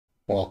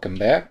Welcome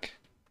back.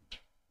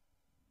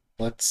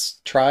 Let's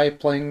try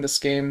playing this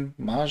game,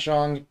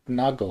 Mahjong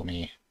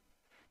Nagomi,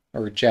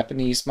 or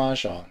Japanese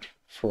Mahjong.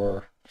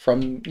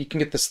 You can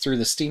get this through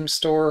the Steam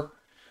store.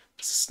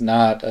 It's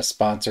not a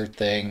sponsored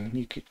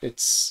thing.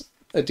 It's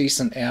a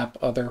decent app.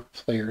 Other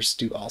players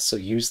do also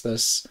use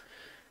this.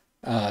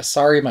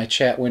 Sorry, my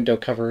chat window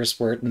covers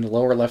where in the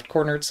lower left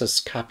corner it says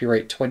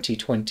copyright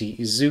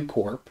 2020 Zoo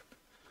Corp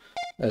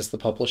as the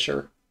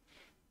publisher.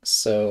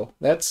 So,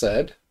 that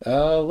said,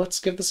 let's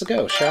give this a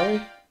go, shall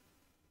we?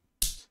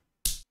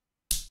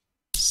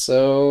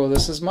 So,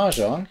 this is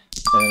Mahjong, and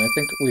I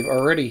think we've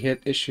already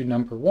hit issue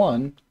number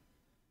 1,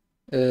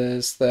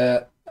 is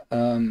that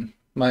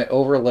my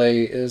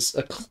overlay is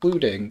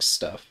occluding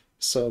stuff.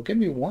 So, give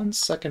me 1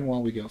 second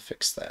while we go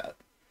fix that.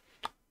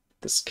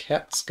 This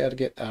cat's got to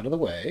get out of the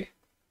way.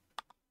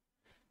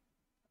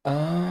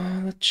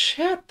 The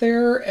chat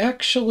there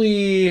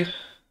actually,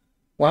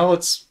 while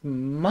it's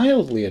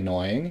mildly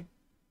annoying,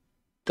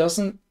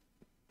 doesn't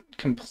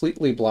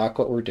completely block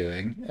what we're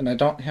doing, and I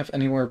don't have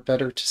anywhere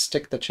better to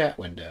stick the chat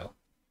window.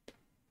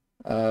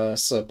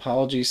 So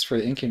apologies for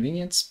the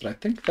inconvenience, but I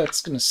think that's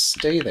going to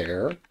stay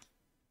there.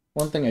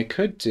 One thing I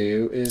could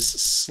do is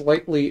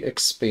slightly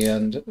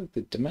expand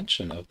the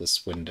dimension of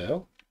this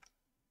window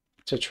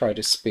to try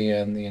to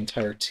span the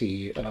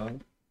entirety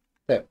of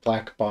that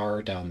black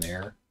bar down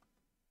there.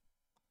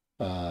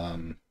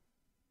 To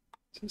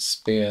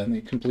span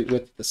the complete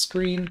width of the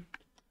screen.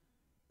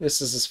 This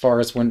is as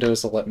far as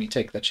Windows will let me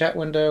take the chat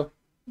window.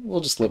 We'll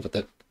just live with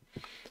it.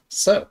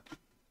 So,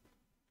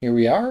 here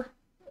we are.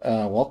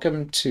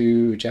 Welcome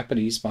to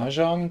Japanese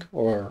Mahjong,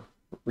 or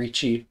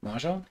Riichi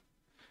Mahjong.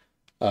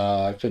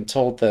 I've been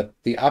told that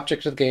the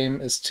object of the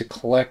game is to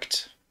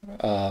collect,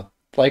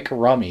 like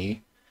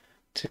rummy,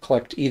 to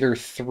collect either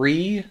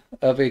 3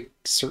 of a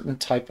certain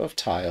type of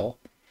tile,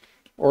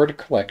 or to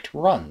collect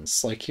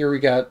runs. Like here we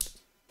got,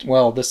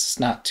 well, this is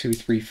not 2,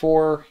 3,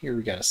 4. Here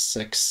we got a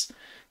 6.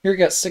 Here we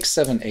got 6,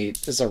 7,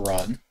 8 is a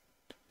run.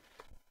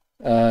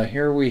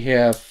 Here we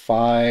have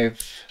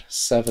 5,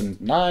 7,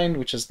 9,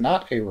 which is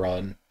not a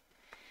run.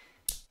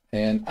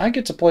 And I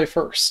get to play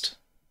first.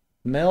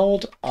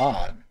 Meld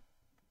on.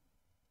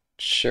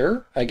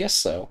 Sure, I guess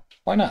so.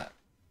 Why not?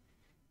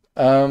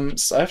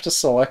 So I have to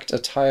select a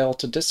tile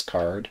to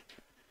discard,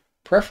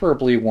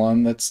 preferably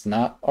one that's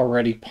not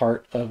already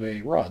part of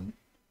a run.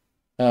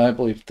 I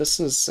believe this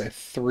is a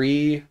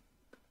 3.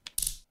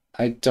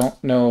 I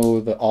don't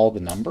know all the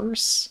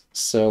numbers,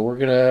 so we're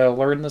gonna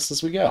learn this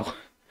as we go.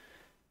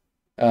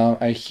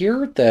 I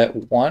hear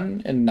that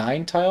 1 and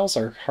 9 tiles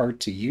are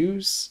hard to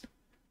use.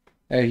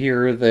 I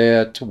hear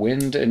that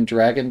wind and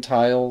dragon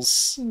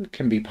tiles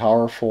can be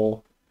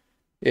powerful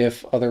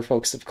if other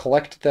folks have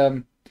collected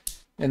them.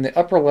 In the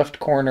upper left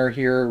corner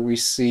here, we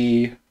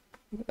see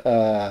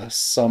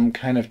some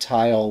kind of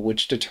tile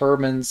which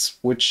determines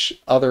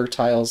which other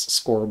tiles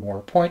score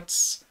more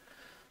points.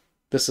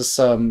 This is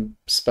some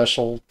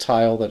special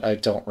tile that I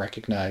don't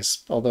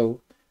recognize,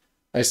 although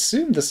I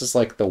assume this is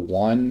like the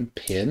 1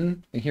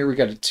 pin. And here we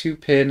got a 2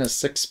 pin, a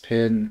 6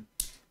 pin,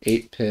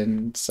 8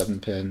 pin, 7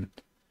 pin.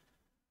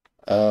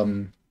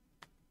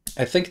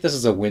 I think this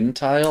is a wind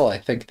tile. I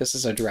think this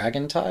is a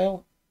dragon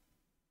tile.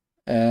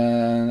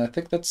 And I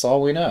think that's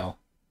all we know.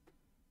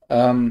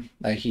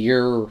 I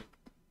hear,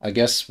 I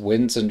guess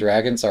winds and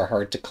dragons are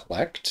hard to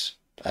collect.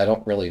 I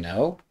don't really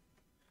know.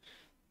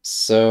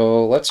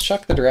 So let's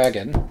chuck the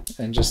dragon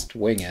and just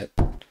wing it.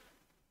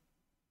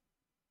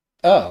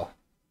 Oh,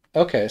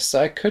 okay,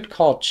 so I could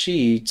call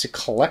Chi to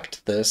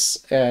collect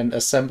this and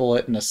assemble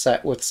it in a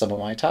set with some of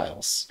my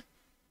tiles.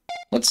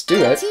 Let's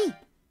do it.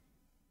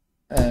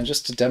 And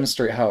just to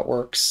demonstrate how it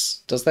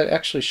works, does that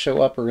actually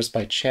show up or is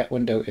my chat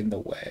window in the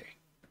way?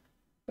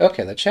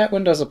 Okay, the chat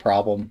window's a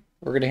problem.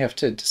 We're going to have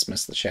to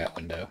dismiss the chat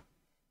window.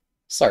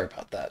 Sorry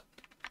about that.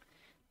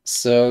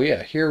 So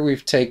yeah, here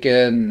we've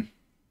taken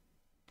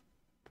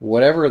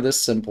whatever this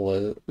symbol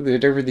is,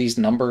 whatever these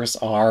numbers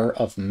are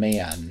of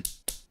man,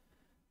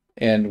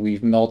 and we've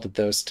melded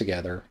those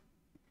together.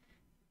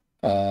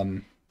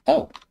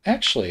 Oh,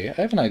 actually, I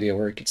have an idea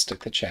where we could stick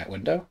the chat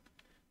window.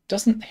 It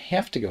doesn't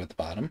have to go at the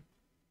bottom.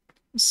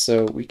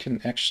 So we can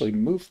actually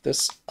move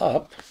this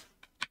up.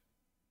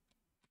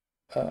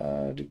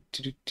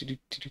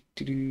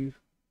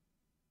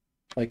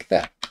 Like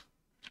that.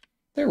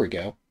 There we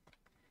go.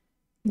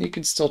 You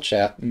can still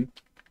chat, and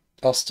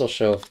I'll still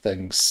show if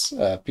things,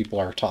 people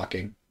are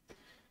talking.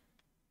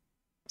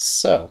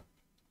 So,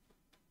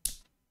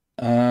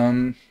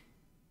 yeah.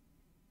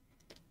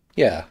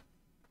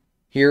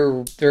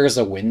 Here, there's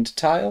a wind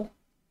tile.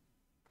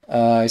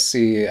 I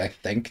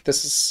think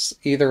this is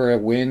either a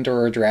wind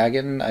or a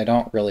dragon. I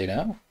don't really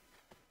know.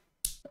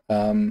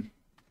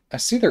 I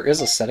see there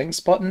is a settings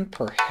button.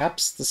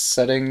 Perhaps the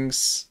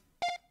settings...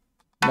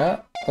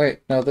 No, wait,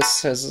 no,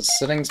 this has a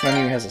settings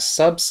menu, has a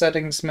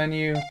sub-settings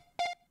menu.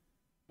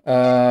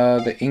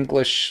 The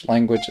English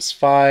language is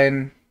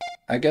fine.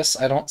 I guess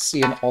I don't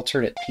see an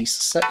alternate piece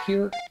set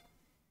here.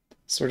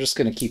 So we're just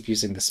going to keep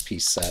using this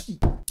piece set.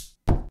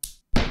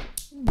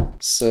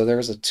 So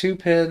there's a 2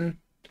 pin,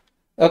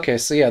 Okay,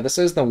 so yeah, this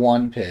is the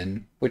 1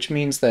 pin, which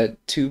means that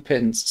 2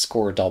 pins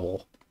score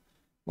double.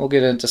 We'll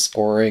get into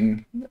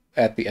scoring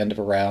at the end of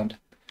a round.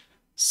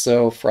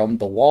 So from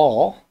the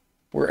wall,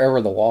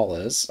 wherever the wall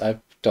is, I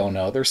don't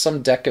know, there's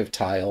some deck of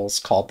tiles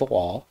called the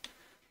wall.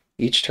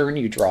 Each turn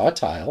you draw a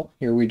tile.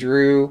 Here we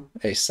drew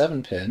a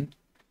 7 pin.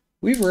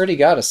 We've already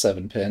got a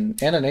 7 pin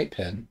and an 8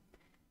 pin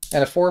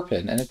and a 4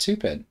 pin and a 2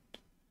 pin.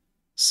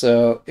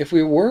 So if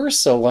we were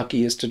so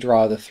lucky as to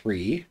draw the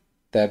 3,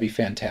 that'd be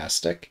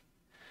fantastic.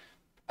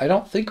 I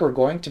don't think we're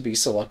going to be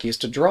so lucky as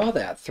to draw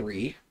that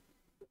 3.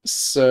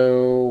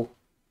 So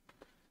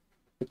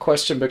the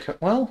question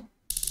becomes, well,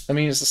 I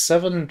mean, is a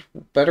 7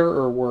 better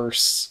or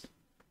worse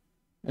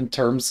in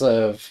terms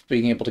of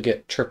being able to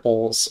get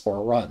triples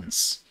or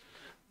runs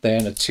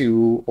than a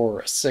 2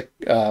 or a 6?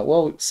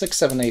 Well, 6,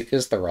 7, 8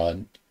 is the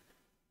run.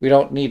 We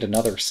don't need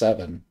another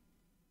 7.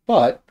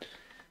 But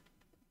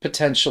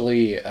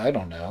potentially, I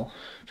don't know,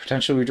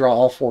 potentially we draw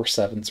all 4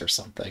 7s or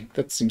something.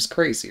 That seems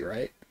crazy,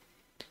 right?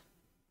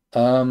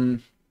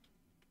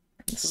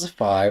 This is a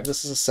 5,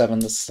 this is a 7,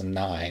 this is a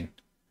 9.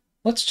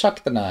 Let's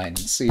chuck the 9 and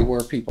see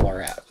where people are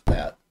at with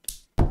that.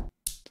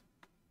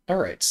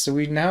 Alright, so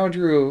we now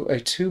drew a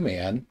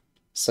 2-man,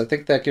 so I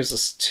think that gives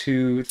us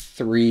 2,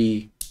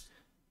 3,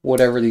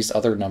 whatever these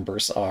other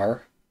numbers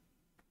are.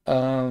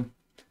 I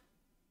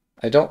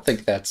don't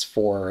think that's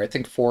 4. I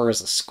think 4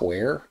 is a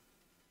square,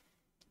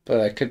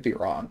 but I could be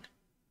wrong.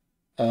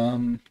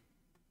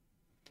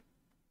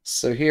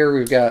 So here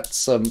we've got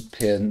some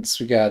pins.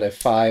 We got a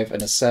 5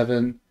 and a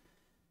 7.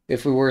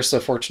 If we were so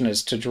fortunate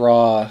as to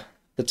draw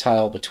the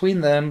tile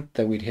between them,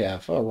 then we'd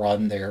have a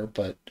run there,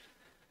 but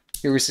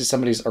here we see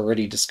somebody's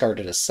already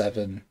discarded a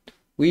 7.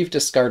 We've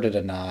discarded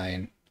a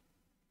 9.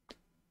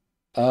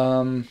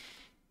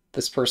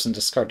 This person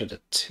discarded a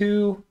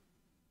 2.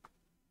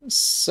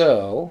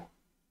 So,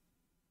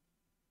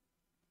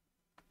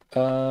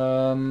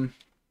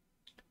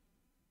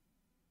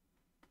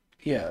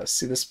 yeah,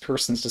 see, this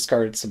person's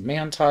discarded some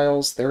man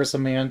tiles. There's a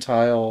man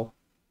tile.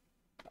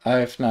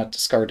 I've not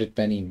discarded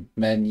many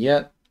men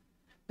yet.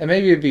 And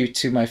maybe it'd be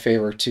to my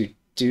favor to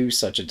do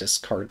such a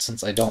discard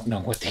since I don't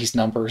know what these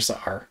numbers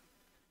are.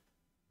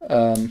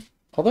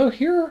 Although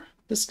here,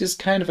 this is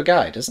kind of a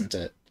guide, isn't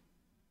it?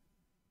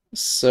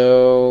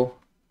 So,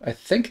 I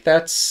think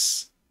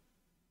that's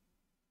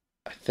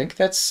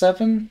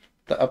 7.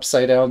 The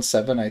upside down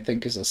 7, I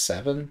think, is a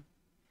 7.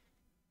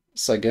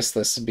 So I guess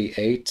this would be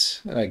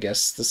 8, and I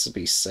guess this would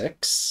be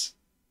 6.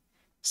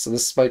 So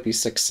this might be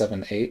 6,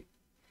 7, 8.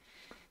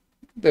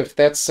 If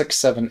that's 6,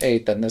 7,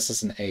 8, then this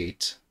is an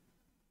 8.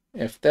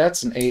 If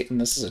that's an 8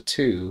 and this is a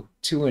 2,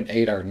 2 and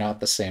 8 are not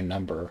the same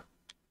number.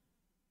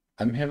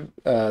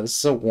 This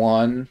is a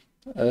 1.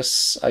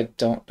 This, I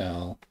don't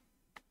know.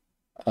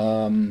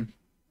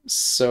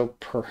 So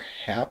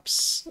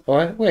perhaps...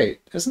 Oh, wait,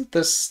 isn't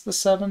this the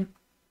 7?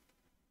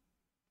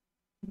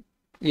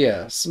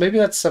 Yeah, so maybe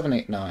that's 7,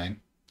 8,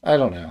 9. I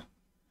don't know.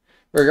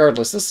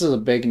 Regardless, this is a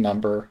big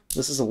number.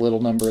 This is a little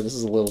number. This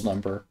is a little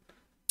number.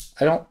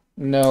 I don't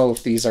know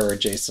if these are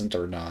adjacent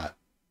or not.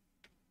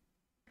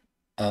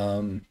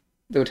 It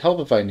would help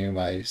if I knew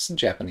my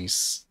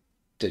Japanese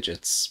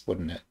digits,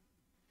 wouldn't it?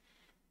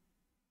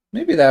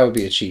 Maybe that would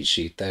be a cheat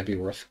sheet. That'd be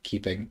worth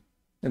keeping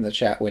in the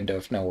chat window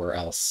if nowhere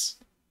else.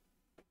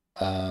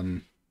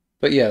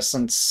 But yeah,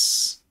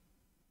 since...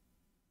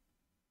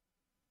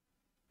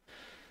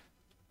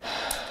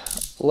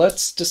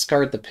 Let's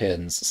discard the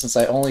pins, since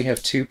I only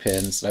have 2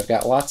 pins, and I've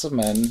got lots of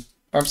men.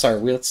 I'm sorry,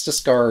 let's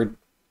discard...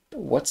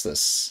 What's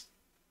this?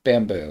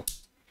 Bamboo.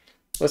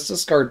 Let's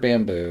discard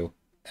bamboo,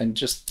 and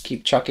just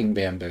keep chucking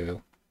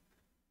bamboo.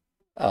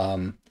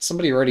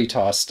 Somebody already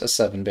tossed a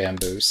 7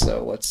 bamboo,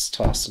 so let's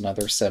toss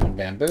another 7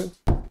 bamboo.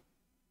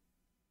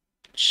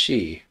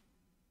 Chi.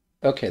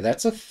 Okay,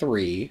 that's a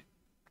 3.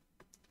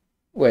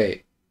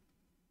 Wait.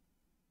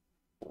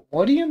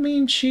 What do you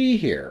mean chi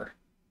here?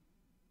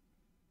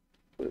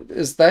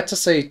 Is that to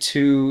say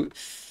 2,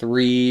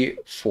 3,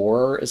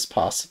 4 is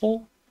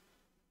possible?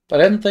 But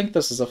I didn't think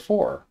this is a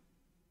 4.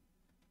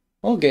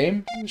 Well,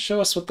 game,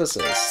 show us what this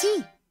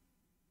is.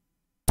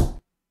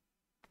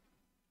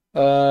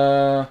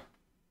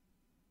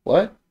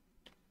 What?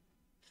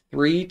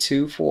 3,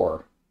 2,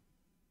 4.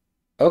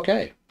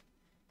 Okay.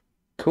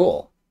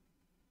 Cool.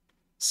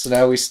 So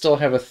now we still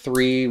have a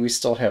 3, we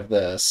still have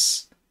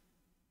this.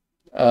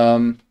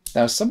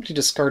 Now somebody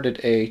discarded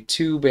a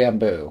 2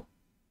 bamboo.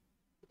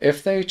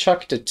 If they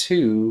chucked a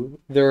 2,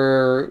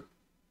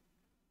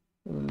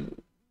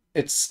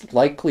 it's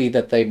likely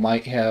that they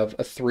might have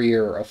a 3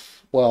 or a...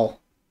 Well,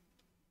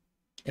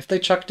 if they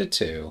chucked a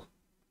 2,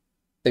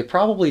 they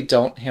probably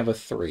don't have a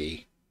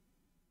 3.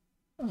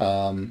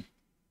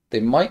 They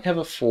might have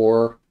a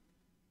 4.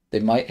 They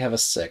might have a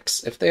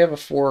 6. If they have a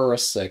 4 or a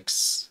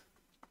 6,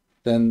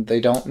 then they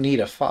don't need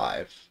a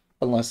 5.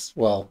 Unless,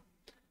 well...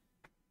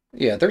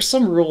 Yeah, there's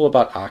some rule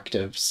about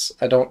octaves.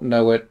 I don't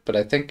know it, but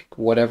I think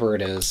whatever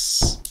it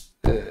is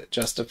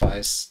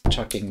justifies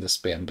chucking this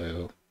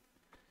bamboo.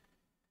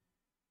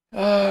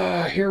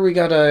 Here we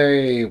got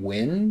a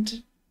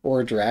wind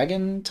or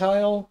dragon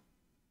tile.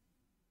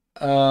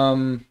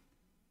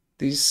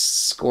 These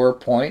score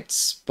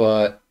points,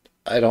 but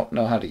I don't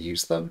know how to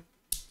use them.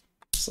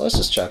 So let's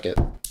just chuck it.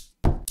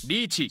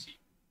 Riichi.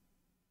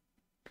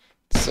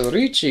 So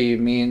riichi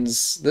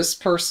means this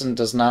person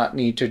does not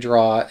need to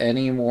draw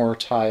any more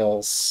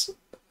tiles,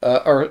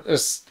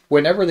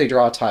 whenever they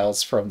draw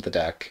tiles from the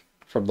deck,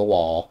 from the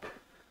wall,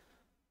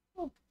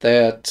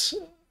 that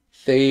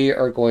they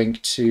are going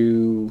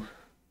to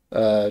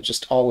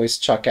just always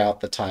chuck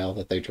out the tile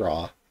that they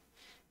draw.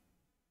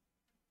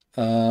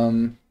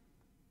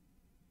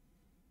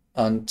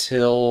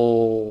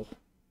 Until...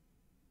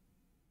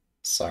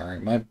 Sorry,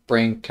 my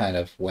brain kind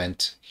of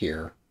went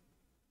here.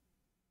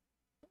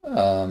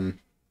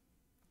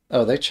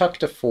 Oh, they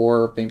chucked a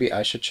 4. Maybe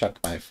I should chuck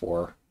my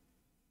 4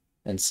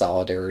 in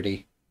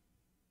solidarity.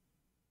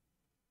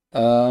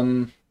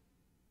 But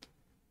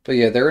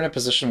yeah, they're in a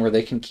position where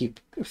they can keep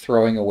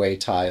throwing away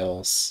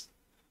tiles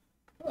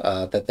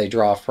that they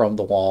draw from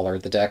the wall or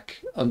the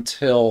deck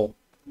until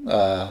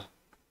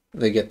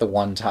they get the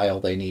one tile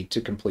they need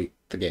to complete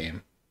the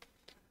game.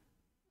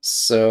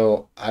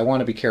 So I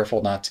want to be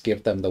careful not to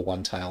give them the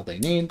one tile they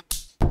need.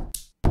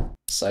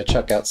 So I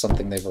chuck out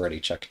something they've already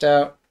checked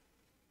out.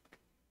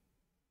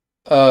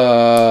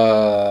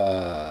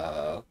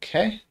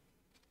 Okay.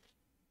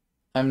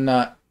 I'm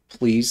not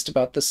pleased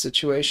about this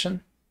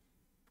situation.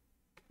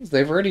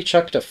 They've already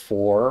chucked a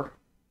 4.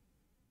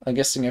 I'm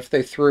guessing if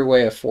they threw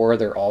away a 4,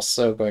 they're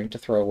also going to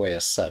throw away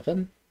a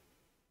 7.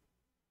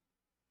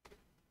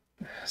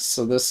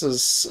 So this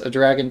is a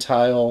dragon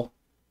tile,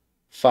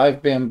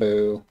 5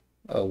 bamboo,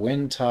 a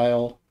wind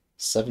tile,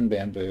 7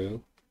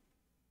 bamboo.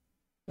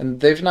 And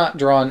they've not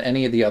drawn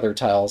any of the other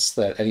tiles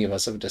that any of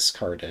us have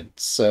discarded,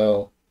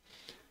 so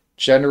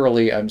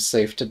generally I'm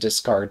safe to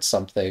discard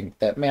something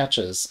that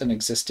matches an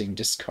existing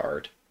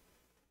discard.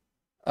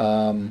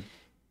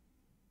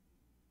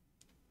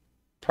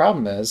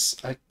 Problem is,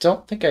 I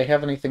don't think I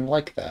have anything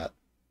like that,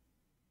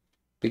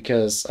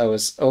 because I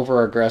was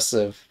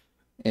over-aggressive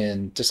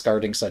in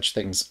discarding such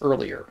things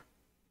earlier.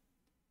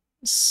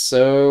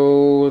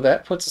 So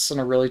that puts us in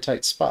a really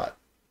tight spot.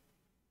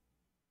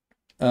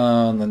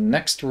 The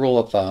next rule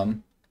of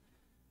thumb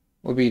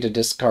would be to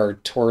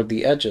discard toward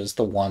the edges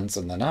the 1s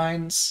and the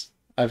 9s.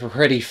 I've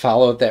already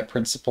followed that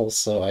principle,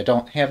 so I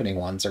don't have any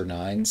 1s or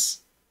 9s.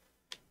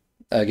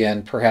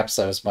 Again, perhaps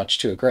I was much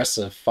too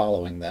aggressive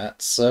following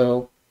that,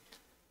 so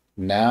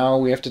now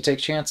we have to take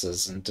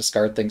chances and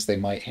discard things they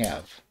might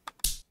have.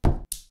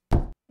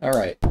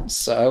 Alright,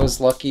 so I was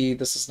lucky.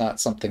 This is not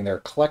something they're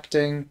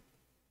collecting.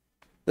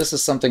 This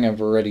is something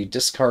I've already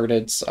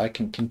discarded, so I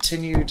can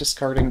continue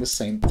discarding the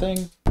same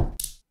thing.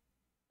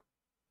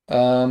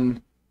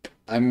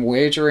 I'm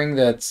wagering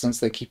that since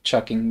they keep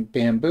chucking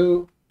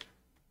bamboo,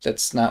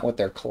 that's not what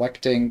they're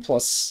collecting.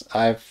 Plus,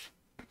 I've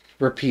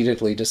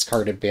repeatedly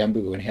discarded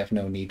bamboo and have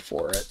no need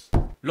for it.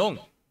 Long.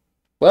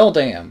 Well,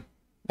 damn.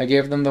 I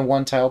gave them the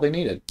one tile they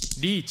needed.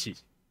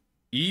 Riichi.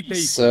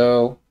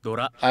 So,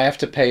 I have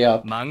to pay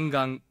up.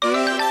 Mangan.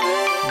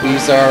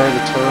 These are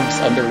the terms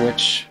under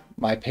which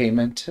my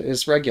payment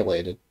is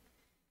regulated.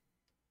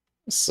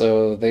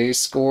 So they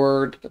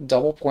scored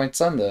double points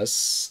on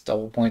this,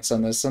 double points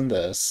on this and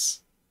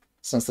this,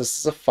 since this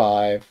is a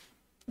 5,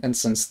 and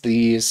since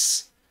the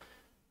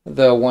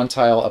one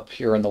tile up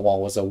here on the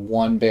wall was a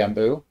 1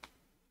 bamboo,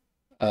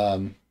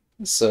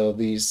 so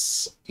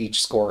these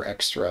each score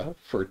extra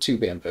for 2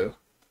 bamboo.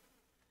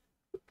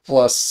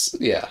 Plus,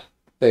 yeah,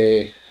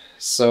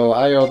 so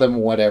I owe them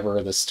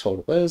whatever this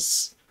total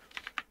is.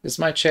 Is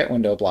my chat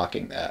window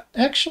blocking that?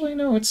 Actually,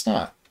 no, it's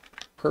not.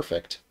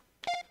 Perfect.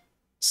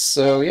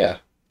 So yeah,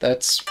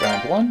 that's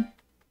round 1.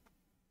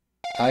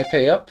 I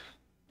pay up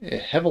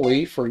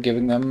heavily for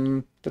giving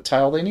them the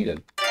tile they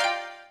needed.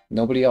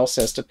 Nobody else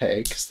has to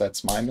pay, because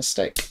that's my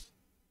mistake.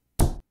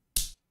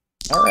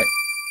 Alright,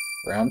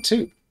 round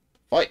 2.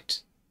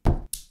 Fight!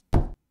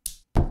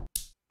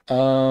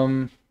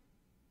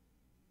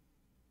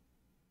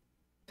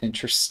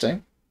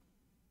 Interesting.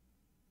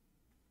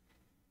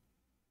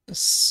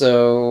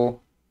 So,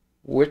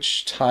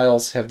 which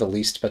tiles have the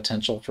least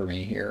potential for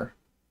me here?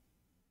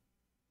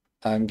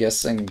 I'm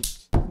guessing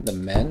the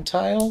men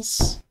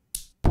tiles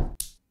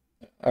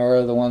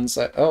are the ones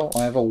that... Oh,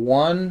 I have a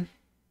 1.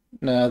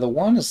 No, the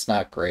 1 is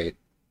not great.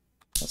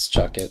 Let's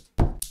chuck it.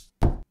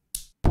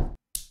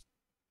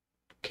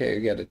 Okay,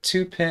 we got a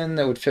 2 pin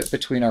that would fit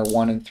between our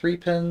 1 and 3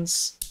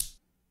 pins.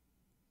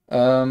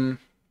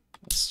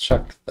 Let's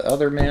chuck the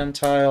other man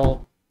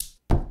tile.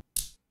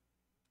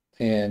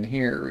 And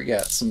here we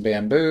got some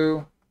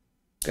bamboo.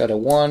 Got a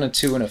 1, a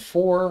 2, and a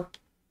 4.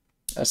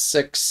 A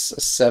 6,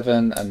 a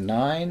 7, a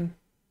 9.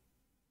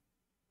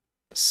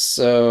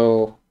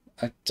 So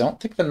I don't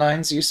think the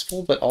 9's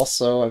useful, but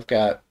also I've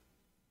got...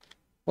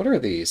 What are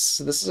these?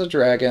 This is a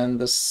dragon.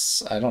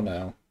 This... I don't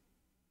know.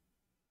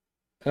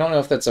 I don't know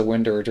if that's a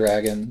wind or a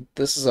dragon.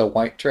 This is a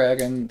white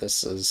dragon.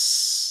 This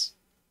is...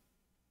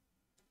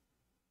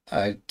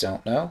 I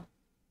don't know.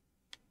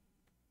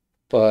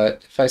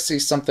 But if I see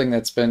something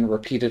that's been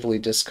repeatedly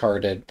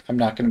discarded, I'm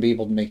not going to be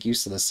able to make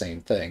use of the same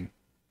thing.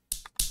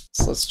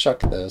 So let's chuck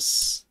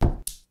this.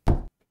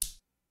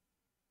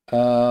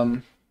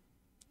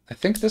 I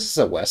think this is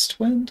a west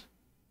wind.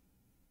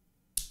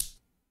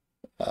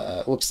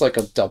 It looks like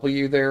a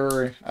W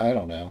there. I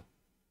don't know.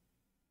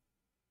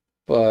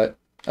 But,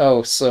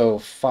 oh, so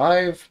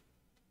 5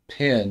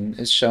 pin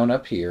is shown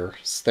up here.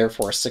 So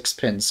therefore, 6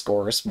 pin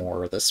scores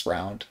more this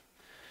round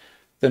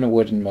than it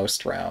would in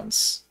most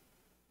rounds.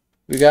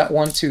 We got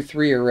 1, 2,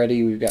 3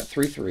 already. We've got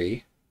 3,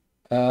 3.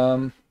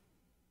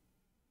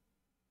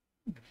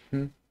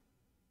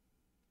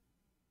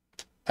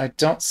 I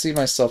don't see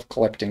myself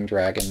collecting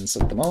dragons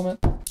at the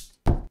moment.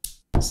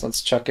 So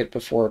let's chuck it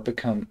before it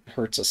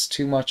hurts us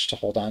too much to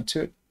hold on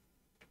to it.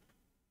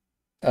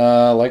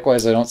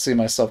 Likewise, I don't see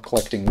myself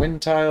collecting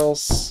wind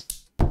tiles.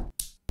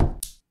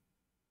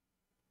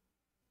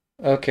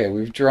 Okay,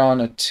 we've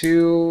drawn a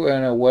 2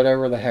 and a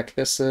whatever the heck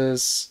this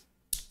is.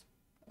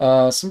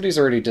 Somebody's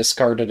already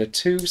discarded a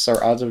 2, so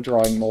our odds of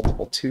drawing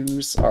multiple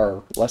 2s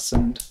are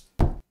lessened.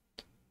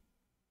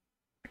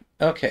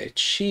 Okay,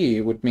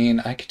 chi would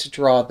mean I get to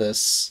draw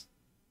this.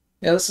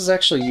 Yeah, this is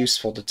actually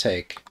useful to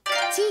take.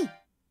 Chi.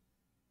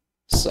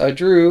 So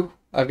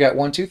I've got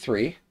 1, 2,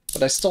 3,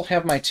 but I still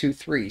have my 2,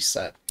 3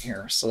 set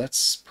here, so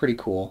that's pretty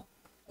cool.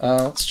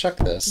 Let's check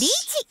this.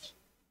 Riichi.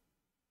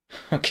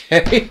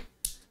 Okay,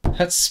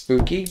 that's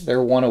spooky.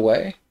 They're 1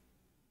 away.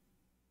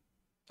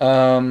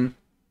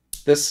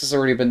 This has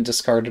already been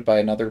discarded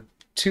by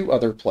 2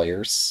 other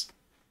players,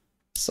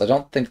 so I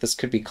don't think this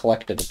could be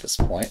collected at this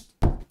point.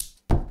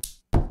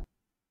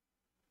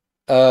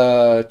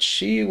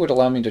 Chi would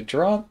allow me to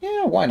draw?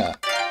 Yeah, why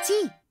not?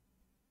 Chi.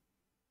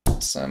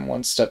 So I'm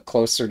 1 step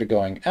closer to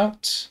going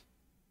out.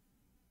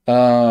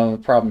 The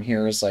problem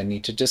here is I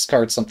need to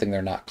discard something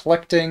they're not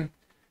collecting.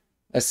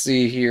 I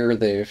see here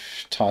they've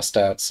tossed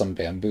out some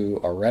bamboo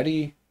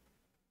already.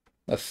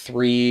 A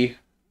 3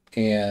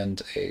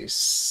 and a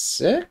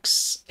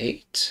 6?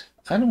 8?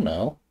 I don't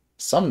know.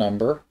 Some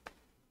number.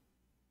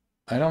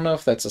 I don't know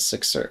if that's a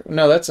 6 or...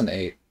 No, that's an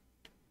 8.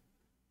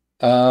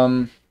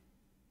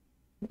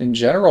 In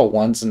general,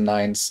 1s and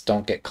 9s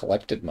don't get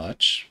collected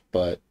much,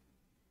 but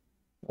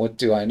what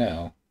do I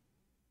know?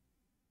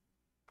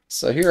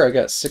 So here I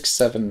got 6,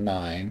 7,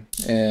 9,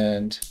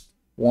 and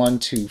 1,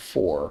 2,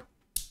 4.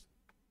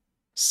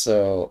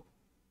 So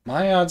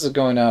my odds of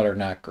going out are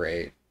not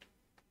great.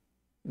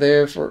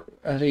 They've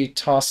already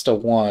tossed a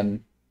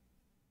 1,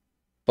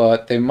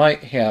 but they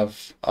might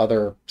have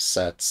other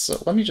sets.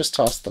 So let me just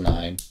toss the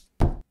 9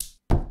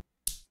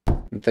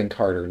 and think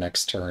harder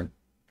next turn.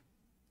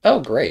 Oh,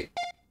 great.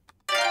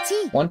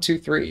 1, 2,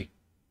 3.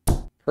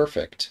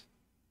 Perfect.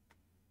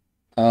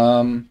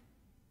 The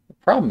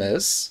problem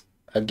is,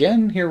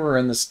 again, here we're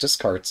in this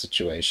discard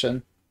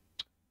situation.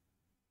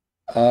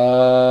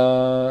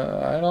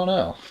 I don't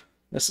know.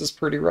 This is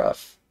pretty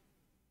rough.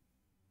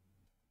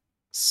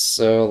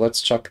 So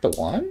let's chuck the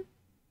 1.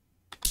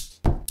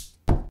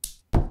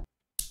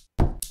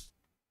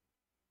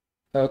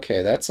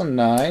 Okay, that's a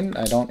 9.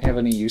 I don't have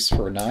any use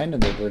for a 9,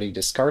 and they've already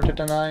discarded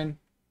a 9.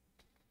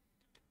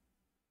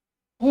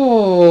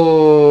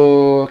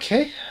 Oh,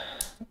 okay.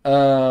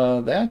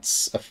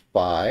 That's a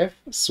 5.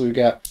 So we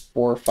got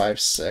 4, 5,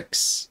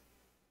 6.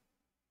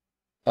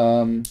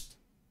 Oh,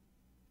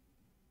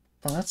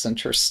 that's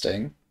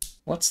interesting.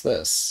 What's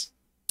this?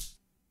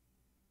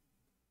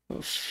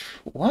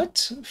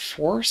 What?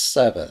 4,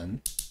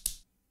 7.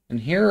 And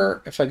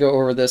here, if I go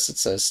over this, it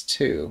says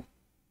 2.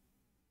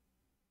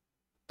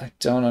 I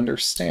don't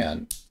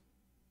understand.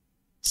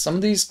 Some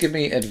of these give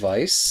me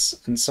advice,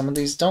 and some of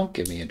these don't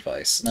give me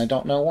advice, and I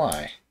don't know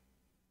why.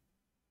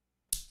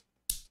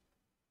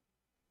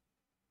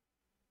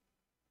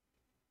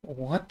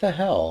 What the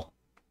hell?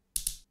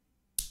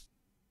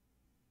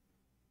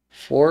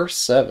 4,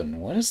 7.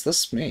 What does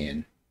this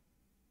mean?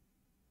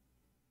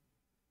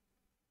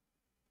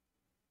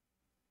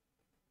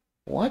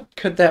 What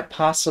could that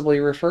possibly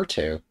refer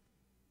to?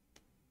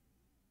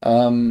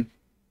 I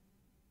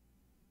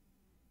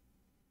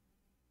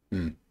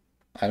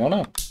don't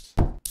know.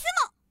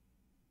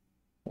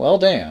 Well,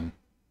 damn.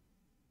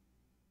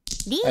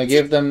 I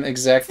gave them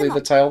exactly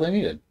the tile they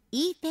needed.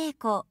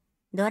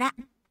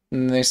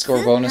 And they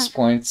score bonus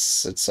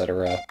points,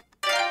 etc.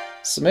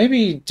 So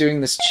maybe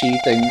doing this chi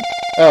thing...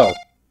 Oh,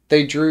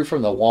 they drew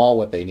from the wall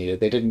what they needed.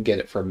 They didn't get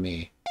it from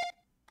me.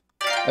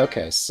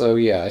 Okay, so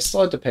yeah, I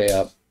still had to pay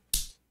up.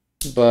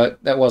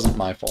 But that wasn't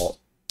my fault.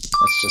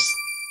 That's just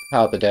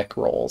how the deck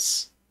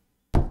rolls.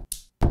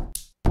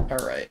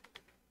 Alright.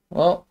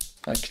 Well,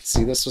 I can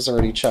see this was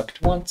already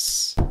chucked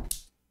once.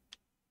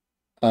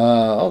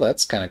 Oh,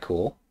 that's kind of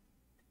cool.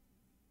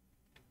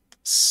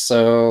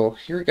 So,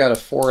 here we got a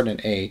 4 and an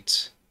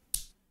 8.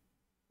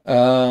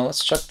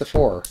 Let's chuck the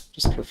 4,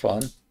 just for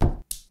fun.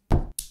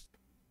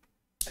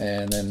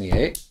 And then the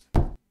 8.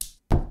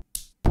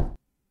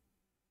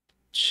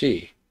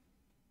 Chi.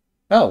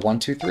 Oh, 1,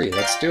 2, 3,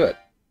 let's do it.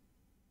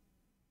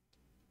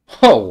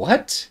 Oh,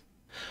 what?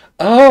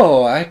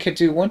 Oh, I could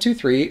do 1, 2,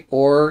 3,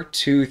 or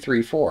 2,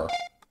 3, 4.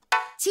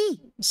 Chi.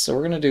 So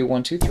we're gonna do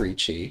 1, 2, 3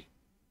 chi.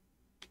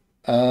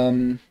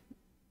 And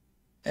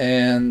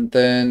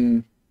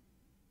then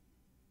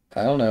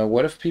I don't know,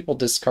 what have people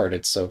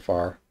discarded so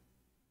far?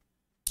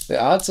 The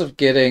odds of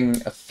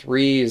getting a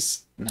 3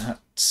 is not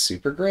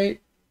super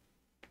great.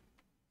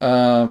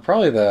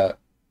 Probably the...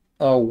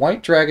 Oh,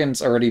 white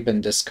dragon's already been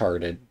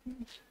discarded.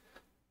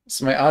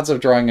 So my odds of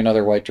drawing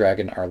another white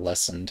dragon are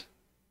lessened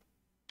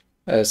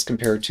as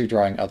compared to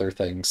drawing other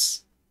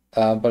things.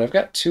 But I've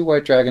got 2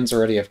 white dragons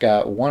already. I've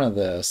got 1 of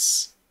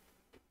this.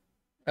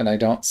 And I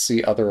don't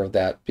see other of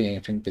that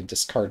having been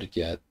discarded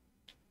yet.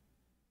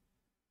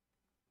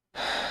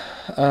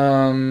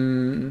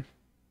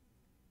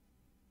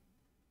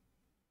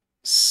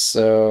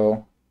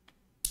 So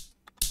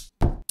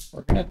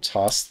we're going to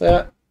toss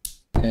that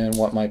in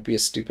what might be a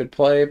stupid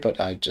play, but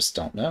I just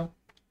don't know.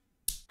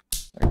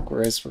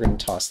 Whereas we're going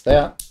to toss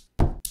that.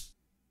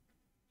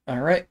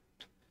 Alright.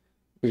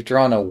 We've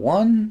drawn a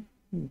 1,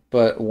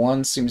 but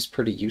 1 seems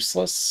pretty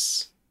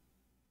useless.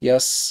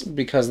 Yes,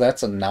 because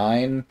that's a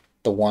 9,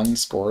 the 1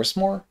 scores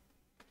more.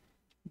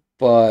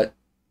 But,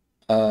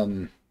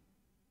 I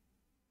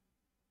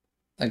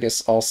guess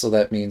also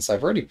that means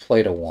I've already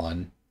played a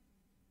 1.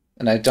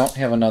 And I don't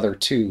have another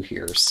 2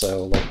 here,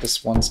 so, like,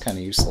 this 1's kind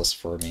of useless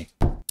for me.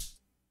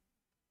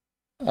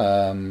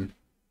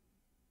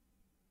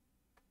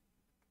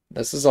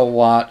 This is a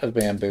lot of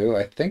bamboo.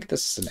 I think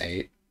this is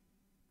an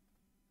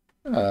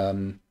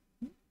 8.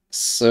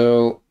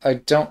 So I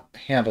don't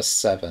have a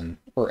 7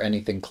 or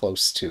anything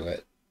close to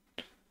it.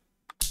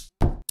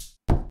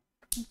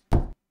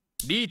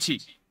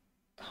 Riichi.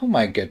 Oh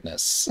my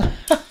goodness.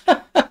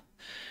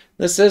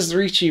 This is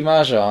riichi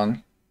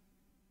Mahjong.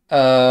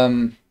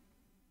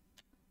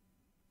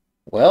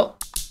 Well,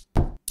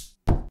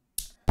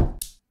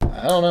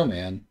 I don't know,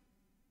 man.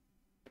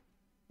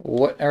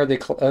 What are they?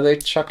 Are they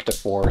chucked a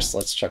 4? So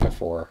let's chuck a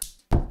 4.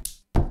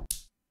 All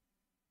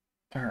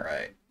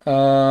right.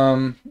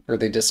 Or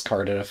they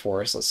discarded a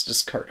 4, so let's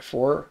discard a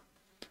 4.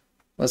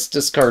 Let's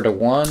discard a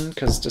 1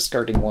 because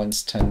discarding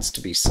 1s tends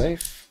to be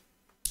safe.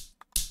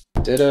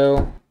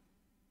 Ditto.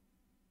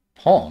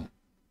 Pawn.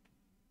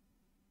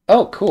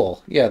 Oh,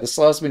 cool. Yeah, this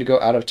allows me to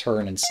go out of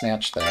turn and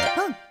snatch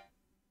that.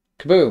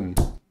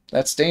 Kaboom.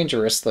 That's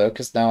dangerous, though,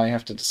 because now I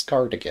have to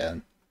discard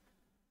again.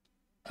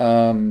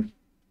 And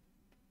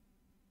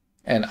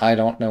I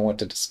don't know what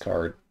to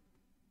discard.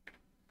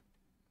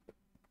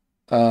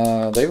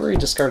 They've already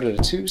discarded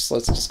a 2, so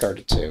let's discard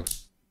a 2.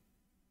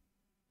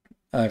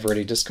 I've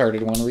already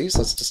discarded one of these,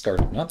 let's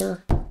discard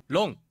another.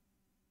 Long.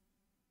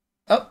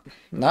 Oh,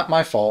 not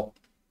my fault.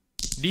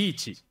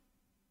 Riichi.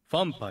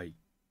 Fanpai.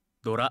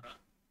 Dora.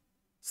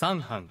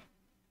 Sanhan.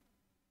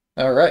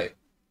 Alright.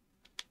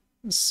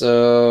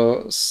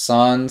 So,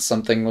 San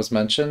something was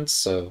mentioned,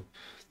 so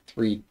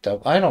 3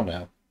 double... I don't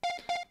know.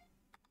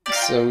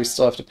 So we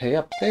still have to pay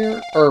up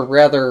there, or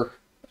rather,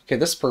 okay,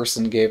 this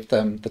person gave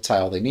them the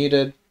tile they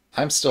needed.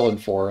 I'm still in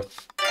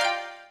 4th.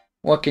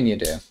 What can you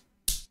do?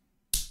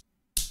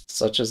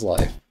 Such is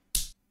life.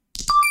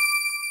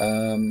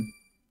 I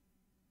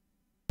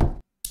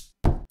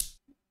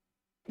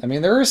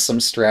mean, there is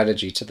some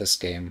strategy to this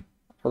game,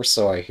 or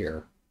so I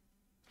hear.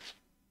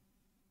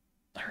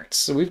 Alright,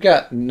 so we've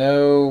got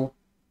no...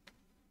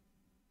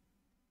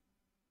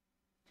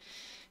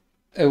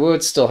 It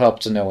would still help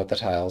to know what the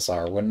tiles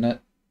are, wouldn't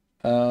it?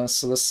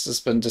 So this has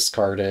been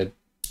discarded.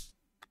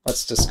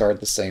 Let's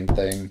discard the same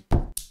thing.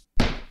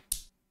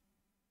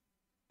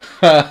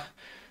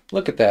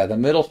 Look at that. The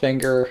middle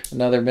finger,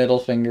 another middle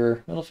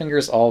finger. Middle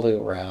fingers all the way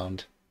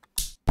around.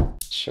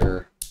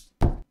 Sure.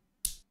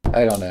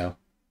 I don't know.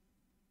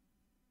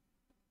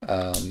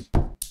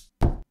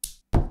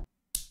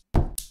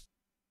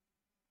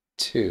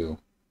 2.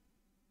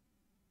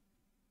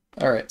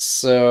 Alright,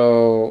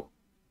 so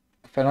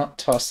if I don't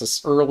toss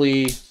this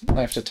early,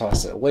 I have to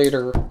toss it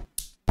later.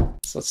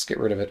 So let's get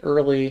rid of it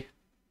early.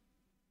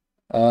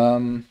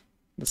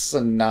 This is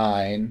a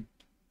 9.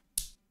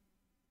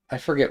 I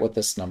forget what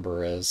this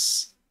number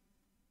is.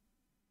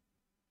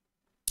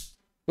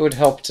 It would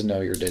help to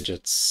know your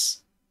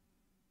digits.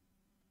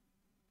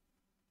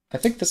 I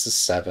think this is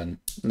 7,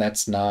 and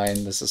that's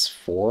 9. This is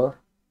 4.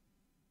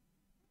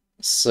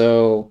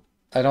 So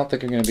I don't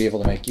think I'm going to be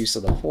able to make use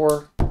of the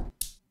 4.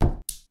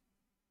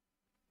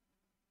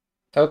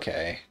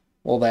 Okay.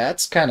 Well,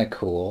 that's kind of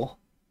cool.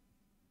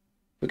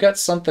 We got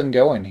something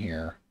going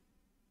here.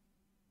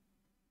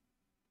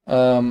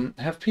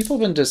 Have people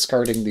been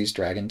discarding these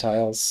dragon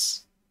tiles?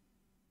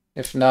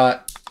 If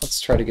not,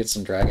 let's try to get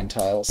some dragon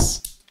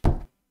tiles.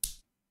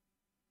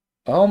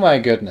 Oh my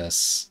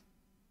goodness.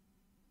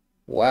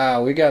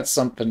 Wow, we got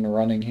something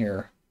running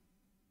here.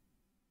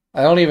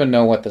 I don't even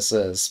know what this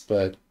is,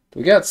 but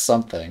we got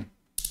something.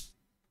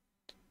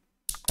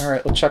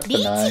 Alright, we'll chuck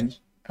the 9.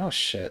 Oh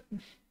shit.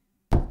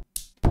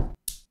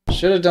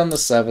 Should have done the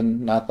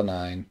 7, not the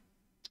 9.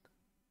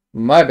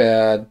 My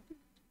bad.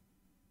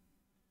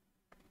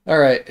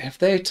 Alright, have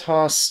they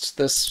tossed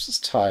this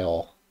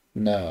tile?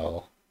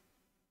 No.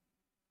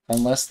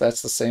 Unless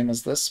that's the same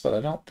as this, but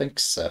I don't think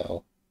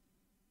so.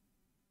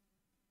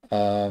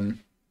 Well,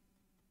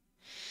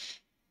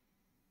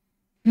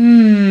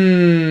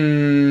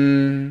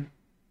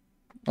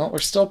 we're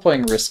still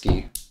playing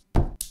risky.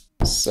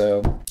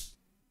 So,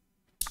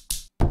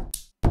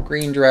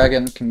 green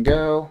dragon can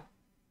go.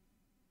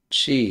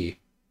 Chi.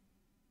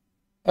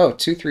 Oh,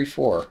 2, 3,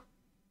 4.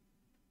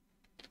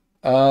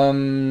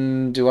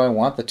 Do I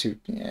want the 2?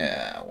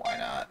 Yeah, why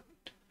not?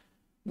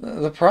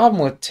 The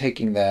problem with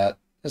taking that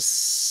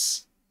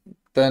is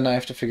then I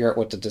have to figure out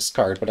what to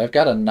discard, but I've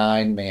got a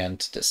 9-man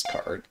to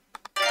discard.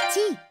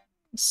 Chi.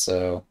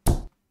 So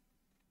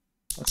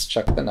let's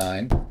check the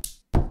 9.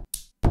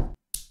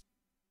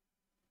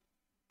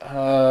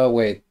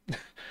 Wait.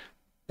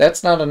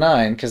 That's not a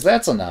 9, because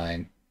that's a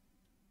 9.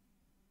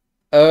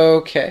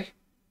 Okay.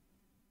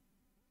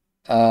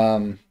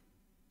 Now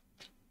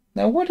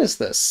what is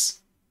this?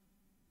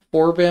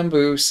 4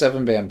 bamboo,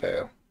 7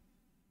 bamboo.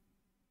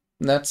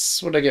 And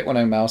that's what I get when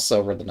I mouse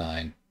over the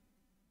 9.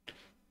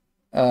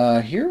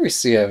 Here we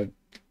see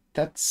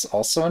that's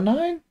also a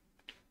 9?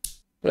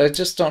 But I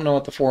just don't know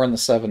what the 4 and the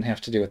 7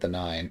 have to do with the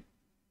 9.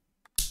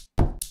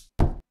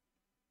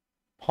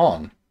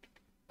 Pawn.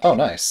 Oh,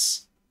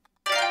 nice.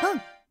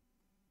 Pawn.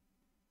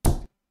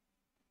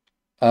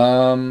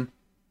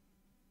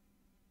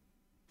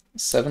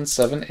 7,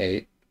 7,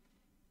 8.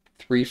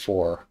 3,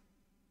 4.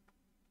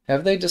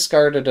 Have they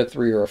discarded a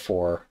 3 or a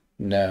 4?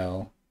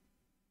 No.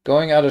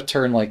 Going out a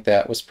turn like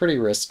that was pretty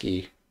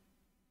risky,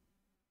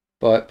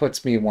 but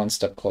puts me one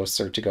step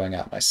closer to going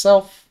out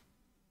myself.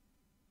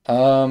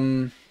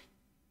 I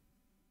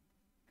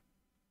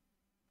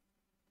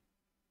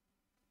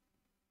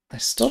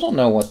still don't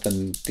know what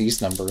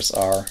these numbers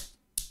are.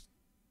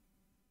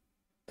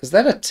 Is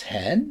that a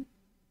 10?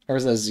 Or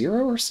is that a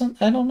 0 or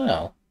something? I don't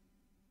know.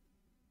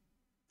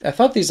 I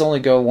thought these only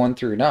go 1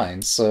 through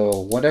 9, so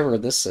whatever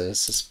this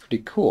is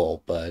pretty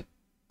cool, but...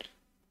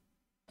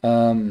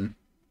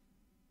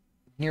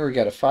 Here we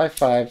got a 5,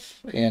 5,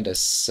 and a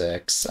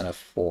 6, and a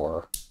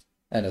 4,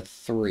 and a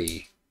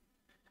 3.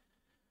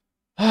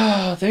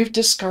 Ah, they've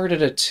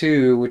discarded a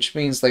 2, which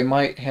means they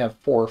might have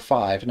 4 or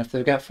 5, and if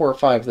they've got 4 or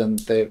 5, then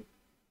they...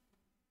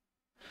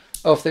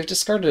 Oh, if they've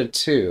discarded a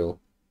 2,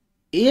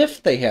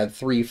 if they had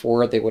 3,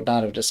 4, they would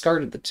not have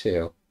discarded the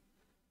 2.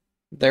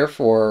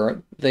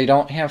 Therefore, they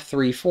don't have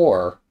 3,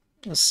 4,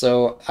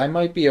 so I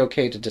might be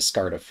okay to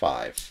discard a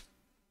 5.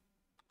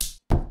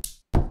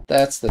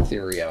 That's the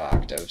theory of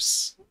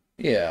octaves.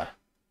 Yeah.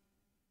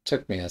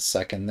 Took me a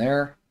second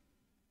there.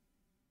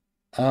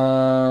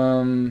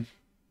 Well,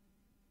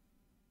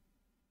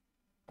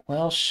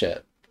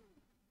 shit.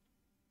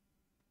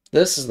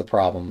 This is the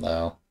problem,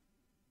 though.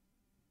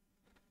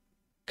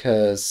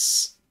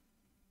 Because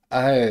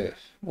I've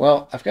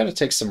got to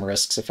take some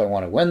risks if I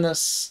want to win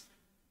this.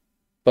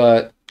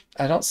 But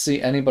I don't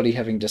see anybody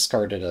having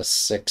discarded a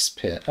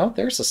 6-pin. Oh,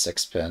 there's a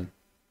 6-pin.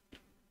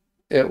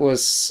 It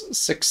was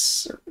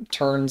 6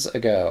 turns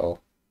ago.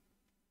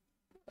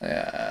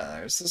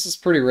 This is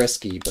pretty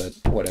risky, but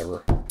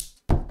whatever.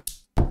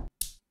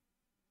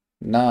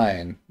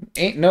 9.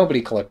 Ain't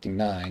nobody collecting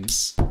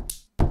 9s.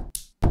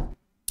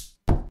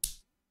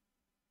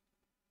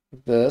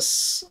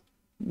 This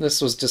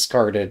was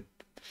discarded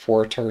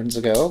 4 turns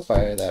ago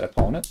by that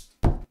opponent.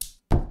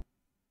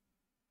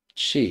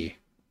 Chi.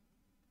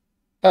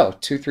 Oh,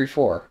 2, 3,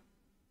 4.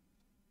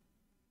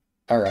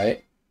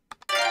 Alright.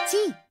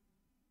 Chi.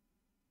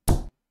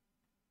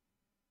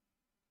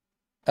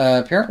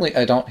 Apparently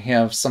I don't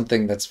have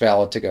something that's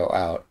valid to go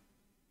out.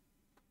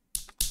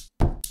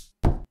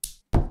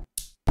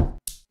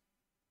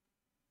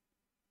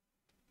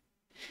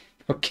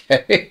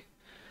 Okay.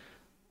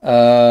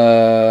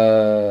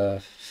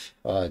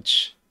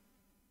 Fudge.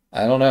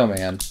 I don't know,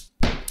 man.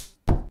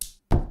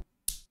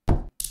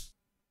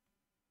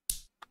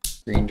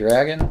 Green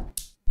dragon.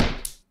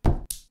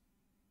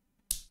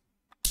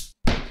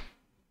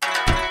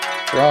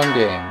 Wrong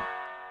game.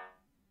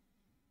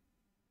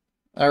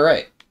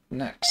 Alright,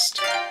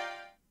 next.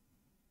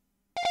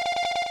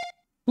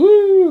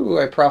 Woo!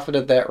 I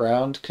profited that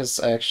round because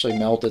I actually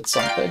melded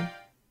something.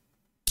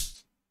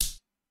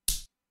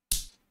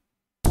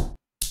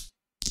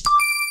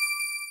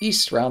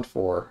 East, round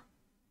 4.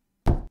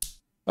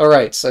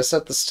 Alright, so I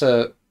set this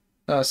to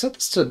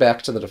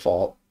back to the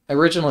default. I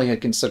originally had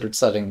considered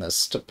setting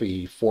this to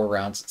be 4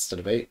 rounds instead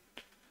of 8.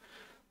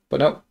 But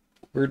nope,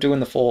 we're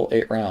doing the full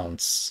 8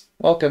 rounds.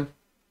 Welcome.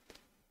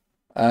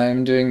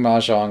 I'm doing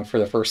Mahjong for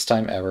the first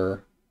time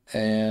ever,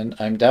 and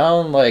I'm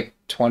down like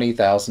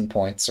 20,000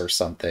 points or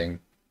something.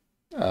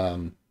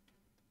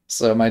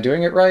 So am I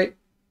doing it right?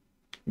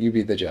 You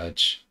be the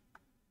judge.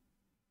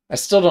 I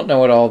still don't know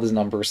what all the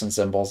numbers and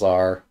symbols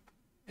are.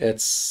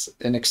 It's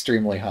an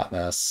extremely hot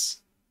mess.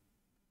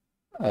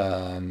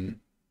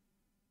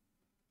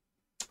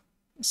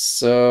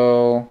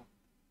 So...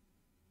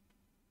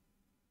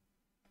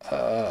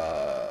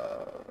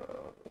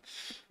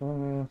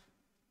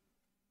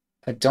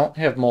 I don't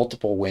have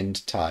multiple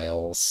wind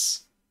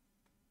tiles,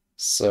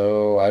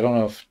 so I don't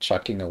know if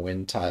chucking a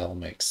wind tile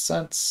makes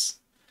sense.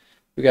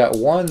 We got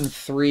 1,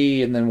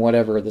 3, and then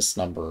whatever this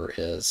number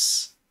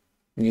is.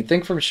 And you'd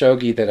think from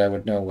Shogi that I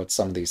would know what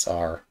some of these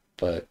are,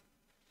 but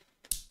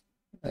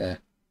it's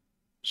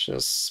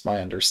just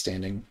my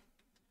understanding.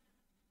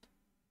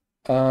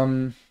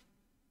 Yeah,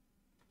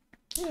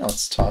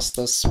 let's toss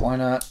this. Why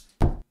not?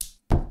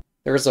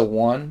 There's a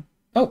 1.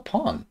 Oh,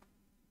 pawn.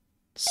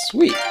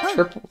 Sweet!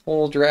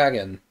 Triple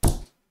dragon.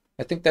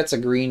 I think that's a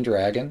green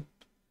dragon.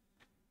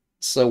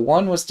 So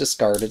 1 was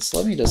discarded, so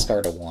let me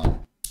discard a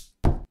 1.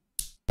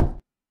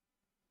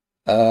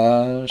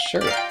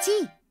 Sure.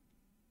 1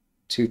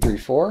 2, 3,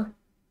 4.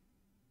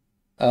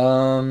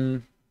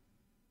 Oh,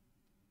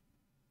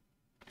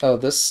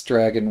 this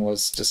dragon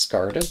was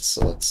discarded,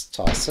 so let's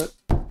toss it.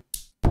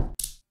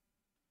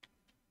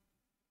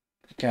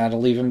 Gotta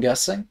leave him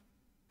guessing.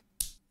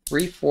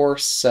 3, 4,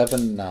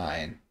 7,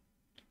 9.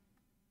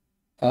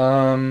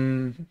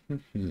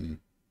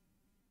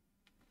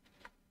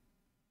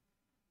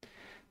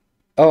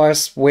 Oh, I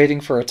was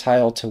waiting for a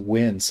tile to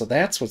win, so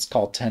that's what's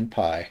called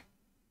tenpai.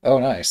 Oh,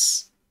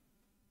 nice.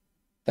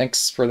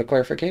 Thanks for the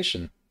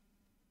clarification.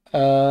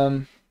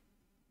 Alright,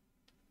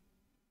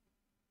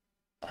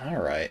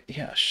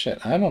 yeah,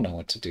 shit, I don't know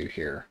what to do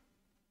here.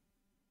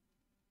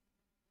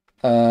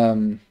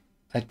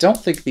 I don't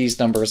think these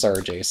numbers are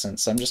adjacent,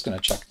 so I'm just gonna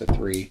check the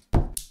 3.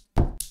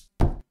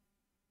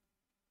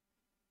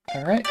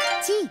 Alright.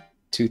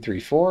 2, 3,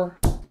 4.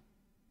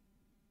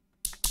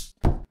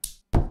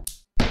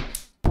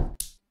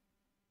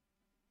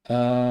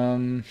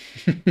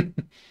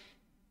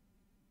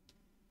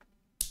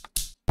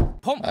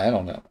 I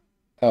don't know.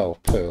 Oh,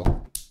 poo.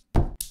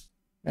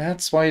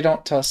 That's why you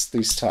don't toss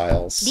these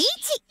tiles. リー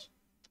チ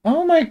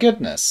Oh my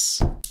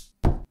goodness.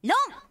 ロン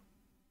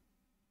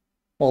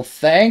Well,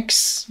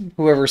 thanks,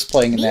 whoever's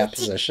playing in that Riichi.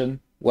 position.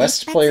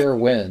 West player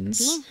wins.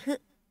 ピン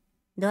フ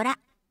ドラ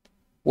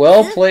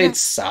Well played,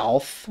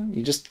 South.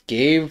 You just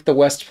gave the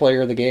West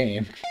player the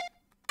game.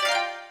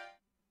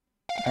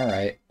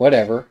 Alright,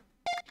 whatever.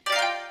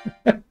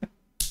 I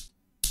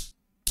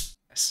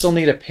still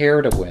need a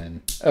pair to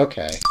win.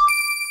 Okay.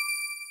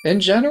 In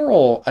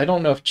general, I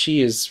don't know if chi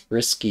is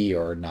risky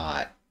or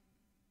not.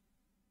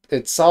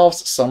 It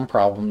solves some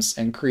problems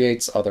and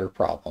creates other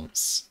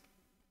problems.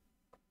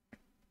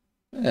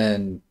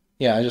 And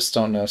yeah, I just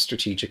don't know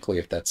strategically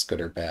if that's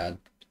good or bad.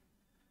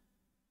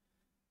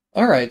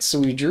 Alright, so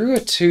we drew a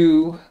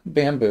 2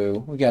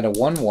 bamboo. We got a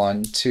 1,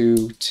 1,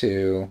 2,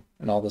 2,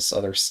 and all this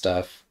other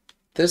stuff.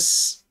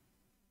 This...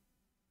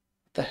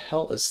 What the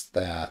hell is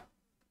that?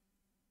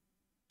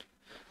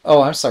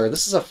 Oh, I'm sorry,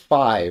 this is a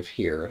 5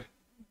 here.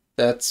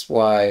 That's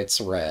why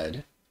it's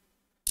red.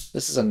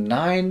 This is a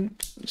 9,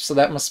 so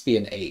that must be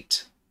an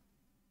 8.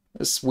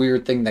 This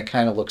weird thing that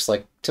kind of looks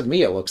like, to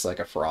me it looks like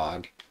a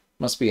frog.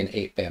 Must be an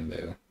 8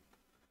 bamboo.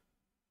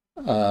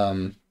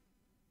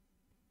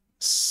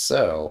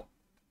 So...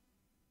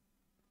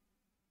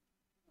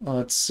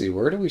 Let's see,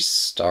 where do we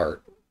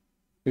start?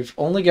 We've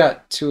only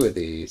got 2 of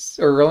these,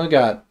 or we only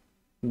got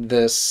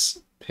this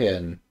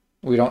pin.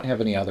 We don't have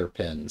any other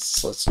pins,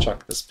 so let's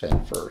chuck this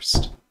pin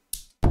first.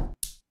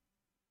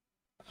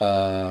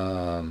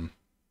 We're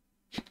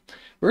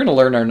going to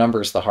learn our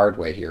numbers the hard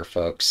way here,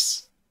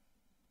 folks.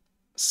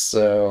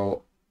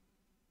 So,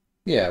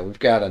 yeah, we've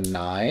got a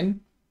 9,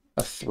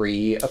 a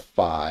 3, a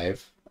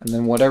 5, and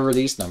then whatever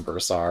these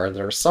numbers are,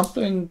 there's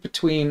something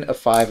between a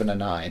 5 and a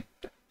 9.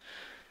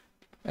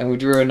 And we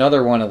drew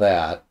another one of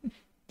that.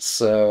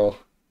 So,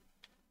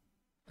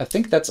 I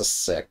think that's a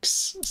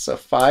 6. So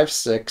 5,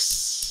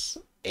 6,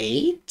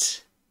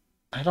 8?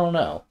 I don't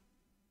know.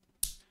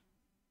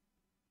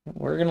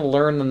 We're going to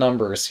learn the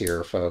numbers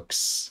here,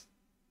 folks.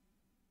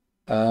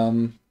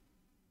 So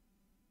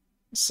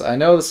I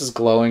know this is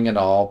glowing and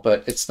all,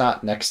 but it's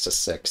not next to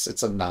 6.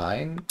 It's a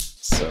 9,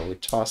 so we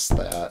toss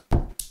that.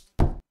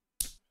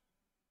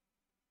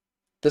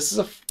 This is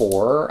a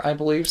 4, I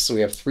believe, so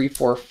we have 3,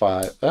 4,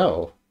 5.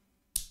 Oh,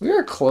 we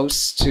are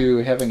close to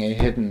having a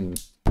hidden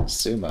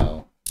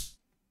sumo.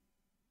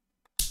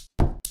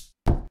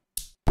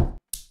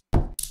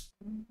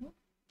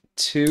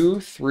 Two,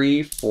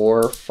 3,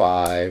 4,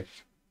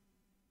 5,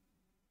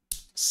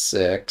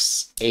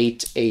 6,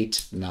 8,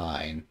 8,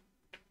 9.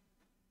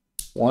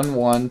 1,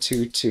 1,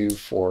 2, 2,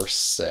 4,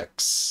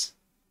 6.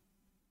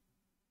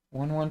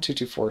 1, 1, 2,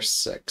 2, 4,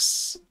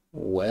 6.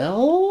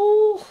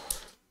 Well...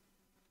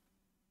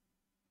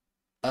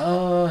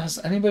 has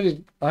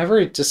anybody... I've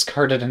already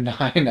discarded a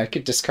 9. I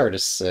could discard a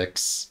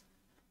 6.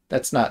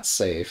 That's not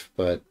safe,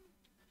 but...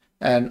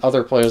 And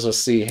other players will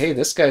see, hey,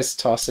 this guy's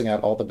tossing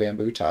out all the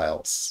bamboo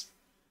tiles.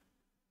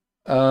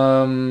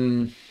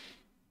 But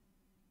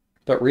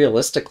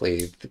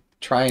realistically,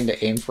 trying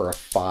to aim for a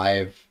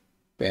 5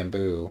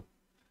 bamboo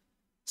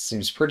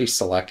seems pretty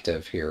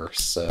selective here,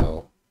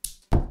 so...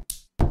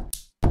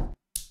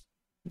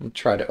 We'll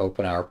try to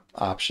open our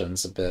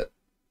options a bit.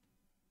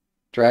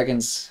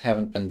 Dragons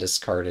haven't been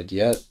discarded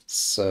yet,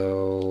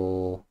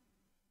 so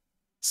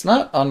it's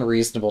not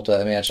unreasonable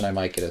to imagine I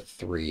might get a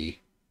 3.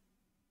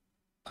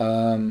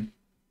 But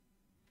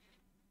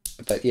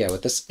yeah,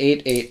 with this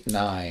 8, 8,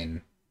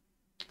 9,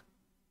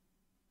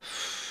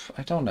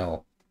 I don't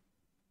know.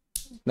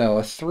 No,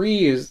 a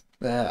 3 is...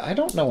 I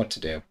don't know what to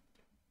do.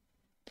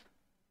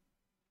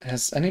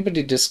 Has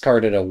anybody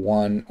discarded a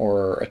 1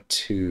 or a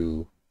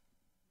 2?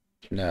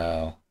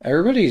 No.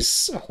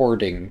 Everybody's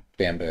hoarding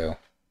bamboo.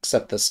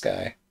 Except this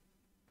guy.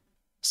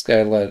 This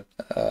guy let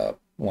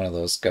one of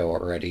those go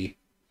already.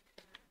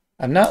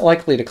 I'm not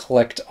likely to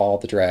collect all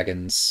the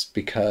dragons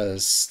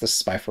because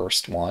this is my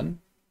first one.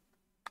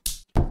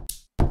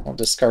 I'll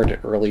discard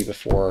it early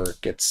before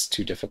it gets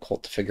too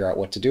difficult to figure out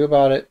what to do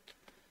about it.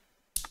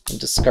 And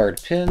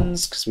discard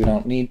pins, because we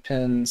don't need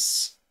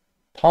pins.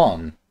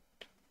 Pawn.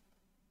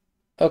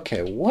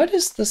 Okay, what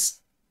is this?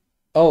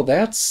 Oh,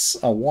 that's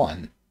a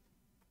 1.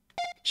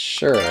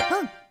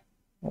 Sure.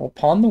 We'll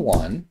pawn the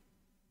 1.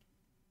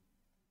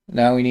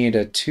 Now we need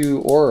a 2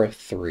 or a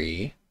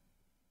 3.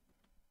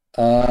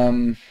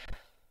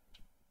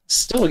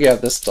 Still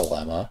got this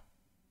dilemma.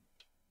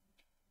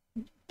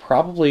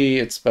 Probably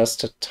it's best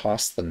to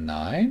toss the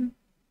 9.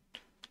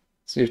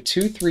 So we have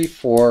 2, 3,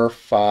 4,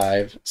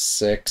 5,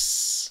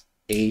 6,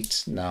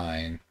 8,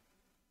 9.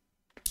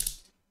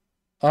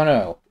 Oh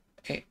no.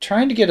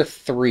 Trying to get a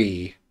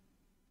 3.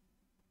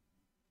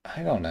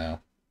 I don't know.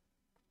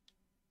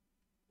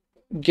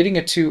 Getting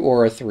a 2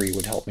 or a 3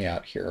 would help me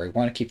out here. I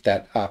want to keep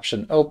that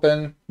option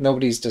open.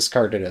 Nobody's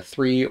discarded a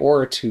 3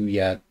 or a 2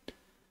 yet.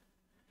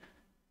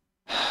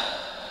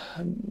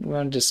 We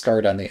want to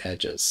discard on the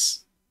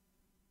edges.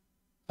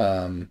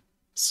 So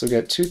we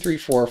got 2, 3,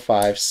 4,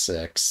 5,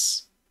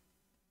 6.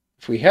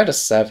 If we had a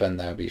 7,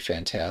 that would be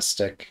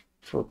fantastic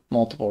for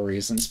multiple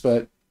reasons.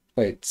 But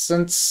wait,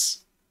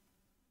 since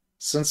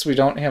we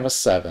don't have a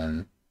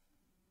 7,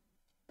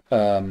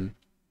 3,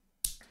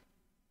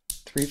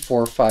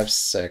 4, 5,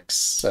 6,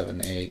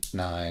 7, 8,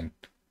 9.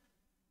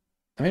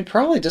 I mean,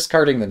 probably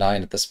discarding the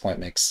 9 at this point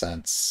makes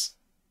sense.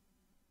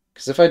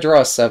 Because if I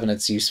draw a 7,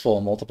 it's useful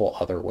in multiple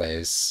other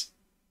ways.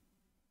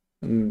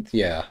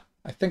 Yeah,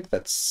 I think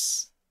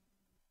that's...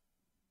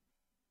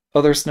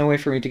 Oh, there's no way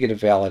for me to get a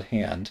valid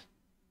hand.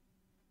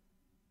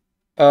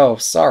 Oh,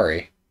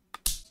 sorry.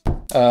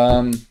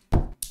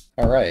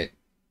 Alright.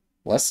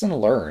 Lesson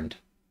learned.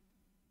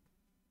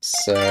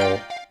 So,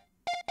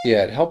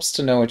 yeah, it helps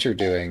to know what you're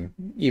doing,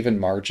 even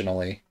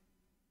marginally.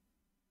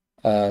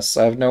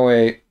 So I have no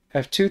way... I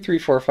have 2, 3,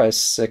 4, 5,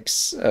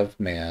 6 of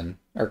man,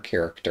 or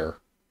character.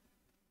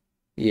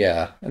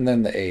 Yeah, and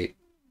then the 8.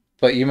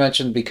 But you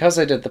mentioned because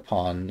I did the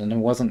pawn, and I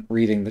wasn't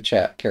reading the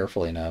chat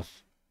carefully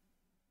enough.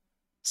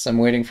 So I'm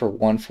waiting for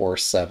 1, 4,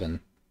 7.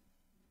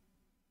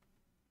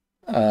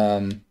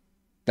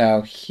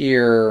 Now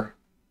here,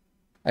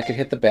 I could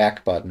hit the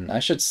back button. I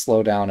should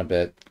slow down a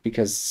bit,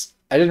 because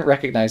I didn't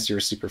recognize you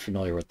were super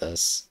familiar with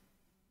this.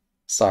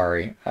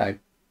 Sorry, I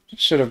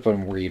should have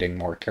been reading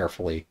more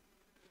carefully.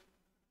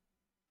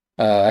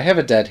 I have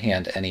a dead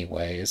hand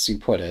anyway, as you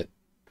put it.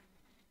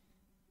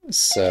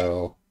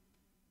 So,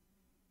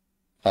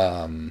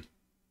 but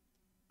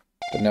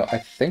no, I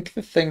think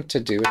the thing to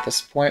do at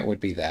this point would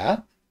be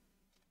that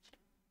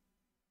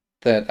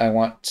I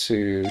want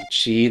to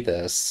chi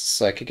this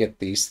so I could get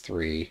these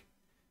 3.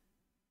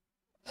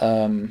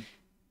 And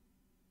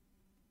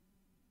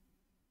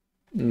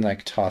I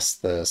could toss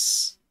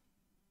this.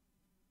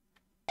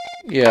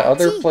 Yeah,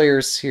 other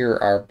players here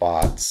are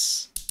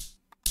bots.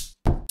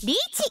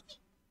 Riichi.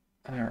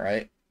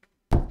 Alright.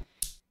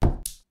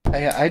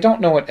 I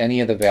don't know what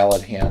any of the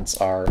valid hands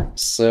are,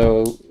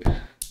 so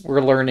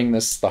we're learning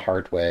this the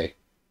hard way.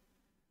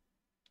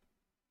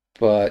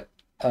 But,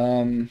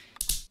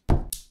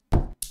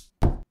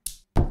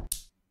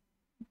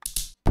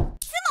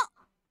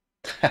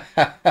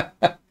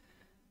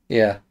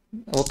 yeah,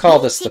 we'll call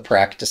this the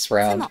practice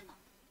round.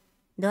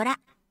 Dora.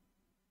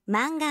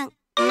 Mangan.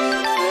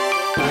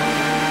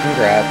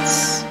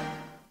 Congrats.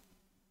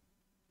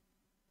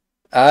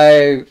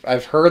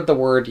 I've heard the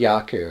word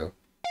yaku.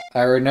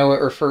 I know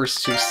it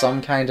refers to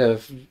some kind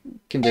of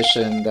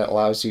condition that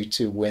allows you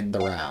to win the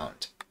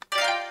round.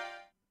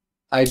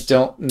 I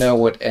don't know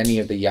what any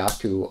of the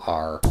yaku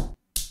are,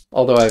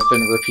 although I've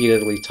been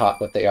repeatedly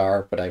taught what they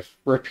are, but I've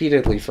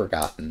repeatedly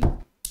forgotten.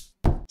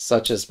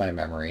 Such is my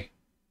memory.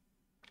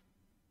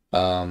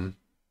 So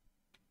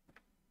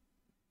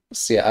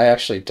yeah, I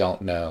actually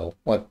don't know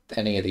what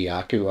any of the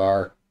yaku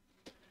are.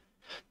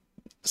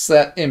 So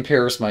that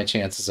impairs my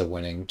chances of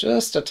winning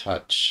just a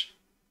touch.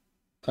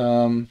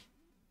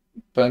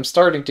 But I'm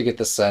starting to get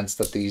the sense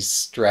that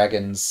these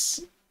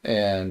dragons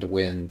and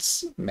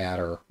winds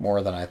matter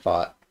more than I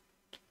thought.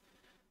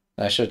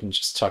 I shouldn't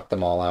just tuck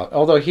them all out.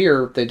 Although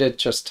here, they did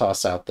just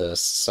toss out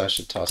this, so I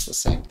should toss the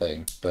same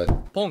thing.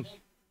 But Pong.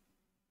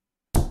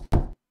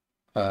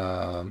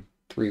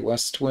 3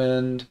 west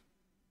wind.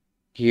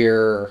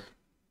 Here...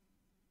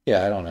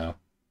 Yeah, I don't know.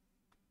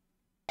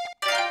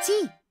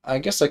 Chi. I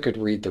guess I could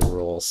read the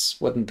rules.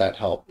 Wouldn't that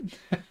help?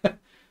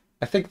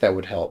 I think that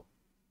would help.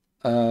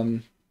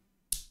 I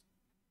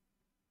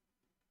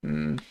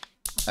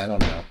don't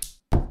know.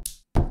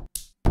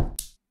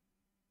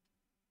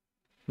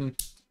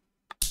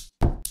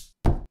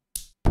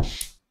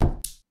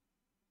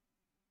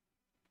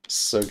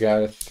 So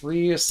got a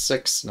 3, a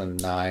 6, and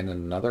a 9,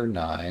 and another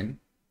 9.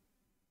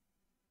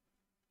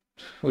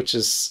 Which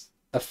is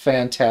a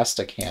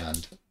fantastic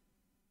hand,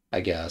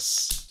 I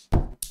guess.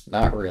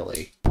 Not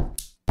really.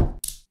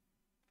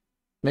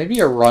 Maybe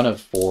a run of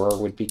 4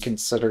 would be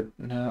considered...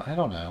 No, I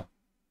don't know.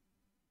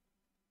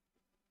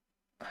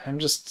 I'm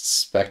just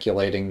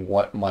speculating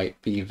what might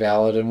be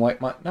valid and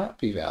what might not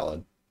be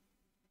valid.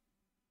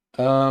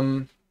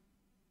 Um...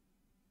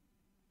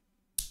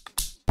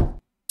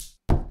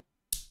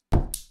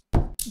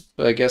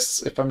 But I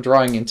guess if I'm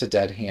drawing into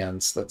dead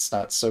hands, that's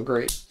not so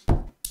great.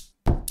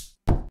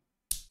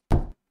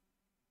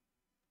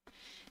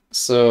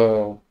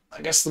 So,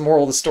 I guess the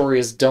moral of the story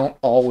is don't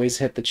always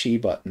hit the chi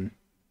button.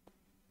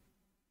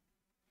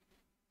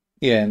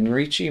 Yeah, in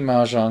riichi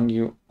Mahjong,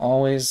 you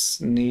always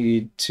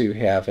need to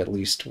have at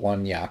least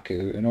one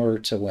yaku in order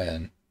to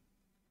win.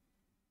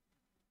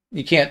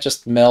 You can't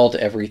just meld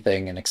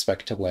everything and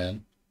expect to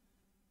win.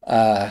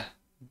 Uh,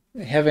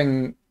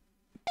 having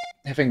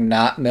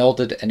not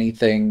melded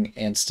anything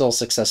and still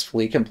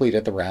successfully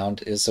completed the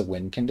round is a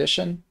win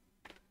condition.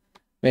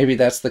 Maybe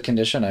that's the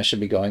condition I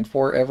should be going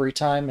for every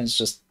time, is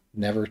just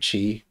never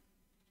chi.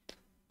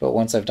 But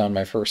once I've done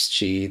my first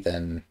chi,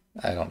 then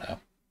I don't know.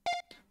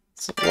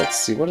 So let's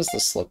see, what does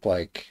this look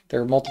like?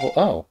 There are multiple...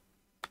 Oh.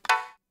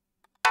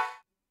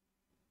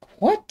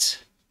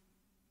 What?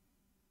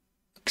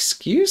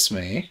 Excuse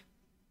me?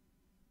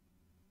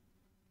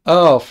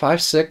 Oh,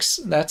 5, 6,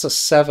 that's a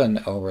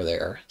 7 over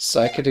there.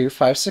 So I could do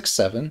 5, 6,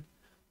 7,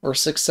 or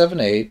 6, 7,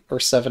 8, or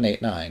 7,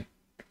 8, 9.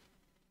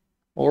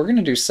 Well, we're going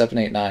to do 7,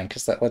 8, 9,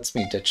 because that lets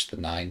me ditch the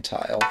 9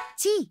 tile.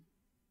 Chi.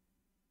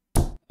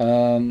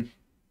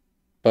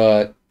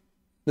 But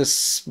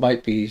this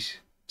might be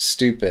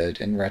stupid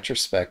in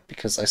retrospect,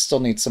 because I still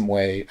need some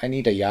way... I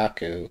need a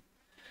yaku.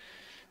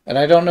 And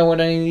I don't know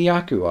what any of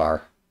the yaku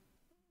are.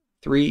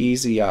 3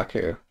 easy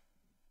yaku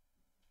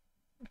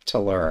to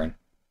learn.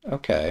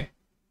 Okay.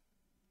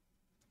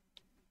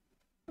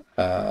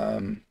 I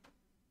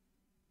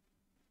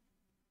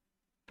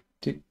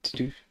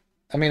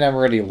mean, I've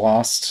already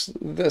lost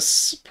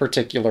this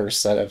particular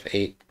set of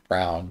 8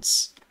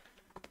 rounds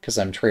because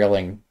I'm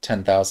trailing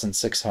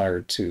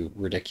 10,600 to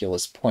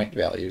ridiculous point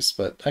values,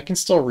 but I can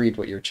still read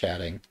what you're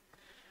chatting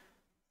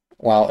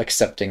while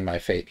accepting my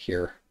fate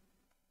here.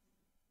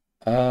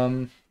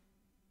 So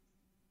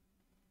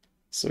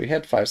we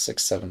had 5,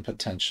 6, 7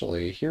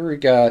 potentially. Here we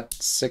got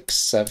 6,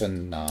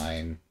 7,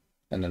 9,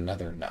 and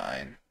another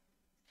 9.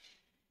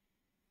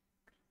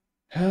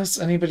 Has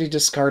anybody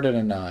discarded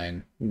a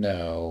 9?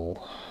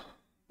 No.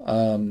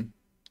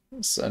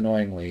 So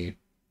annoyingly,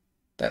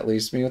 that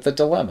leaves me with a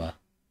dilemma.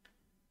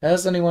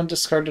 Has anyone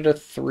discarded a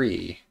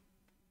 3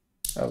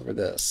 over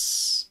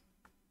this?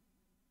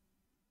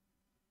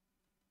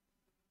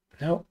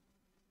 Nope.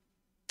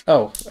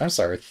 Oh, I'm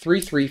sorry.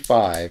 3, 3,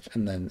 5,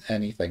 and then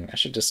anything. I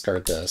should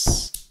discard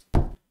this.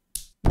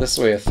 This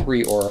way a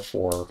 3 or a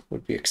 4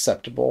 would be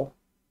acceptable.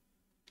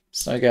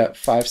 So I got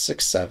 5,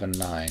 6, 7,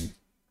 9.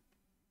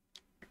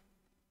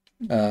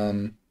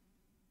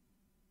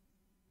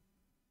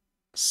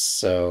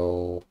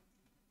 So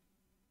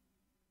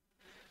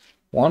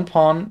 1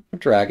 pawn of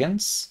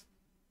dragons,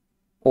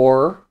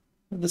 or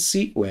the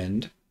seat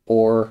wind,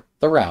 or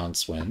the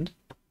rounds wind.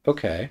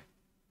 Okay.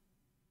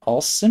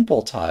 All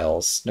simple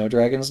tiles. No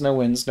dragons, no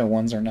winds, no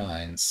 1s or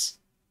 9s.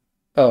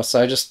 Oh,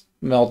 so I just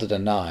melded a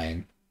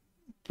 9.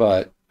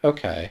 But,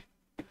 okay.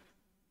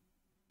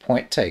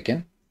 Point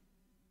taken.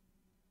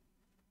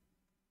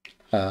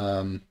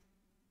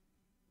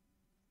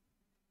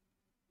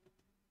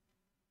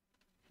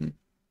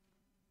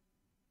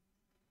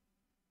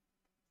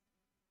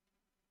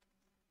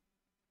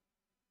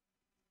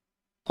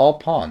 All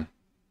pawn.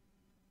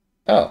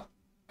 Oh,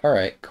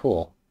 alright,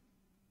 cool.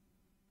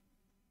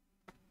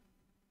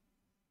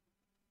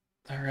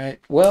 Alright,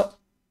 well,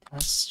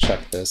 let's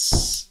check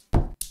this.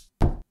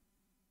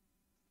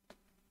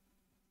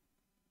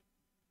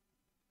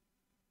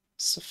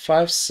 So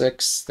 5,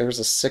 6, there's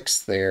a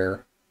 6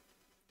 there.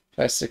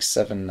 5, 6,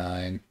 7,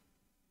 9.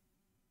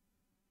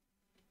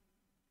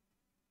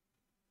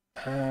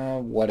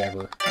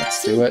 Whatever.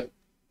 Let's do it.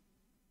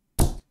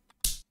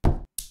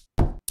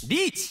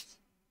 Riichi.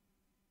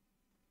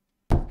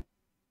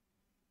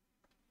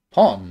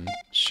 Pawn.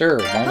 Sure,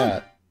 why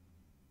not?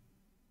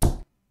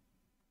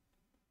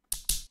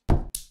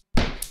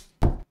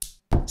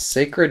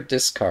 Sacred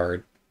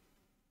discard.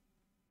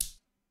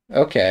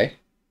 Okay.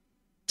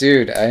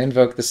 Dude, I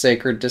invoke the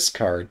sacred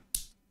discard.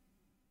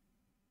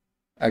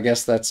 I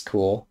guess that's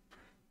cool.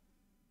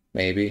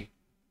 Maybe.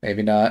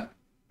 Maybe not.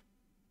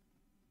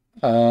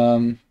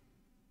 I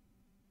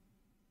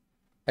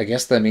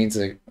guess that means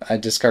that I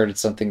discarded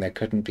something that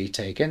couldn't be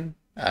taken?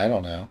 I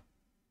don't know.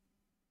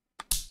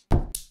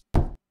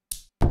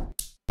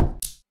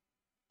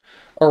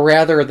 Or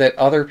rather, that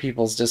other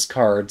people's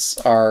discards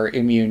are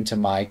immune to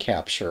my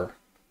capture.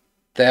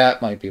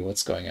 That might be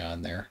what's going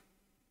on there.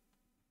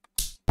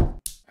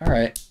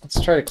 Alright, let's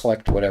try to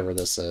collect whatever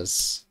this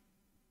is.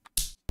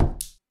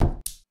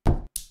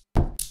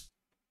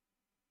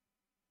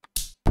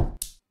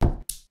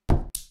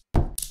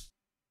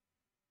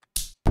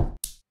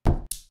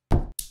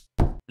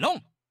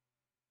 Long.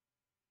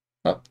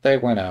 Oh, they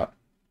went out.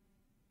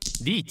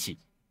 Riichi.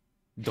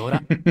 Dora.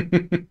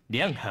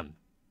 Lianghan.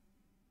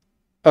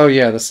 Oh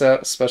yeah, the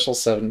special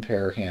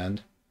 7-pair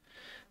hand.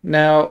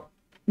 Now,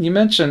 you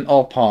mentioned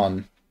all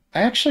pawn.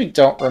 I actually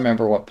don't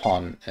remember what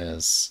pawn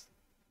is.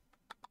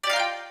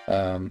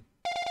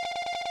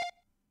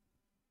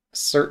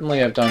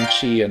 Certainly I've done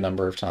chi a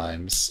number of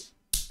times.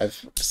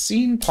 I've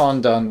seen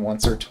pawn done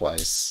once or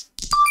twice.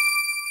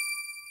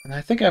 And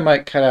I think I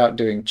might cut out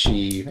doing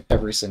chi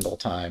every single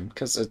time,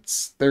 because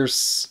it's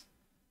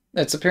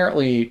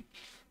apparently,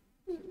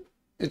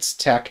 it's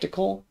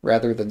tactical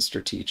rather than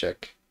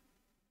strategic.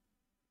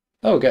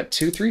 Oh, got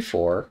 2, 3,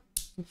 4,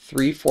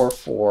 3, 4,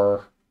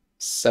 4,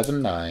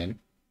 7, 9,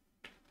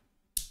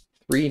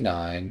 3,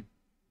 9,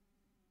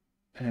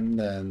 and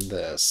then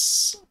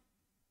this.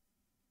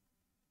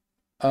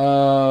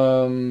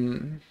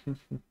 So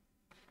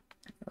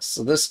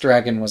this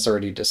dragon was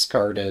already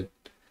discarded.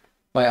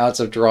 My odds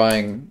of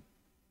drawing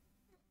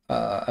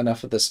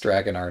enough of this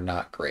dragon are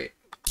not great.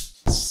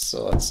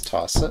 So let's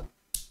toss it.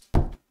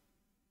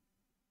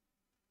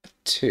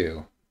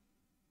 2.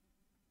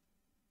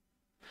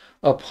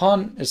 Oh,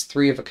 pawn is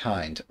 3 of a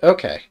kind.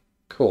 Okay,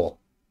 cool.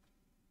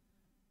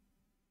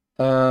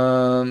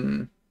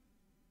 So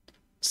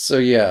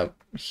yeah,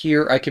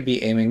 here I could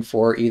be aiming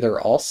for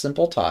either all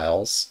simple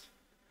tiles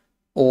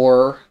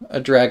or a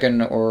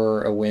dragon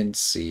or a wind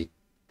seat.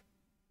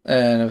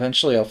 And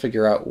eventually I'll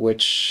figure out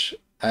which...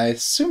 I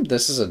assume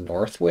this is a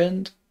north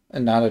wind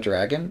and not a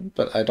dragon,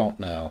 but I don't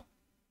know.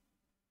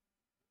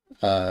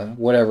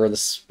 Whatever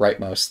this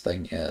rightmost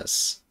thing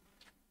is.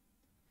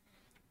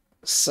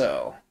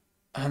 So,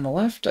 on the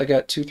left I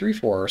got 2, 3,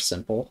 4,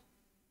 simple.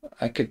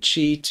 I could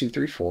chi 2,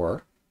 3,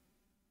 4.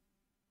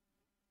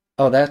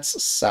 Oh,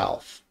 that's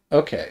south.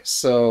 Okay,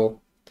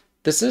 so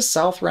this is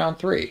south round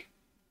 3.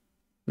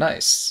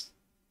 Nice.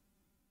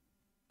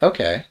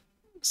 Okay,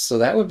 so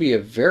that would be a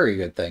very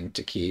good thing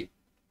to keep,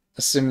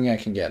 assuming I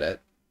can get it.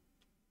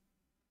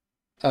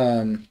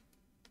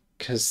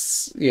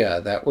 Because,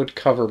 yeah, that would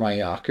cover my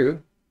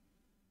yaku.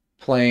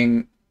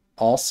 Playing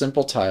all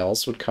simple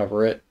tiles would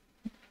cover it.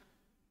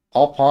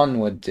 All pawn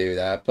would do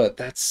that, but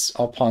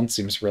all pawn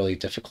seems really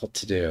difficult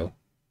to do.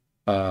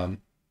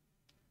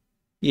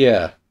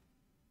 Yeah,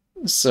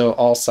 so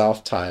all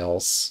south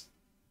tiles.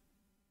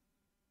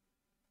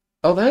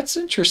 Oh, that's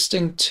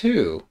interesting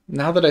too,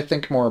 now that I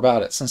think more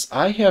about it. Since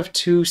I have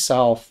 2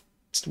 south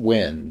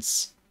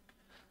winds,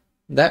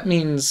 that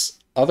means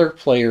other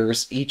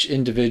players, each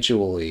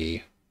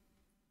individually,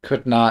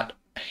 could not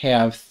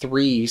have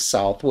 3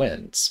 south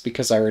winds,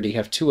 because I already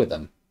have 2 of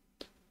them.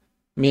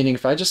 Meaning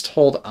if I just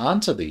hold on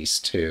to these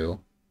 2,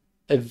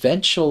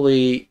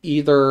 eventually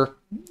either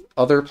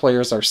other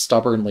players are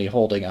stubbornly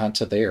holding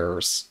onto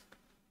theirs,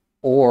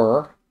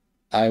 or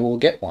I will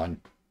get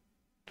one.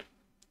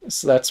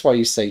 So that's why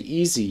you say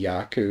easy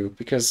yaku,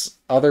 because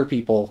other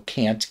people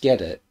can't get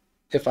it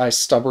if I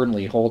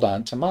stubbornly hold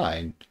on to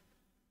mine.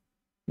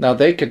 Now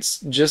they could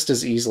just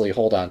as easily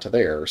hold on to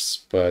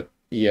theirs, but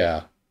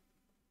yeah.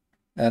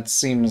 That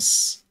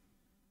seems...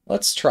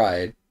 Let's try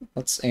it.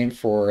 Let's aim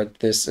for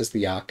this as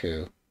the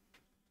yaku.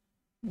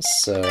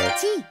 So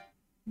Chi.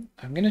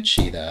 I'm gonna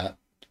chi that.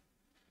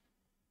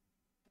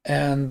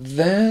 And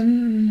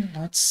then,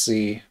 let's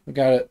see, we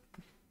got it.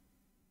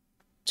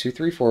 2,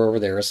 3, 4 over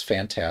there is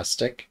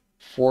fantastic.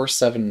 4,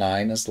 7,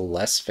 9 is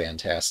less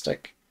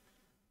fantastic.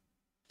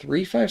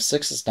 3, 5,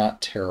 6 is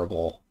not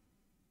terrible.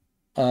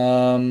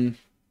 4,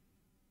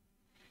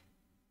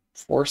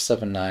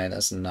 7, 9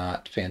 is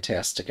not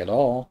fantastic at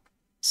all.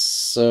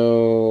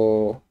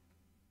 So...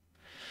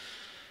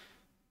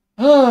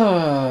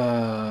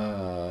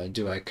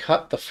 do I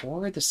cut the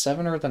 4, the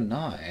 7, or the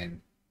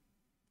 9?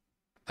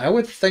 I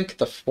would think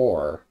the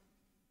 4.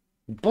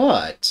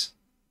 But...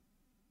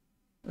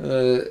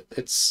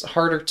 it's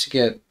harder to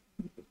get...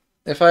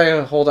 If I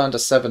hold on to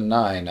 7,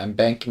 9, I'm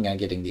banking on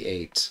getting the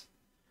 8.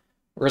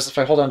 Whereas if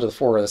I hold on to the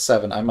 4 or the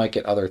 7, I might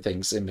get other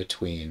things in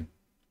between.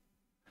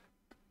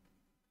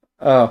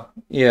 Oh,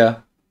 yeah.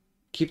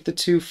 Keep the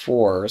 2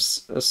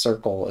 4s, a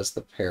circle as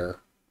the pair.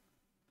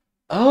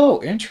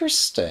 Oh,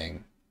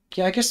 interesting.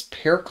 Yeah, I guess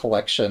pair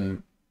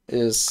collection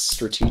is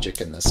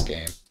strategic in this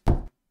game.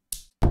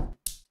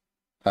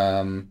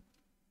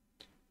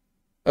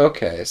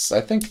 Okay, so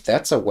I think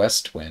that's a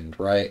west wind,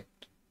 right?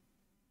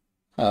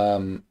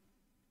 Oh,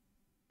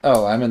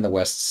 I'm in the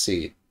west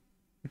seat.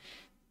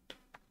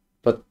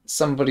 But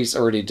somebody's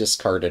already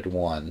discarded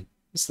 1.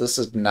 So this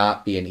would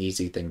not be an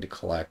easy thing to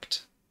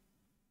collect.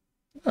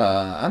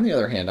 On the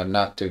other hand, I'm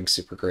not doing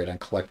super great on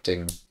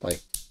collecting,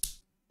 like,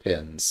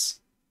 pins.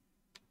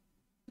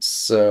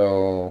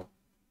 So...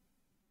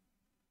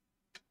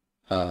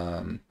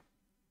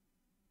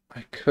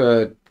 I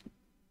could...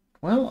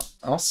 Well,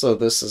 also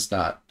this is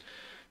not...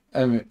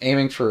 I'm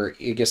aiming for,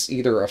 I guess,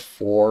 either a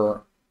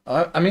 4...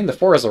 I mean, the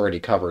 4 is already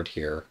covered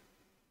here.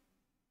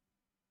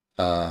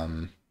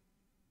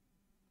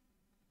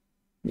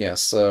 Yeah,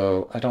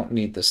 so I don't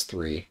need this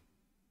 3.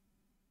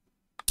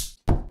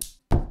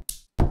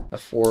 A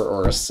 4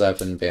 or a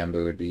 7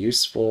 bamboo would be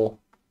useful.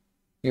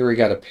 Here we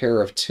got a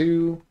pair of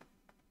 2.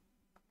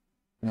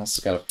 We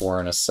also got a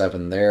 4 and a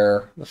 7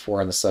 there. The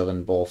 4 and the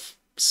 7 both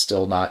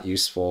still not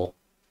useful.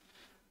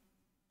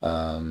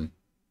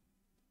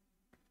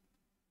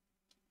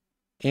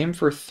 Aim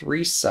for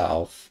 3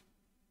 south.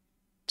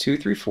 2,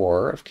 3,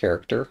 4 of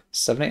character.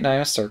 7, 8,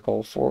 9 a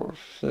circle. 4,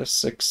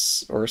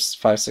 6, or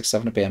 5, 6,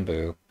 7 a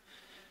bamboo.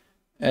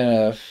 and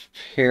a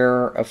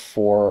pair of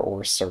 4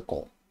 or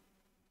circle.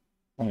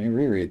 Let me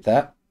reread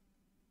that.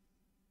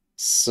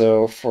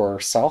 So for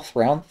South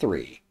round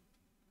 3,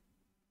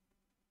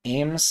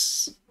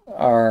 aims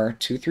are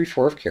 2, 3,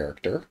 4 of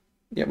character.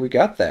 Yeah, we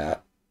got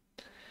that.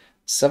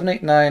 7,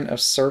 8, 9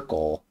 of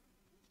circle.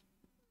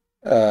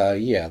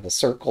 Yeah, the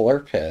circle or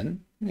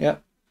pin.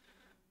 Yep.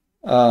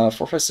 4,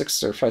 5,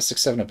 6 or 5,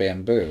 6, 7 of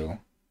bamboo.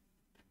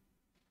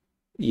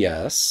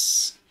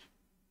 Yes.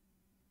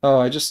 Oh,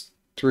 I just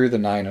threw the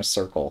 9 of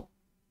circle.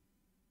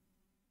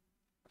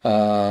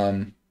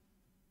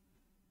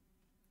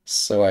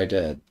 So I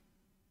did.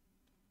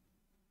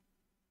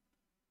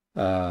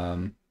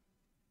 Um,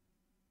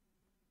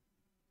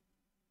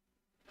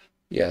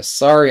 yeah,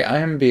 sorry, I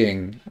am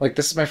being, like,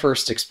 this is my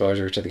first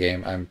exposure to the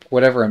game.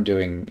 Whatever I'm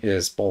doing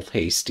is both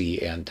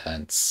hasty and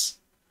tense.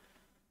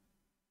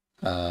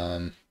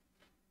 Um,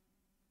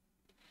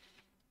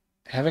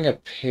 having a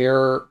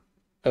pair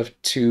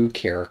of 2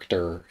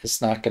 character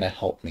is not going to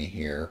help me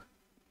here.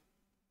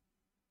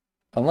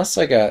 Unless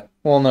I got,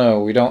 well,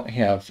 no, we don't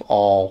have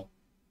all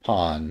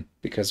pawn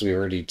because we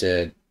already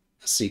did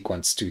a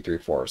sequence 2, 3,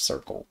 4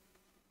 circle.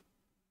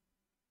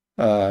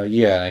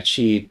 Yeah, I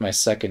cheat my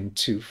second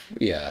 2,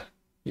 yeah,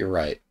 you're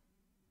right.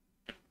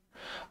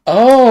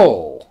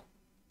 Oh!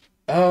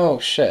 Oh,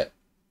 shit.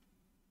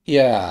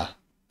 Yeah,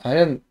 I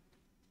didn't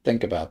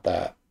think about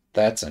that.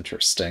 That's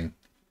interesting.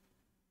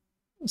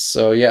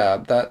 So yeah,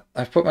 that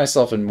I've put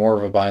myself in more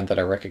of a bind that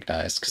I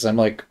recognized because I'm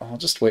like, I'll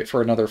just wait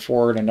for another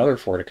 4 and another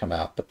 4 to come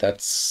out, but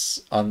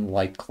that's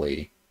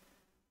unlikely.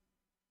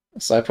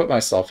 So I put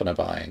myself in a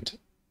bind.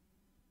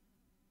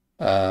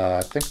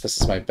 I think this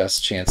is my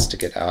best chance to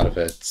get out of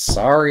it.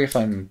 Sorry if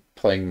I'm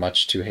playing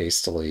much too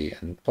hastily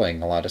and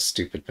playing a lot of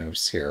stupid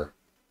moves here.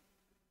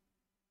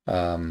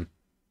 Um,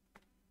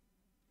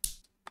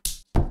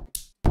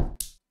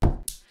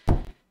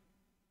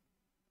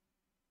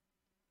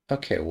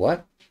 okay,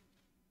 what?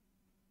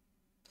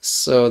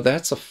 So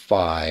that's a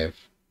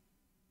 5.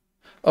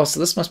 Oh, so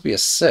this must be a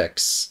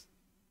 6.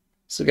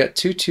 So we got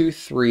 2, 2,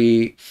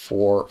 3,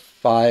 4,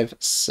 5,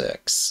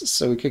 6.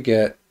 So we could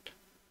get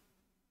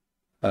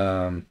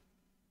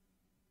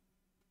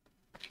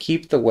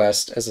keep the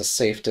West as a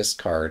safe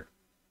discard.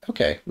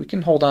 Okay, we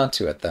can hold on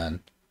to it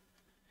then.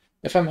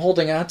 If I'm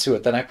holding on to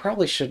it, then I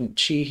probably shouldn't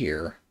chi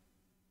here.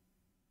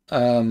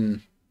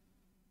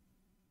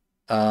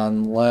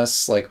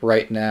 Unless, like,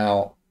 right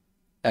now,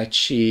 I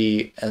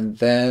chi and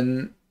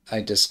then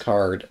I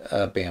discard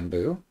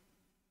bamboo.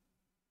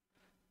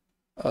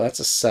 Oh, that's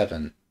a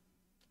 7.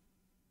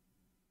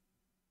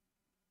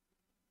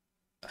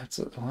 That's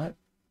a what?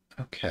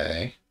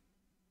 Okay.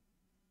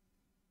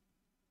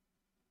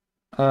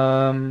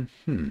 Hmm.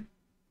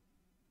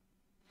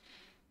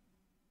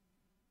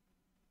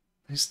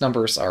 These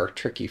numbers are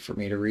tricky for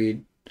me to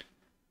read.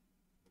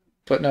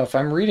 But no, if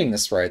I'm reading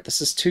this right,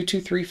 this is 2,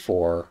 2, 3,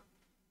 4.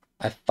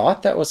 I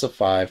thought that was a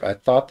 5. I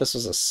thought this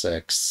was a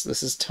 6.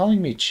 This is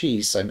telling me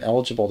chi, so I'm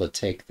eligible to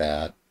take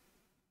that.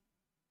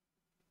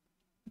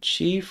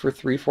 Chi for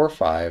 3, 4,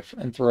 5,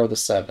 and throw the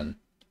 7.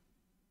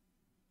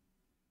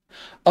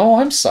 Oh,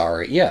 I'm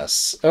sorry.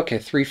 Yes. Okay,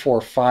 3,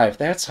 4, 5.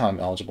 That's how I'm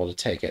eligible to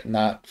take it,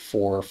 not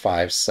 4,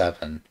 5,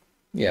 7.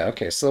 Yeah,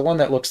 okay. So the one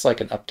that looks like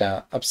an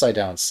upside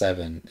down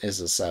 7 is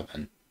a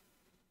 7.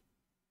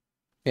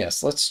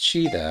 Yes, let's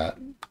chi that.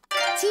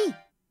 Chi.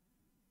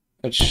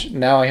 Which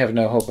now I have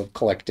no hope of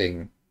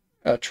collecting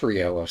a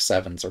trio of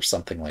 7s or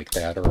something like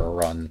that, or a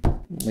run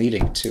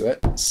leading to it,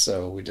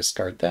 so we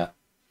discard that.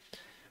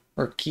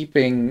 We're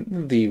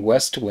keeping the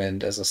West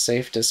Wind as a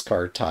safe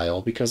discard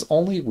tile because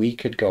only we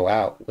could go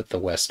out with the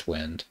West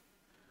Wind.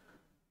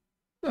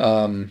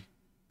 The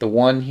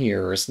 1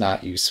 here is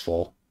not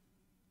useful,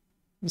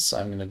 so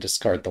I'm going to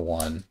discard the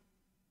 1.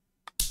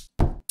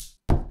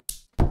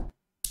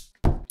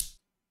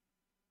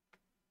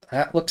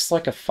 That looks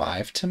like a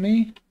 5 to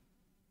me.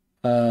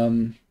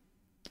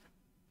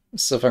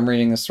 So if I'm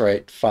reading this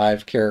right,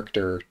 5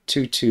 character,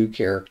 2, 2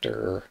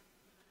 character,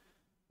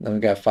 then we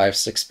got 5,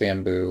 6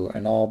 bamboo,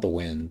 and all the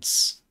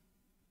winds.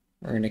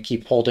 We're going to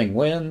keep holding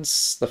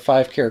winds. The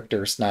 5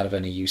 character is not of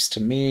any use to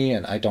me,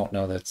 and I don't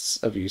know that's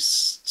of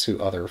use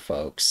to other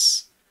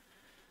folks.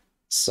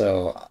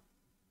 So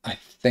I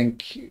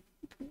think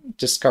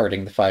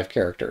discarding the 5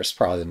 character is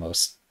probably the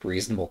most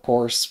reasonable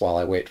course while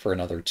I wait for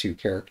another 2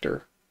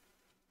 character.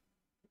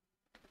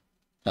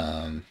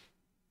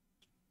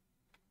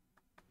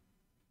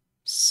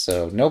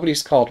 So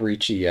nobody's called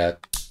riichi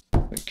yet.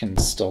 We can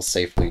still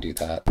safely do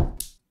that.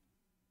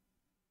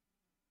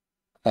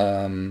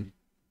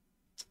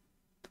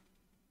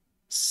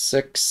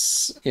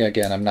 6. Yeah,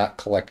 again, I'm not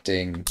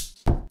collecting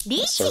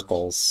Riichi.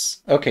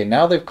 circles. Okay,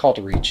 now they've called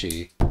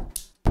riichi.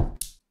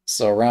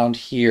 So around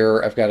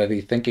here, I've got to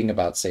be thinking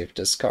about safe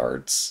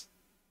discards.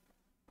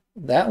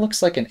 That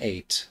looks like an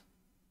 8.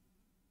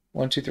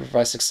 1, 2, 3, 4,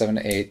 5, 6, 7,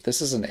 8.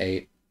 This is an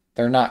 8.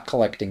 They're not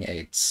collecting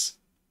 8s.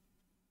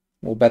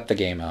 We'll bet the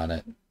game on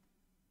it.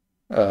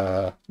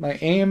 My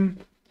aim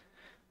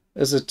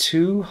is a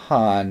 2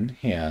 Han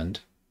hand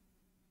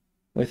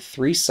with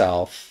 3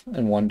 south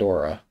and 1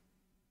 Dora.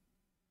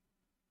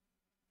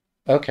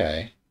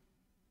 Okay.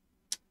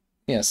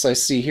 Yes, I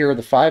see here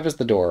the 5 is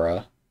the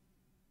Dora.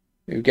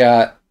 We've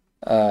got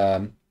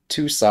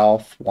 2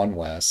 south, 1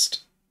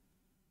 west.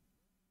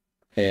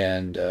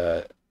 And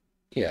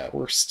yeah,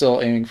 we're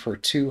still aiming for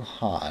 2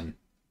 Han.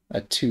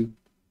 A 2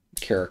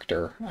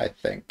 character, I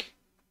think.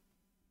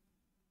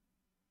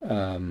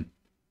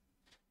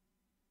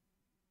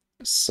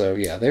 So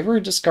yeah, they've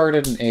already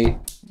discarded an 8.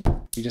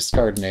 We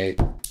discard an 8.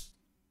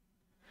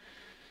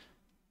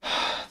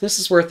 This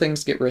is where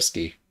things get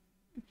risky.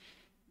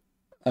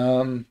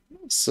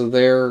 So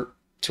they're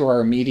to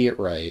our immediate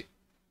right.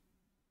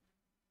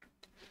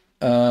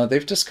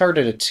 They've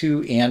discarded a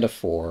 2 and a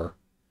 4.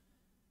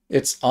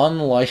 It's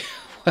unlike,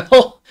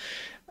 well,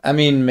 I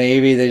mean,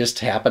 maybe they just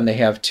happen to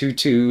have 2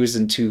 2s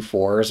and 2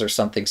 4s or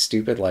something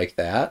stupid like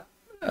that.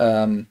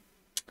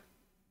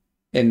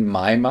 In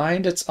my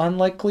mind, it's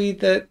unlikely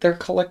that they're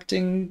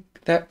collecting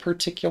that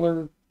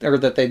particular, or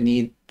that they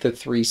need the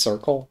 3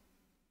 circle.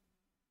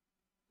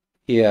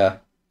 Yeah.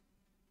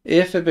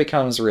 If it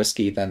becomes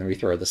risky, then we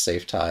throw the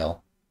safe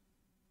tile.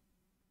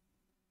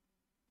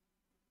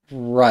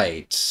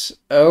 Right.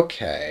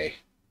 Okay.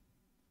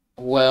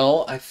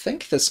 Well, I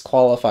think this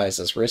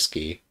qualifies as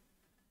risky.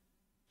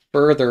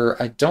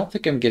 Further, I don't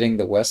think I'm getting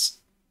the west.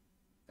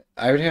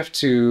 I would have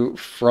to,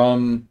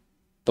 from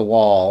the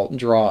wall,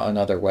 draw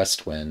another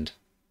west wind.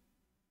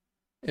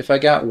 If I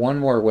got one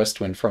more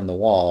west wind from the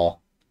wall,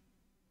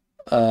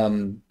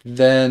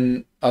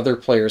 then other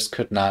players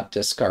could not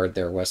discard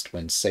their west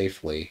wind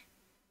safely.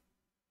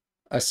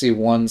 I see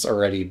one's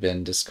already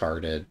been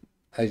discarded.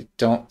 I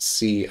don't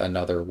see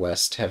another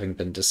west having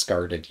been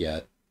discarded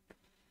yet.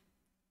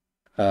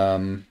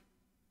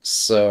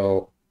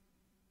 So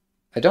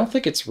I don't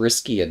think it's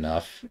risky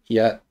enough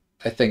yet.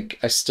 I think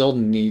I still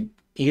need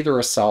either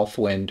a south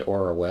wind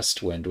or a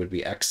west wind would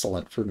be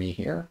excellent for me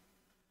here.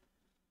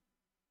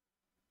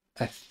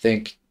 I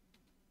think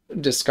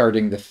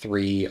discarding the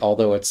 3,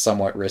 although it's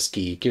somewhat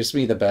risky, gives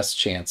me the best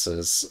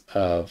chances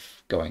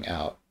of going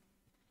out.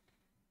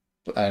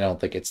 But I don't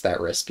think it's that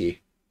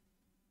risky.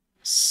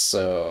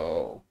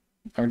 So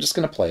I'm just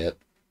going to play it.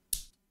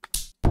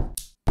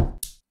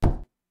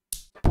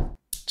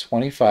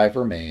 25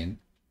 remain.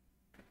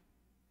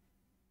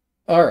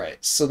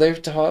 Alright, so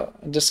they've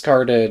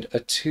discarded a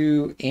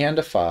 2 and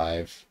a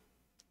 5.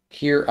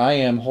 Here I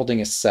am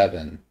holding a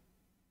 7.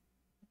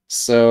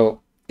 So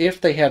if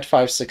they had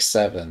 5, 6,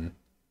 7,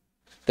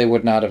 they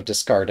would not have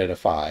discarded a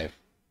 5.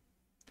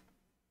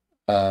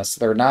 So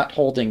they're not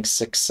holding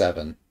 6,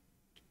 7.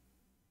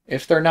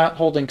 If they're not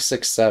holding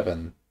 6,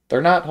 7,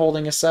 they're not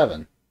holding a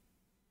 7.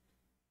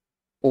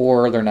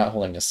 Or they're not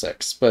holding a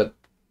 6. But,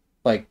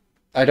 like,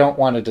 I don't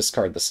want to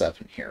discard the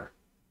 7 here.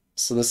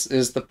 So this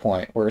is the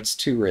point where it's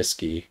too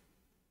risky.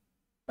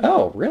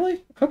 Oh,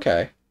 really?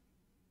 Okay.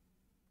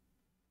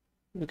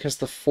 Because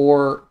the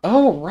 4...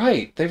 Oh,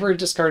 right! They've already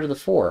discarded the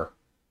 4.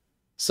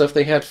 So if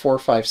they had 4,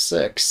 5,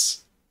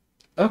 6...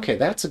 Okay,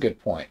 that's a good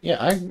point. Yeah,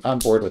 I'm on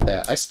board with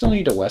that. I still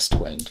need a west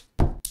wind.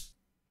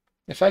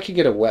 If I could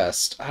get a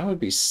west, I would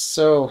be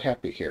so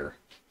happy here.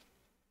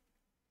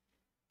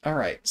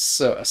 Alright,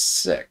 so a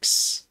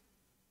 6.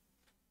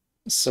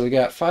 So we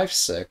got 5,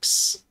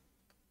 6.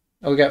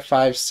 Oh, we got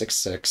 5, 6,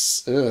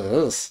 6.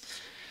 Ugh.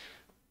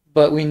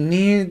 But we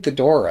need the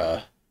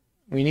Dora.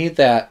 We need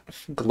that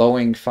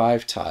glowing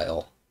 5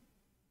 tile.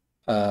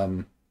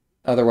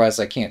 Otherwise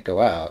I can't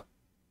go out.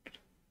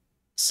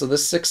 So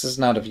this 6 is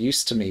not of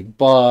use to me,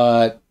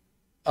 but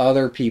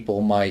other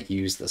people might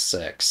use the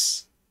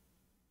 6.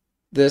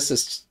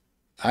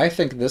 I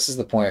think this is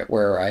the point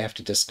where I have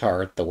to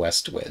discard the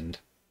west wind.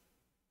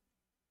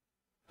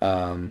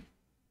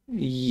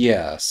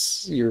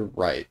 Yes, you're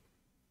right.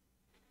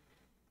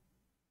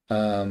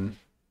 So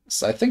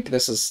I think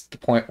this is the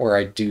point where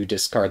I do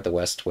discard the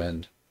west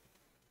wind.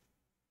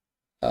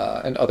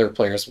 And other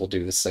players will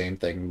do the same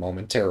thing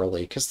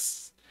momentarily,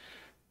 because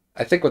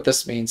I think what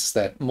this means is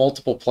that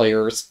multiple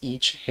players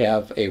each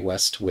have a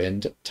west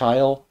wind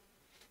tile,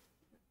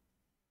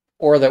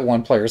 or that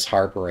one player's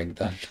harboring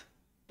them.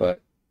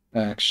 But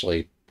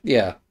actually,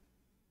 yeah.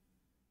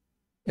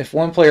 If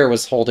one player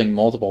was holding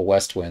multiple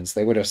west winds,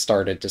 they would have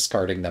started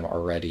discarding them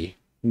already,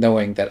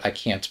 knowing that I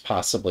can't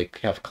possibly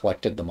have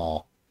collected them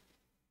all.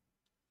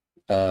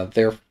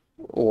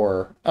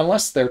 Or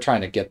unless they're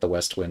trying to get the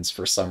west winds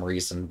for some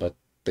reason, but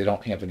they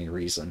don't have any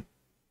reason.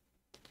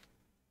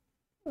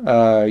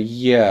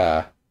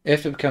 Yeah.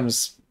 If it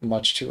becomes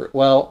much too...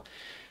 Well,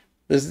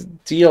 the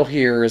deal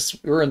here is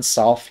we're in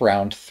South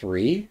round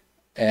 3,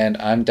 and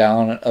I'm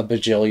down a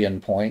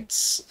bajillion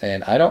points,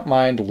 and I don't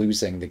mind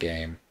losing the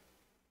game.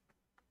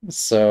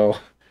 So,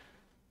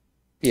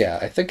 yeah,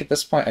 I think at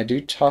this point I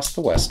do toss the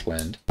west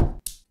wind.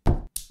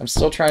 I'm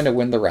still trying to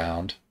win the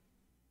round.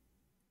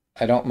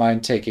 I don't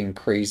mind taking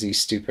crazy,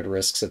 stupid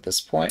risks at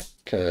this point,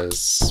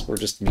 because we're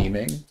just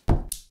memeing.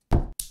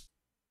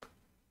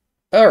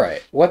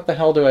 Alright, what the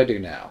hell do I do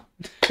now?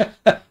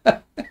 We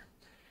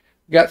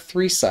got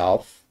 3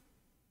 south.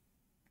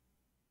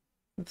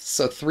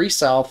 So 3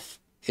 south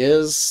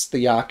is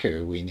the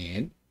yaku we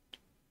need.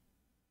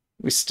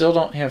 We still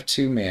don't have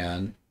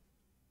 2-man.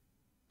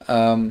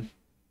 Um,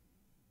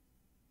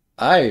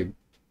 I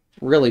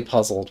really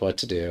puzzled what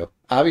to do.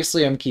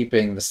 Obviously, I'm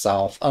keeping the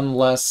south,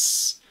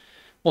 unless...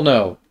 Well,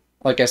 no.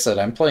 Like I said,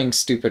 I'm playing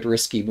stupid,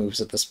 risky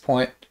moves at this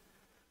point,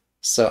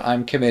 so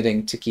I'm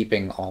committing to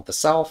keeping all the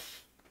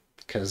south,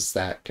 because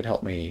that could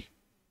help me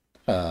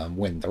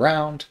win the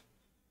round.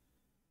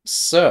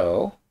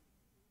 So,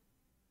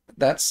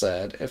 that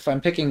said, if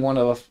I'm picking one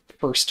of the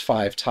first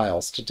 5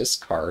 tiles to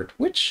discard,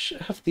 which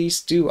of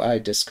these do I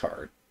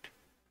discard?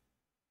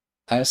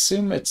 I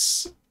assume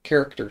it's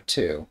character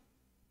 2.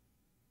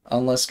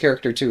 Unless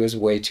character 2 is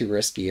way too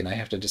risky and I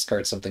have to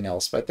discard something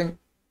else, but I think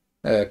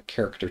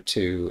character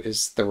 2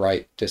 is the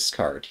right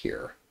discard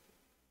here.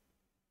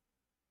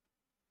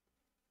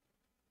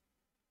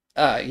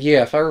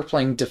 Yeah, if I were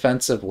playing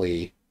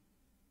defensively,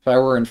 if I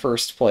were in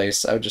first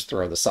place, I would just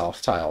throw the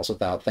south tiles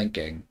without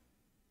thinking.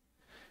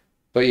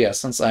 But yeah,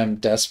 since I'm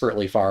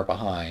desperately far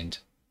behind,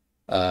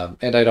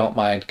 and I don't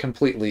mind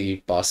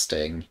completely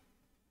busting,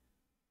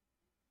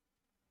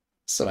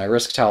 so my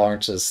risk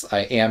tolerance is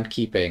I am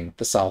keeping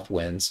the south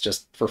winds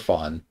just for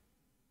fun,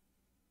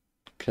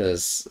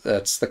 because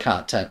that's the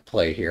content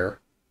play here.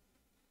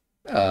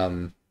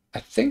 I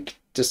think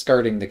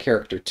discarding the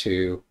character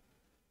 2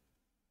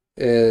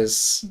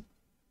 is,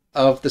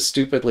 of the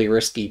stupidly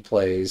risky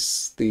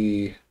plays,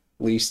 the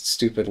least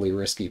stupidly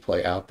risky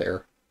play out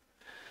there.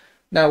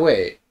 Now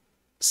wait,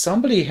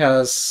 somebody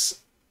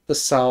has the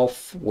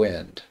south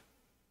wind.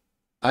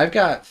 I've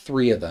got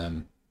 3 of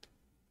them.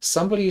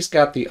 Somebody's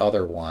got the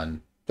other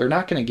one. They're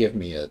not going to give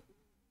me it.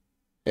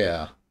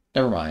 Yeah,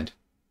 never mind.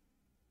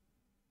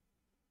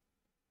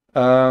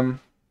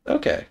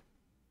 Okay.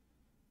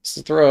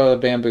 So throw a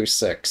bamboo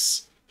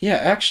 6. Yeah,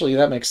 actually,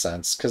 that makes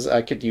sense, because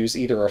I could use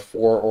either a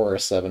 4 or a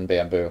 7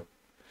 bamboo.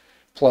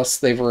 Plus,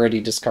 they've already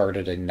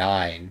discarded a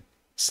 9.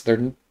 So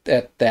they're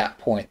at that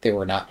point, they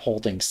were not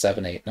holding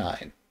 7, 8,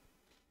 9.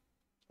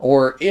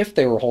 Or if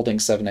they were holding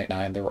 7, 8,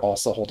 9, they were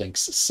also holding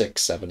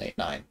 6, 7, 8,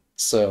 9.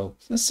 So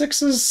the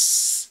 6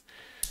 is...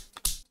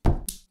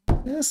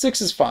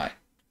 6 is fine.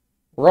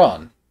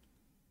 Run.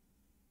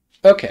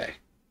 Okay.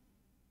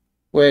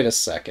 Wait a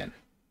second.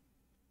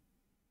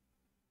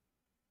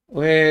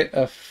 Wait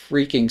a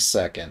freaking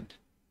second.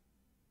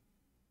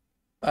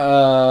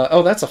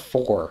 Oh, that's a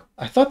 4.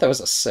 I thought that was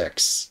a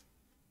 6.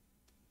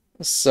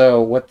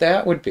 So what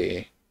that would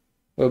be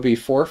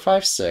 4,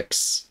 5,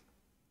 6.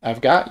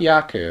 I've got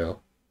Yaku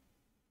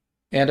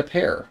and a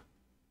pair.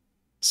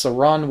 So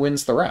Ron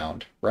wins the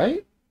round,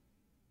 right?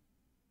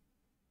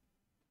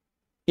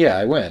 Yeah,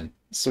 I win.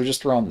 So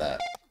just run that.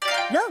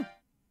 ロン、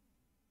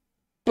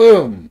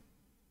Boom!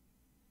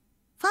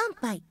 ファン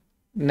パイ、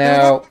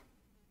 Now,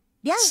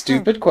 リャンハン、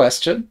 stupid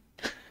question.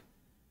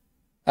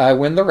 I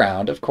win the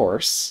round, of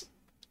course.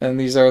 And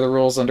these are the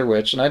rules under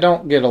which, and I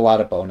don't get a lot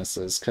of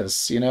bonuses,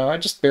 because, you know, I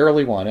just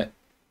barely won it.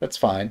 That's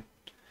fine.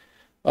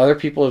 Other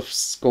people have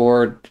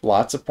scored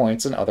lots of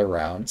points in other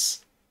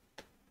rounds.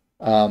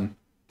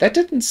 That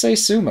didn't say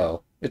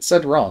sumo. It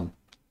said run.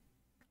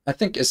 I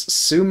think is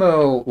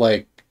sumo,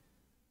 like,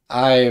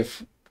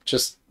 I've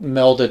just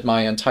melded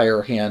my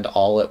entire hand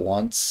all at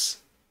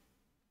once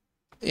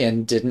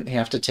and didn't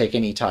have to take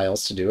any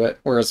tiles to do it.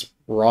 Whereas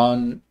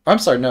run... I'm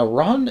sorry, no,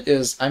 run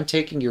is I'm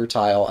taking your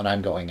tile and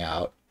I'm going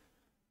out.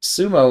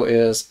 Sumo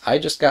is I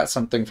just got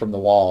something from the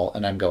wall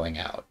and I'm going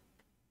out.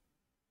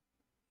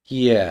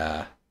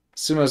 Yeah.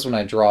 Sumo's when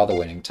I draw the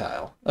winning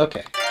tile.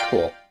 Okay,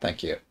 cool.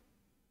 Thank you.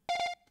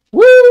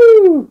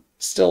 Woo!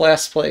 Still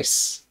last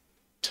place.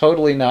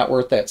 Totally not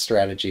worth that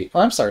strategy. Oh,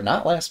 I'm sorry,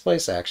 not last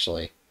place,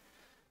 actually.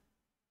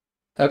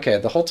 Okay,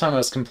 the whole time I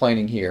was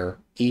complaining here,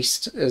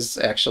 East is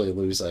actually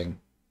losing.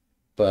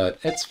 But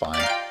it's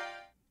fine.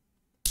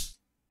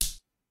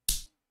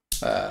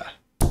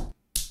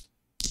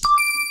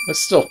 It's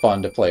still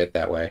fun to play it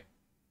that way.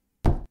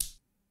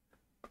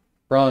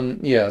 Run,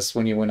 yes,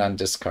 when you win on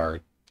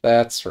discard.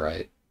 That's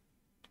right.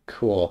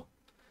 Cool.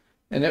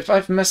 And if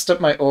I've messed up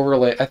my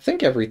overlay, I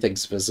think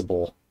everything's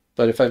visible.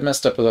 But if I've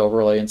messed up with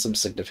overlay in some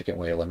significant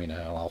way, let me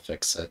know. I'll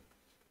fix it.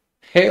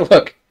 Hey,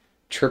 look!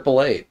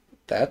 888.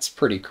 That's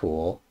pretty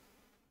cool.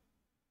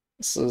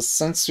 So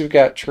since we've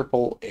got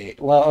 888...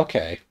 Well,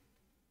 okay.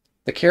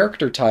 The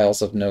character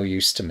tile's of no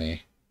use to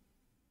me.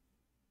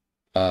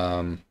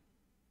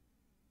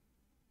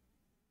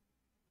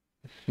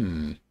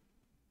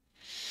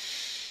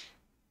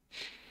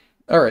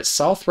 Alright,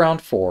 South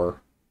round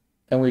 4.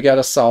 And we got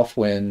a South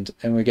Wind,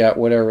 and we got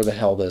whatever the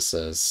hell this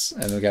is.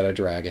 And we got a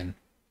dragon.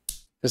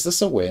 Is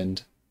this a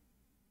wind?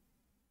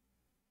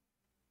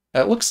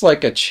 That looks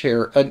like a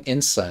chair, an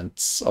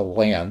incense, a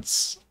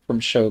lance from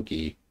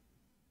shogi.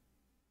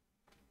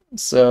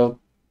 So,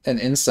 an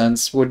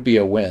incense would be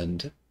a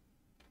wind.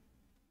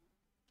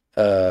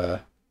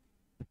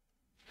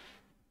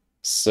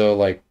 So,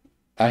 like,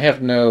 I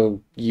have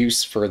no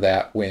use for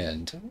that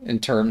wind in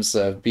terms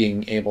of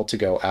being able to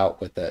go out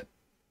with it.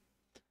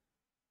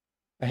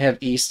 I have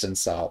east and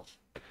south.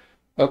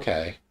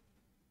 Okay.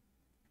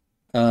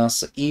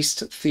 So east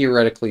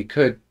theoretically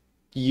could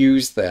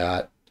use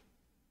that,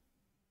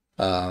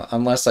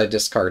 unless I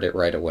discard it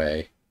right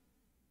away.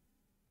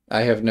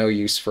 I have no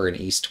use for an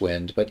east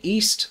wind, but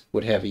east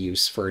would have a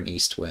use for an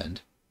east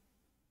wind.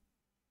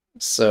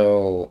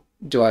 So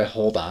do I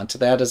hold on to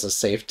that as a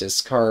safe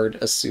discard,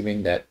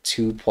 assuming that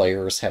two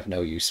players have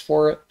no use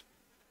for it?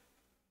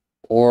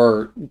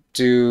 Or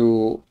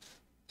do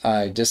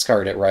I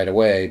discard it right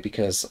away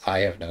because I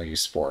have no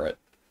use for it?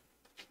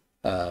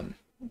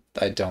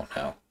 I don't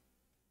know.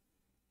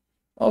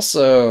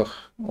 Also,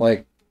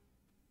 like,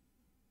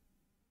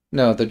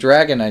 no, the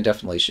dragon I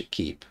definitely should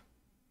keep.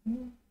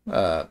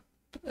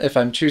 If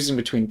I'm choosing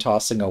between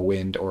tossing a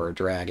wind or a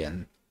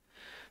dragon,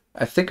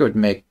 I think it would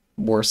make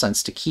more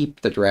sense to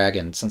keep the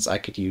dragon since I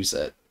could use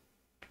it.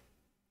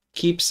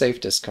 Keep safe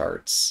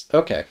discards.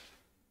 Okay.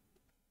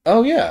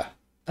 Oh yeah,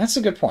 that's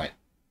a good point.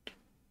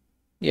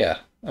 Yeah,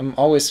 I'm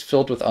always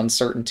filled with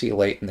uncertainty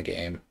late in the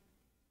game.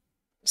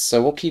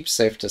 So we'll keep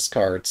safe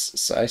discards.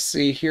 So I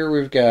see here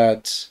we've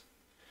got...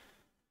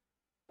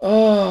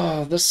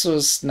 Oh, this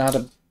was not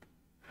a...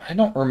 I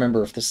don't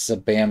remember if this is a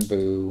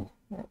bamboo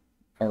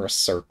or a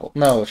circle.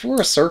 No, if it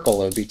were a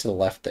circle, it would be to the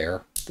left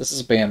there. This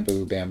is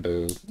bamboo,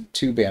 bamboo,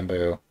 two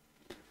bamboo.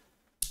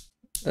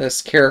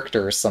 This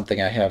character is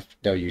something I have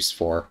no use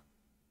for.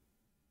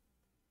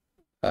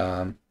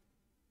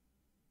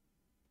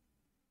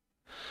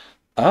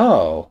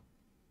 Oh,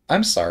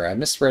 I'm sorry, I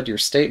misread your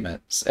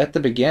statements. At the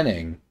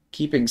beginning,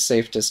 keeping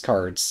safe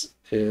discards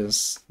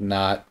is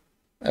not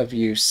of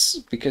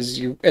use because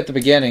you, at the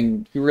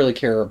beginning, you really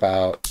care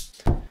about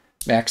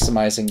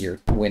maximizing your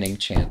winning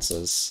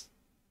chances,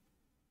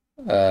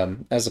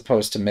 as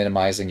opposed to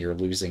minimizing your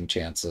losing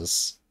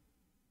chances.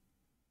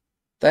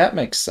 That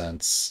makes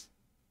sense.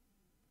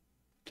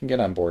 Can get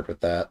on board with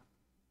that.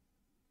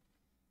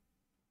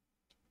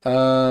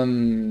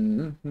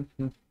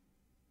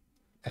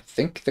 I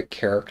think the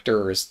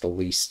character is the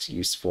least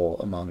useful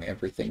among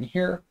everything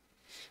here.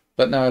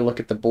 But now I look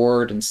at the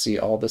board and see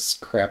all this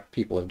crap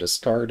people have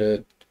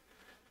discarded.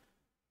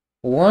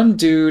 One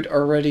dude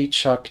already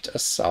chucked a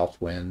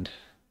Southwind.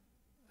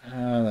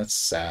 That's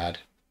sad.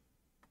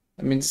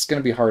 I mean, it's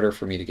going to be harder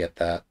for me to get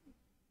that.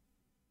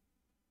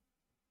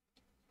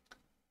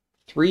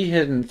 3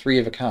 hidden, 3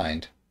 of a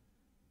kind.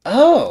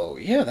 Oh,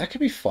 yeah, that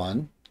could be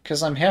fun,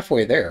 because I'm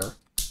halfway there.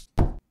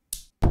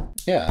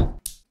 Yeah.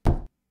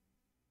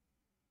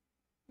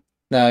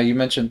 Now, you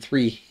mentioned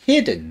 3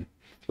 hidden,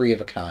 3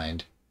 of a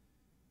kind.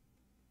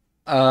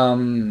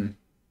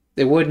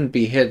 It wouldn't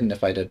be hidden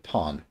if I did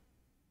pawn.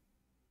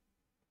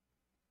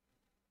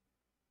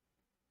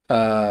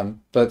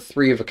 But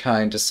 3 of a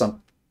kind is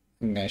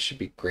something I should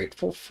be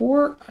grateful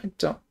for. I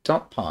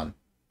don't pawn.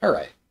 All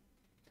right.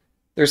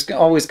 There's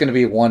always going to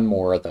be one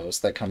more of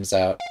those that comes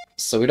out,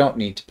 so we don't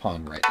need to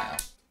pawn right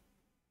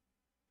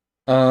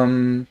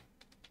now.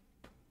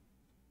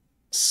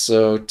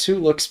 So 2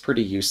 looks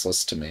pretty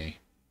useless to me.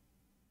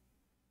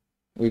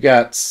 We've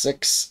got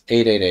 6,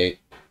 8, 8,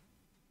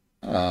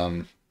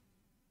 8.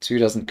 2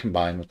 doesn't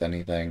combine with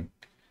anything.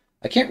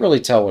 I can't really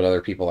tell what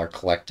other people are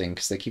collecting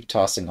because they keep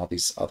tossing all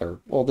these other...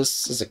 Well,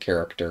 this is a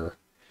character.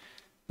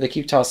 They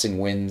keep tossing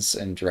winds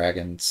and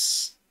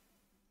dragons,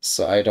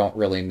 so I don't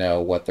really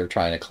know what they're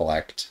trying to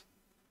collect.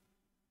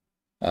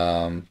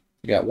 You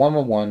got 1,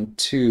 1, 1,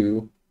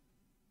 2.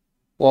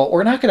 Well,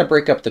 we're not going to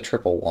break up the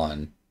triple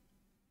 1.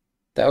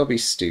 That would be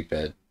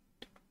stupid.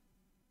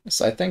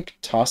 So I think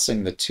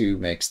tossing the 2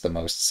 makes the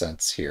most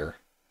sense here.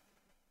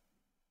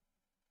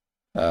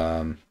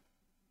 Throw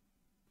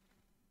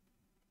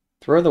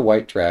the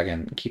white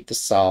dragon and keep the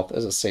south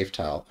as a safe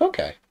tile.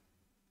 Okay.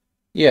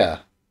 Yeah,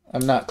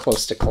 I'm not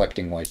close to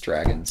collecting white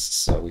dragons,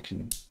 so we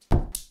can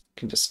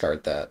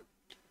discard that.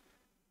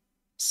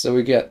 So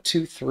we get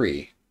 2,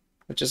 3,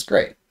 which is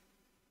great.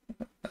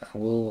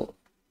 We're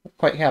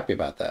quite happy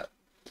about that.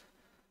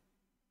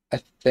 I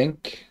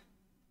think...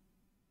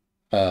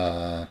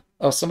 oh,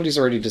 somebody's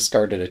already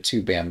discarded a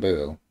 2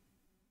 bamboo.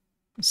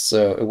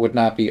 So it would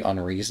not be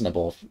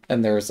unreasonable,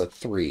 and there's a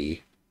 3.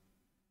 It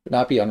would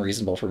not be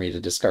unreasonable for me to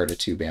discard a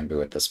 2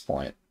 bamboo at this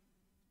point.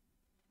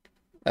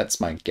 That's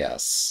my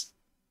guess.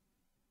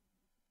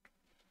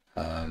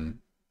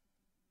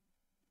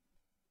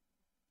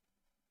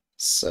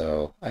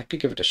 So I could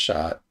give it a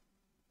shot.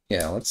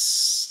 Yeah,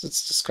 let's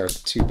discard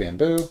the 2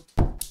 bamboo.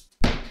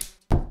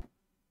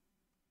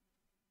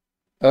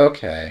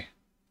 Okay.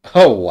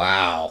 Oh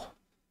wow.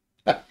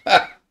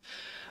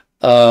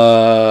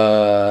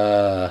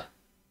 Oh,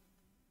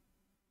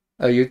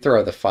 you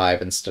throw the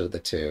 5 instead of the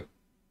 2.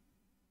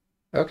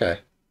 Okay.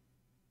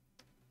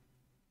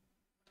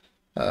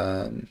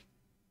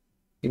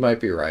 You might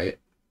be right.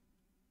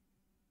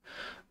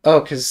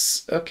 Oh,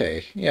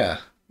 okay, yeah.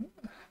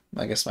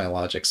 I guess my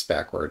logic's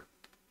backward.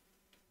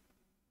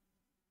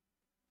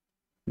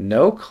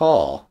 No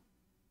call.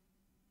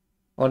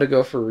 I want to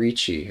go for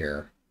riichi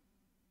here.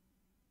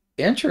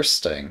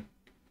 Interesting.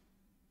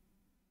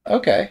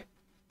 Okay.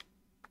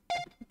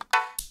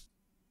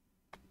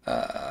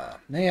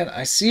 Man,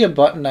 I see a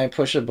button, I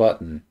push a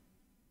button.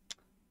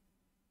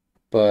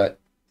 But,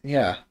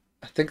 yeah,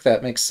 I think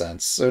that makes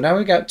sense. So now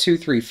we got 2,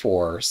 3,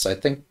 4, so I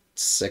think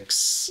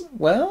 6...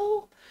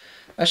 Well,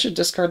 I should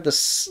discard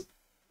this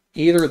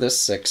Either this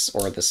 6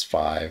 or this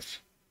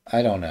 5.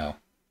 I don't know.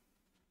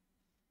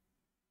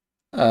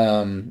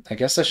 I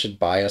guess I should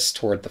bias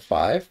toward the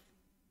 5.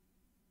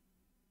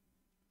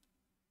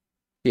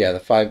 Yeah, the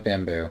 5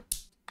 bamboo.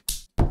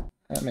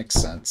 That makes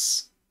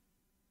sense.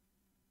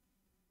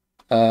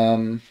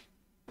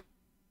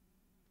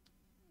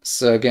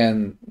 So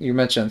again, you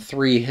mentioned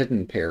 3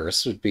 hidden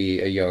pairs would be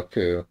a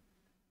yoku.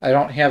 I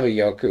don't have a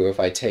yoku if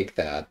I take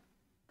that.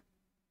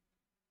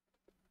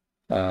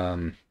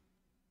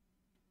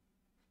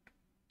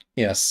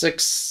 Yeah,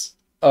 6...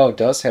 Oh,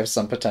 does have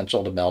some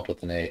potential to meld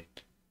with an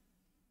 8.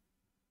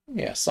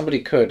 Yeah,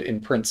 somebody could, in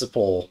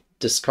principle,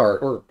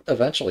 discard, or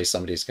eventually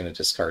somebody's going to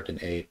discard an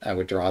 8. I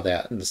would draw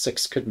that, and the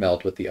 6 could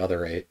meld with the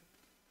other 8.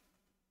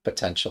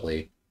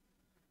 Potentially.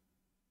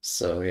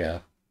 So, yeah.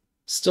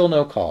 Still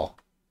no call.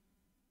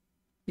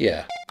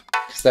 Yeah,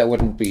 because that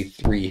wouldn't be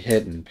 3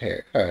 hidden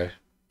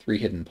 3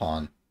 hidden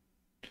pawn.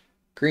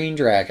 Green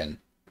dragon.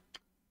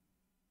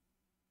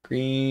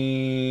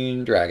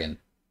 Green dragon.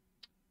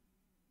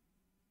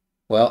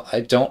 Well, I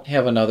don't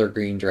have another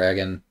green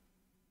dragon.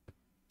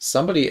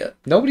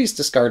 Nobody's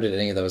discarded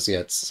any of those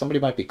yet.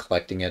 Somebody might be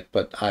collecting it,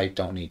 but I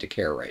don't need to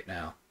care right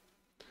now.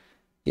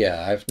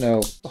 Yeah, I have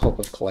no hope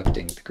of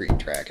collecting the green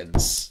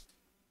dragons.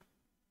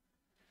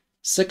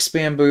 6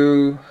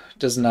 bamboo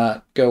does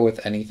not go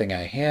with anything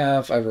I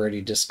have. I've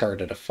already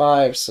discarded a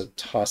 5, so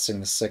tossing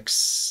the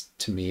 6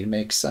 to me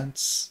makes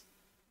sense.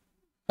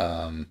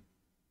 That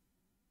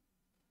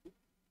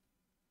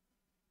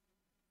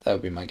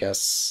would be my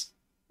guess.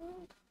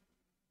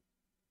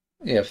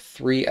 You have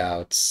 3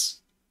 outs.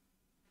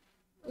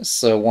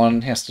 So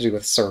one has to do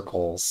with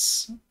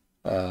circles.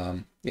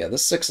 Yeah,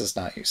 this 6 is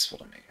not useful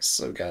to me.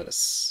 So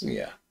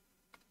yeah.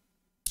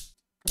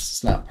 This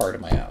is not part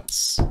of my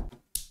outs.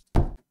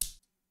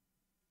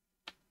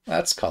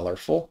 That's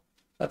colorful.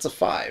 That's a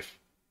 5.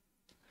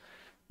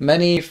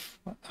 Many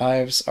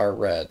 5s are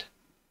red.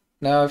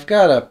 Now I've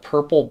got a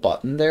purple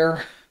button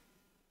there.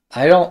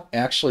 I don't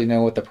actually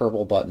know what the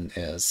purple button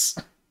is.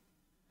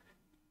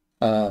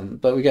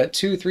 But we got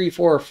 2, 3,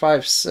 4,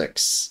 5,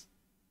 6,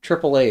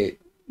 triple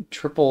 8,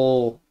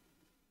 triple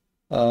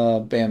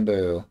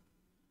bamboo,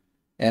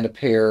 and a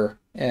pair,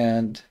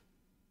 and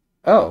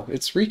oh,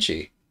 it's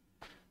riichi.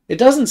 It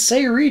doesn't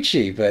say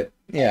riichi, but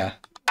yeah,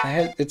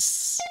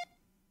 it's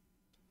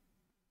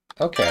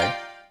okay.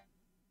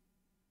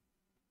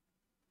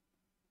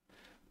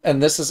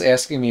 And this is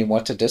asking me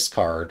what to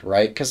discard,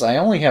 right? Because I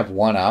only have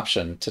one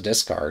option to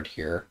discard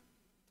here,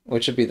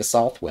 which would be the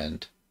south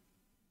wind.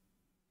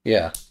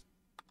 Yeah.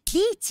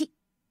 riichi.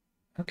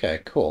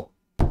 Okay, cool.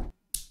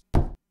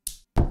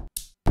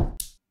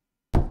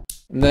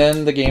 And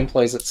then the game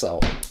plays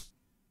itself.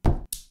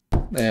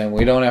 And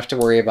we don't have to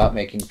worry about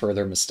making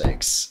further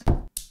mistakes.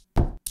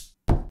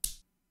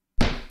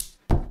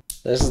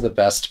 This is the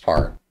best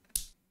part.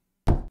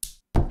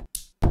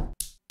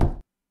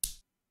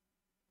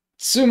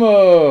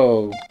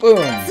 Sumo! Boom!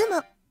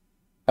 Sumo.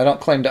 I don't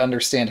claim to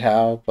understand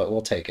how, but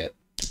we'll take it.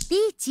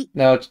 riichi.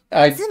 No,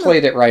 I Sumo.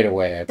 played it right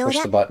away. I pushed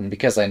Dora. the button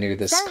because I knew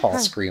this call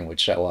screen would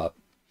show up.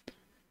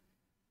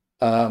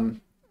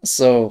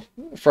 So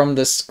from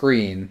this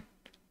screen,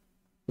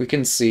 we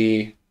can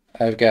see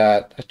I've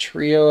got a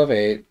trio of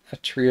 8, a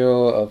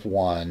trio of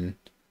 1,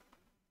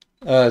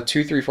 2,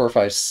 3, 4,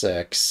 5,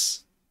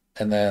 6,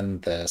 and then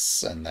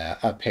this and that,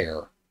 a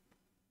pair.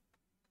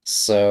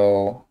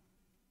 So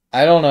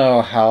I don't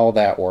know how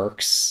that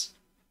works.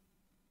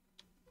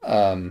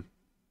 So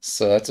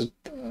that's a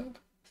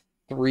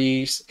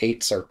 3,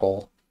 8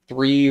 circle,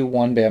 3,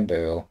 1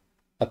 bamboo,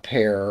 a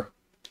pair,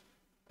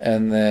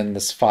 and then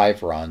this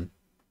 5 run.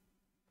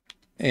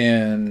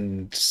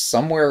 And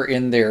somewhere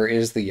in there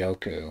is the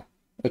yoku,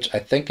 which I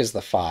think is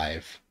the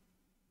 5.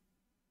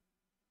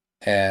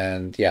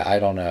 And yeah, I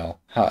don't know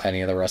how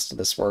any of the rest of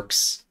this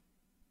works.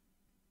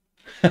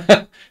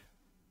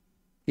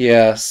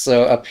 Yeah,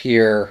 so up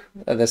here,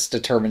 this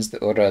determines the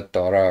ura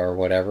dora or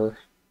whatever.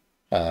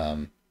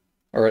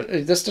 Or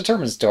this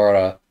determines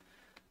dora.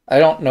 I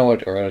don't know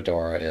what ura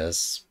dora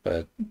is,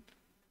 but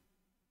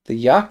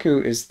the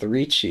yaku is the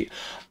riichi.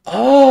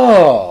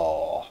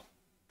 Oh!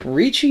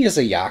 Riichi is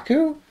a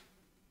yaku?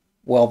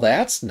 Well,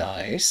 that's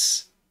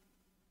nice.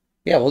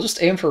 Yeah, we'll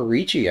just aim for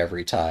riichi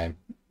every time.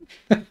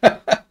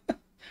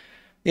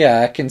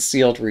 Yeah,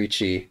 concealed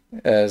riichi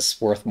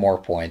is worth more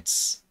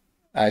points.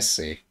 I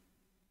see.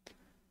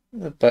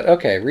 But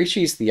okay,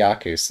 riichi's the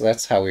yaku, so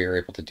that's how we were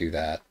able to do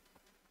that.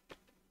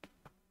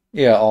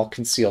 Yeah, all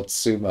concealed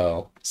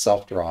sumo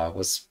self-draw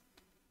was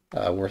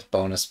worth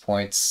bonus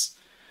points.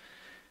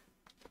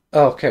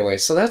 Okay,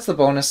 wait, so that's the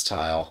bonus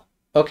tile.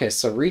 Okay,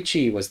 so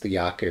riichi was the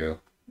yaku.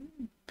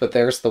 But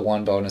there's the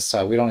one bonus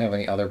tile. We don't have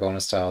any other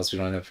bonus tiles. We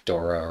don't have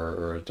Dora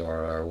or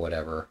Dora or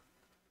whatever.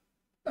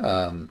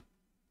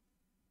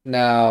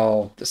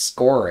 Now, the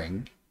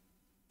scoring.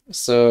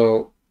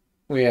 So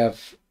we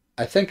have,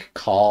 I think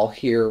call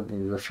here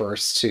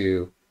refers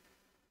to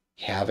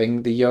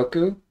having the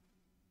yoku.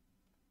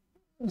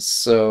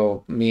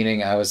 So,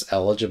 meaning I was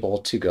eligible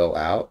to go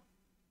out.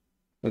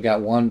 We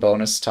got one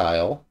bonus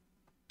tile.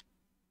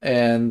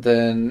 And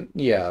then,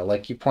 yeah,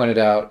 like you pointed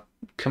out,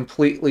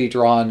 completely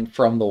drawn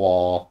from the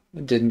wall.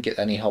 Didn't get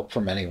any help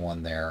from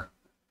anyone there.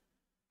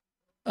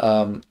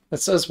 It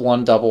says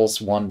one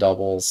doubles, one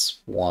doubles,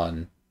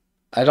 one.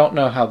 I don't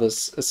know how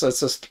this. It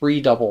says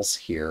three doubles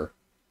here.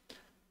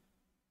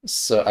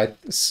 So I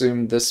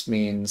assume this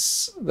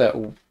means that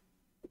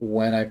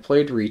when I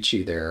played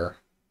Riichi there,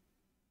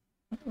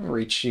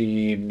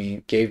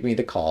 Riichi gave me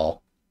the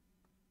call,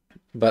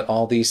 but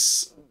all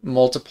these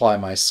multiply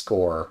my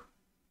score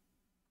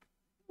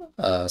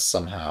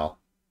somehow.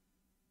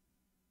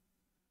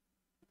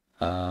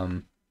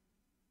 Um,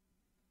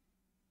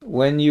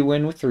 when you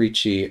win with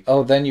Riichi,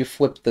 oh, then you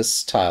flip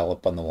this tile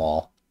up on the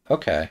wall.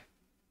 Okay.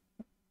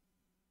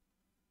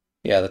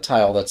 Yeah, the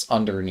tile that's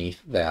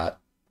underneath that.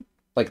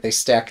 Like they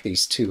stack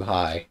these too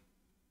high.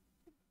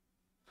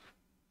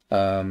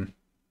 Um,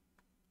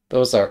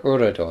 those are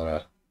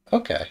Uradora.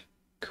 Okay,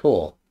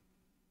 cool.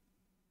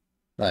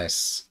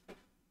 Nice.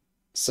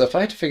 So if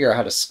I had to figure out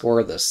how to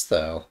score this,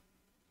 though,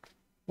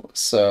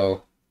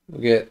 so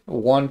we get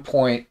 1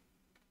 point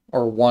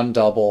or one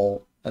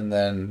double, and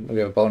then we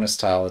have a bonus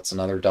tile that's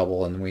another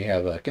double, and we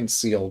have a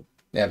concealed,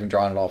 having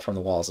drawn it all from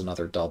the wall, is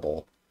another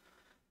double.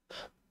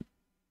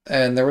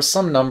 And there was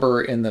some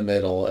number in the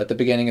middle at the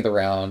beginning of the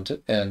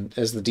round, and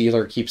as the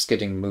dealer keeps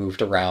getting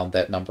moved around,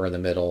 that number in the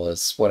middle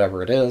is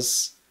whatever it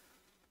is.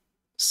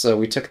 So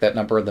we took that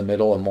number in the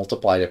middle and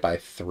multiplied it by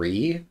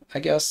 3, I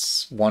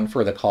guess. One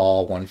for the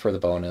call, one for the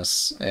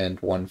bonus, and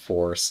one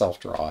for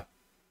self-draw.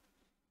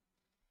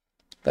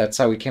 That's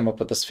how we came up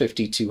with this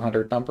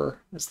 5,200 number.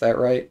 Is that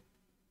right?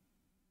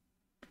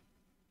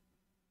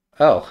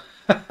 Oh.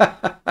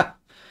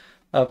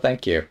 Oh,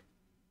 thank you.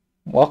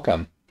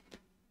 Welcome.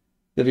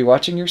 You'll be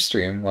watching your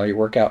stream while you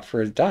work out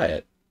for a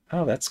diet.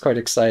 Oh, that's quite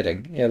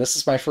exciting. Yeah, this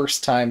is my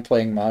first time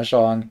playing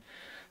Mahjong.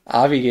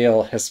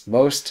 Aavygail has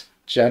most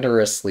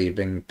generously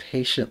been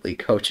patiently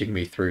coaching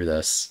me through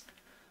this.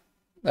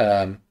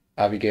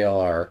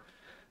 Aavygail,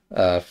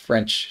 our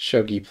French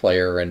shogi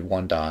player and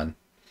wondan,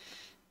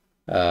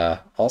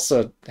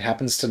 also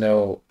happens to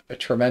know a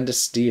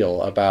tremendous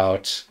deal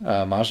about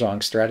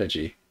Mahjong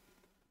strategy.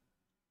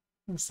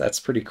 So that's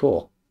pretty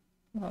cool.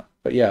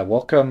 But yeah,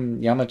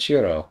 welcome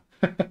Yamachiro.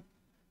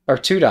 Or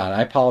Tudon,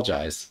 I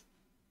apologize.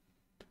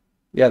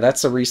 Yeah,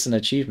 that's a recent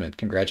achievement.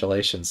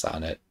 Congratulations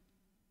on it.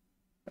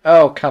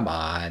 Oh, come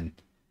on.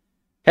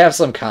 Have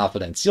some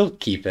confidence. You'll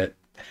keep it.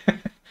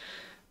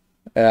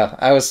 Yeah,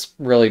 I was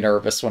really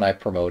nervous when I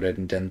promoted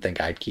and didn't think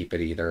I'd keep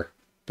it either.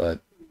 But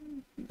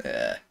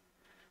eh,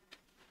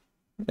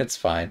 it's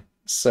fine.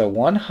 So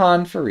one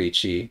Han for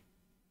Riichi,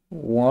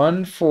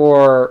 one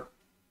for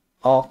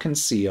All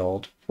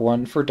Concealed,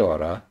 one for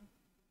Dora.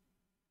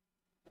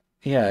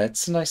 Yeah,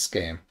 it's a nice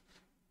game.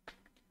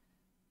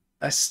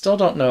 I still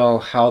don't know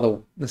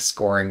how the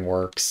scoring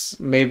works.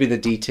 Maybe the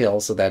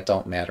details of that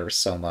don't matter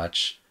so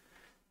much.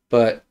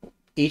 But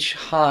each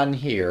Han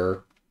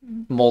here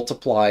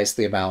multiplies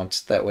the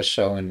amount that was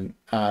shown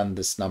on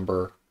this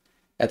number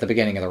at the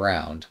beginning of the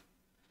round.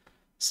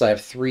 So I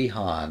have 3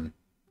 Han.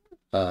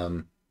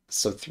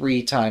 So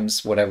 3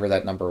 times whatever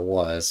that number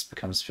was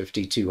becomes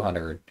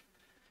 5,200.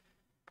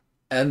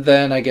 And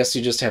then I guess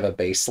you just have a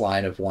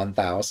baseline of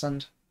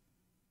 1,000.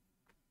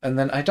 And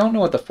then I don't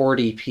know what the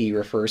 40p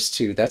refers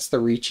to. That's the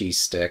Riichi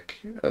stick,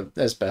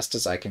 as best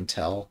as I can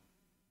tell.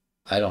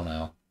 I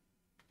don't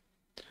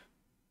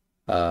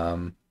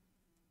know.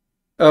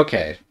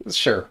 Okay,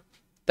 sure.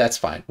 That's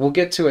fine. We'll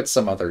get to it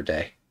some other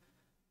day.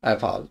 I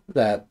apologize.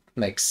 That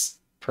makes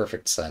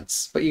perfect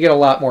sense. But you get a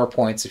lot more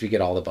points if you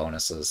get all the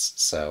bonuses,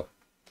 so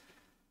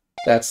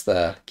that's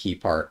the key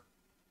part.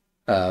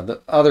 The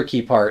other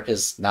key part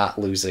is not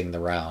losing the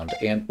round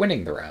and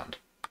winning the round.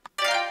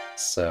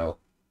 So,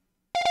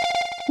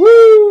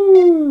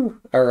 woo!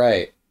 All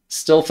right.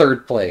 Still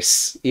third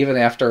place, even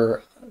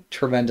after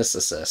tremendous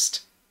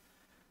assist.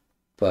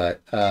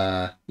 But,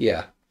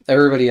 yeah.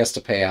 Everybody has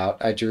to pay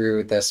out. I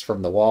drew this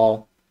from the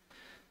wall.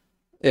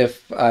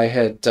 If I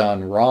had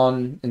done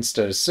Ron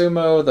instead of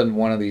Sumo, then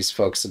one of these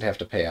folks would have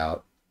to pay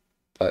out.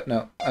 But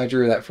no, I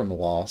drew that from the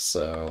wall,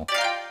 so...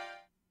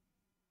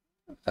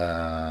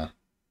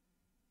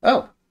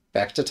 Oh,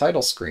 back to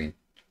title screen.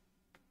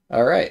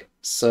 Alright,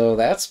 so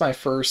that's my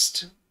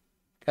first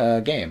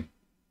game.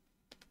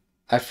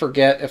 I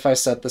forget if I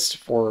set this to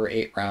 4 or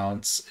 8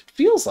 rounds. It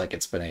feels like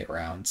it's been 8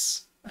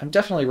 rounds. I'm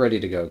definitely ready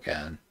to go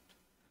again.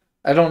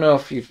 I don't know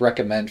if you'd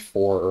recommend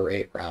 4 or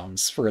 8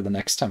 rounds for the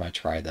next time I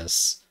try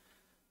this.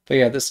 But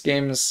yeah, this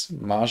game's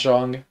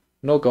Mahjong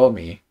no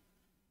Gomi.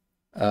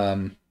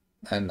 And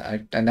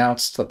I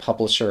announced the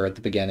publisher at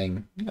the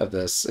beginning of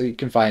this. You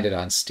can find it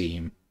on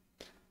Steam.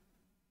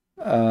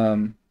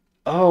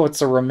 Oh,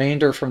 it's a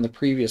remainder from the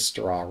previous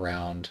draw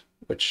round,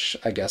 which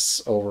I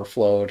guess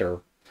overflowed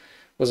or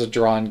was a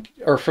drawn,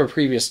 or for a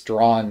previous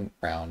drawn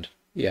round.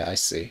 Yeah, I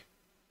see.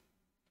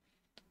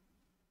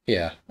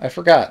 Yeah, I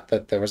forgot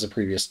that there was a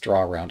previous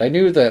draw round. I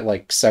knew that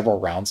like several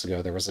rounds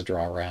ago there was a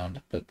draw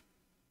round, but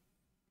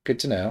good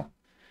to know.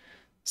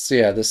 So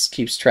yeah, this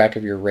keeps track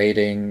of your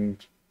rating,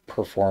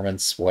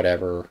 performance,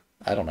 whatever.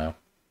 I don't know.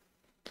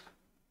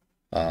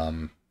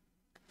 Um,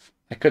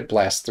 I could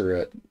blast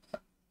through it.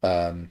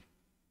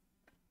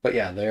 But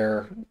yeah,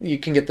 there you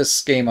can get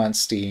this game on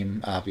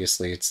Steam.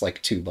 Obviously, it's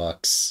like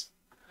 $2.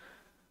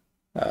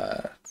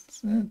 Uh,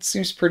 it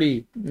seems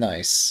pretty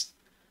nice.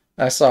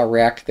 I saw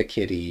Rack the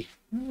Kitty,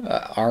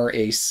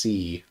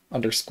 RAC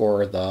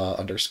underscore the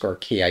underscore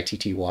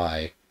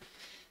KITTY.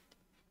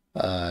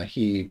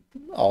 He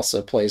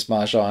also plays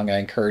Mahjong. I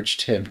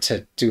encouraged him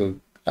to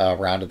do a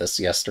round of this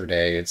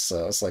yesterday. It's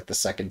like the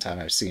second time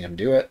I've seen him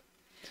do it.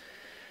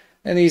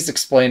 And he's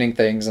explaining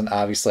things, and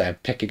obviously I'm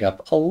picking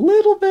up a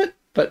little bit,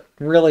 but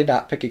really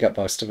not picking up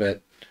most of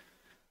it.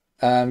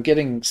 I'm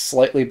getting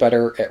slightly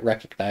better at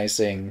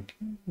recognizing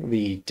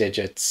the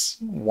digits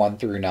 1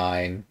 through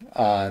 9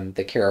 on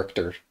the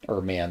character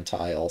or man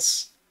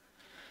tiles.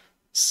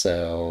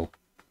 So,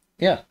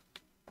 yeah,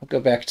 I'll go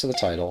back to the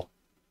title.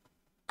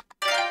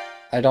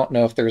 I don't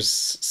know if there's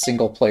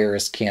single player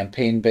is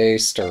campaign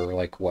based or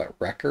like what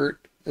record.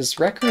 Is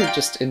record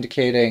just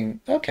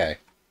indicating, okay.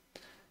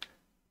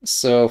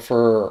 So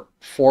for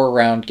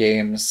 4-round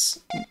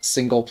games,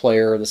 single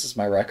player, this is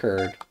my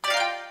record.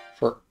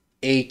 For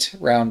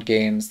 8-round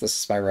games,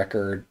 this is my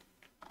record.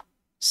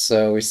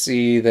 So we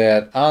see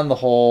that on the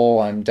whole,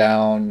 I'm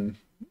down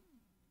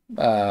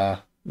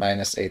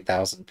minus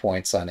 8,000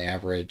 points on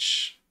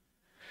average.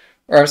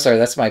 Or I'm sorry,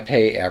 that's my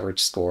pay average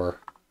score.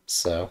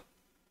 So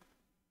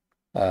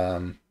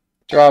draw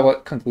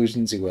what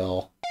conclusions you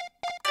will.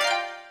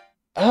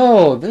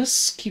 Oh,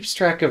 this keeps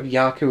track of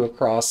yaku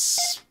across,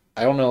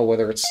 I don't know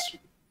whether it's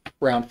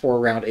round 4,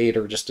 round 8,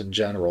 or just in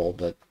general,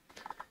 but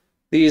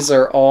these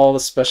are all the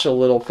special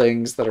little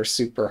things that are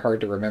super hard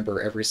to remember,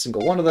 every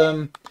single one of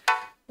them.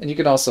 And you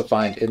can also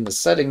find in the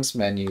settings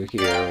menu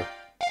here,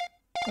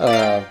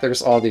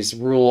 there's all these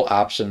rule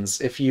options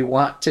if you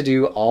want to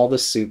do all the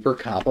super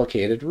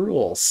complicated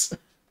rules.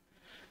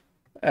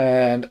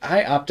 And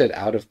I opted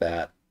out of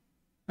that.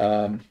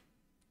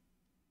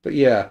 But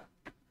yeah,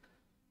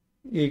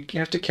 you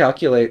have to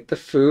calculate the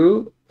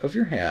fu of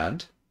your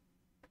hand.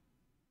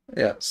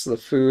 Yeah, so the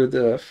fu,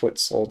 the foot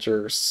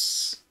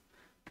soldiers,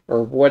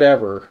 or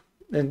whatever.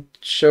 And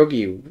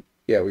shogi,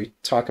 yeah, we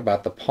talk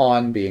about the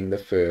pawn being the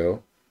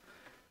fu,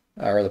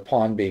 or the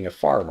pawn being a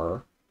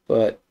farmer,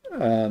 but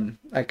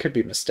I could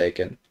be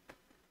mistaken.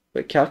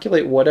 But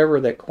calculate whatever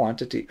that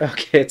quantity.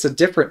 Okay, it's a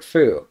different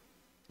fu.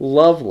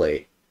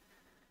 Lovely.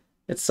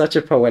 It's such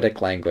a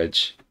poetic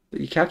language.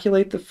 You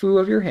calculate the fu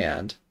of your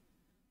hand,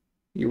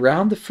 you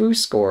round the fu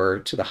score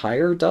to the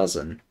higher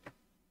dozen,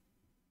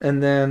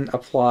 and then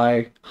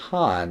apply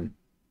han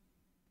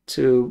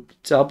to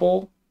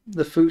double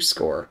the fu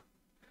score.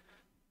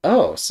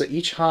 Oh, so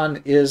each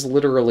han is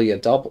literally a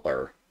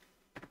doubler.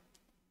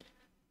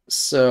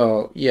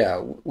 So, yeah,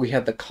 we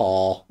had the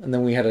call, and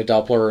then we had a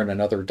doubler and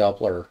another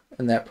doubler,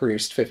 and that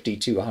produced 50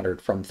 to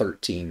 100 from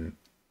 13.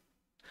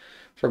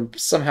 From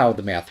somehow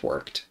the math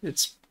worked.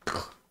 It's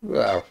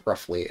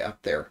roughly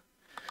up there.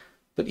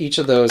 But each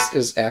of those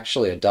is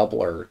actually a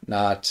doubler,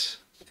 not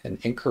an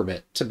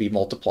increment to be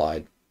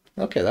multiplied.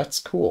 Okay, that's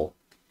cool.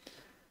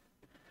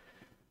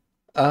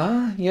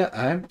 Yeah,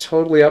 I'm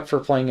totally up for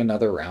playing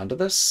another round of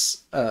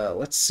this.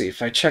 Let's see,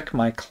 if I check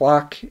my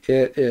clock,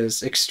 it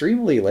is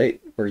extremely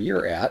late where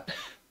you're at,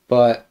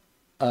 but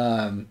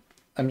I'm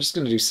just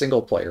going to do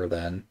single player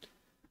then.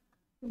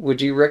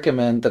 Would you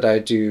recommend that I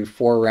do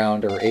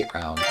 4-round or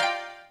 8-round?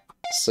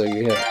 So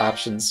you have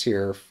options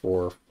here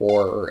for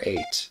 4 or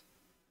 8.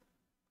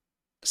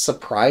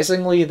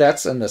 Surprisingly,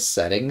 that's in the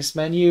settings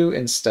menu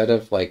instead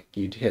of like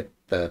you'd hit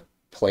the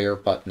player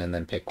button and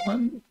then pick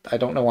one. I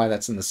don't know why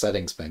that's in the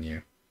settings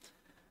menu.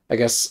 I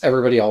guess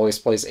everybody always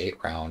plays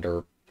 8-round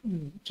or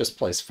just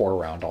plays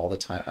 4-round all the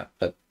time,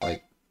 but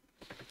like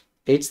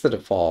 8's the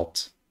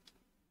default.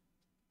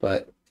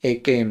 But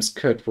 8 games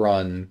could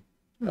run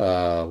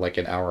like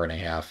an hour and a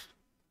half.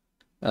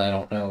 I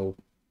don't know.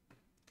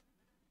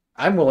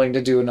 I'm willing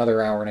to do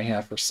another hour and a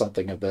half or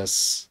something of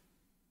this,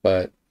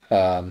 but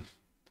I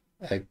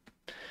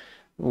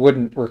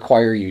wouldn't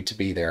require you to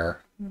be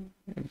there.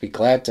 I'd be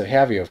glad to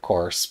have you, of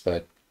course,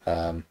 but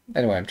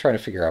anyway, I'm trying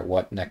to figure out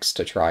what next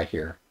to try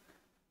here.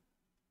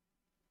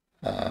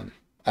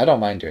 I don't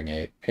mind doing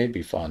 8. 8'd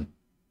be fun.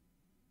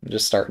 I'm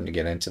just starting to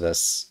get into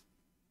this.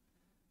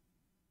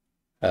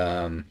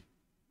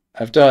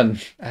 I've done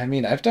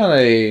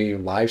a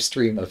live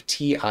stream of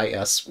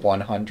TIS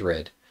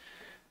 100,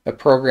 a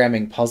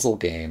programming puzzle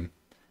game.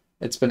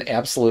 It's been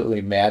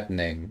absolutely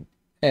maddening,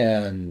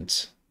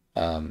 and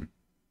I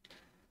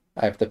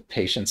have the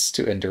patience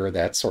to endure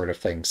that sort of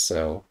thing,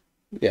 so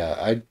yeah,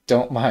 I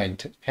don't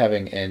mind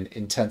having an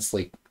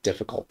intensely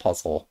difficult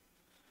puzzle.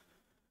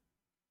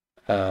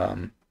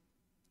 And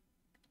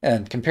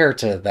compared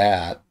to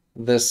that,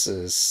 this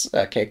is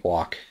a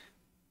cakewalk.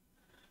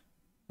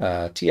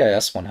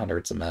 TIS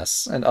 100's a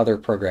mess, and other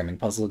programming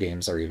puzzle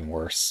games are even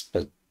worse,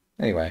 but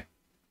anyway.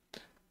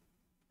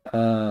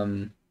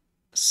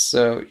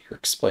 So you're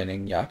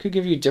explaining yaku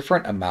give you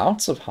different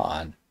amounts of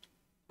Han.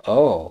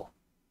 Oh.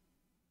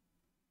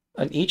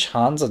 And each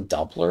Han's a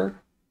doubler?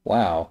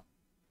 Wow.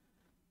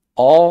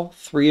 all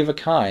three of a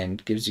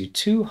kind gives you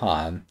 2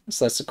 Han,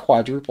 so that's a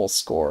quadruple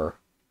score.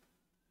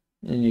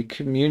 And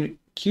you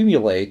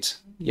accumulate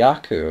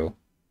yaku.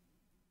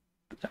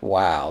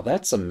 Wow,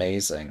 that's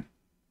amazing.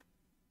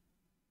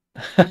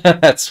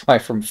 That's why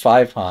from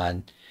 5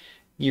 Han,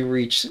 you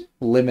reach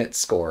limit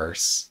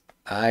scores.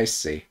 I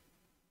see.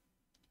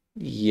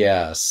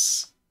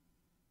 Yes.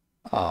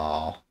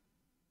 Oh,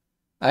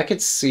 I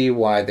could see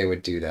why they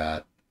would do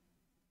that.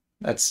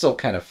 That's still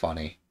kind of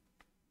funny.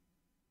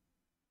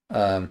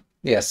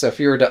 Yeah, so if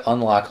you were to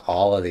unlock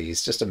all of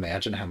these, just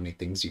imagine how many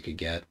things you could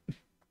get.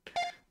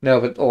 No,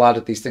 but a lot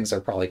of these things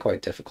are probably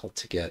quite difficult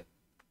to get.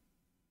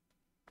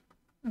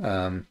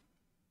 Um,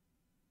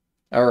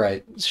 all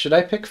right, should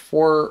I pick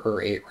 4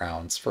 or 8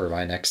 rounds for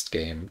my next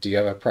game? Do you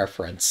have a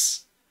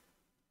preference?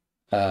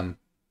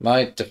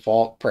 My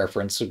default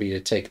preference would be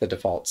to take the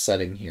default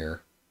setting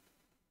here,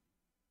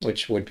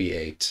 which would be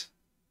 8.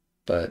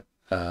 But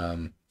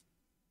I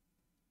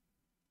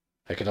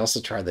could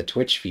also try the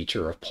Twitch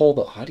feature of poll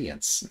the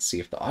audience and see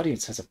if the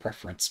audience has a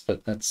preference,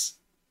 but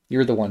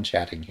you're the one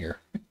chatting here.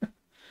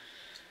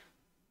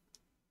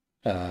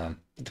 The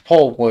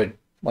poll would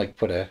like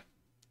put a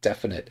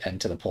definite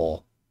end to the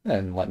poll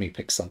and let me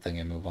pick something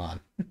and move on.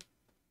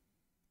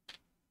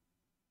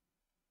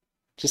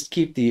 Just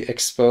keep the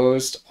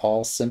exposed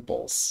all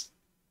simples.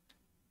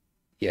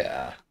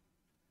 Yeah.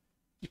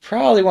 You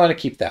probably want to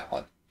keep that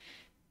one.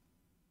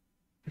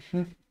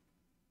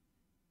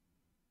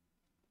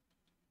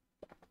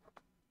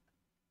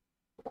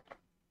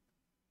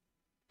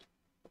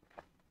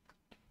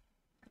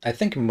 I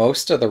think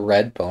most of the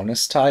red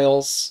bonus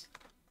tiles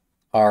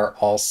are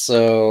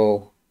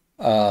also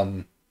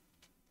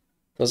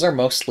those are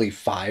mostly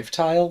 5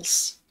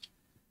 tiles.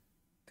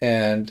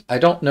 And I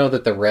don't know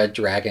that the red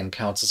dragon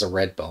counts as a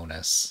red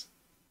bonus.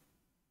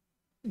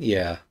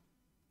 Yeah.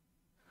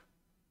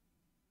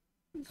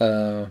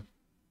 But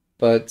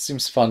it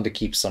seems fun to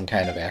keep some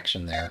kind of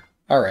action there.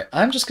 Alright,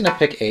 I'm just gonna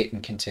pick 8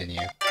 and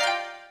continue.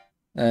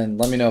 And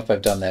let me know if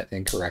I've done that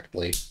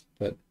incorrectly.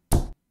 But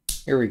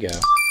here we go.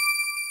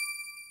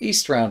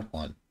 East round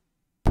 1.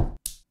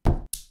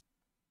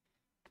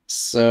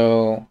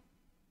 So,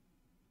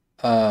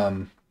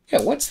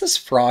 yeah, what's this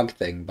frog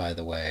thing, by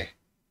the way?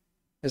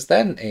 Is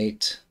that an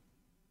 8?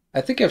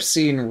 I think I've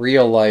seen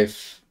real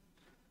life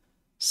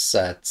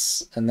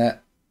sets, and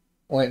that...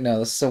 Wait, no,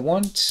 this is a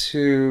 1,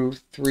 2,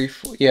 3,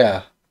 4...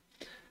 Yeah.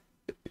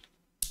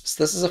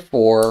 So this is a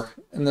 4,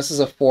 and this is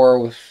a 4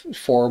 with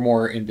 4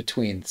 more in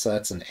between, so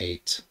that's an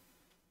 8.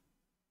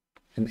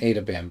 An 8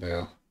 of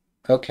bamboo.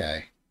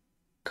 Okay.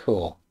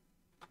 Cool.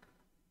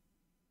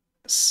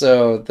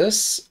 So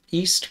this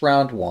East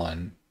round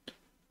 1,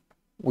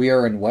 we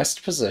are in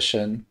West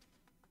position.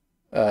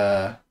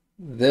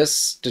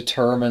 This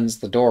determines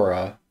the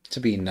Dora to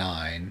be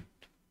 9.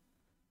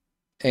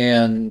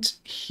 And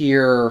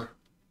here,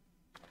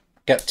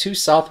 got 2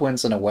 south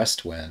winds and a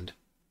west wind.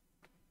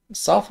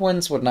 South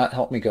winds would not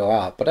help me go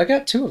out, but I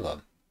got 2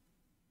 of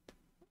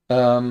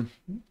them.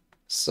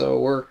 So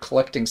we're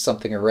collecting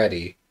something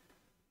already.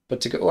 But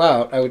to go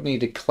out, I would need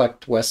to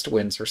collect west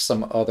winds or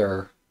some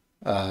other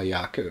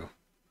yaku.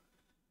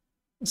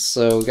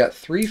 So we got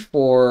 3,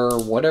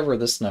 4, whatever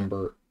this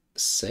number,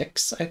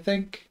 6, I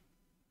think.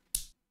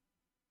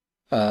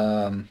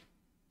 And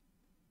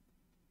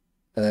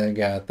then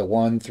got the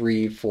 1,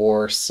 3,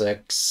 4,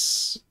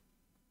 6.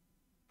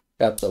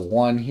 Got the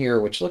 1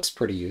 here, which looks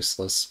pretty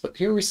useless. But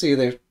here we see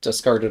they've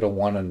discarded a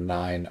 1 and a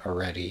 9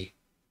 already.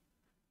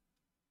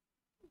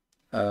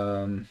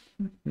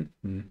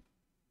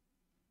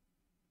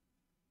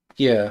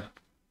 Yeah.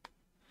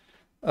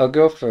 I'll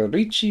go for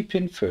riichi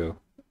pinfu,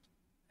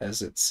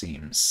 as it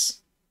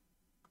seems.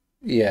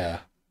 Yeah.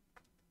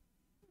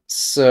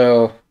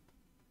 So,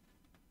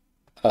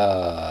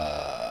 yeah,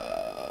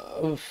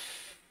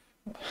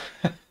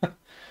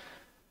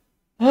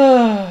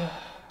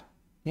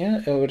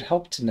 it would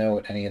help to know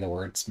what any of the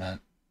words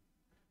meant.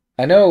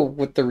 I know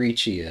what the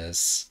riichi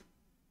is.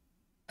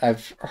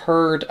 I've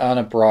heard on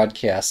a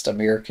broadcast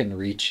American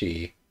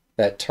riichi,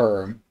 that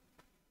term,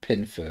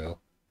 pinfu.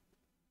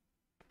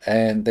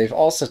 And they've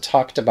also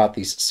talked about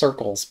these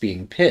circles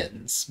being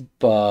pins,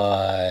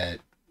 but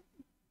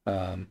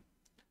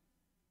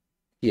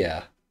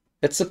yeah,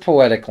 it's a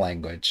poetic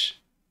language.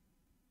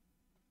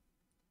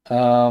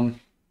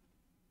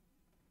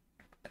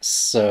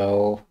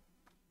 So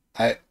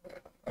I'm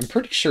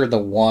pretty sure the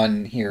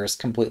 1 here is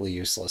completely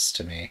useless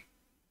to me.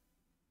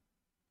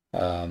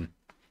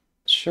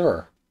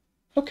 Sure.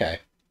 Okay.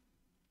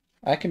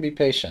 I can be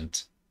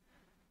patient.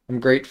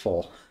 I'm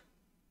grateful.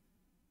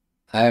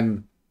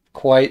 I'm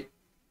quite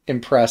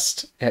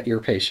impressed at your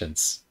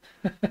patience.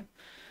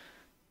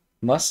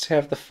 Must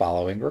have the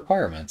following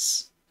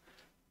requirements.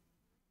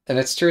 And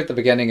it's true at the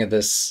beginning of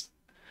this.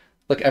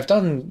 Look, I've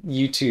done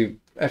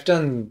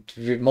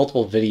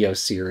multiple video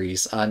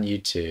series on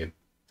YouTube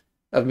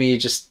of me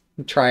just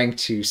trying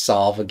to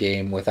solve a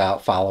game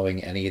without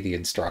following any of the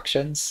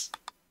instructions.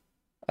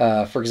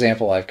 For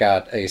example, I've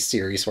got a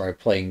series where I'm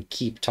playing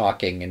Keep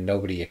Talking and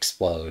Nobody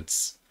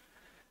Explodes.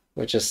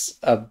 which is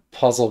a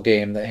puzzle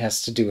game that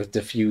has to do with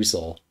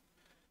diffusal.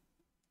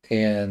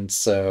 And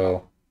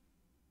so,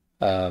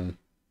 um,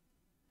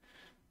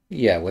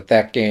 yeah, with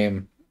that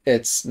game,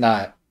 it's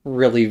not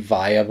really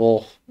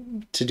viable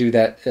to do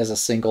that as a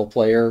single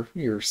player.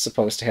 You're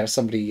supposed to have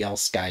somebody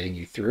else guiding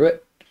you through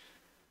it.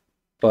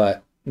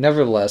 But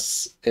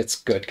nevertheless, it's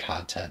good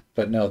content.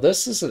 But no,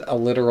 this is a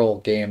literal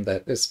game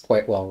that is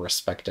quite well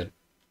respected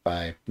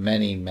by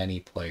many, many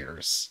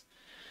players.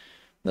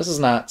 This is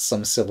not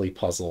some silly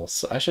puzzle,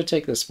 so I should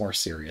take this more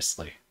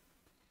seriously.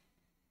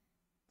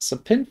 So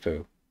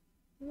pinfu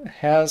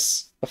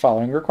has the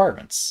following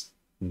requirements.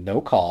 No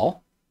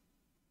call,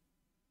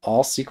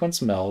 all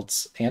sequence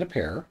melds, and a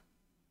pair.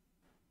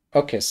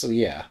 Okay, so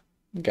yeah,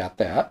 got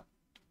that.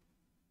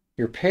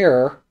 Your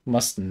pair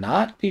must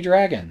not be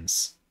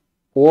dragons,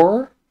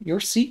 or your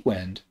seat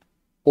wind,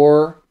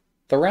 or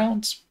the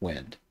round's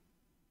wind.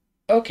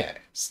 Okay,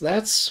 so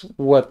that's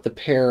what the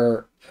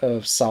pair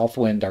of south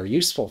wind are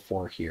useful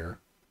for here.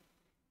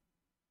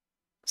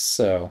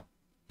 So,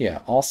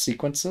 yeah, all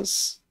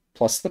sequences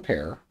plus the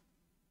pair,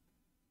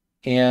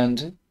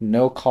 and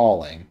no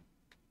calling.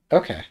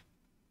 Okay,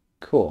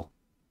 cool.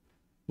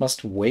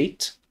 Must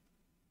wait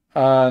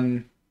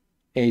on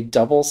a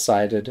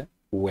double-sided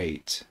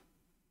wait.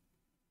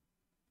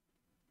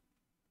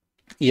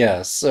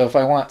 Yeah, so if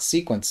I want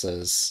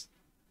sequences,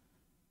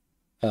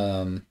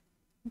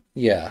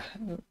 yeah,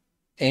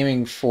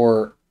 aiming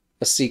for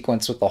a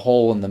sequence with a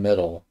hole in the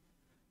middle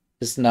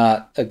is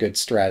not a good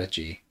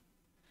strategy.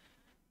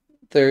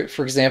 There,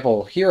 for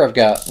example, here I've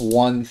got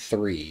 1,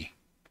 3,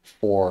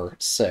 4,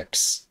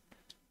 6.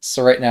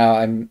 So right now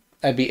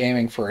I'd be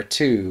aiming for a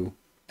 2,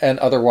 and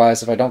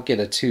otherwise if I don't get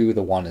a 2,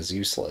 the 1 is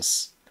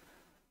useless.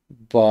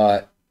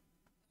 But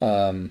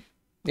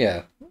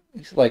yeah,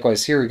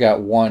 likewise here we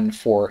got 1,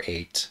 4,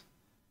 8.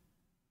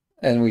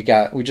 And we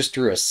just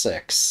drew a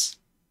 6.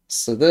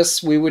 So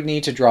this, we would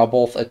need to draw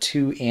both a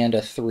 2 and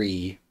a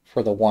 3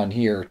 for the 1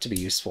 here to be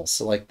useful.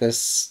 So like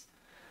this,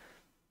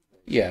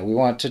 yeah, we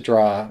want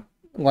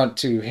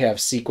to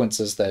have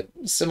sequences that,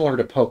 similar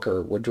to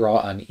poker, would draw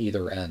on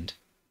either end.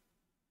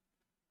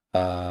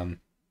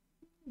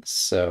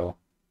 So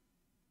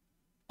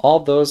all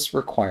those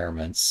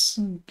requirements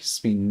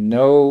gives me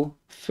no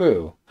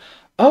fu.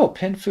 Oh,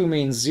 pinfu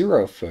means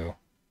 0 fu.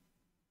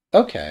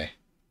 Okay,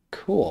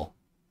 cool.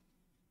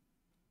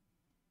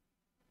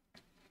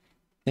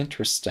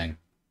 Interesting.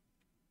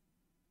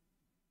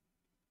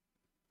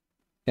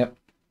 Yep.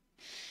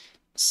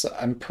 So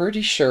I'm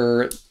pretty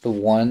sure the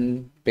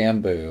 1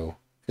 bamboo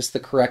is the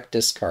correct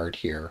discard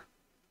here.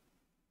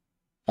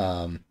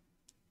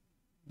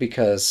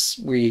 Because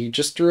we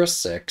just drew a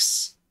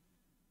 6.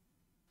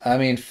 I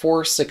mean,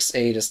 4, 6,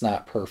 8 is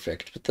not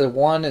perfect, but the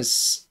 1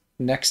 is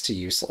next to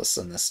useless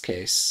in this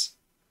case.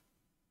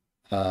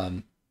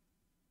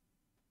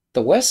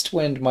 The west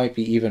wind might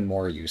be even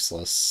more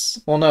useless.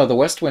 Well, no, the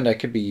west wind I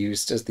could be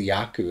used as the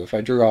yaku if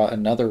I drew out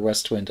another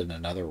west wind and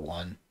another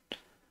 1.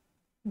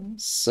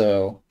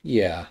 So,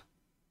 yeah.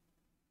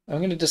 I'm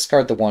going to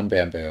discard the 1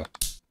 bamboo.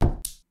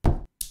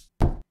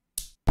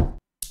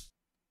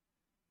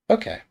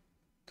 Okay.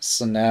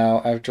 So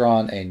now I've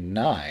drawn a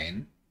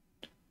 9.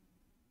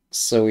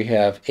 So we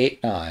have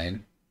 8,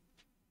 9.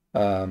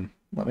 Let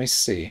me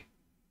see.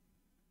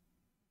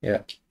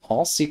 Yeah,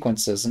 all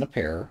sequences in a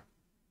pair.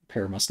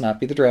 Pair must not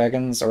be the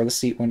dragons or the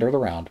seat wind or the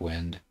round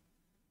wind,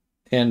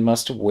 and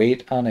must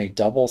wait on a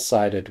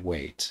double-sided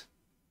wait.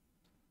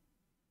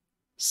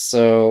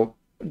 So,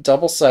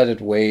 double-sided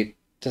wait,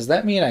 does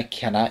that mean I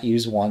cannot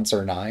use 1s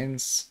or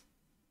 9s?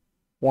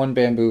 1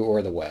 bamboo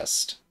or the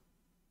west.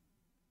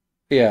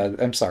 Yeah,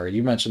 I'm sorry,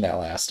 you mentioned that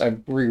last.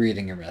 I'm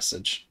rereading your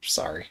message.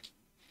 Sorry.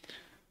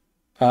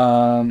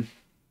 Let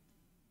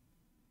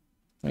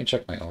me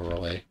check my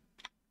overlay.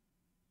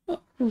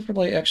 Oh,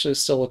 overlay actually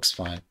still looks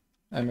fine.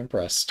 I'm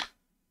impressed.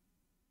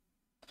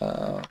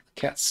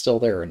 Cat's still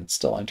there and it's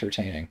still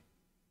entertaining.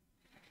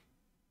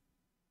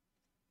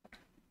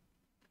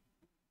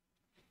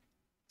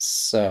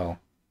 So,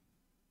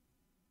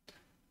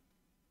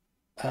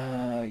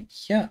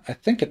 yeah, I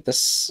think at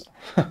this,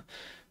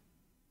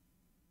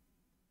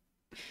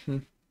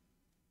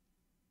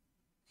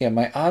 yeah,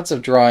 my odds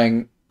of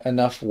drawing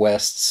enough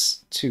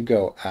wests to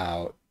go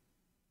out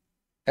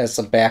as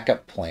a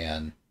backup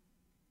plan,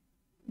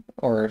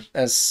 or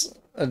as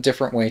a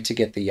different way to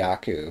get the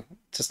yaku,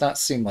 does not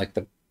seem like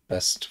the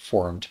best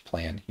formed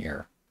plan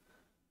here.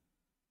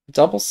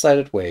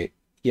 Double-sided wait.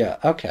 Yeah,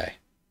 okay.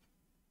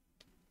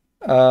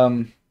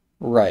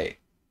 Right.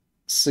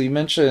 So you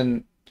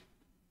mentioned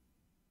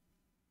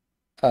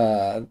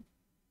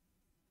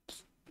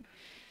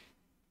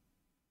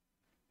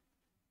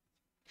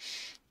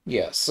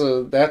yeah,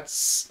 so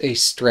that's a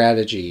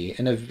strategy,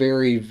 and a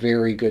very,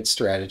 very good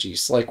strategy.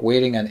 So like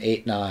waiting on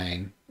 8,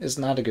 9 is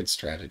not a good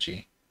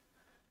strategy.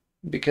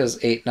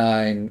 Because 8,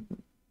 9,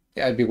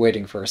 I'd be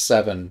waiting for a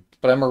 7,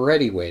 but I'm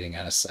already waiting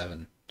on a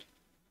 7.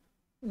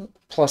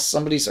 Plus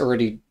somebody's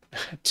already,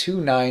 2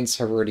 9s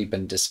have already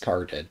been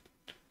discarded.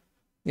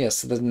 Yes,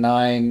 so the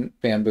 9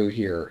 bamboo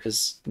here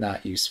is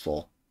not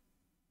useful.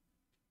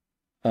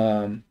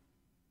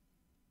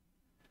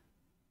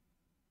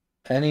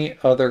 any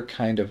other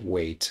kind of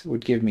weight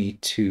would give me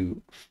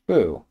 2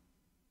 fu.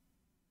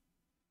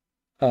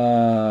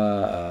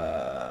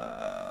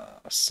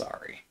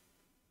 Sorry.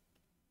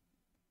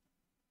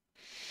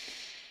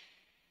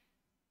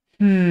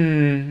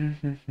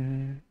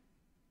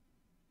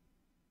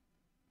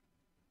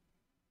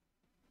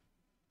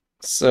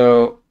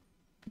 So,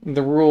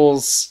 the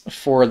rules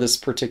for this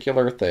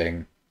particular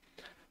thing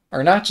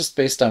are not just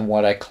based on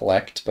what I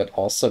collect, but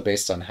also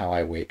based on how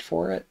I wait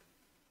for it.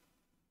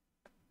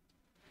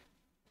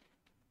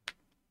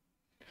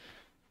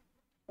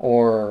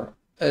 Or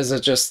is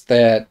it just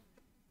that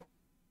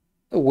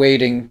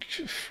waiting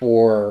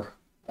for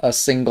a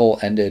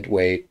single-ended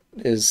wait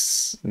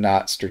is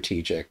not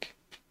strategic?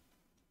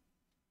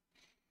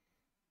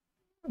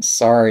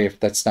 Sorry if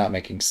that's not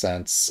making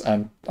sense.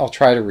 I'll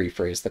try to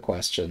rephrase the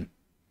question.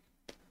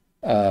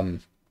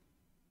 Um,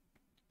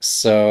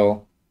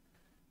 so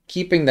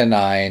keeping the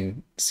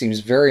 9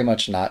 seems very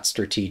much not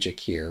strategic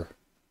here,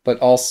 but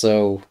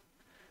also,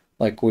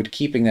 like, would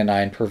keeping the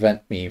 9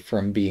 prevent me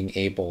from being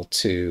able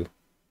to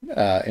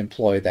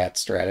employ that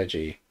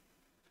strategy?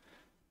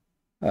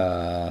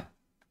 3-5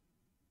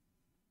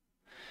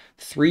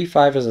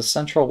 is a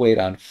central weight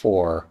on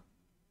 4,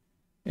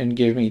 and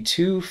give me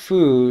 2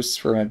 foos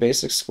for my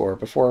basic score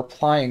before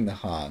applying the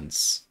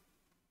Hans.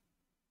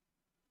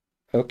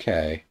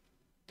 Okay.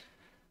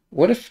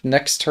 What if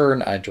next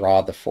turn I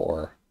draw the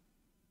 4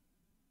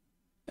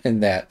 in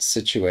that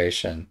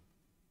situation?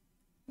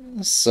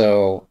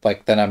 So,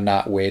 like, then I'm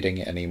not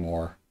waiting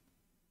anymore.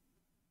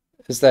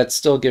 Is that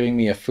still giving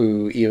me a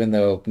foo even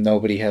though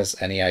nobody has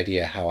any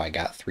idea how I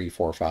got 3,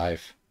 4,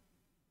 5?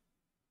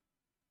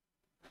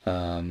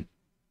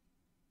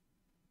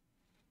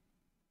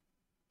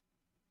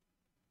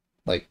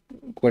 Like,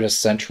 would a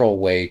central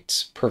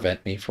weight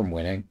prevent me from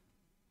winning?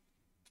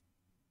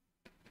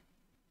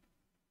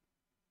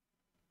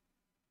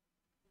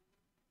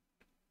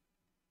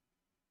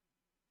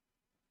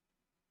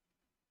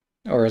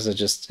 Or is it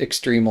just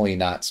extremely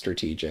not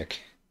strategic?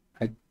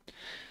 I,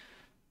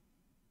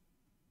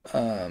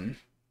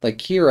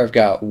 like here I've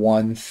got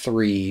 1,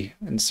 3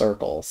 in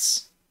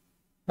circles.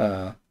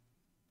 It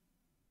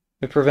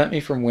prevent me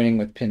from winning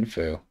with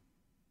pinfu.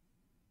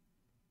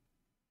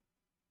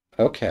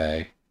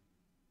 Okay.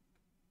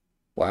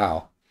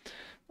 Wow.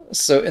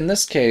 So in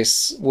this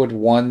case, would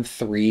 1,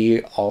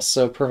 3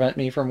 also prevent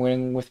me from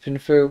winning with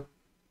pinfu?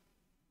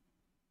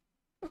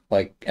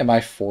 Like, am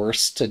I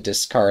forced to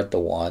discard the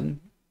 1?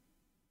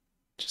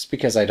 Just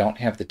because I don't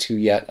have the 2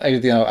 yet? I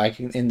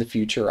can, in the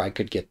future, I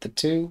could get the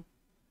 2.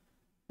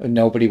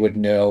 Nobody would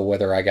know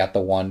whether I got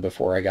the 1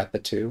 before I got the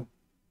 2.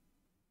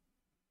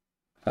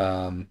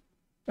 Oh,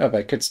 but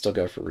I could still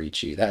go for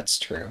riichi. That's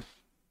true.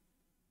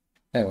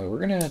 Anyway, we're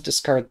gonna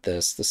discard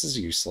this. This is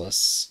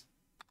useless.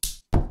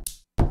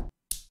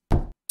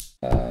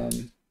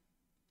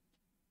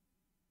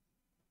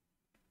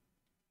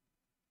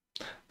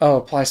 Oh,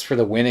 applies for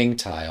the winning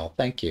tile.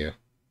 Thank you.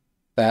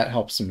 That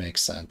helps make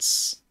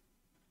sense.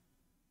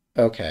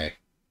 Okay,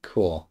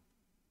 cool.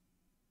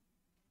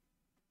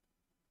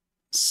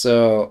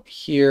 So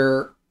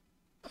here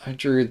I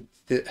drew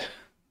the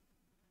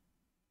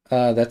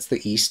that's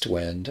the east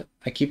wind.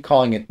 I keep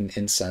calling it an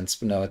incense,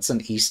 but no, it's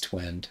an east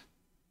wind.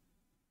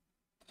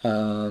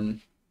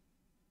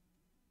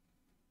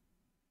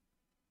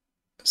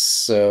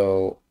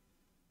 So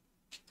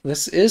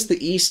this is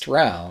the east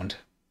round.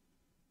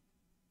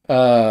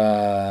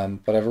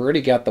 But I've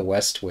already got the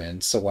west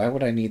wind, so why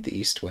would I need the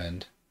east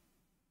wind?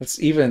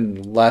 It's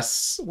even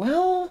less,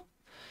 well,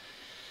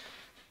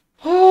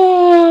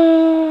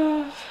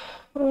 oh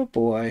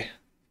boy.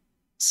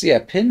 So yeah,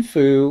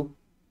 pinfu,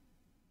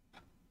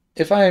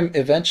 if I'm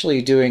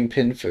eventually doing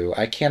pinfu,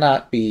 I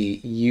cannot be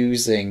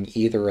using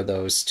either of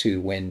those 2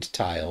 wind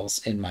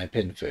tiles in my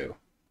pinfu.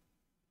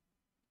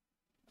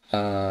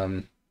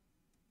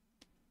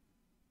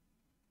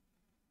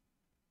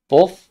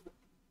 Both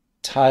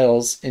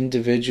tiles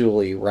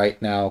individually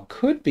right now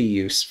could be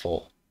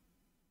useful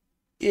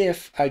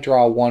if I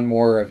draw 1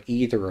 more of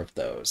either of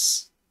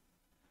those.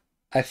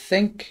 I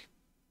think,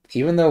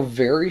 even though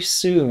very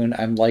soon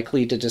I'm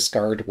likely to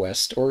discard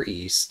west or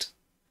east,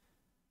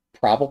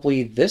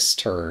 probably this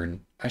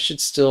turn I should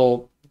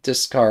still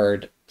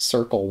discard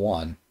circle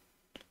 1.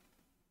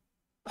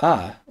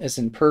 Ah, as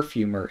in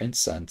perfume or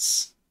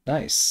incense.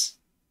 Nice.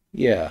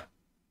 Yeah.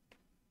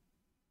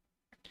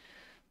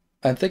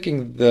 I'm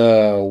thinking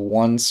the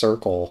 1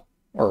 circle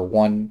or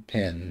 1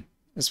 pin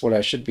is what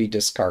I should be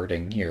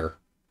discarding here.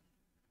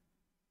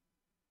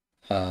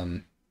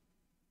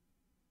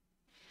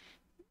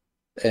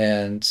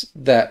 And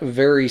that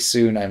very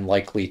soon I'm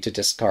likely to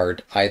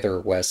discard either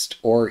west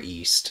or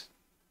east.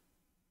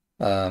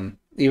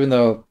 Even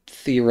though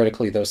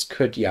theoretically those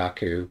could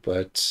yaku,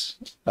 but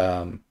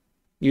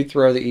you'd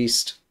throw the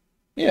east.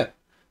 Yeah,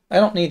 I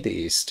don't need the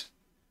east.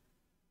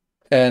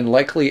 And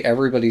likely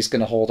everybody's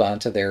going to hold on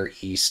to their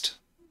east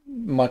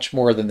much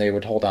more than they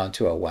would hold on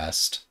to a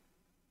west.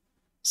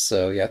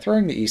 So yeah,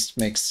 throwing the east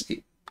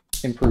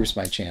improves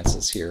my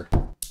chances here.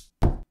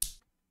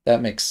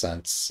 That makes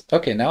sense.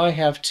 Okay, now I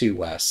have 2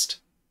 west.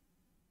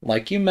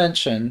 like you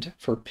mentioned,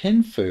 for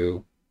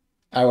pinfu,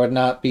 I would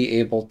not be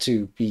able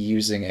to be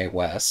using a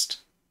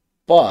west,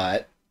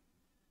 but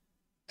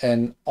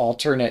an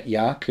alternate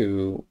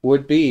yaku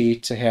would be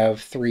to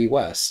have 3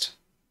 west.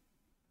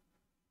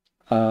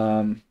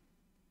 Um,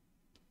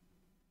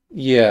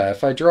 yeah,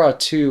 if I draw a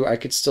 2, I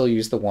could still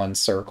use the 1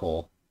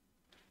 circle.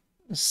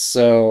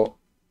 So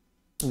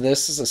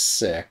this is a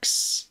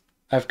 6.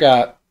 I've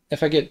got,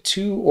 if I get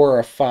 2 or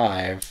a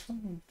 5,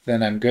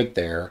 then I'm good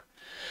there.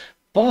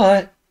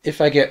 But if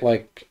I get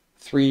like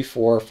 3,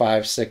 4,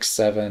 5, 6,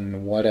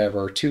 7,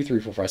 whatever, 2, 3,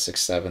 4, 5,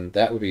 6, 7,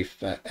 that would be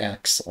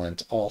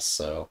excellent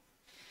also.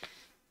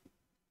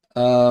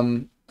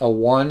 A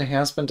 1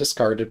 has been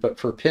discarded, but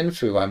for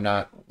pinfu, I'm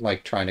not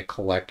like trying to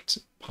collect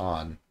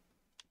pawn.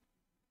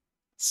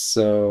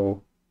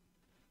 So,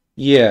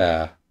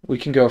 yeah, we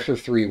can go for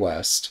 3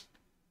 west.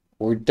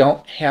 We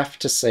don't have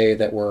to say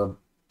that we're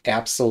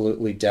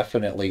absolutely,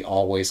 definitely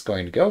always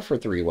going to go for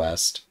 3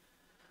 west,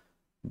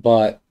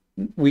 but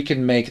we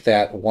can make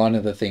that one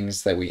of the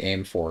things that we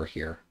aim for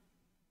here.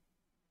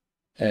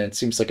 And it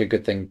seems like a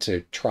good thing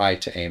to try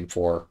to aim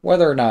for.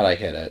 Whether or not I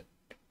hit it,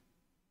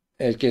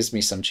 it gives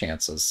me some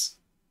chances.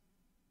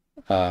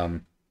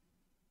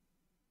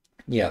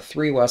 Yeah,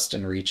 3 west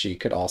and riichi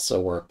could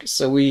also work.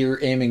 So we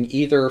are aiming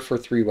either for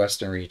 3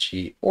 west and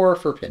riichi or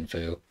for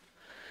pinfu.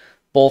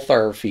 Both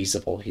are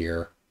feasible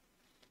here.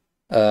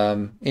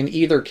 In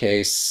either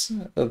case,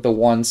 the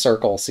 1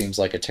 circle seems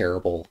like a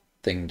terrible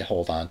thing to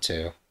hold on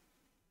to.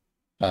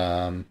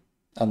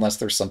 Unless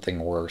there's something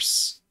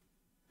worse.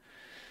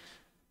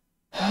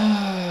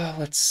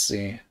 Let's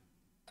see.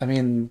 I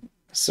mean,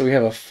 so we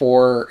have a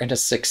 4 and a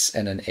 6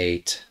 and an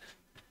 8.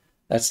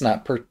 That's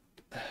not per...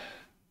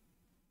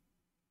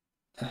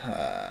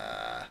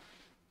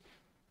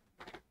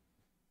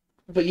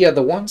 But yeah,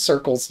 the 1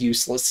 circle's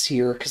useless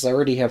here because I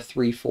already have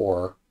 3,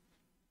 4.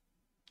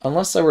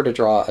 Unless I were to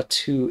draw a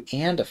 2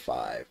 and a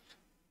 5.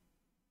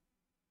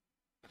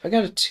 If I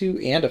got a 2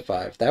 and a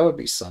 5, that would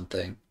be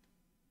something.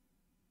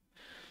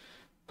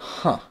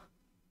 Huh.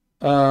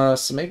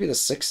 So maybe the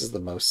 6 is the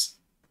most...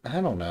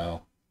 I don't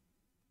know.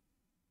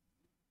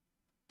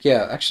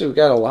 Yeah, actually we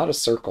got a lot of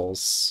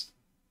circles.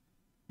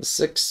 The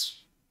 6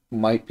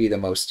 might be the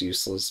most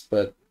useless,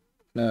 but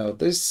no,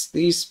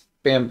 these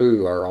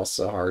bamboo are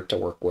also hard to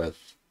work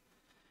with.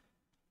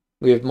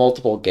 We have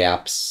multiple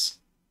gaps.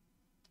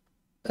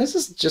 This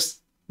is just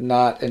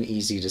not an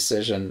easy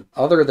decision,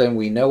 other than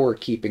we know we're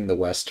keeping the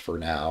west for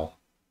now.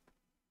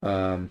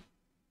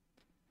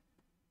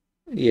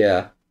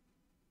 Yeah.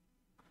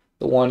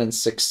 The 1 and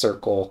 6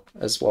 circle,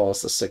 as well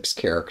as the 6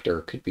 character,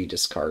 could be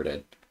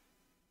discarded.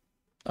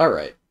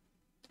 Alright.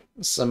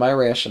 So my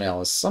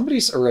rationale is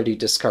somebody's already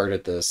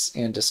discarded this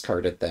and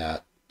discarded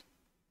that.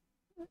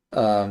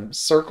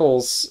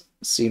 Circles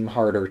seem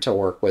harder to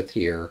work with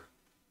here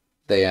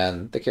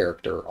than the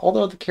character,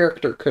 although the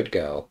character could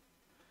go.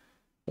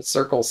 But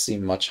circles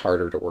seem much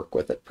harder to work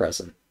with at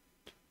present.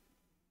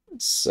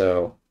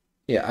 So,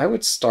 yeah, I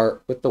would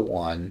start with the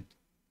 1,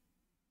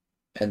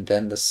 and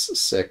then the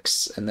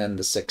 6, and then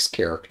the 6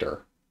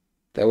 character.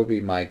 That would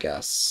be my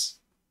guess.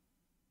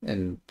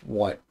 And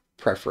what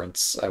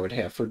preference I would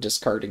have for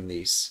discarding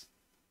these.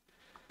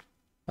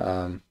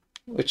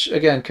 Which,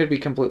 again, could be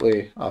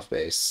completely off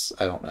base.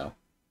 I don't know.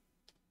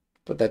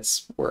 But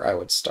that's where I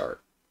would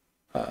start.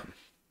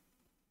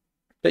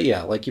 But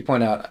yeah, like you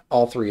point out,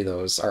 all 3 of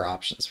those are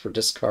options for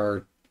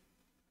discard.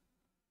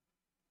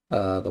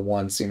 The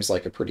 1 seems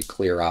like a pretty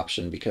clear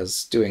option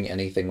because doing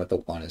anything with the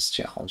 1 is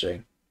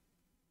challenging.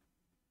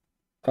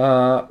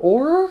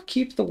 Or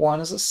keep the 1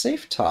 as a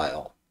safe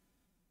tile.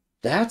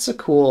 That's a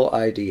cool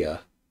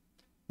idea.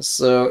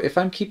 So if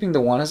I'm keeping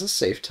the 1 as a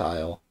safe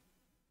tile,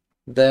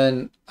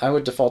 then I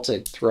would default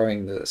to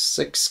throwing the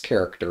 6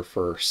 character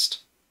first.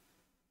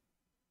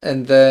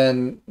 And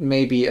then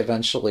maybe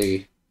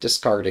eventually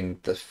discarding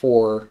the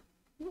 4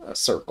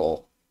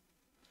 circle.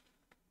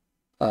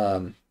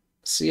 So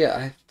yeah,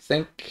 I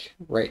think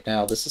right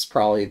now this is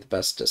probably the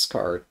best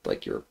discard,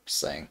 like you were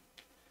saying.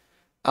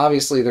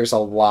 Obviously, there's a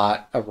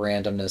lot of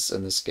randomness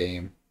in this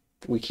game.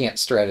 We can't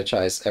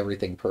strategize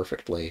everything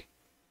perfectly.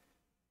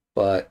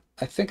 But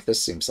I think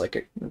this seems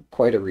like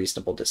quite a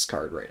reasonable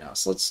discard right now.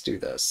 So let's do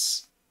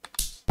this.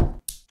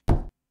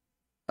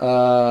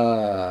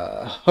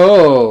 Oh!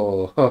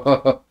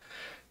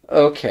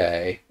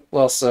 Okay.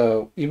 Well,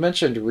 so you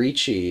mentioned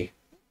riichi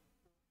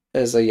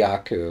as a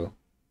yaku.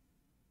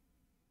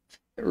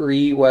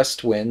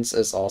 West Winds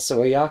is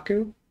also a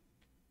yaku?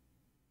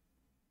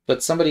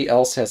 But somebody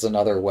else has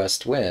another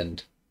west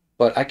wind.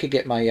 But I could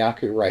get my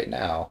yaku right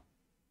now.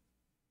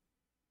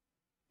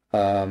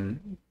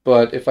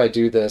 But if I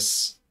do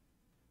this,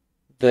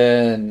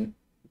 then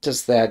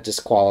does that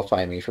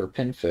disqualify me for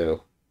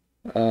pinfu?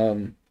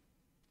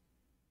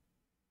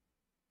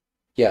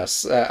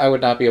 Yes, I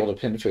would not be able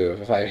to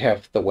pinfu if I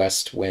have the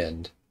west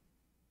wind.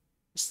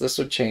 So this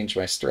would change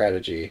my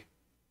strategy.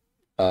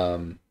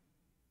 Yeah,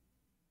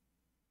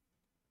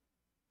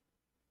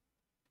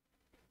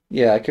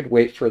 I could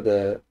wait for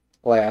the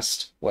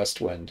last west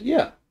wind.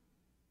 Yeah,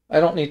 I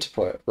don't need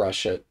to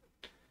rush it.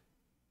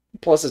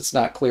 Plus, it's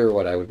not clear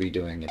what I would be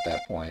doing at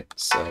that point,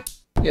 so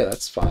yeah,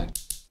 that's fine.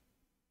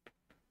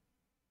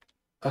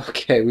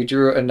 Okay, we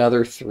drew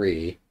another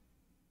 3.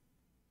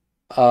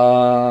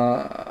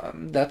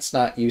 That's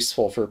not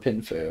useful for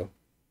pinfu.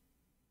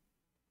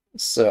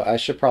 So I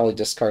should probably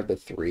discard the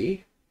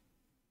 3.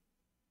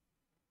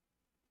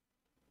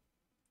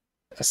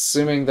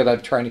 Assuming that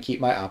I'm trying to keep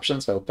my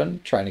options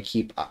open, trying to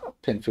keep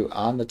pinfu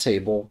on the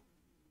table.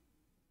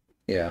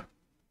 Yeah.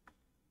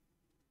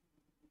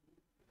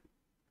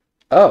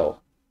 Oh,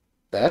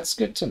 that's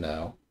good to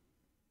know.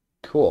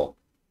 Cool.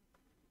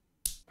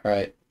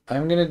 Alright,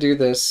 I'm gonna do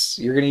this.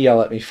 You're gonna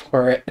yell at me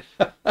for it.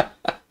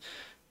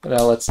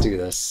 Now let's do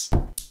this.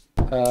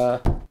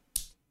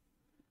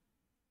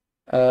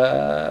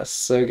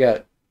 So we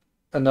got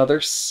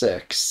another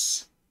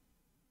 6.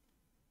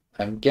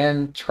 I'm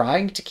again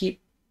trying to keep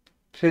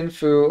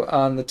pinfu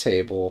on the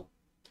table.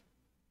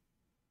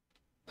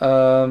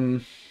 I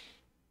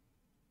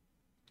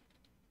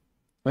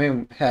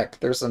mean, heck,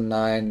 there's a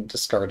 9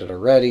 discarded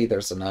already.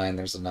 There's a 9,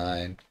 there's a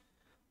 9.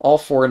 All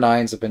 4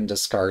 9s have been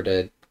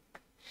discarded.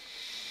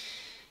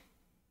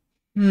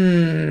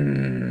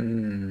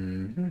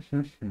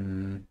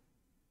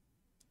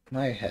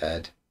 My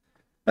head.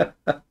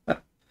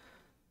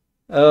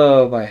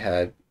 Oh, my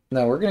head.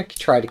 No, we're gonna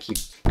try to keep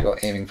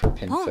aiming for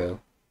pinfu.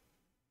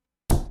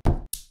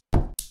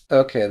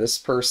 Okay, this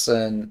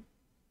person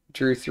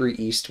drew 3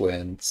 east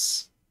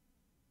winds,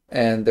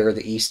 and they're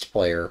the east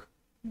player,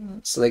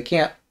 so they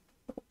can't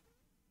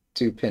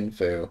do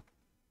pinfu,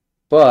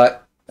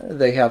 but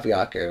they have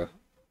yaku.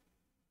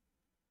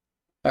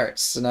 Alright,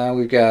 so now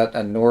we've got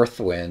a north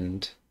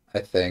wind, I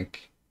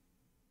think,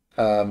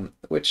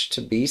 which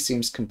to B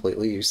seems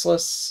completely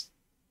useless.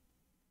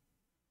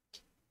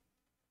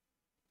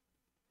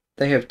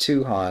 They have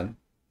 2 Han.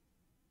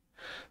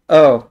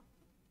 Oh,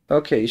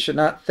 okay, you should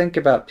not think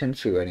about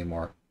pinfu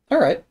anymore.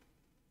 Alright,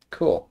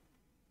 cool.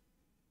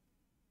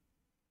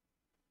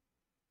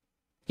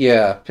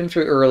 Yeah,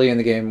 pinfu early in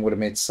the game would have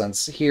made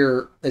sense.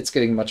 Here, it's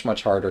getting much,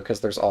 much harder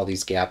because there's all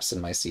these gaps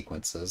in my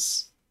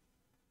sequences.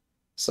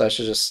 So I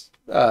should just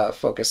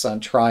focus on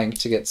trying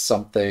to get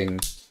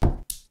something,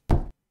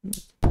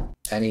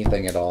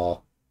 anything at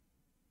all.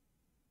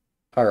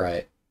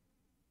 Alright.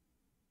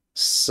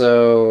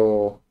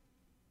 So...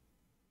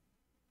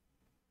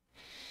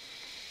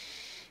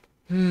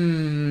 This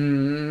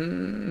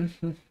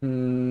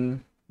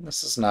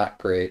is not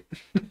great.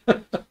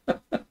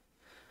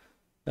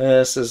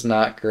 This is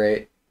not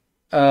great.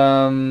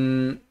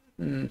 I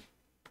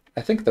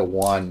think the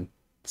 1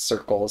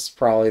 circle is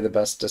probably the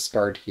best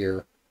discard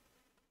here.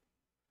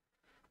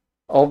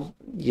 Oh,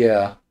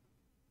 yeah.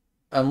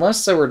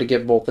 Unless I were to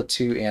get both a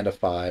 2 and a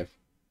 5.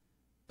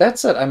 That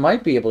said, I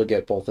might be able to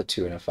get both a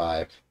 2 and a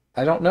 5.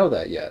 I don't know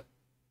that yet.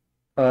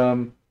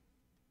 Throw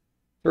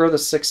the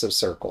 6 of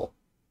circle.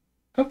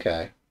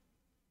 Okay.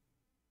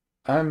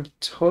 I'm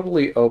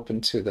totally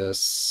open to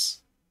this.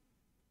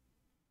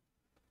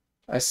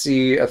 I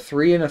see a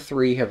 3 and a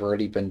 3 have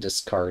already been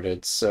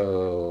discarded,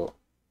 so...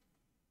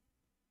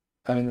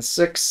 I mean, the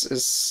 6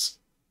 is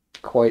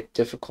quite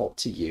difficult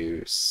to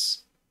use.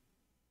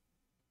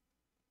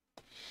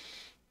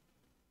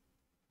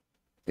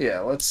 Yeah,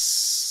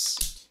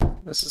 let's...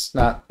 This is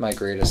not my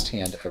greatest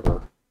hand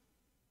ever.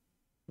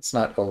 Let's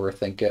not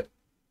overthink it.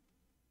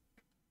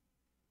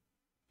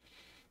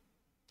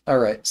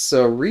 Alright,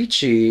 so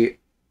riichi...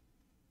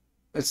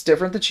 It's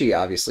different than chi,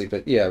 obviously,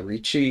 but yeah,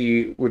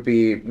 riichi would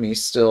be me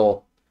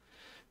still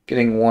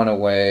getting 1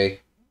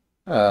 away,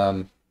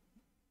 and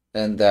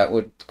that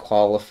would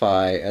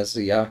qualify as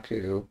a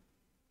yaku.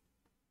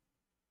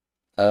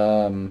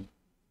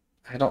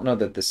 I don't know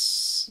that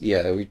this...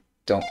 Yeah, we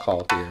don't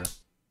call here.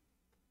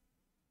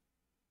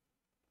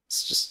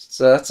 It's just...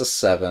 So that's a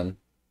 7.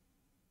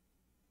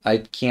 I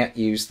can't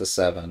use the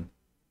 7.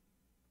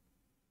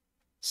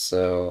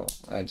 So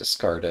I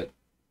discard it.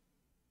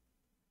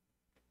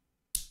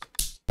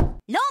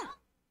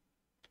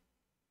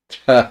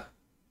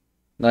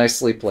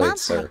 Nicely played,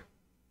 sir.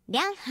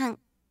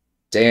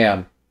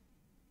 Damn.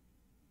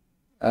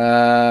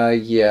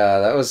 Yeah,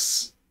 that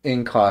was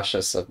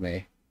incautious of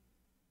me.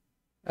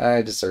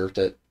 I deserved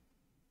it.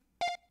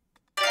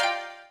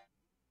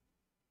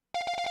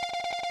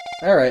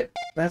 Alright,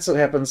 that's what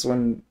happens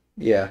when...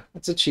 Yeah,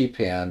 it's a cheap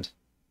hand.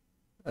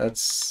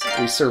 That's...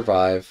 We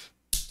survive.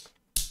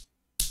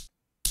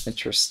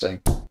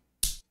 Interesting.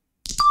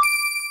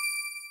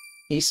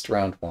 East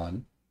round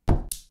 1.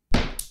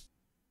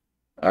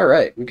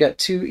 Alright, we've got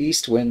 2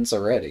 east wins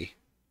already.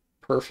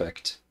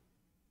 Perfect.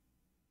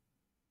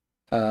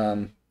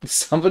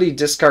 Somebody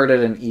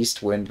discarded an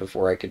east wind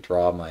before I could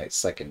draw my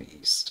second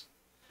east.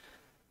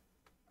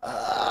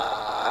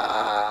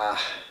 Why?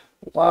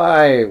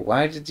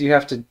 Why did you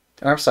have to...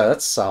 I'm sorry,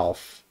 that's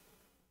south.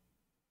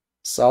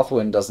 South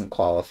wind doesn't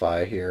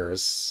qualify here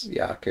as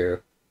yaku.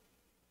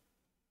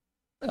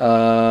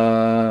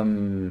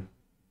 That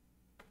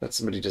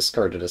somebody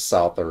discarded a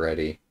south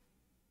already.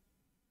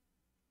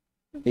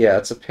 Yeah,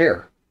 it's a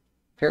pair.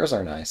 Pairs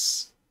are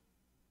nice.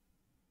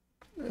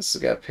 This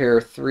has got pair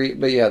 3,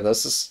 but yeah,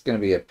 this is going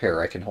to be a pair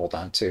I can hold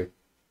on to.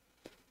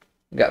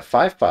 We got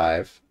 5,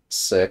 5,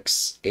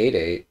 6, 8,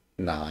 8,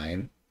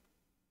 9,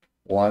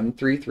 1,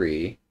 3,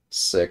 3,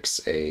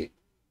 6, 8,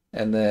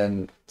 and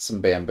then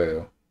some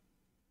bamboo.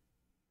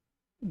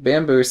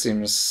 Bamboo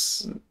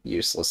seems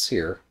useless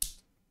here.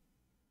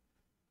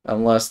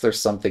 Unless there's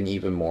something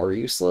even more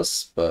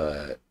useless,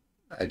 but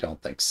I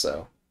don't think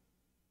so.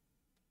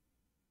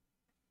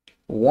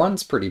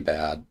 1's pretty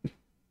bad.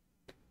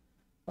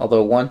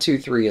 Although 1, 2,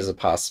 3 is a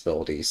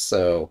possibility,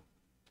 so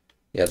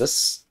yeah,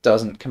 this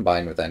doesn't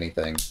combine with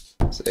anything.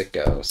 So it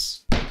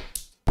goes.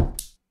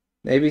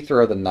 Maybe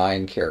throw the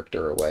 9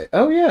 character away.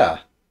 Oh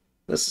yeah!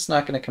 This is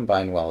not going to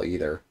combine well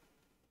either.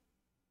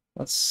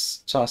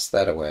 Let's toss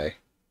that away.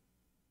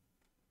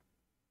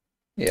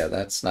 Yeah,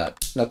 that's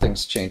not...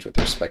 Nothing's changed with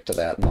respect to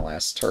that in the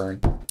last turn.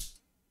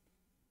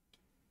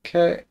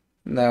 Okay,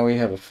 now we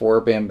have a 4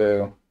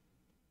 bamboo.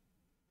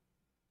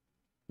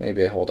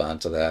 Maybe I hold on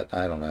to that.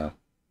 I don't know.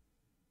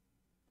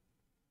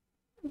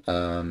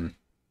 I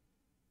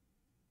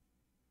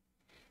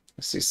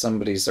see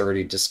somebody's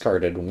already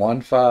discarded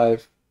 1,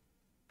 5.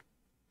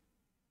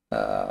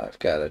 I've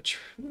got a...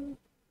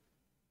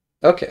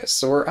 Okay,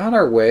 so we're on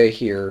our way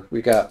here.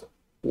 We got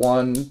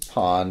 1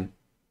 pawn.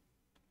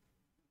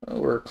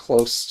 We're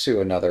close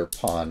to another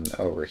pawn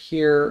over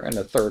here and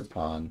a 3rd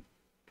pawn.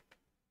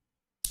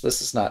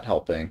 This is not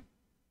helping.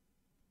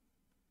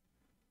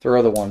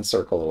 Throw the 1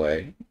 circle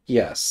away.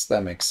 Yes,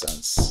 that makes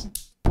sense.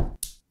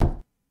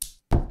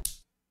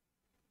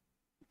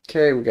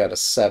 Okay, we got a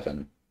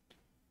 7.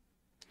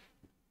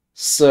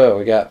 So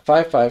we got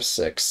 5, 5,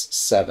 6,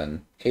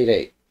 7,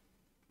 8,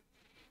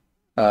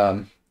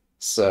 8.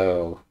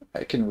 So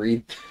I can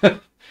read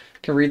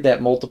can read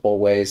that multiple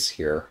ways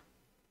here.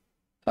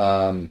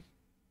 I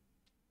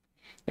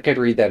could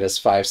read that as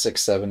 5,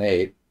 6, 7,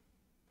 8,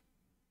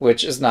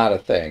 which is not a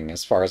thing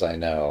as far as I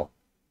know,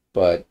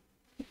 but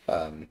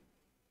 5,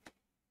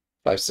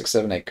 6,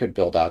 7, 8 could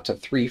build out to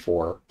 3,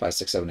 4, 5,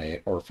 6, 7,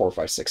 8, or 4,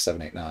 5, 6,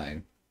 7, 8,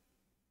 9.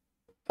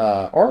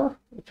 Or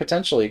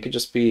potentially it could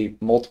just be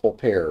multiple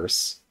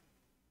pairs.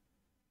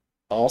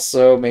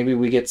 Also, maybe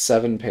we get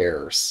 7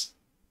 pairs.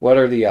 What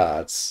are the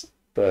odds?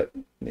 But,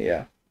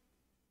 yeah.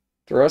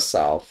 Throw a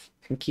south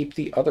and keep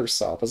the other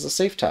south as a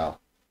safe tile.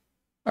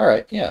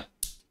 Alright, yeah.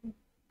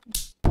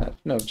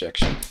 No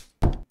objection.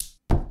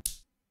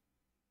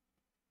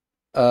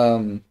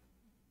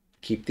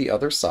 Keep the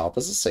other south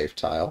as a safe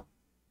tile.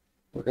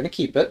 We're going to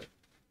keep it.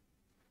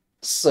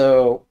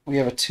 So, we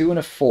have a 2 and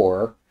a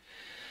 4,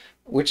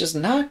 which is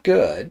not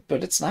good,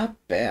 but it's not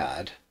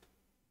bad.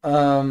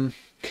 Got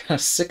a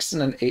 6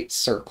 and an 8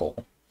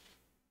 circle.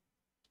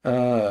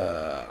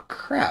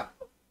 Crap.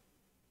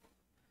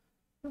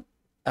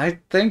 I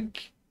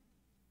think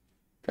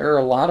there are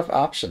a lot of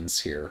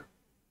options here.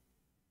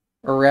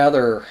 Or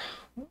rather,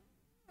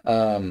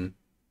 I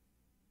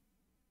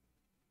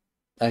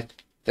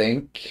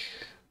think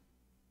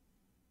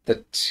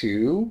the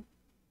two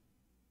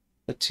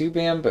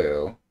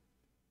bamboo,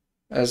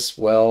 as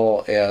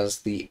well as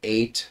the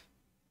 8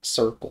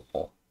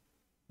 circle,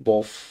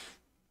 both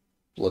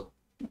look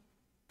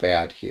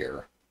bad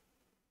here.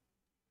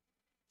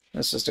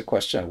 It's just a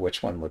question of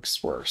which one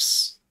looks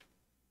worse.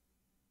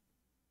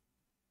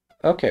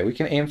 Okay, we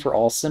can aim for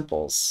all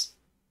simples.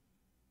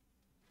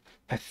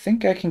 I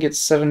think I can get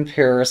 7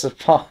 pairs of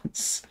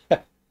pawns.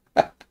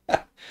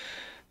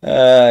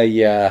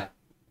 Yeah.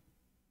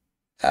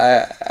 Yeah.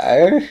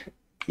 I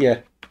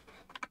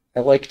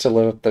like to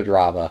live up the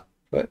drama,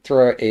 but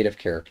throw out 8 of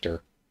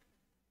character.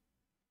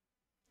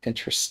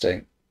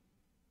 Interesting.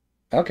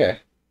 Okay.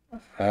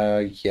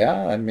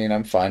 Yeah, I mean,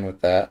 I'm fine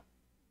with that.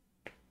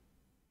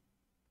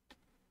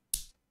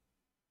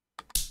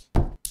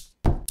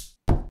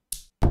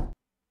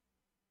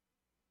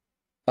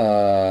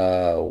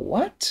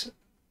 What?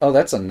 Oh,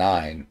 that's a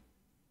 9.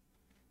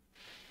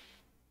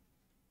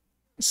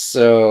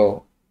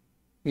 So,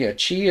 yeah,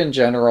 chi in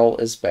general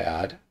is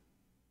bad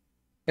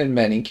in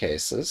many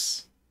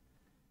cases.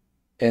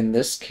 In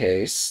this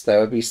case, that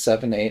would be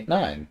 7, 8,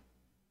 9.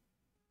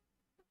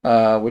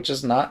 Which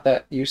is not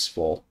that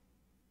useful.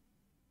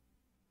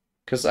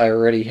 Because I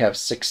already have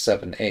 6,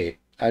 7, 8.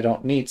 I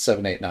don't need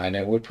 7, 8, 9.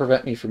 It would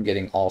prevent me from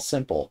getting all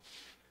simple.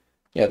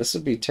 Yeah, this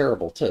would be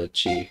terrible to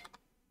chi.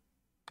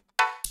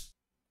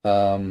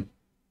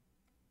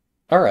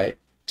 Alright.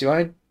 Do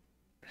I...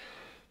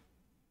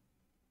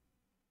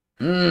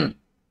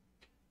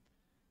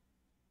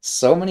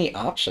 So many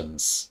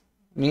options.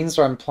 Means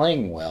I'm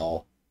playing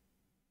well.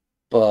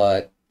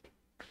 But...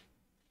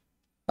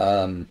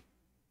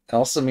 it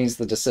also means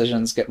the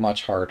decisions get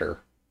much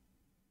harder.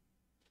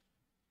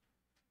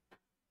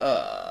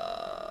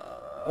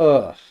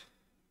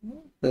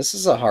 This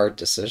is a hard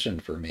decision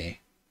for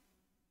me.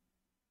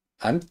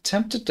 I'm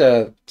tempted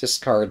to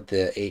discard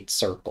the 8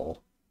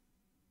 circle.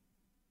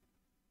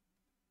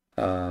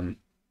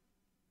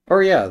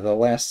 Or yeah, the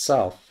last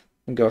south,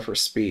 and go for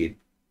speed.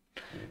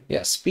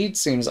 Yeah, speed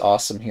seems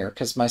awesome here,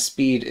 because my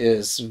speed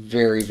is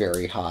very,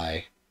 very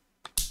high.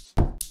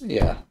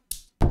 Yeah.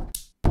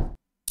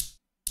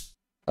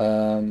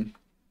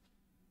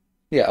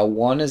 Yeah, a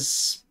 1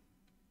 is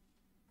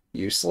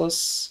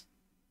useless.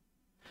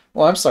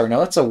 Well, I'm sorry. No,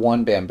 that's a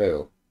one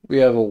bamboo. We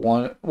have a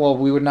one. Well,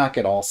 we would not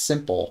get all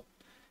simple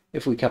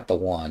if we kept the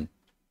one.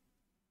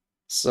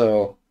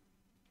 So,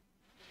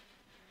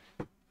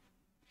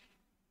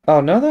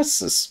 oh no,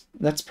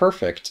 that's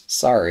perfect.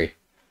 Sorry.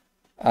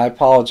 I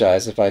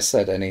apologize if I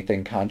said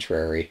anything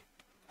contrary.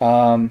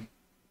 Um,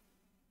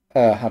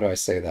 how do I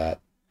say that?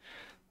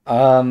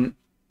 Um,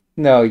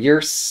 no,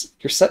 your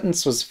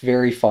sentence was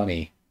very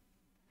funny.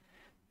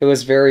 It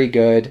was very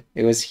good.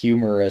 It was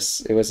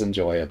humorous. It was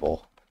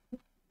enjoyable.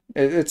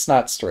 It's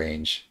not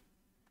strange.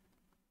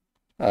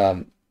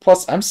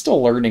 Plus, I'm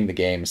still learning the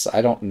game, so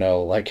I don't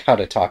know like how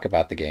to talk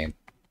about the game.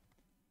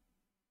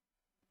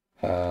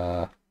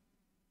 Uh,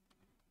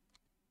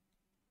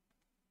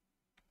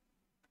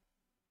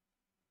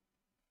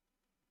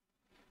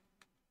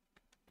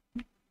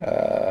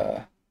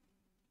 uh,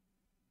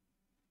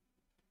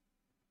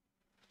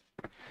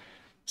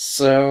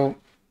 so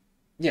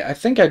yeah, I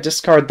think I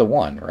discard the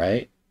one,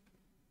 right?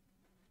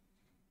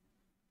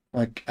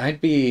 Like,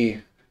 I'd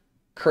be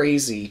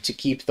crazy to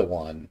keep the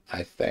one,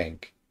 I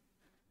think,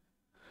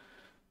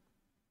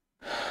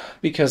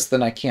 because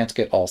then I can't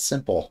get all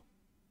simple.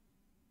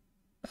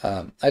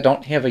 I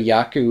don't have a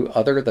yaku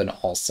other than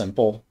all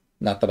simple,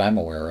 not that I'm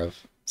aware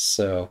of.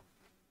 So,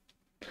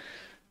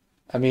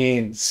 I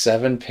mean,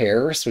 seven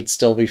pairs would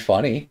still be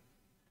funny,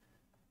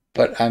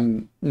 but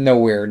I'm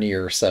nowhere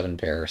near seven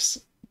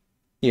pairs.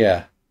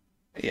 Yeah,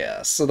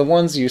 yeah. So the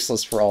one's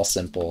useless for all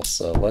simple,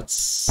 so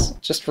let's,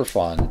 just for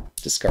fun,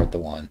 discard the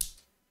one.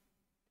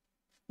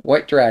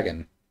 White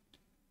dragon.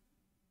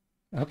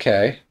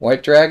 Okay,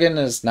 white dragon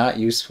is not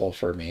useful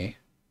for me.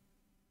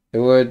 It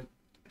would,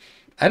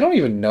 I don't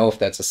even know if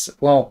that's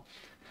well,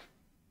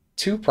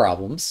 two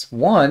problems.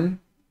 One,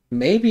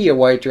 maybe a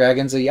white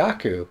dragon's a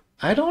yaku.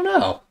 I don't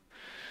know.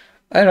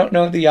 I don't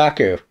know the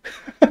yaku.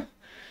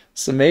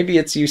 So maybe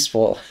it's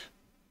useful,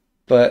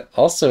 but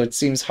also it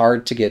seems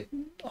hard to get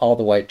all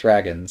the white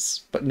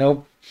dragons. But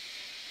no,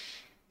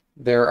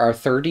 there are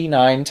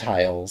 39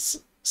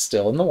 tiles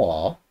still in the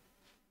wall.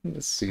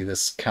 Let's see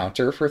this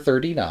counter for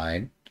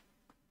 39.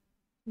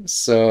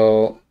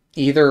 So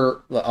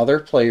either the other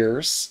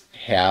players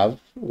have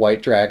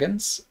white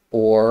dragons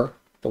or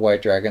the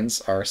white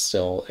dragons are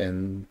still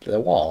in the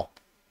wall.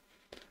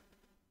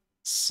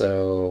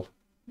 So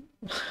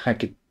I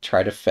could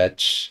try to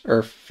fetch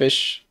or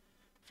fish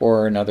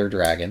for another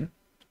dragon.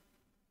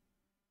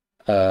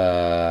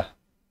 Uh,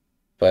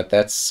 but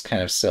that's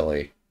kind of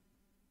silly.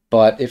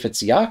 But if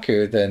it's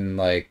Yaku, then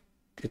like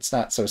it's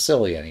not so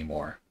silly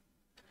anymore.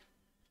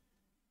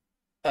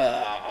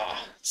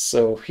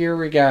 So here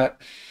we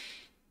got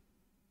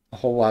a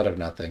whole lot of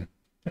nothing.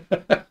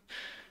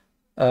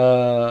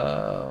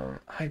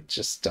 I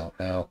just don't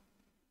know.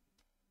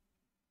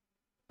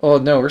 Oh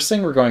no, we're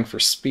saying we're going for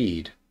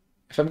speed.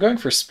 If I'm going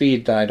for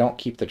speed, then I don't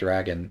keep the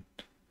dragon.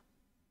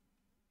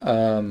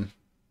 Um,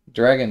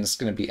 Dragon's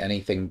gonna be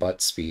anything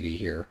but speedy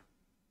here.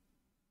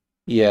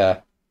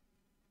 Yeah.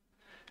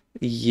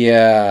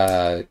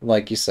 Yeah,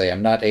 like you say,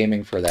 I'm not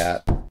aiming for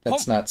that.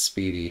 That's not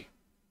speedy.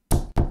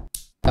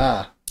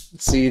 Ah,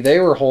 see, they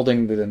were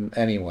holding them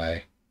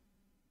anyway.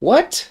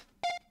 What?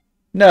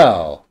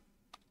 No.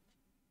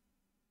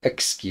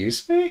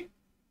 Excuse me?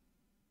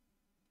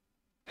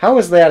 How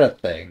is that a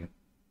thing?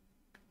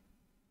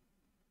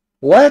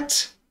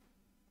 What?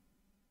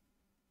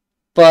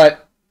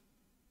 But,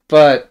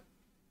 but,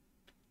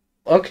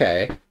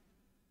 okay.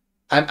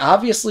 I'm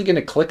obviously going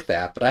to click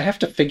that, but I have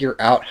to figure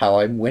out how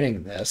I'm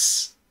winning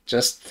this,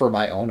 just for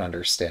my own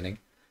understanding.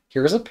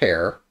 Here's a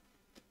pair.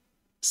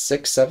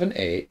 6, 7,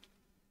 8.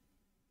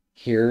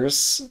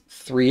 Here's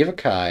three of a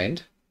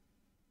kind.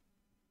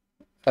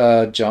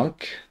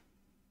 Junk.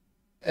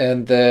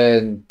 And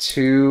then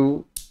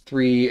 2,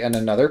 3, and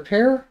another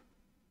pair?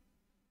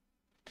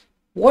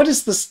 What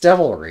is this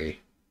devilry?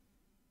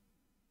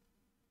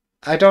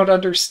 I don't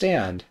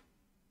understand.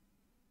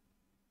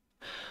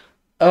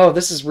 Oh,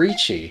 this is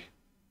riichi.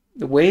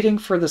 Waiting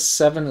for the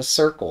 7 to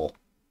circle.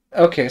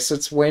 Okay, so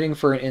it's waiting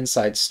for an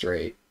inside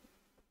straight.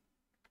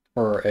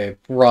 Or a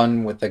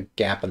run with a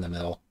gap in the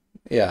middle.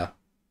 Yeah.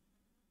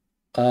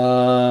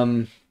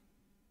 Um,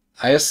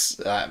 that's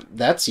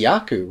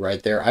Yaku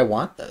right there. I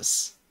want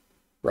this.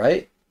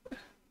 Right?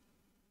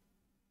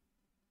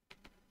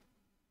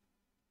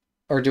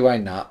 Or do I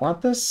not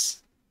want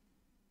this?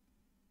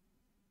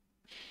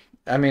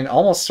 I mean,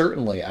 almost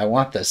certainly I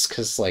want this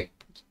because, like,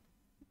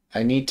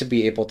 I need to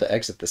be able to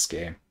exit this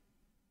game.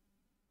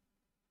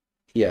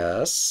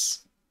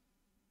 Yes.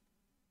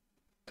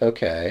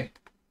 Okay.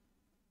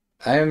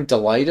 I am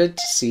delighted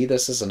to see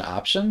this as an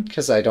option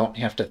because I don't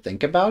have to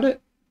think about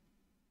it.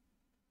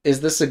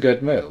 Is this a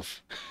good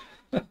move?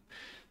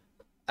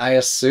 I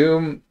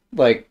assume,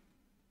 like,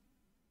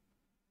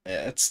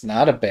 it's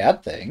not a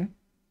bad thing.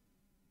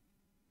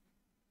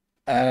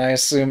 And I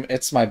assume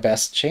it's my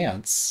best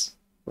chance,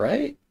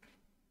 right?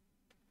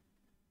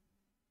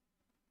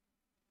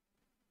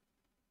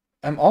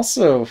 I'm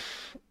also...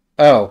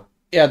 Oh,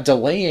 yeah,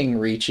 delaying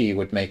riichi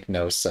would make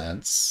no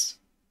sense.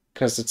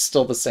 Because it's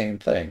still the same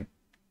thing.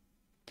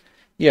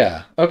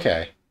 Yeah,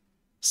 okay.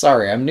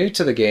 Sorry, I'm new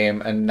to the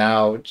game, and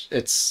now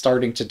it's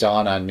starting to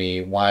dawn on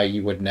me why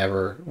you would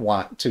never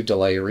want to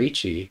delay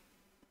riichi.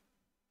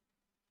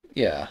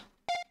 Yeah,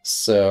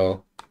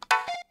 so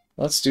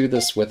let's do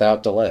this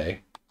without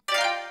delay.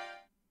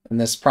 And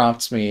this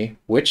prompts me,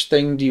 which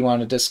thing do you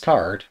want to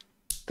discard?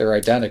 They're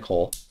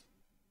identical.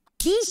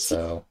 リーチ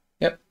So,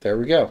 yep, there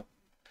we go.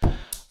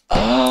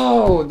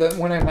 Oh, then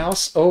when I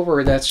mouse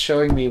over, that's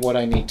showing me what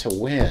I need to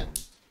win.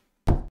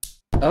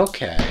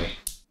 Okay.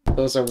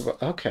 Those are...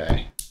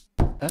 okay.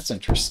 That's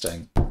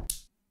interesting.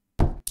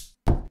 I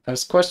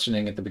was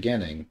questioning at the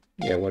beginning.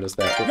 Yeah, what does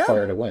that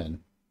require to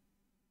win?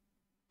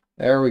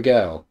 There we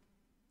go.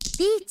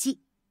 リーチ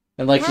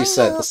And like you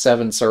said, the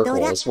 7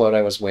 circle is what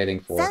I was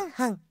waiting for. 3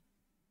班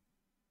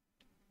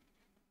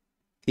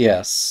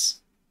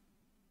Yes.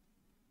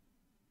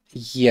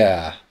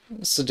 Yeah.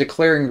 So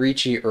declaring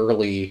riichi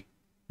early,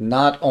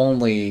 not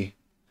only...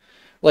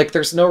 like,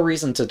 there's no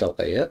reason to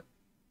delay it.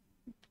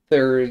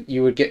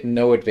 You would get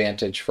no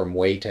advantage from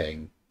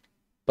waiting.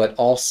 But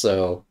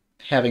also,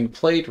 having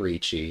played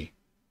riichi,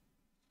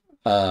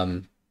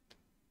 or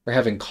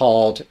having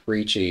called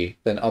riichi,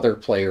 then other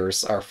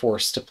players are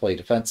forced to play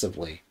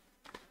defensively.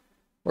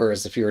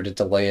 Whereas if you were to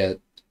delay it,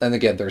 and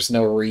again, there's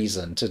no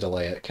reason to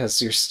delay it,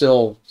 because you're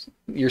still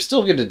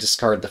going to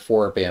discard the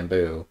 4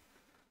 bamboo.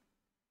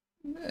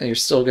 And you're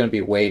still going to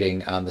be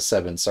waiting on the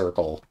 7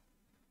 circle.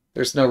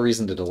 There's no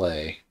reason to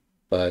delay.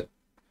 But,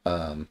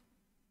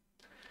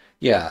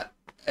 yeah,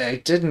 I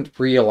didn't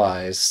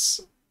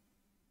realize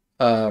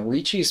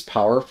riichi's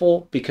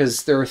powerful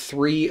because there are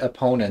 3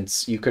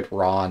 opponents you could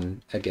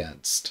Ron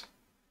against.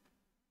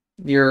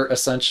 You're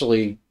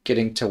essentially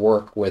getting to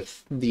work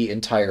with the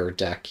entire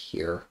deck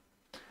here,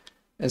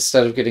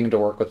 instead of getting to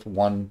work with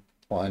one...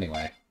 well,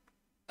 anyway.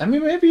 I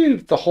mean, maybe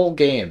the whole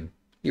game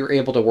you're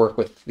able to work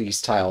with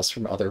these tiles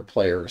from other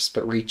players,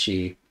 but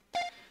riichi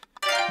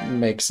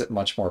makes it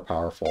much more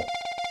powerful.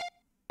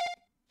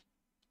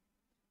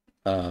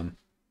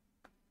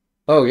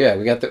 Oh yeah,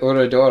 we got the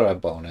Orodora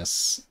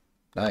bonus.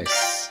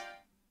 Nice.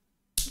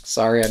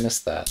 Sorry I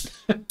missed that.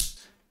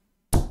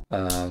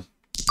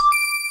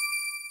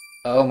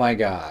 Oh my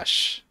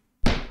gosh.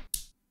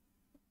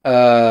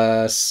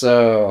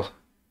 So...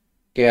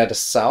 you had a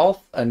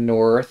south, a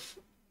north,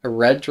 a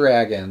red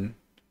dragon.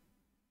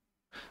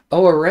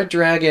 Oh, a red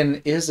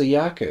dragon is a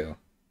yaku.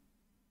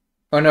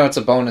 Oh no, it's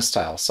a bonus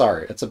tile.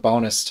 Sorry, it's a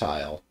bonus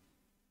tile.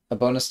 A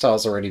bonus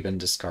tile's already been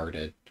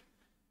discarded.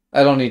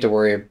 I don't need to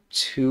worry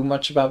too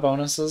much about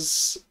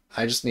bonuses.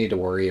 I just need to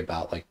worry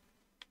about, like,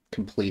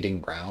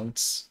 completing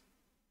rounds.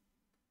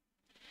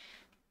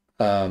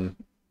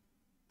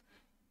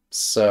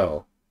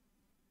 So,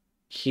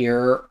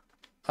 here,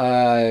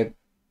 going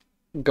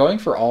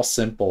for all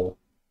simple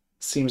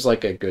seems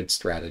like a good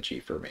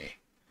strategy for me.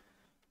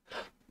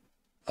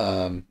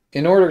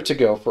 In order to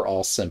go for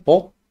all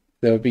simple,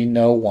 there would be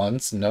no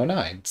 1s, no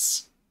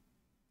 9s.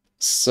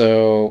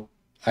 So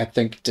I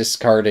think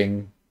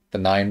discarding the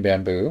 9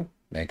 bamboo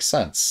makes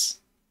sense.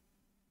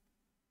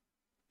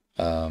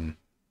 The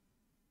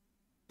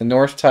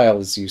north tile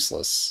is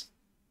useless.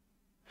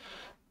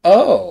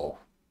 Oh!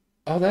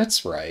 Oh,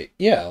 that's right.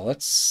 Yeah,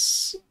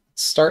 let's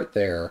start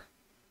there.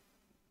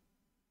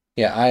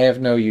 Yeah, I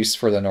have no use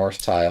for the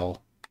north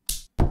tile.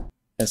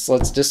 So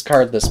let's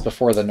discard this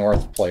before the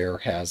north player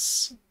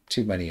has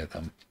too many of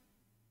them.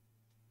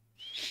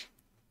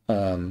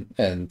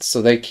 And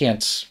so they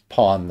can't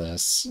pawn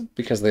this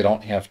because they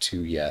don't have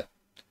 2 yet.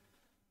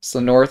 So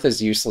north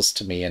is useless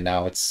to me, and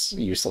now it's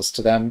useless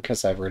to them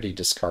because I've already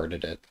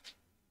discarded it.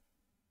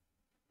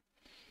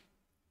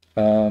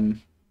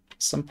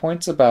 Some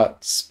points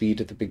about speed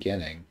at the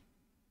beginning.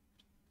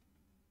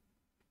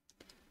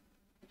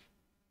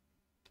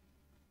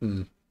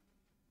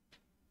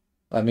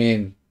 I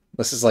mean,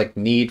 this is like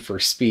need for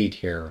speed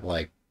here.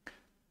 Like,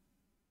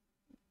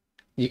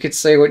 you could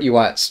say what you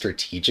want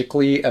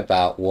strategically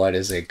about what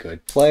is a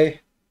good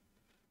play,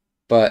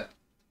 but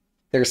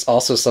there's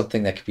also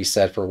something that could be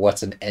said for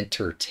what's an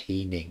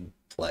entertaining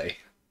play.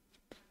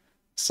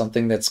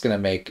 Something that's going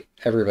to make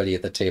everybody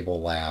at the table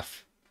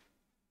laugh.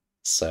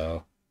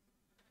 So,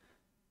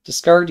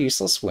 discard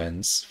useless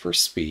wins for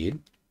speed.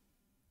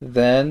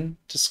 Then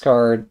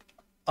discard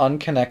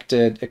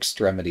unconnected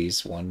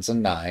extremities, 1s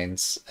and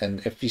 9s.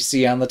 And if you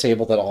see on the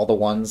table that all the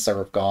 1s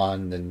are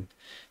gone, then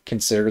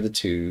consider the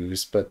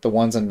 2s. But the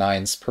 1s and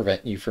 9s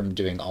prevent you from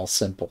doing all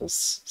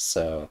simples.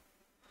 So,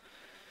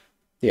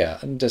 yeah,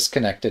 and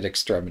disconnected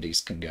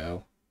extremities can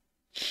go.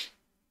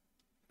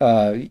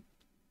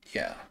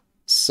 Yeah.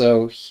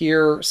 So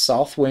here,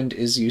 Southwind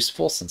is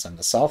useful since I'm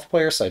the South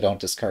player, so I don't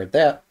discard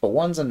that. But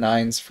 1s and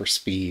 9s for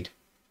speed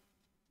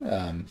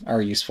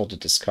are useful to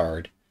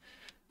discard.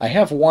 I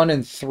have 1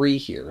 and 3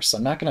 here, so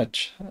I'm not going to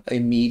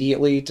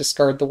immediately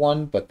discard the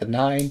 1, but the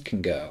 9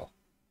 can go.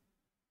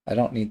 I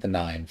don't need the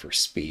 9 for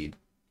speed.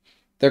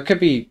 There could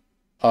be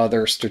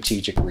other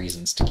strategic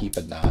reasons to keep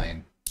a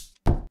 9,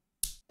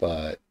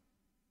 but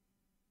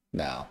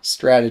no,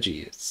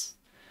 strategy is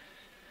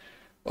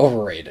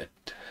overrated.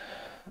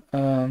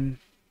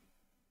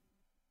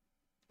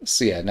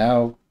 So yeah,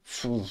 now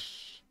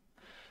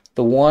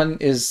The 1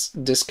 is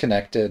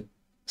disconnected.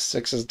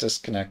 6 is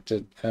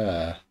disconnected.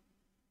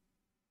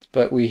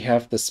 But we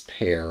have this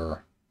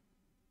pair.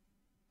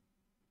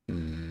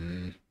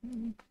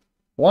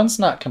 1's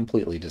not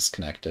completely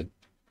disconnected.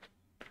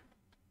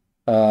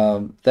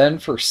 Then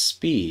for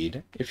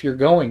speed, if you're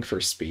going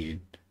for speed,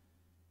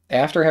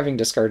 after having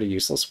discarded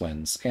useless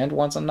winds and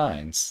 1s and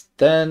 9s,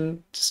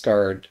 then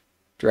discard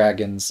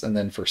dragons, and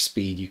then for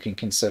speed you can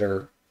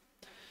consider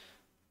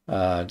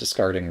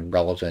discarding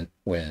relevant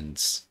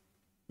winds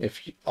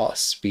if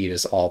speed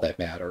is all that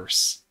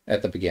matters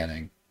at the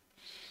beginning.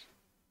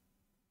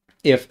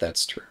 If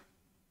that's true.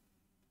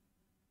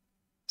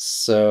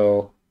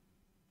 So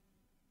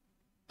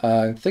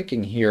I'm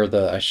thinking here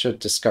that I should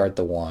discard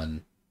the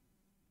 1.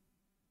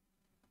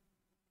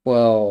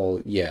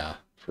 Well, yeah,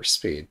 for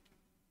speed.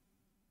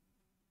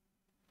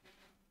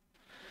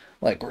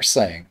 Like we're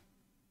saying.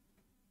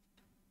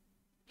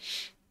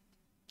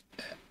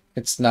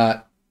 It's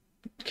not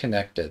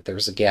connected.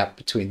 There's a gap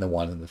between the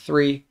 1 and the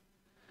 3.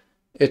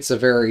 It's a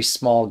very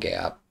small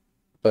gap,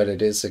 but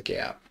it is a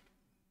gap.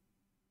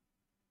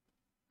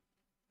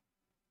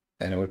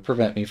 And it would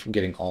prevent me from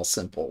getting all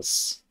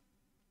simples.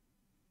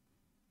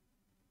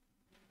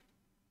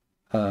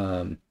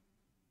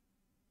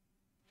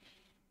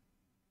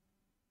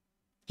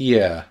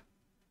 Yeah.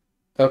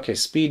 Okay,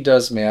 speed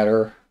does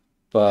matter,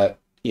 but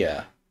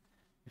yeah.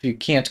 If you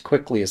can't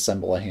quickly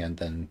assemble a hand,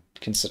 then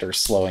consider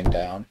slowing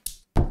down.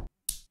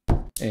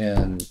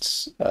 And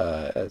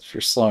if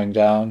you're slowing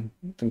down,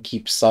 then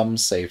keep some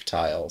save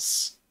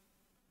tiles.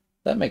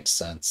 That makes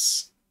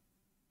sense.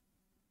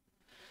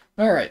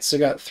 Alright, so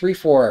we got 3,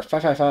 4,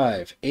 5, 5,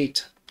 5,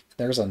 8.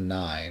 There's a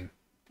 9,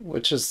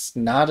 which is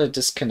not a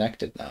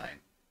disconnected 9.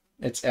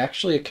 It's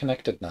actually a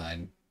connected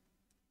 9.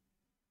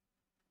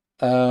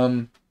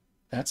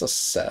 That's a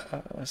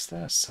set. Is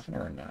that a 7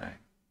 or a 9?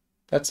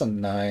 That's a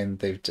 9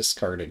 they've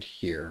discarded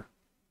here.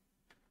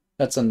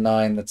 That's a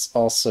 9 that's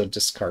also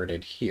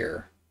discarded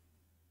here.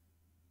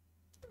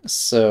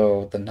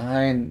 So the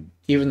 9,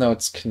 even though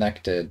it's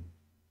connected,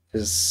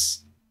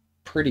 is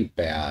pretty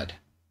bad.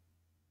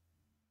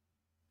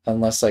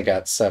 Unless I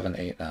got 7,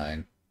 8,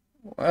 9.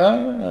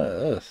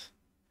 But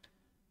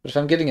if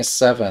I'm getting a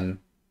 7,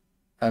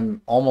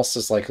 I'm almost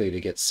as likely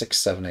to get 6,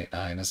 7, 8,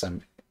 9 as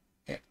I'm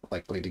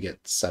likely to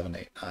get 7,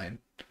 8, 9.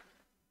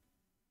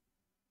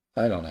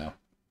 I don't know.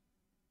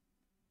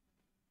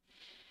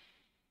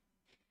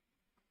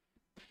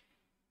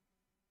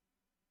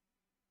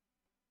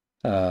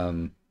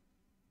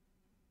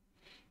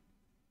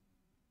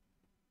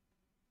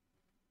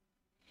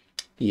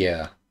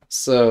 Yeah.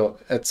 So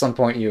at some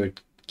point you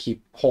would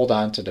hold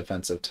on to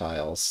defensive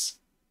tiles.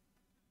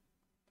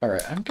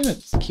 Alright, I'm gonna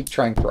keep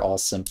trying for all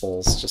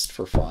simples just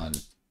for fun.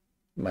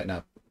 Might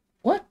not...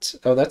 What?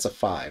 Oh, that's a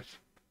 5.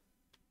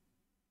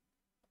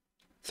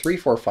 3,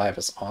 4, 5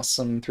 is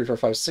awesome. 3, 4,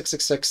 5, 6,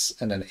 6, 6,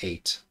 and an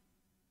 8.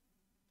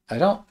 I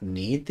don't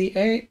need the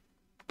 8,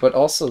 but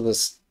also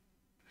this...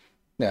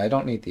 Yeah, I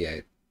don't need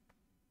the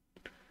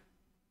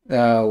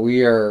 8.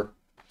 We are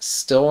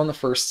still in the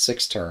first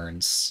 6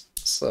 turns,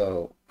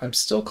 so I'm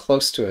still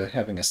close to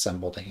having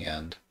assembled a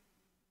hand.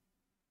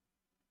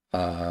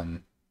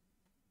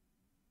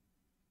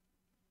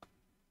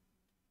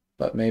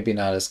 But maybe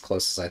not as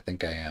close as I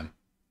think I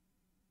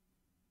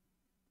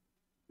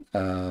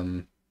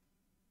am.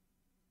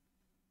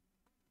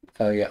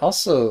 Oh yeah,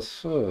 also...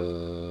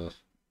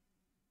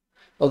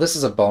 Oh, this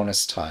is a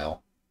bonus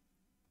tile.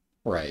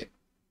 Right.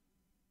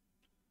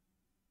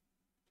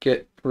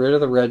 Get rid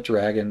of the red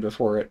dragon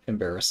before it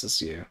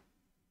embarrasses you.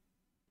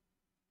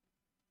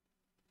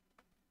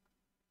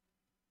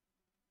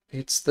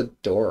 It's the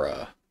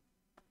Dora.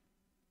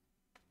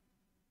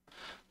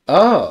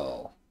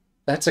 Oh!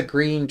 That's a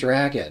green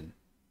dragon.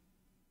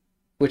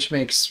 Which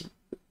makes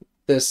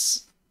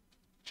this...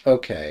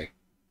 Okay.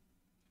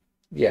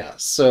 Yeah,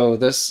 so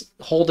this...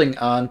 Holding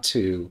on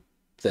to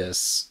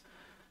this...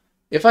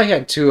 If I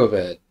had 2 of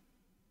it,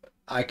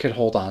 I could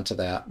hold on to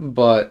that,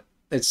 but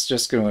it's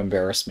just going to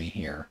embarrass me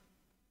here.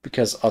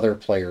 Because other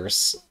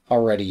players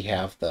already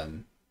have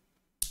them.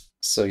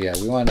 So yeah,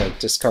 we want to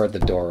discard the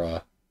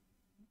Dora.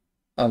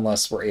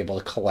 Unless we're able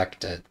to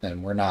collect it,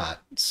 and we're not,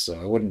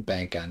 so I wouldn't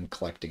bank on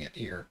collecting it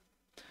here.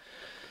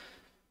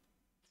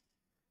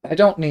 I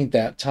don't need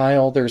that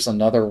tile. There's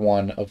another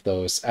one of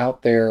those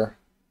out there.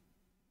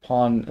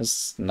 Pawn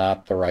is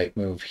not the right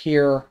move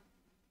here,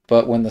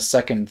 but when the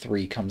second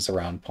 3 comes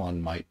around,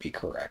 pawn might be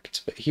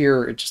correct. But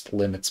here, it just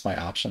limits my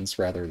options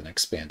rather than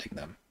expanding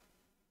them.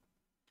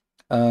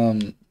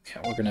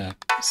 Yeah, we're gonna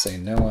say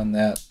no on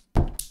that.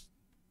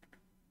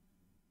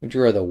 We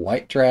drew the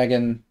white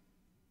dragon.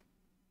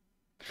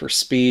 For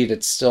speed,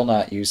 it's still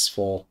not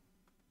useful.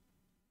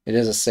 It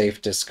is a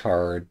safe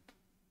discard.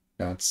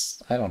 No,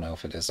 it's... I don't know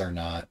if it is or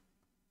not.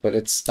 But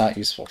it's not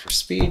useful for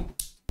speed.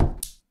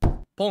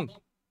 Pong.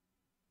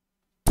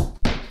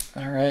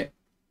 Alright.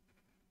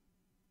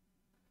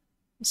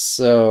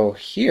 So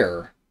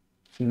here,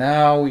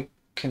 now we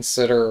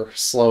consider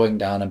slowing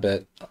down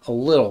a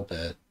little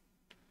bit.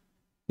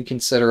 We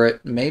consider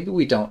it. Maybe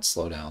we don't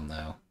slow down,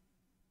 though.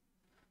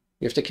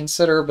 We have to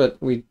consider, but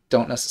we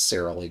don't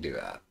necessarily do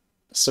that.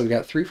 So we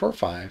got 3, 4,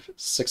 5,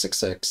 6, 6,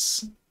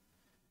 6,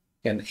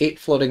 and 8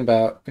 floating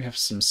about. We have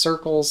some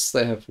circles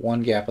that have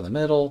one gap in the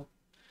middle.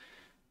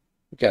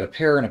 We've got a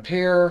pair and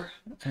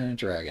a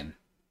dragon.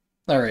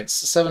 Alright,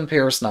 so 7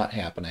 pairs not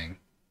happening.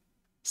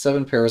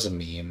 7 pairs a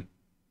meme.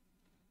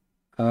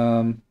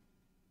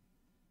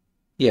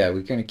 Yeah,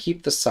 we're going to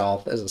keep the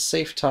south as a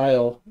safe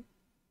tile.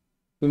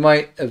 We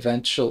might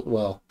eventually,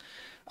 well,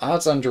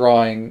 odds on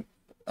drawing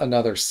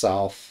another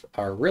south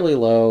are really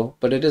low,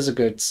 but it is a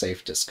good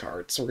safe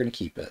discard, so we're going to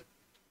keep it.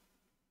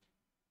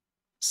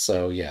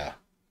 So, yeah.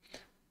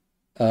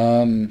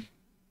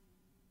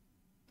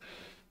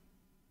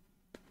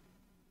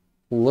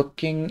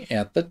 Looking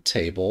at the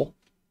table,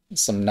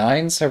 some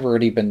 9s have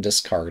already been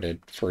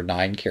discarded for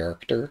 9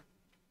 character.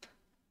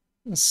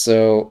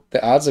 So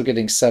the odds of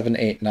getting 7,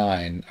 8,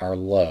 9 are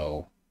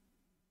low.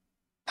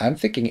 I'm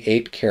thinking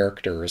 8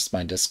 character is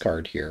my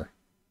discard here.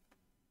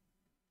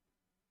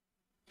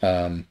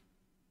 Yeah,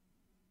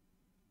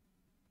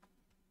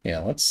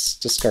 let's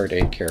discard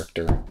 8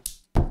 character.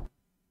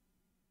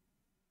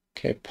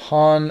 Okay,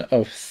 pawn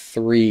of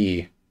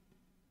 3.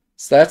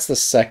 So that's the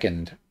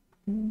second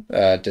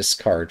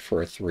discard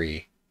for a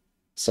 3.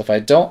 So if I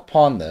don't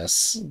pawn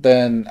this,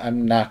 then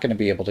I'm not going to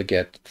be able to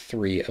get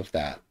 3 of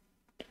that.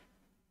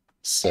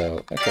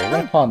 So, okay, we're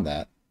going to pawn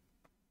that.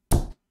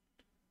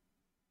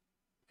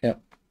 Yep.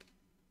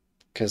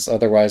 Because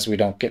otherwise we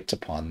don't get to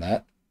pawn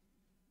that.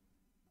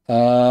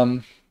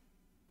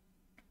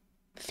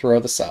 Throw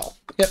the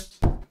south. Yep.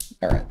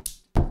 Alright.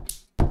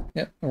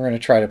 Yep, we're going to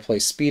try to play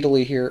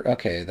speedily here.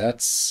 Okay,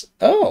 that's...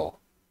 Oh!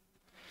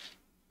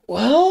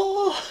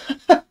 Well...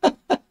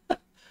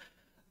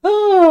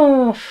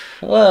 Oh!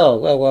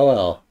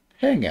 Well.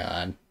 Hang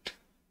on.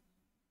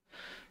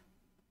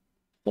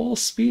 Full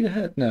speed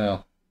ahead?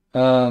 No.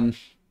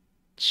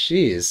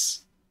 Jeez.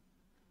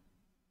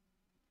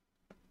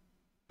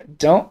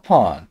 Don't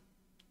pawn.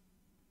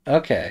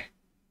 Okay.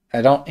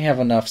 I don't have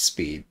enough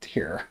speed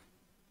here.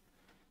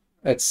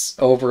 It's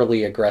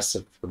overly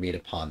aggressive for me to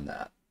pawn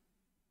that.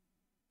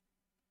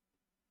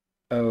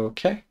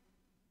 Okay.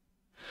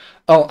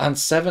 Oh, on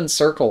 7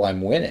 circle,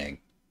 I'm winning.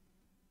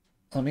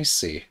 Let me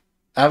see.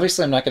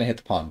 Obviously, I'm not going to hit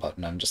the pawn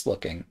button. I'm just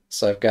looking.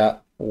 So I've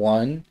got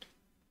 1.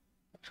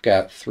 I've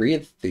got 3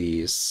 of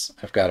these.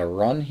 I've got a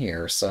run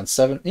here. So on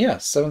 7, yeah,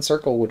 7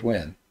 circle would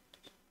win.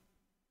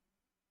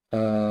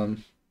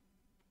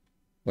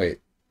 Wait.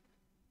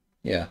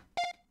 Yeah.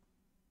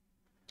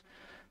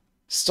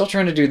 Still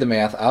trying to do the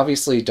math.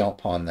 Obviously, don't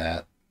pawn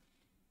that.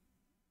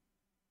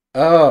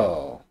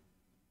 Oh.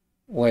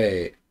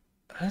 Wait.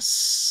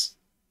 That's...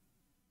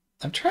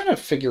 I'm trying to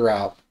figure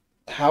out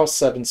how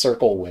 7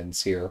 circle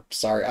wins here.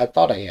 Sorry, I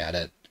thought I had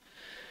it.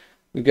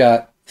 We've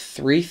got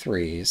 3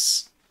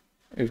 3s.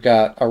 We've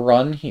got a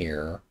run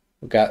here.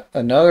 We've got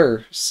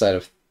another set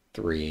of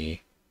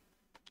 3.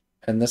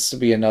 And this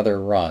would be another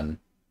run.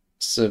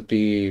 So it'd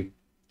be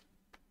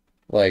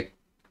like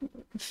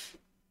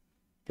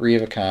 3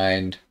 of a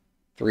kind,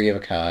 3 of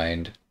a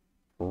kind,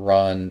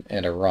 run,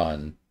 and a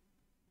run.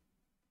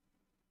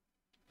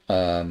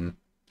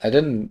 I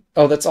didn't...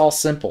 Oh, that's all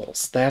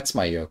simples. That's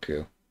my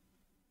yaku.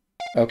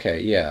 Okay,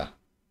 yeah.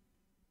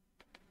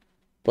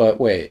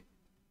 But wait.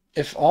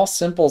 If all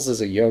simples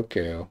is a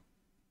yaku,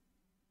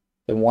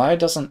 then why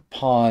doesn't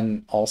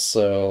pawn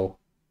also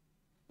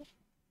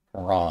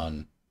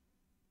run?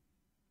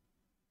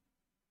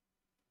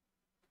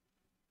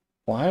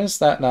 Why is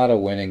that not a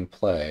winning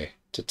play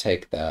to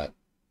take that?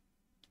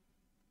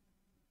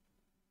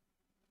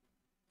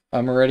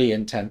 I'm already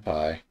in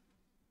tenpai.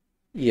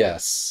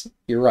 Yes,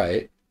 you're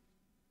right.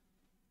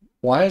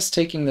 Why is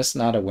taking this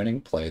not a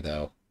winning play,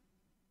 though?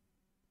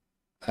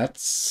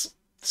 That's...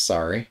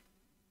 sorry.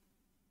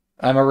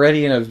 I'm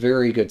already in a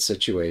very good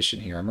situation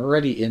here. I'm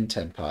already in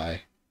tenpai.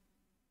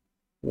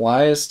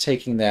 Why is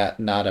taking that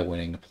not a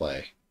winning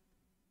play?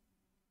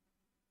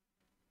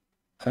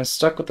 I'm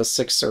stuck with a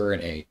 6 or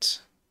an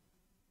 8.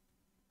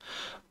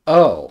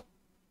 Oh,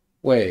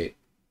 wait.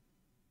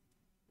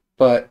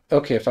 But,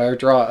 okay, if I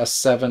draw a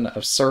 7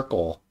 of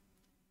circle...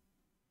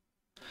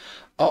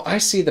 Oh, I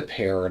see the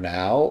pair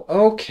now.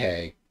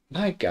 Okay.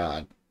 My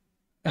God.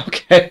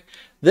 Okay.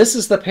 This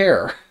is the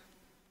pair.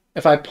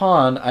 If I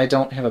pawn, I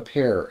don't have a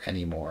pair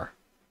anymore.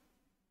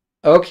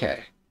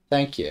 Okay.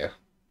 Thank you.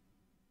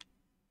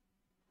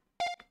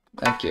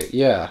 Thank you.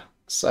 Yeah.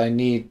 So I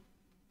need...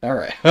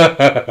 Alright.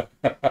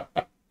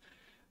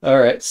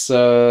 Alright,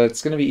 so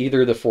it's going to be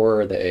either the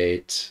 4 or the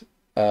 8.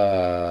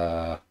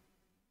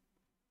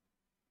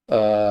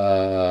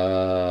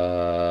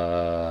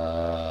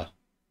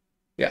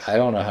 Yeah, I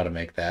don't know how to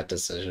make that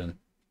decision.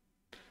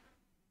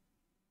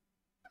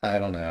 I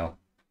don't know.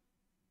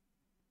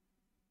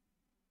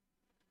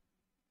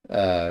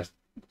 I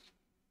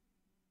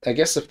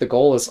guess if the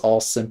goal is all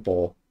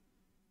simple,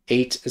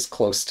 8 is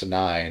close to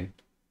 9,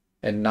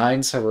 and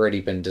 9s have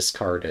already been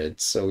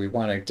discarded, so we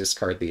want to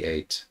discard the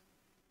 8.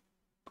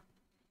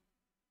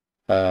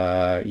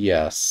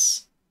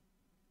 Yes.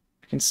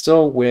 I can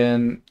still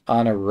win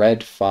on a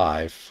red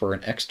 5 for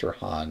an extra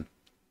Han.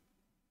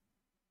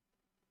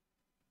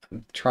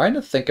 I'm trying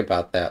to think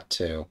about that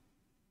too.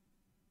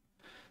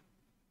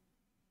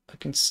 I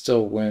can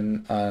still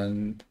win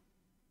on...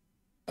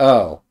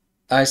 Oh,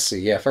 I see.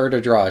 Yeah, if I were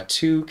to draw a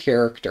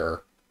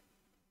 2-character,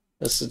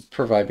 this would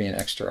provide me an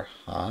extra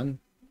Han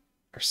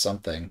or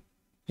something.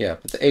 Yeah,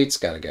 but the 8's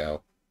got to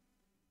go.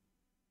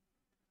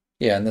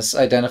 Yeah, and this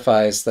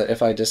identifies that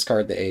if I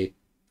discard the 8,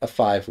 a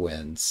 5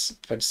 wins.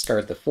 If I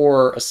discard the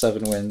 4, a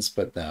 7 wins,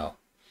 but no.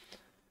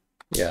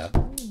 Yeah,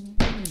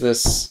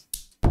 this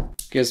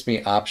gives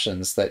me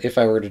options that if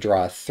I were to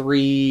draw a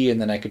 3 and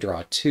then I could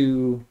draw a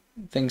 2,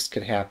 things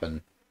could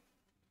happen.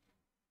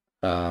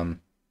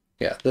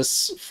 Yeah,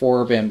 this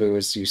 4 bamboo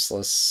is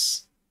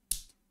useless.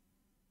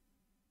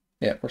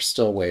 Yeah, we're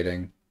still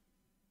waiting.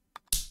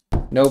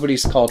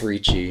 Nobody's called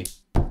riichi.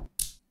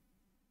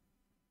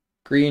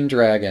 Green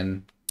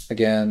dragon,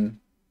 again,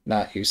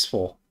 not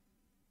useful.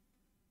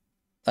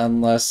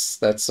 Unless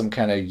that's some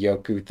kind of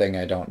yaku thing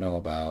I don't know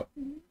about.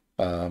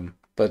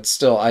 But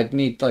still, I'd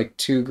need like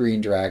 2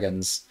 green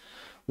dragons.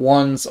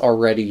 One's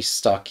already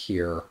stuck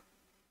here.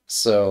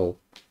 So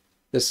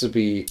this would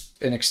be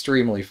an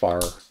extremely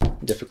far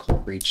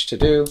difficult reach to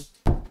do.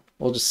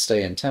 We'll just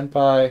stay in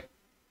Tenpai.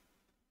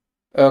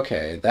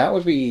 Okay, that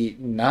would be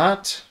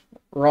not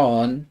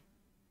Ron.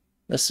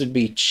 This would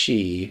be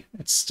Chi.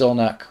 It's still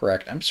not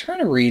correct. I'm trying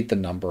to read the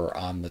number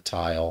on the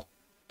tile.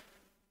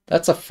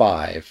 That's a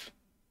 5,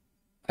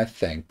 I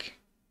think.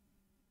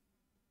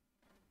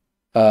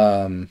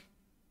 So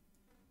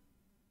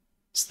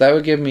that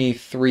would give me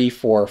 3,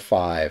 4,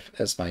 5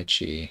 as my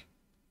Chi.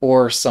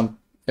 Or some,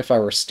 if I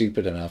were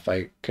stupid enough,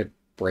 I could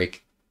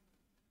break.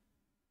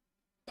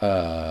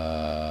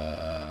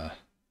 Yeah,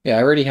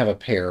 I already have a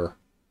pair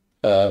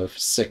of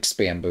 6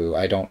 bamboo.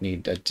 I don't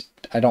need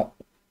I don't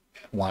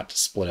want to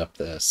split up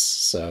this,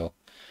 so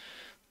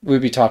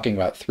we'd be talking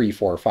about 3,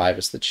 4, 5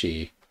 as the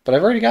chi. But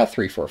I've already got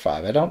 3, 4,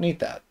 5. I don't need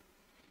that.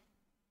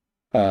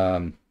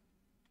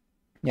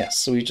 Yes,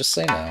 so we just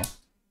say no.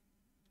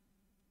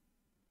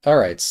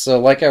 Alright, so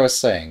like I was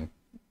saying,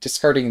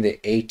 discarding the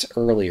 8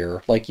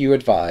 earlier, like you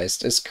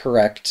advised, is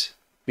correct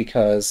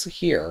because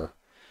here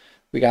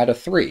we got a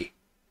 3.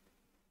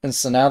 And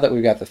so now that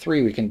we've got the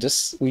 3, we can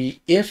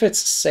if it's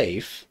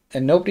safe,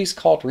 and nobody's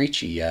called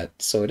riichi yet,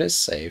 so it is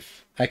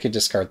safe, I could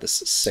discard this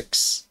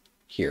 6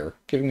 here,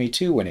 giving me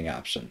 2 winning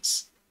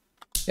options.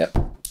 Yep.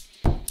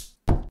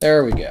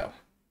 There we go.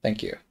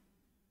 Thank you.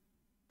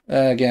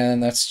 Again,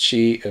 that's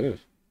chi. Ooh.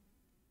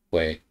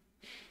 Wait.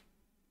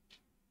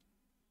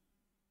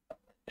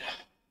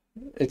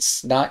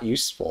 It's not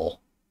useful.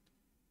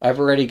 I've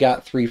already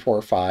got 3,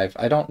 4, 5.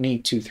 I don't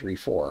need 2, 3,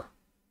 4.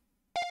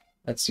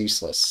 That's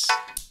useless.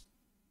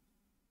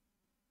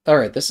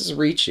 Alright, this is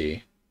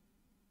riichi.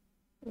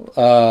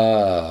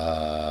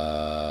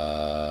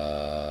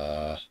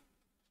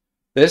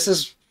 This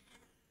is...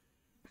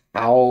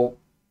 How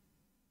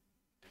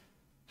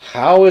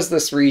is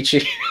this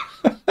riichi?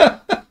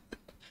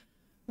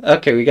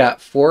 Okay, we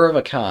got 4 of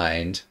a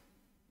kind,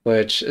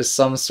 which is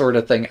some sort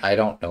of thing I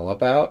don't know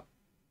about.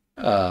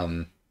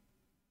 And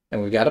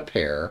we've got a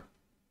pair.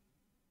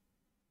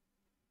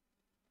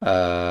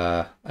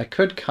 I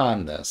could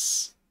con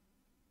this.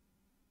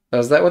 Oh,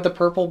 is that what the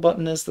purple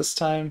button is this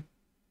time?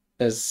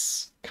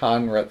 Is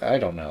con... I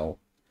don't know.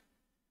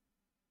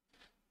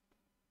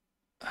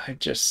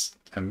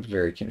 I'm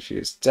very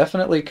confused.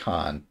 Definitely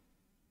con.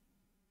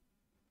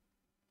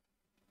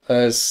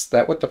 Is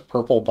that what the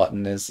purple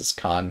button is? Is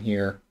con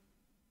here?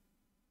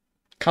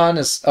 Con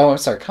is... Oh, I'm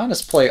sorry. Con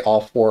is play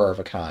all 4 of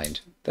a kind.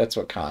 That's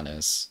what con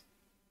is.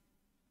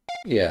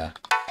 Yeah.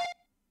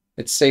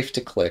 It's safe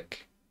to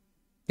click.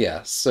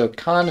 Yeah, so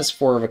con is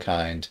 4 of a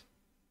kind.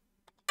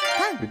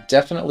 We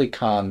definitely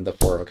con the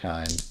 4 of a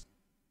kind.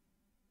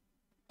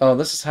 Oh,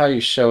 this is how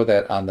you show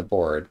that on the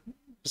board.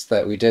 Is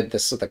that we did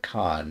this with a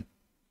con.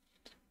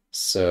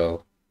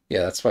 So,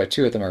 yeah, that's why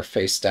 2 of them are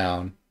face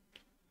down.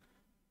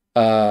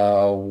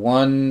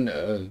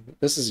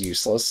 This is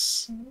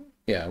useless.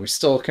 Yeah, we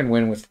still can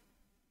win with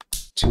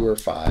 2 or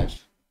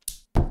 5.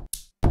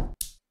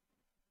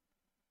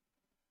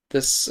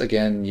 This,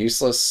 again,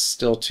 useless.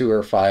 Still 2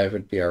 or 5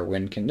 would be our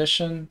win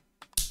condition.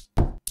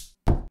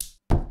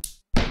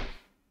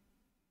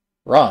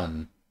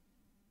 Run.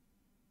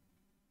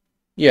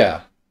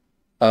 Yeah.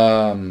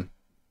 I'm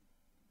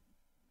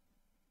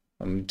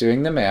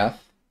doing the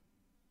math.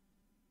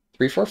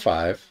 3, 4,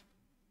 5.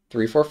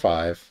 3, 4,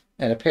 5.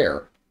 And a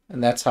pair.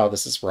 And that's how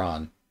this is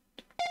run.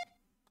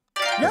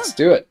 Let's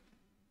do it.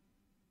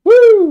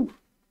 Woo!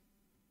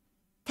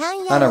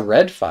 On a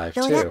red 5,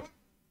 too.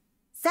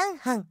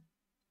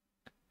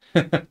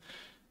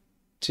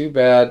 Too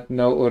bad,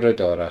 no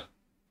Uradora.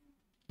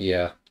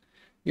 Yeah.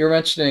 You're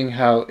mentioning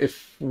how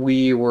if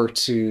we were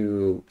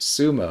to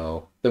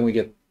sumo, then we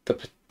get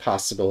the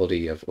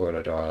possibility of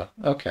Uradora.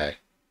 Okay.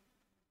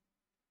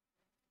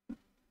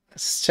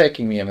 It's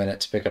taking me a minute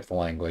to pick up the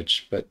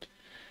language, but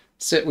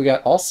that's it. We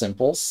got all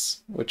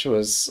simples, which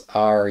was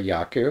our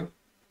yaku.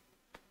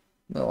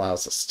 That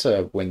allows us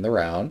to win the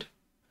round.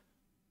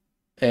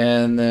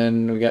 And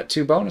then we got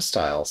 2 bonus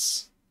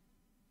tiles.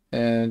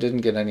 And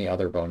didn't get any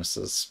other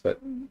bonuses, but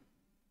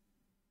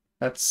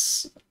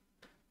That's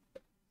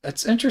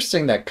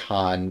interesting that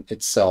con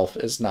itself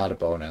is not a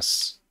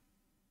bonus.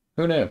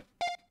 Who knew?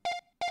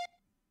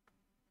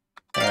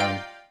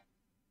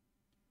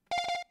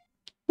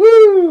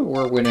 Woo!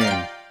 We're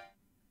winning.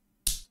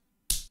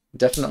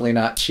 Definitely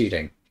not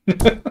cheating.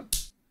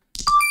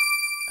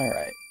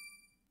 Alright.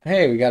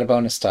 Hey, we got a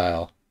bonus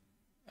tile.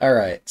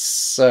 Alright,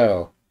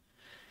 so...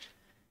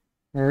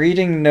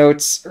 reading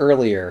notes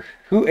earlier.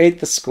 Who ate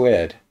the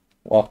squid?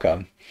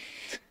 Welcome.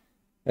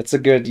 That's a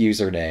good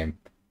username.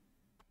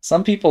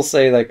 Some people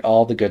say like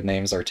all the good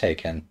names are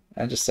taken.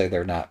 I just say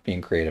they're not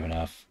being creative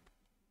enough.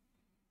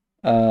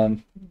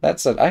 That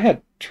said, I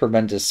had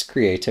tremendous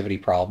creativity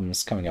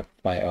problems coming up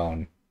with my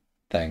own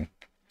thing.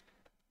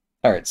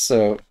 Alright,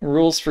 so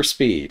rules for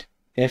speed.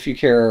 If you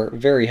care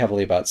very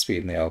heavily about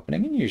speed in the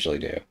opening, you usually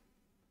do.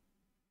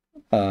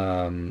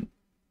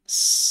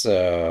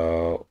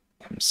 So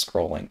I'm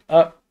scrolling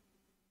up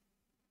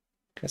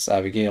because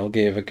Aavygail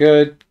gave a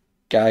good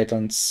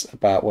guidance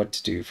about what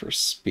to do for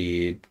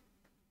speed.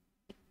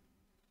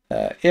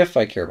 If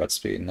I care about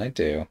speed, and I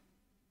do.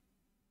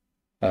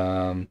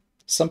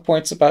 Some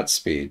points about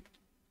speed.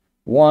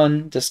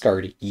 1,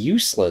 discard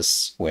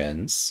useless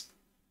wins.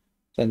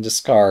 Then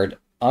discard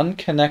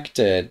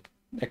unconnected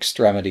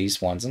extremities,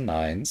 1s and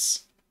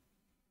 9s.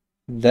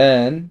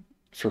 Then,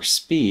 for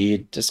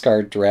speed,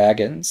 discard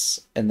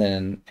dragons, and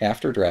then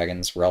after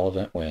dragons,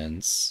 relevant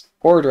wins.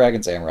 Or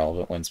dragons and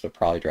relevant wins, but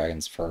probably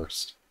dragons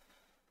first.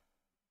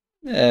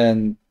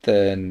 And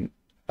then,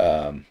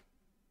 yeah,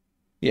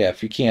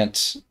 if you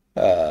can't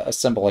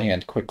assemble a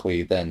hand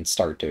quickly, then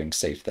start doing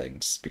safe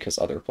things, because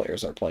other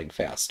players are playing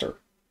faster.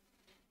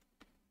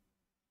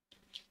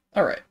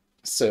 Alright,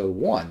 so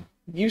 1,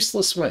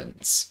 useless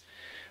wins.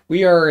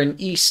 We are in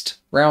East,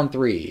 round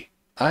 3.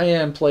 I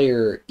am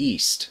player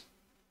East.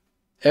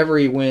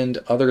 Every wind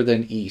other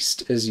than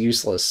East is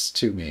useless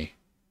to me.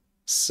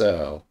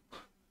 So,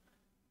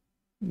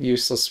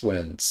 useless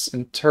wins.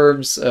 In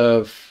terms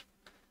of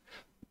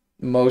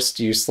most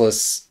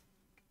useless,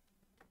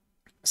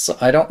 so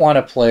I don't want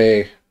to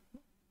play...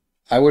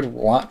 I would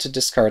want to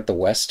discard the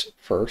West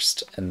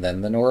first and then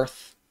the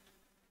North,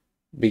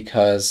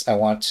 because I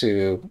want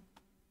to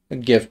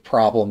give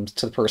problems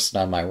to the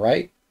person on my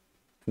right,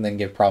 and then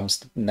give problems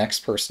to the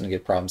next person, and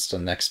give problems to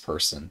the next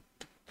person.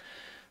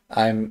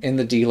 I'm in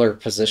the dealer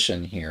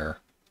position here,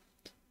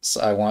 so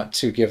I want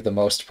to give the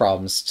most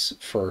problems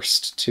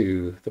first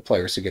to the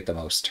players who get the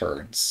most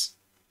turns.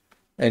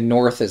 And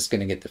North is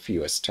going to get the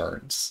fewest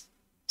turns.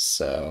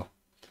 So,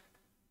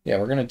 yeah,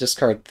 we're going to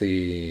discard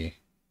the...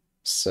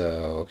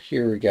 So,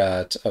 here we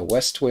got a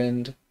West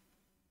Wind,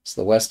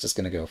 so the West is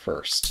going to go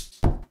first.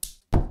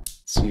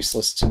 It's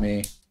useless to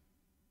me.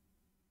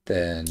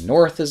 Then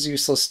North is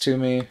useless to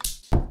me.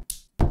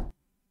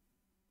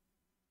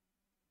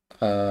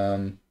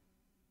 A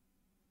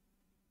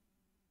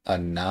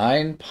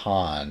 9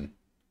 pawn.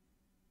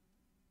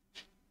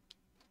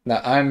 Now,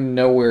 I'm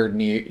nowhere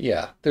near...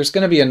 Yeah, there's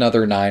going to be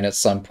another 9 at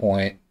some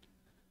point.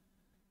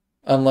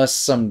 Unless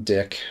some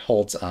dick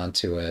holds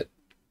onto it.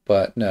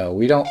 But no,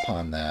 we don't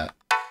pawn that.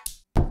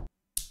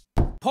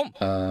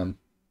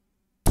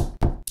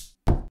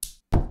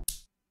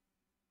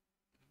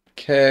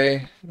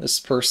 Okay, this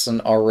person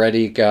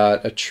already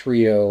got a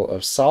trio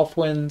of south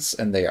winds,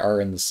 and they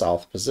are in the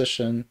south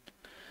position.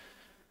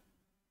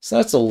 So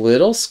that's a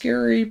little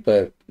scary,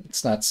 but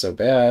it's not so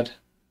bad.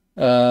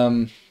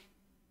 We've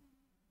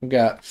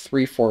got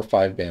 3, 4,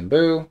 5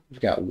 bamboo. We've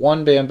got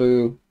 1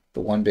 bamboo.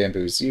 The 1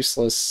 bamboo is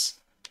useless.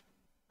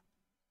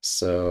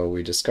 So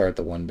we discard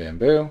the 1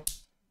 bamboo.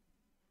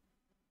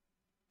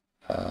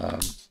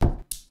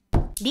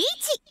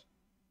 Riichi.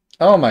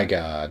 Oh my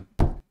god.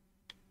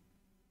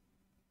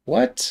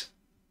 What?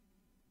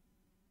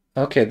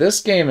 Okay,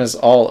 this game is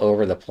all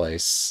over the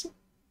place.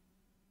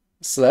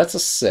 So that's a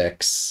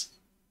 6.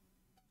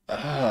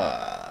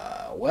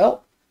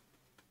 Well,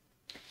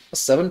 a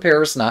 7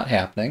 pair is not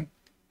happening.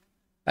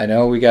 I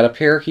know we got a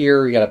pair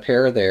here, we got a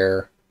pair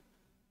there.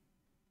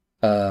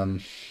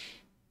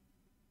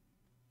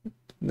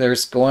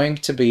 There's going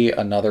to be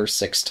another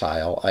 6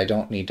 tile. I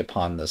don't need to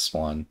pawn this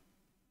one.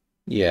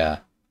 Yeah.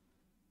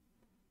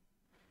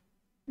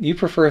 You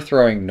prefer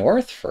throwing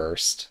north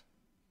first?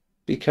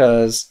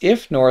 Because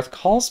if north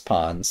calls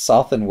pawns,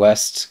 south and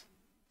west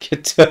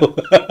get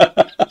to...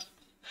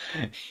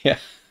 Yeah.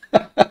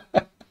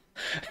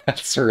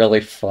 That's really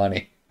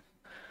funny.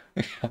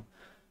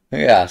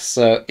 Yeah,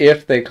 so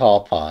if they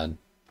call pawn.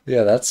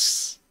 Yeah,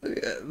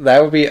 that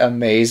would be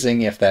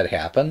amazing if that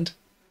happened.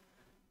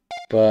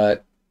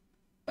 But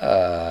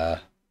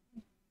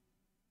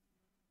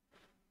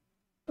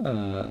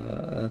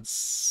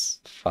that's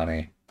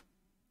funny.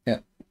 Yeah,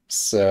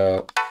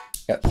 so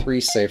got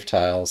 3 safe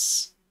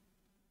tiles.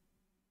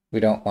 We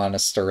don't want to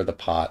stir the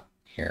pot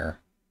here.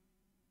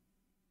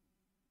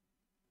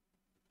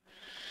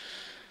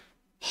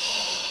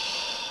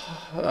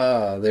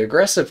 The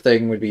aggressive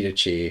thing would be to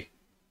chi.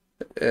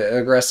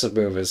 Aggressive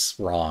move is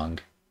wrong.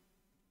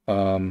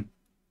 Okay,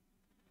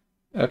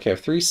 I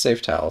have 3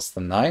 safe tiles.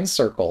 The 9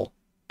 circle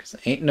Because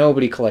ain't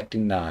nobody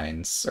collecting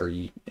 9s, or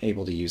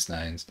able to use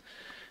 9s.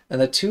 And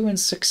the 2 and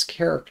 6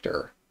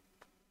 character.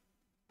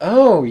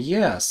 Oh,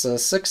 yes, the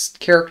 6th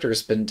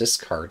character's been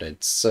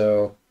discarded,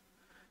 so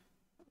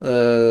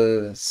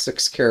the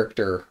 6th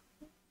character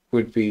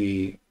would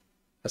be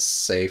a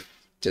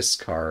safe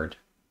discard.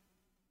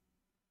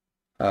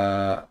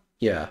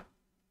 Yeah.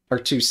 Or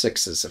 2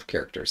 6s of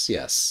characters,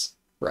 yes.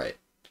 Right.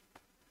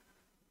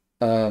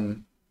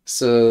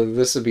 So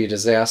this would be a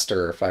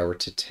disaster if I were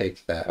to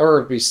take that. Or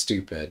it would be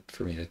stupid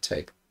for me to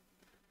take.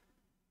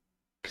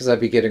 Because I'd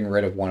be getting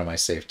rid of one of my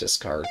safe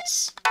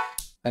discards.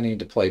 I need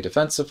to play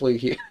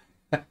defensively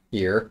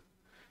here.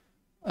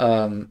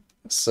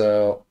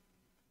 So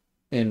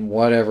in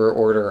whatever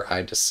order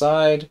I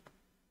decide,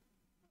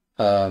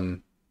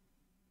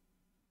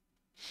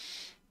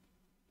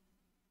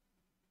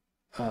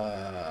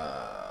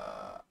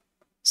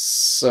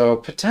 so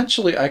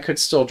potentially I could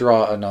still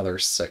draw another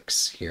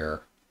 6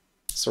 here.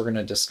 So we're going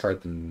to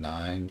discard the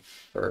 9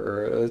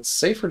 first. It's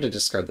safer to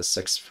discard the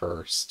 6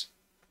 first.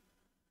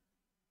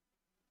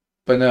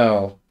 But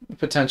no,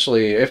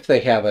 potentially if they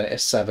have a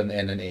 7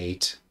 and an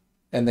 8,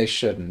 and they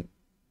shouldn't.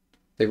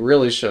 They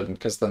really shouldn't,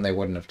 because then they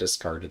wouldn't have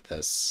discarded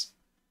this.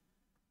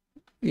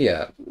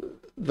 Yeah,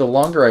 the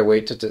longer I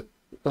wait to...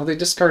 well, they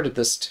discarded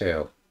this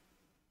too.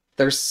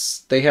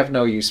 They have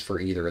no use for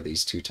either of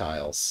these 2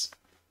 tiles.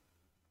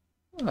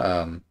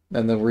 And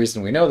the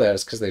reason we know that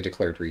is because they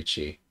declared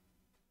riichi.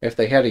 If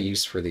they had a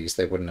use for these,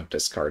 they wouldn't have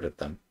discarded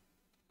them.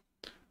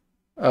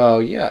 Oh,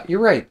 yeah,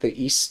 you're right.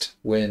 The east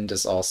wind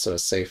is also a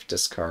safe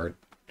discard.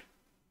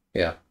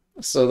 Yeah,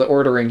 so the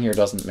ordering here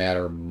doesn't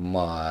matter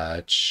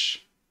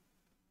much.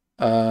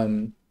 Yeah,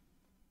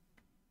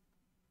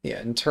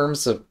 in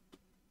terms of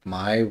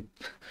my...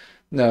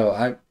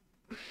 no,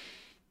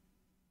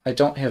 I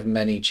don't have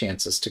many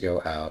chances to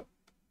go out.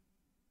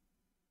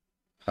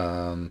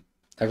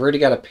 I've already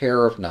got a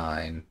pair of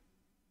 9.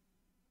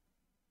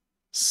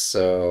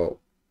 So...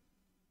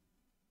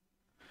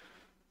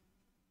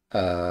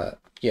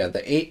 yeah,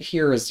 the 8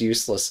 here is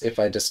useless if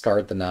I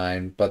discard the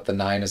 9, but the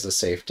 9 is a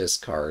safe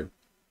discard.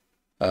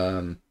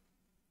 We're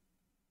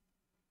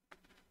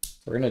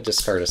going to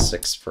discard a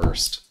 6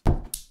 first.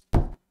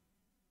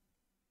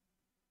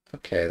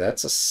 Okay,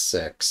 that's a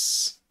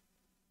 6.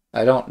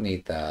 I don't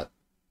need that.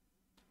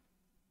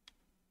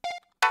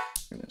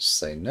 I'm going to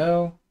say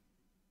no.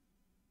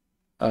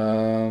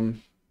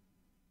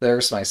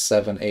 There's my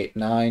 7, 8,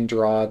 9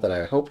 draw that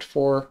I hoped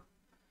for.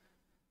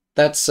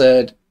 That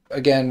said,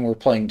 again, we're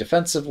playing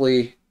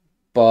defensively,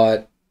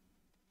 but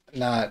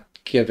not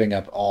giving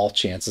up all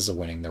chances of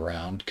winning the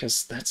round,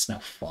 because that's no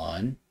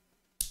fun.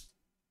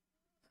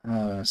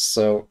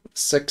 So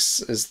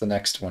 6 is the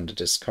next one to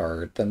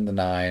discard, then the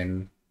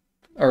 9,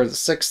 or the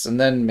 6, and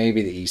then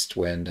maybe the east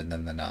wind, and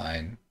then the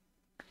 9.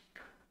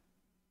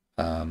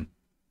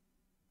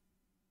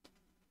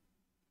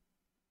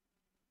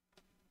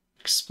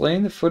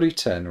 Explain the footy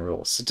 10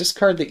 rules. So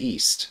discard the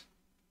east.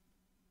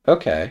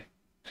 Okay.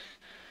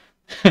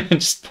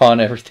 Just pawn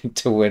everything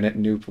to win at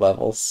noob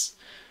levels.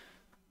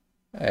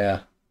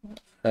 Yeah,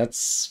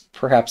 that's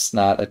perhaps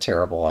not a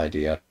terrible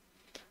idea.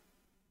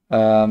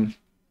 They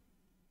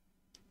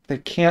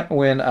can't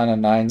win on a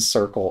 9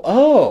 circle.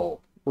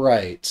 Oh,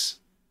 right.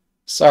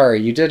 Sorry,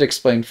 you did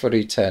explain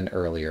footy 10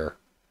 earlier.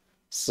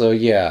 So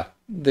yeah,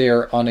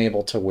 they're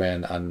unable to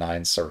win on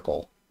 9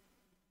 circle.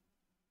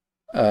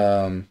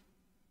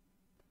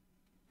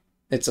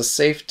 It's a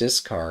safe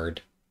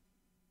discard.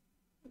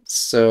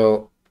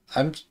 So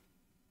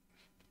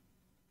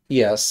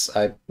yes,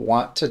 I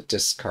want to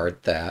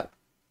discard that,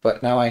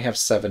 but now I have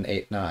 7,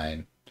 8,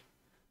 9.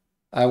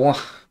 I want...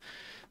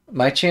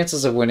 my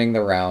chances of winning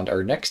the round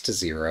are next to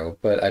 0,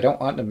 but I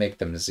don't want to make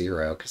them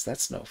 0, because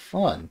that's no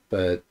fun.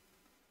 But,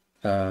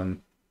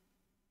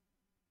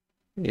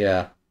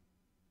 yeah.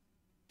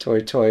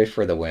 Toy toy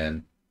for the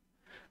win.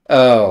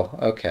 Oh,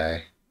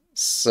 okay.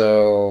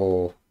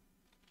 So...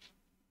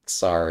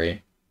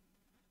 sorry.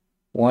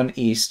 1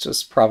 east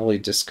was probably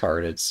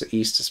discarded, so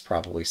east is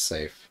probably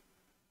safe.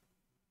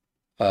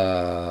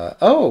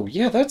 Oh,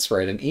 yeah, that's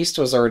right. An east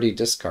was already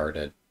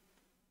discarded.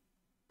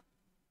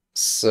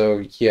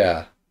 So,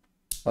 yeah.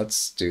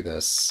 Let's do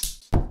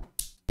this.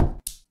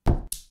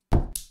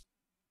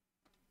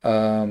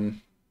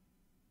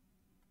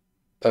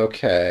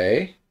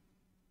 Okay.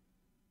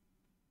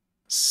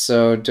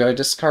 So, do I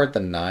discard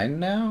the 9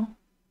 now?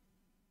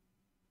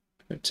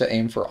 To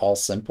aim for all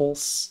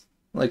simples,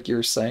 like you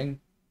were saying?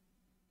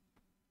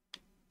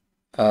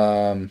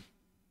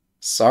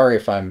 Sorry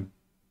if I'm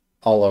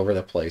all over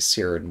the place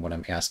here and what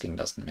I'm asking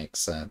doesn't make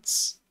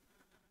sense.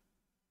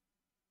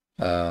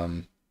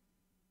 They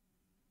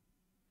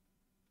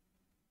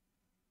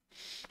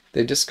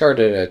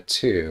discarded a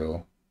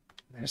 2.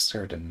 They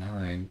discarded a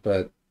 9,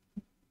 but...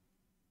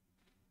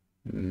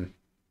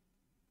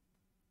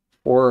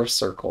 4 of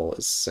circle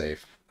is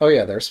safe. Oh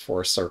yeah, there's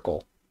 4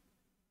 circle.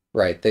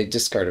 Right, they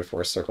discarded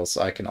 4 circles,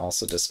 so I can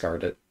also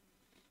discard it.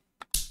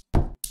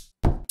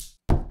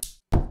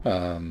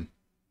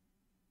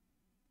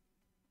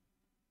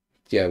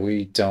 Yeah,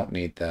 we don't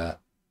need that.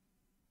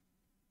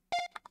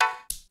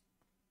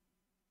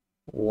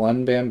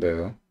 1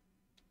 bamboo.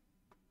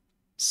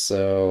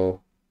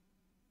 So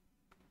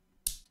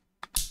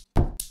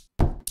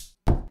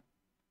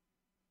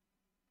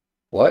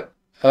what?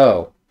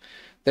 Oh,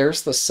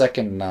 there's the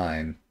second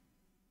 9.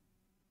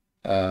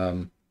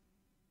 Um,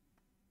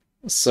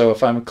 so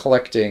if I'm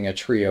collecting a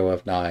trio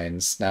of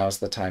 9s, now's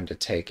the time to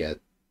take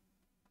it.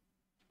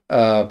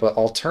 But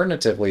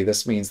alternatively,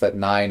 this means that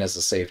 9 is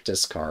a safe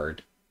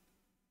discard.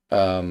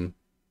 Um,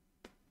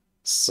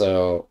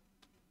 so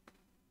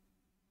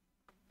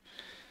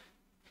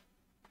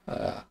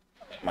I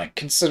might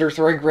consider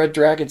throwing red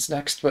dragons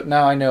next, but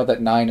now I know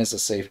that 9 is a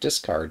safe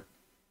discard.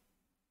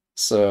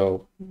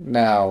 So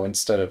now,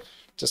 instead of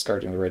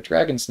discarding the red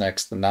dragons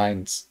next, the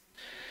 9s.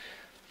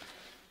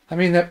 I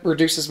mean, that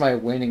reduces my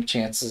winning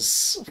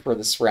chances for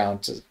this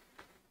round to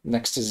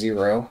next to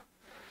 0.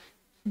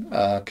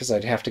 Because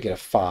I'd have to get a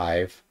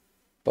 5.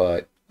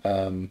 But,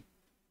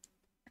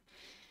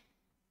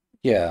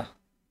 yeah.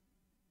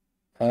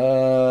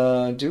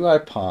 Do I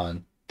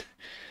pawn?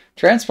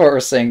 Transport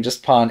was saying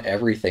just pawn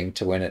everything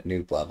to win at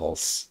noob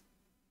levels.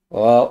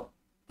 Well,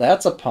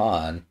 that's a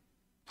pawn.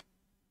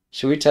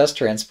 Should we test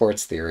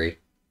Transport's theory?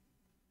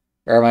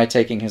 Or am I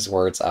taking his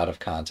words out of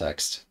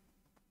context?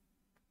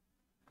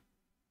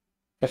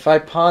 If I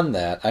pawn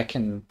that, I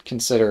can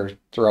consider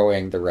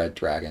throwing the red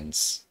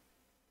dragons.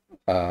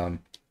 Um,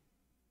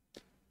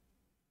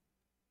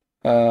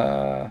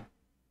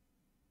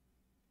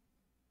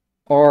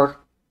 or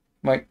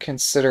might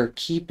consider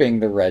keeping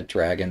the red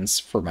dragons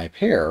for my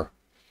pair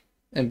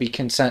and be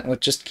content with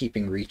just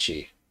keeping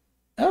riichi.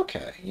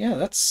 Okay, yeah,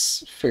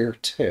 that's fair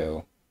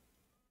too.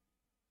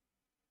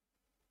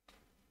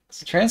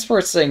 So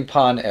transport saying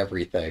pawn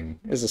everything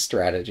is a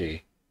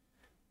strategy.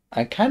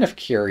 I'm kind of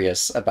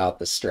curious about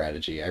this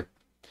strategy.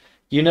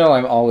 You know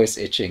I'm always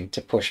itching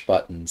to push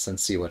buttons and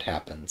see what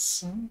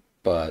happens.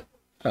 But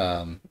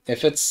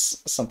if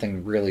it's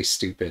something really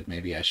stupid,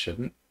 maybe I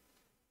shouldn't.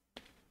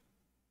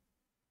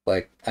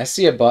 Like, I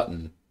see a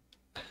button.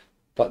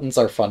 Buttons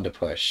are fun to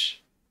push.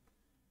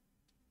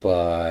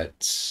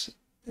 But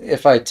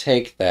if I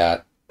take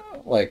that,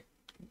 like,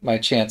 my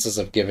chances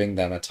of giving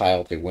them a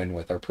tile they win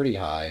with are pretty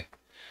high.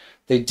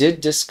 They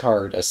did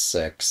discard a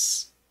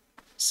 6,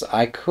 so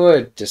I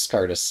could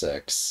discard a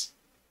 6.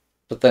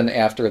 But then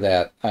after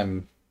that,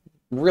 I'm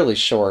really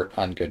short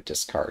on good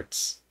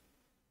discards.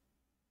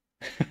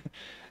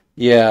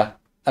 Yeah,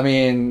 I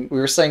mean, we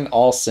were saying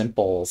all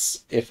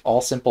simples. If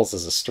all simples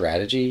is a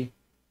strategy,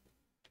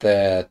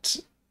 that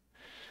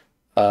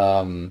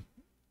um,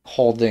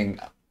 holding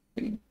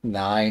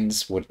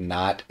 9s would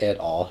not at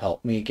all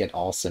help me get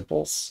all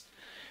simples.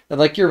 And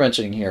like you're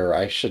mentioning here,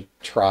 I should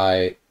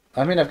try.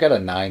 I mean, I've got a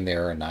 9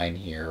 there, a 9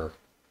 here.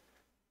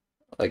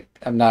 Like,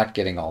 I'm not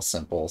getting all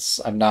simples.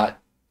 I'm not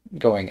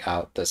going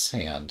out this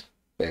hand,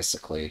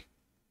 basically.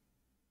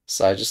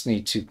 So I just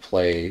need to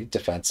play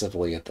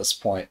defensively at this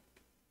point,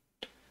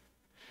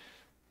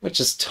 which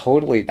is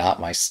totally not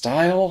my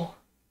style.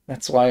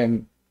 That's why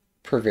I'm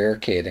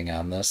prevaricating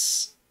on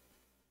this.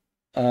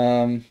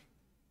 Um,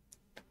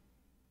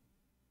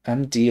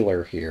 I'm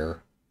dealer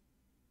here.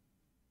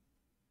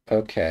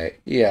 Okay,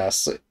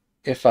 yes.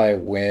 If I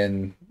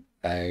win,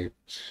 I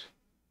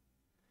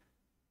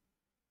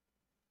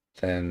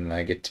then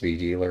I get to be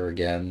dealer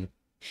again.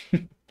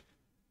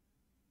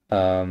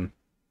 Um,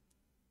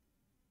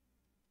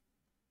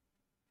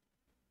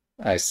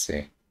 I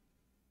see.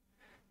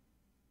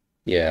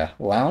 Yeah,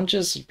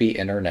 lounges would be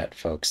internet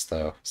folks,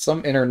 though.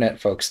 Some internet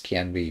folks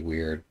can be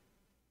weird.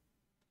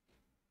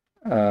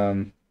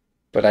 Um,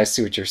 but I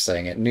see what you're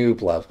saying at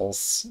noob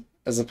levels.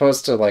 As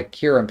opposed to, like,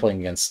 here I'm playing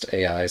against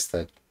AIs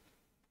that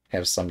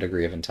have some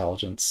degree of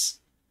intelligence.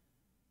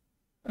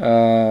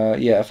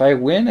 Yeah, if I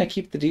win, I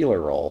keep the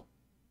dealer role.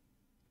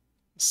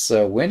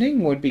 So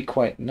winning would be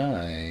quite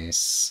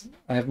nice.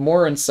 I have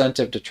more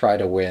incentive to try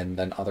to win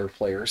than other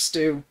players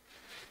do.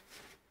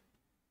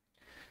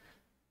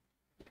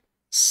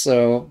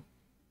 So,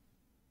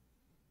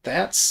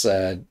 that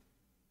said,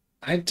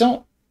 I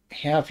don't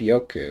have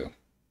Yoku.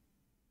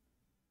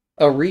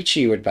 Oh,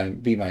 riichi would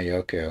be my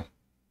Yoku.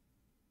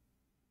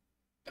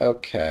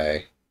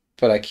 Okay.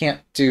 But I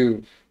can't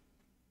do...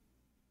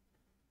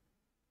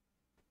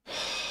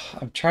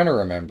 I'm trying to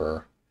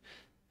remember.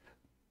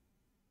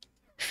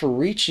 For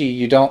riichi,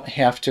 you don't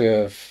have to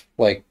have,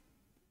 like...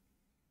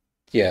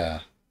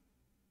 Yeah.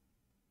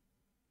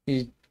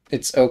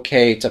 It's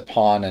okay to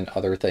pawn and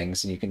other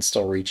things, and you can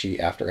still riichi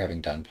after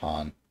having done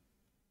pawn.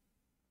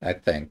 I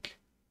think.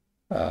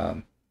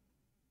 Um,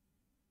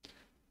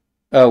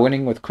 oh,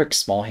 winning with quick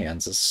small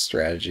hands is a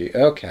strategy.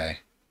 Okay.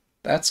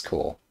 That's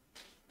cool.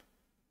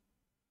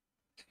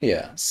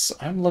 Yes,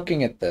 I'm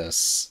looking at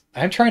this.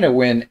 I'm trying to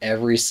win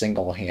every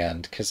single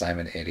hand because I'm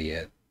an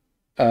idiot.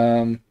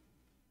 Um,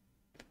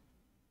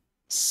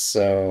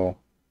 so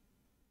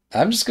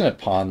I'm just gonna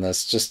pawn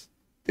this. Just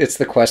it's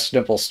the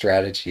questionable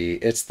strategy.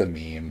 It's the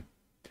meme.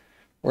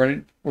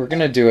 We're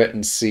gonna do it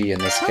and see in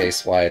this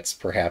case why it's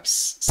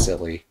perhaps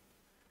silly.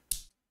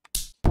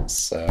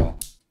 So,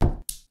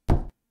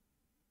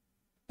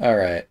 all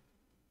right,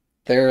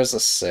 there's a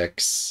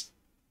 6.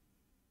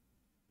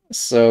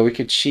 So we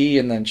could chi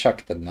and then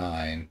chuck the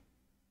 9.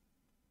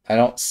 I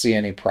don't see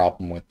any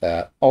problem with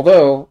that.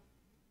 Although,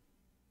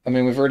 I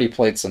mean, we've already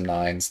played some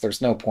 9s.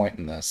 There's no point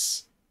in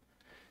this.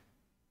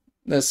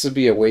 This would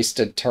be a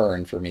wasted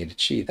turn for me to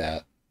chi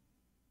that.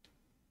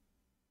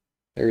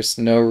 There's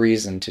no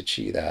reason to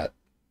chi that.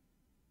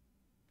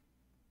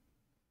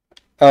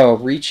 Oh,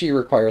 riichi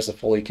requires a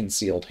fully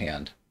concealed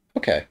hand.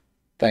 Okay,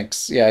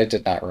 thanks. Yeah, I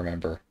did not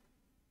remember.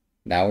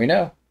 Now we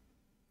know.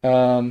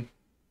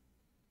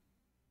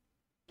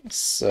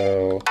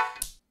 So...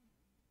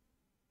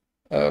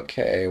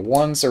 Okay,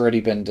 1's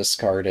already been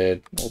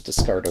discarded. We'll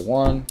discard a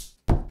 1.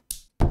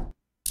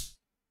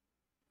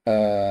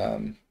 Yeah,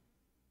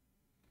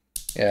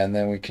 and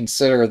then we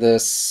consider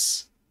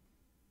this...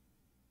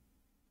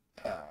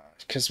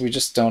 because we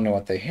just don't know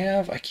what they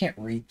have. I can't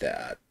read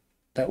that.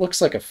 That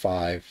looks like a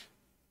 5.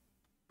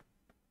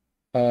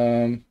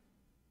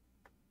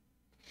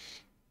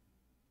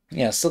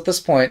 Yeah, so at this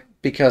point,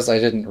 because I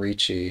didn't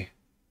riichi,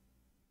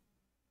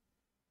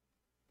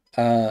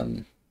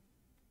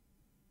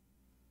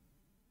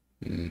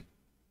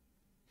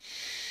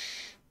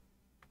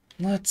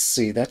 let's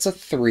see, that's a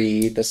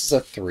 3, this is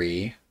a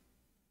 3.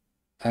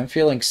 I'm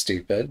feeling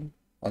stupid.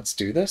 Let's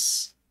do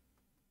this.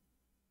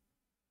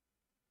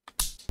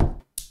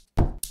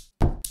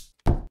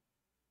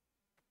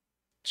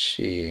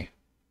 Chi.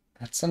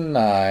 That's a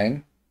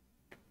 9.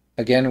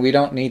 Again, we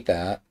don't need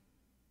that.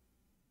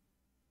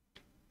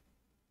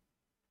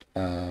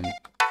 Got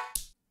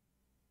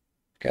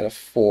a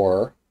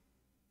 4.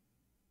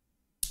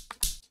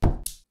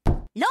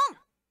 ロン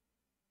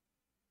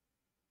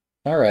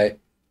Alright.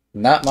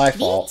 Not my リー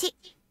fault. チ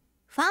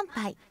ファン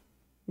パイ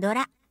ド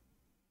ラ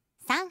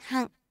三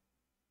半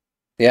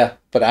Yeah,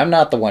 but I'm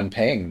not the one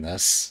paying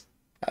this.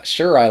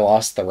 Sure, I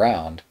lost the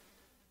round.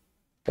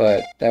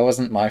 But that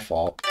wasn't my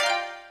fault.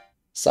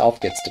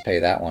 South gets to pay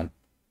that one.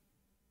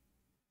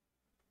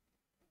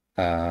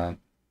 Yeah,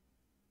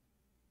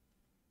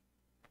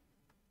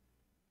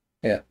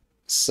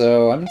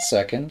 so I'm in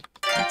second.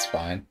 That's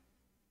fine.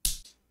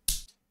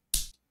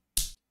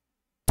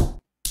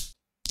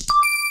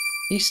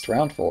 East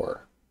round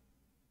 4.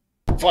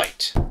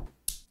 Fight!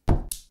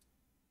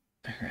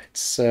 Alright,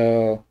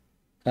 so...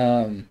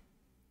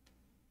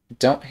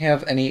 don't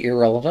have any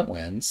irrelevant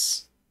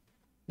wins.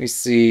 We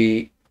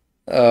see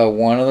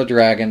one of the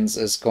dragons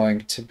is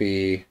going to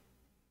be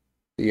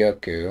the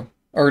yaku.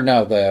 Or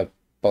no, the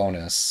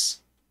bonus.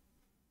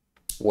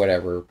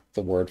 Whatever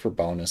the word for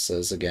bonus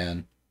is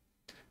again.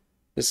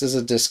 This is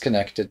a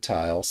disconnected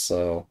tile,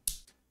 so...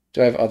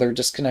 Do I have other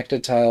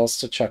disconnected tiles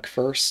to check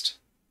first?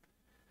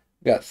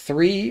 We got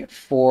 3,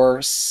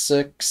 4,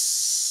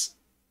 6,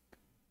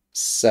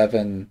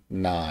 7,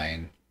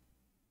 9.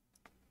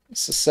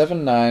 So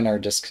 7, 9 are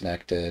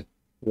disconnected.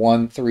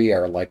 1, 3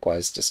 are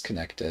likewise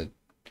disconnected.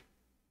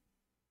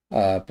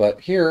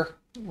 But here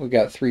we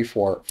got 3,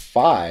 4,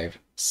 5,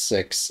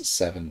 6,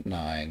 7,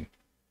 9.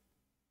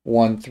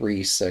 1,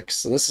 3, 6.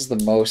 So this is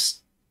the most...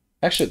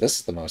 Actually, this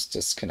is the most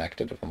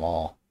disconnected of them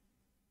all.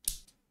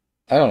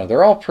 I don't know.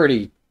 They're all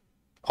pretty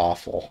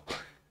awful.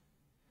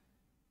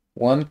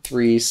 1,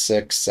 3,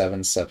 6,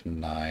 7, 7,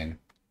 9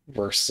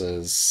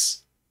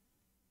 versus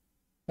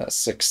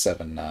 6,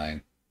 7,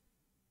 9.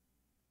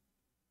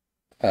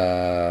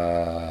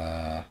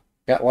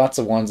 Got lots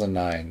of 1s and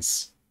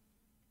 9s.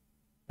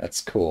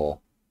 That's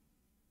cool.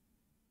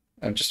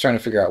 I'm just trying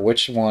to figure out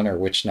which 1 or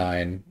which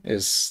 9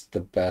 is the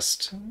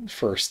best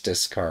first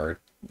discard.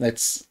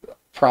 It's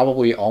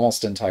probably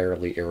almost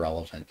entirely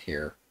irrelevant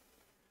here,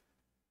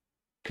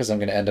 because I'm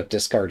going to end up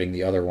discarding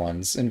the other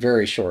ones in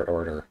very short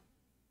order.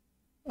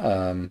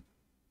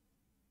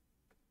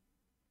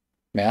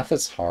 Math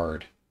is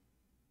hard.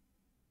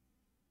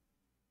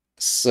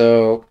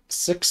 So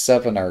 6,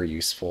 7 are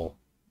useful.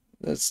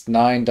 This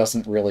 9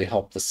 doesn't really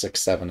help the 6,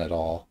 7 at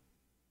all.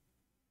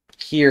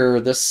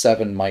 Here, this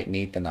 7 might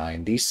need the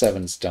 9. These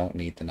 7s don't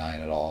need the 9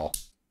 at all.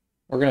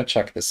 We're going to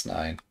check this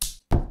 9.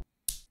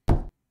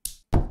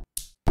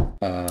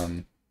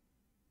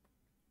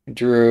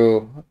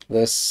 Drew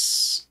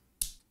this...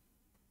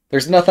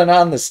 There's nothing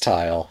on this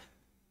tile.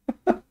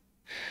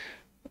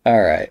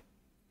 Alright.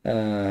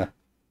 You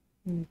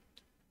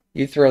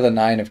throw the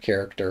 9 of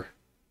character.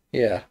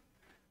 Yeah.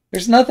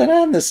 There's nothing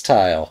on this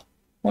tile.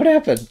 What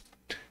happened?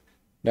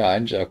 No,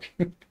 I'm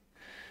joking.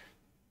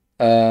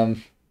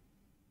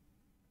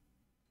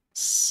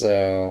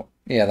 So,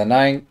 yeah, the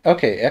 9...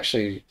 Okay,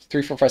 actually,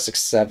 3, 4, 5, 6,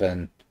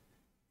 7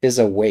 is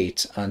a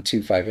weight on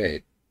 2, 5,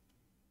 8.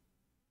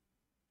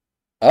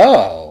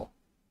 Oh!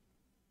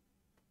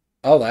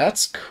 Oh,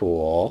 that's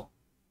cool.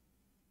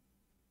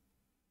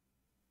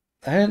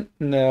 I didn't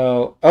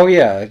know... Oh,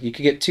 yeah, you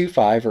could get 2,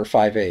 5 or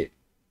 5, 8.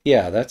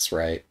 Yeah, that's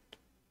right.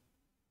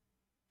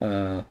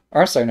 Or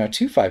sorry, no,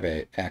 2, 5,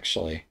 8,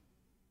 actually.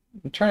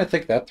 I'm trying to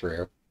think that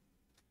through.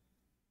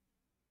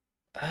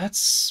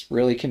 That's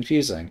really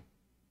confusing.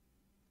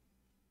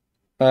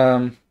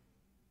 7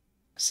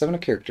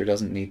 of character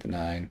doesn't need the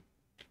 9.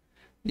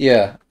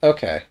 Yeah,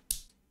 okay.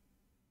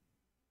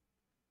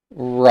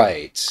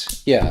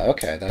 Right. Yeah,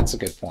 okay, that's a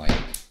good point.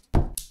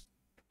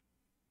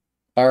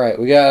 Alright,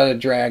 we got a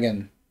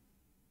dragon.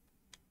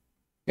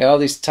 Got all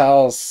these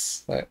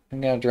tiles. We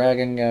got a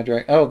dragon, got a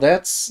dragon. Oh,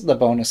 that's the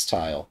bonus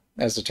tile,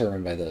 as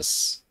determined by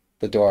this.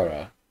 The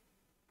Dora.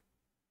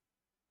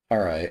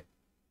 Alright.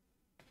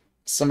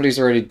 Somebody's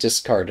already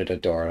discarded a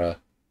Dora.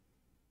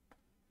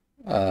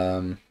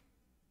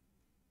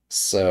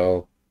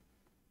 So,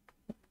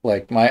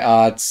 like, my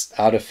odds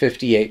out of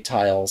 58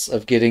 tiles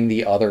of getting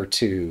the other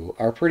two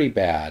are pretty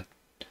bad.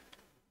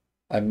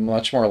 I'm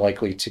much more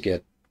likely to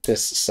get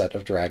this set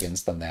of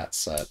dragons than that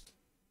set.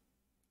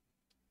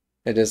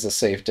 It is a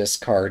safe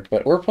discard,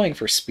 but we're playing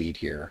for speed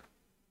here.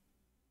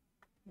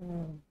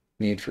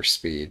 Need for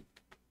speed.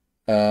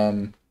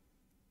 Yeah,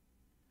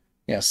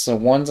 so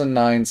 1s and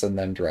 9s and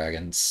then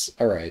dragons.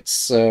 Alright,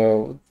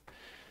 so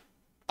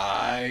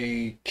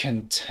I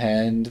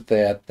contend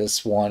that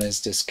this one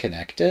is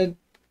disconnected,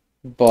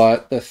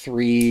 but the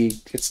 3,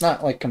 it's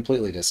not like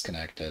completely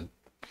disconnected.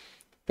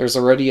 There's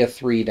already a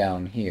 3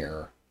 down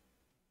here.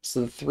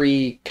 So the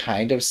 3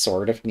 kind of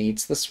sort of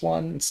needs this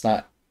one. It's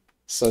not,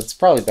 so it's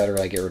probably better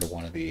I get rid of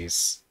one of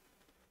these.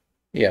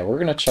 Yeah, we're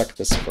gonna check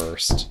this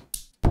first,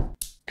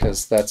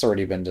 because that's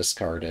already been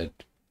discarded.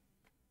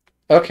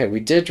 Okay, we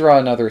did draw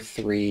another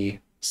 3.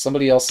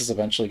 Somebody else is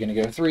eventually going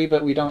to go 3,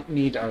 but we don't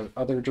need our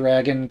other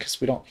dragon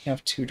because we don't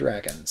have 2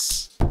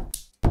 dragons.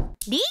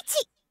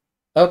 Riichi!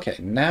 Okay,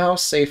 now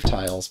safe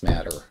tiles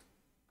matter.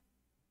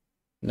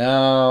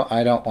 Now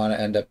I don't want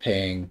to end up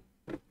paying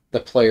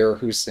the player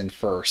who's in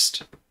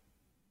first.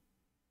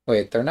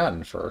 Wait, they're not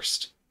in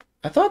first.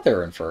 I thought they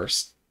were in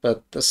first,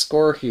 but the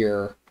score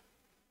here,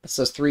 it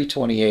says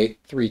 328,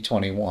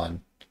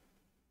 321.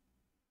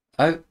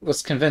 I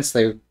was convinced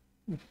the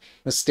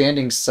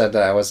standings said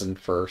that I was in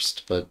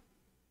first, but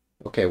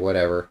okay,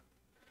 whatever.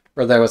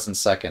 Or that I was in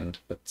second,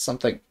 but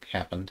something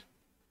happened.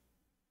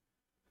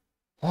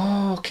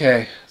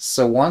 Okay,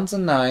 so 1s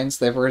and 9s,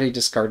 they've already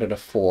discarded a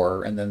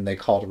 4, and then they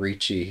called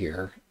riichi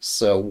here.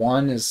 So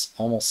 1 is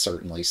almost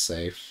certainly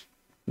safe.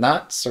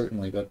 Not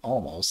certainly, but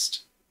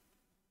almost.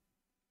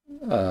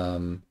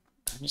 I'm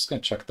just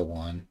going to check the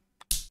 1.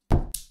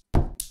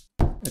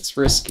 It's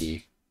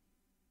risky.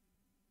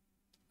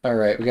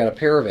 Alright, we got a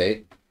pair of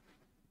 8.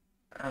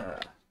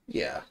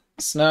 Yeah.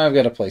 So now I've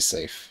got to play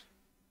safe.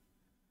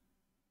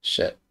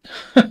 Shit.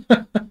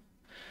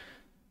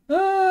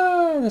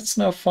 That's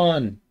no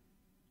fun.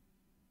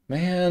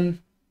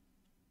 Man.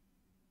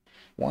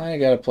 Why I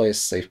gotta play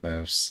safe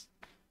moves?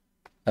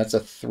 That's a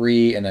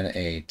 3 and an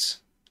 8.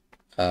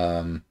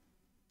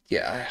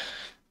 Yeah.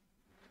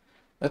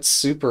 That's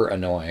super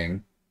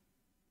annoying.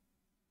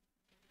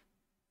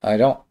 I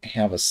don't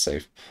have a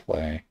safe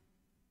play.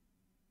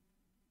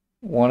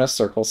 Want a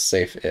circle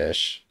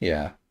safe-ish.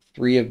 Yeah.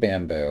 3 of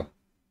bamboo.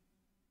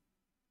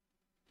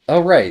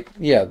 Oh, right.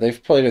 Yeah,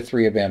 they've played a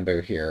 3 of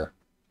bamboo here.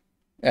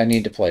 I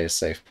need to play a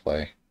safe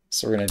play.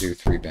 So we're going to do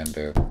 3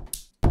 bamboo.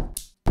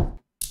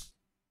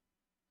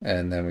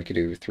 And then we could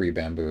do 3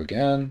 bamboo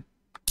again.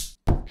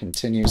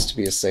 Continues to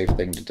be a safe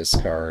thing to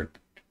discard.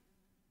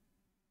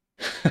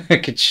 I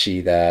could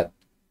chi that.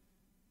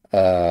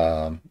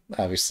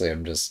 Obviously,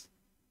 I'm just...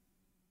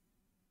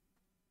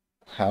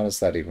 How does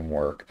that even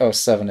work? Oh,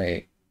 7,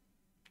 8.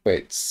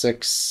 Wait,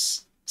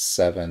 6,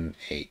 7,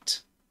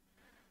 8.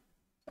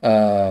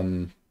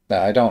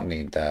 I don't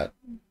need that.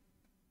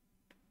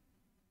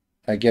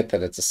 I get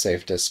that it's a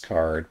safe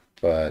discard,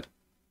 but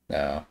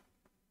no.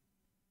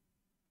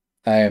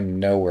 I am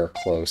nowhere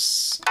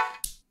close.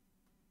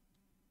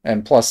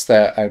 And plus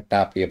that, I'd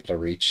not be able to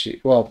reach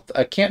you. Well,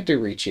 I can't do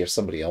riichi if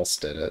somebody else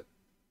did it.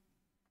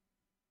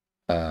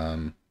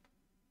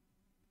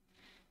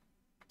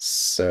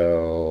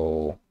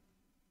 So...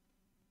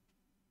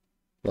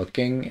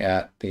 Looking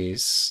at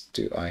these,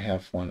 do I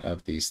have one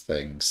of these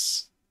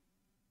things?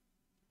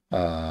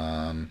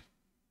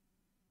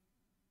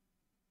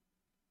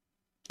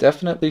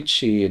 Definitely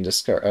chi and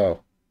discard. Oh,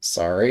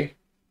 sorry.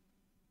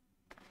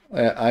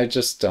 I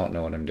just don't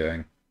know what I'm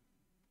doing.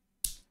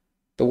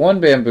 The 1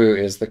 bamboo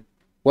is the...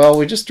 Well,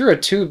 we just drew a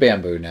 2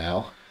 bamboo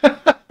now.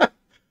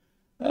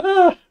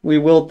 We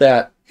willed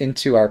that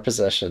into our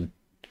possession.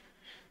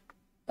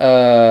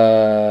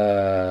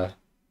 But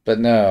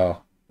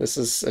no. This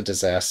is a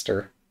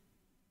disaster.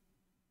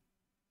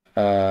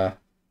 I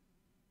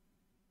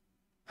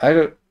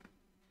don't...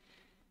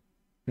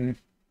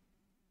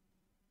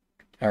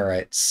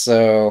 Alright,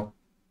 so...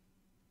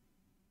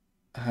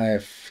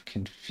 I've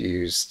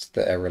confused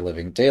the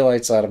ever-living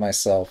daylights out of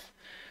myself.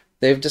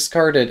 They've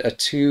discarded a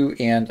 2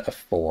 and a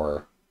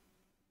 4.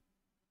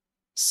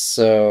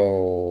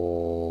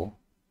 So...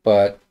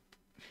 But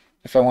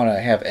if I want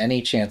to have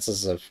any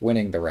chances of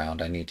winning the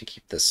round, I need to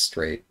keep this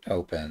straight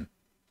open.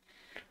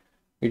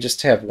 We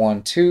just have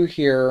 1, 2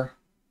 here,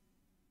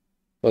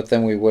 but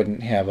then we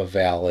wouldn't have a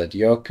valid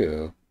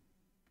yaku.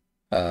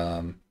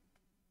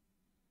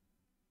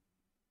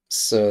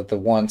 So the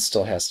 1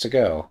 still has to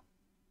go.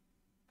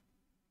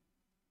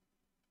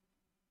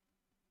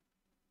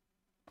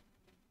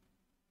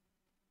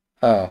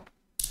 Oh.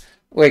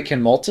 Wait,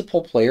 can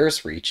multiple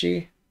players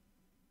riichi?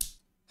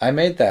 I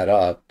made that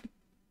up.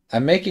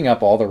 I'm making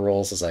up all the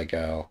rules as I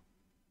go.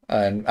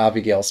 And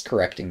Aavygail's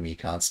correcting me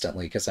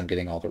constantly because I'm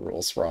getting all the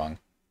rules wrong.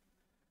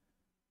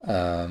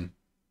 Um,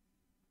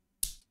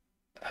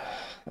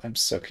 I'm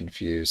so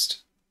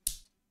confused.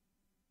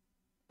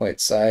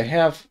 Wait, so I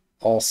have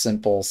all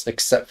simples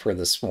except for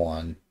this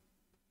one.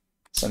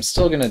 So I'm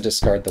still going to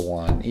discard the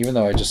 1, even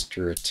though I just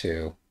drew a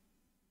 2.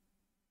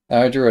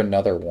 Now I drew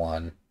another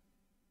 1.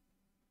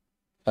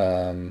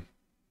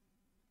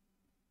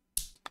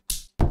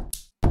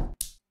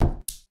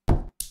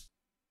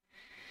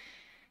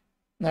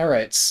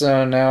 Alright,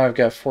 so now I've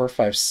got 4,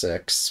 5,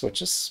 6,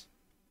 which is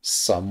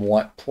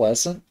somewhat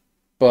pleasant,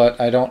 but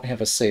I don't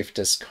have a safe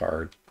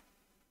discard.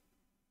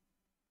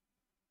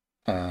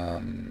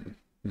 Hmm.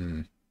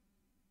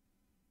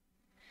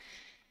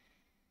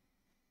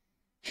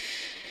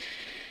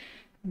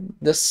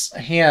 This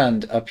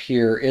hand up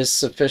here is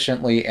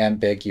sufficiently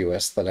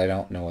ambiguous that I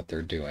don't know what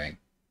they're doing.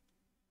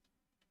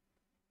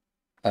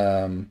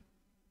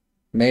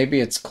 Maybe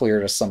it's clear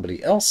to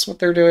somebody else what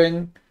they're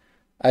doing.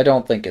 I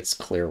don't think it's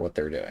clear what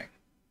they're doing.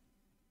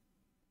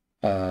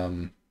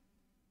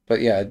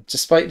 But yeah,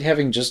 despite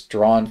having just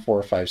drawn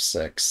 4, 5,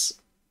 6,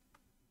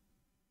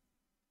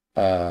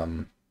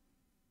 I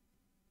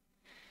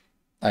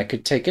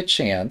could take a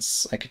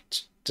chance. I could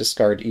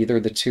discard either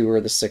the 2 or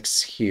the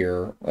 6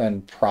 here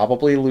and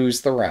probably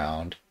lose the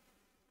round.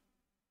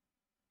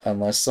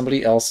 Unless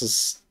somebody else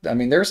is... I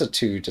mean, there's a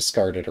 2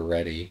 discarded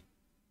already.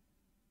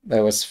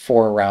 That was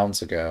 4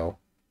 rounds ago.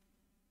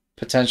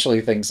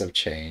 Potentially things have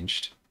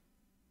changed.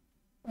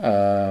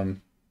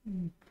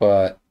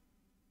 But...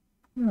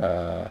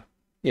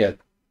 yeah,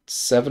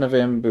 7 of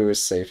bamboo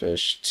is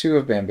safe-ish. 2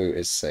 of bamboo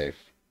is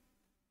safe.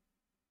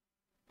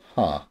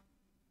 Huh.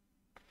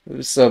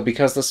 So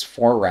because this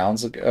 4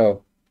 rounds ago...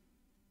 Oh,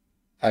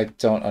 I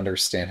don't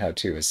understand how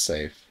 2 is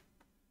safe.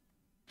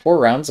 4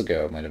 rounds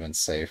ago it might have been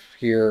safe.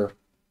 Here,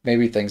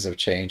 maybe things have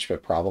changed,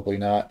 but probably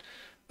not.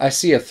 I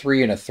see a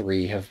 3 and a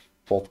 3 have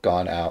both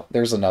gone out.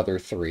 There's another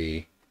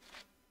 3.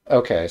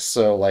 Okay,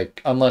 so, like,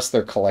 unless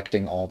they're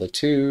collecting all the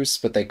 2s,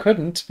 but they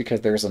couldn't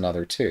because there's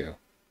another 2.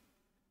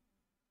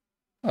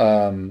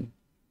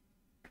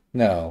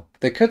 No.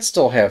 They could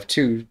still have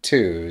 2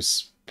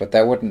 2s, but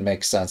that wouldn't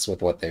make sense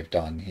with what they've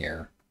done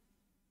here.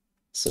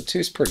 So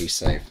 2's pretty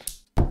safe.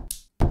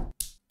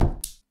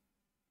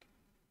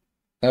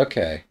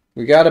 Okay,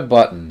 we got a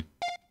button.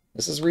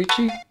 This is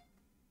riichi?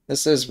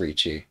 This is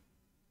riichi.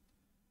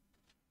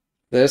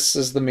 This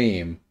is the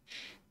meme.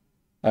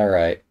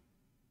 Alright.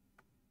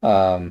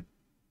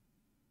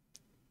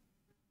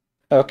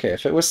 Okay,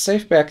 if it was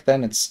safe back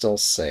then, it's still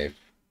safe.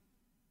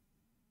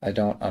 I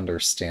don't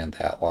understand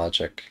that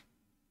logic.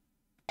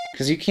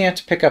 Because you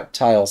can't pick up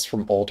tiles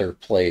from older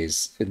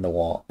plays in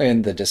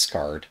the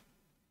discard.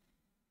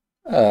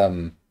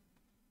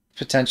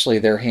 Potentially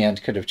their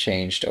hand could have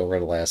changed over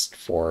the last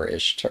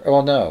 4-ish turns.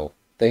 Well, no,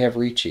 they have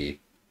riichi.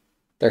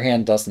 Their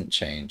hand doesn't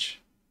change.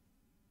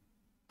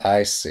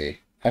 I see.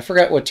 I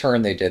forgot what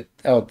turn they did.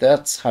 Oh,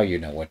 that's how you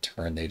know what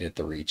turn they did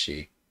the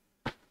riichi.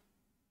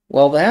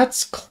 Well,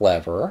 that's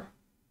clever.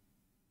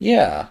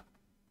 Yeah.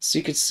 So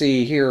you could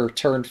see here,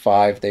 turn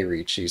 5, they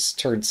riichis.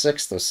 Turn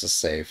 6, this is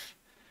safe.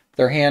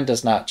 Their hand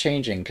is not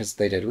changing because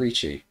they did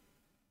riichi.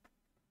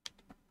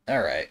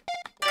 Alright.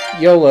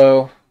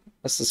 YOLO.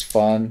 This is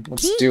fun.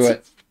 Let's do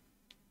it.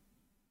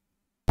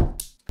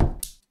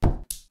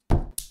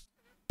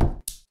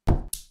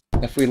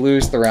 If we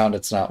lose the round,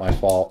 it's not my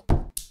fault.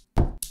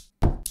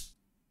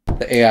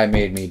 The AI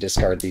made me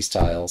discard these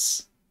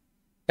tiles.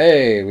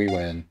 Hey, we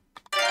win.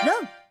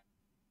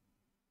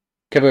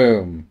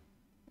 Kaboom.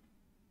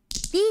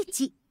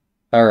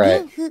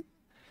 Alright.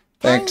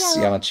 Thanks,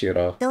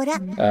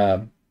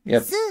 Yamachiro.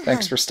 Yep,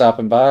 thanks for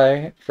stopping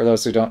by. For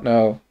those who don't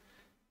know,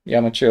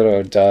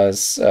 Yamachiro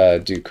does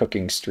do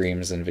cooking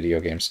streams and video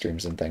game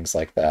streams and things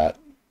like that.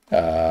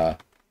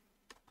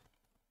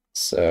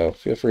 So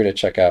feel free to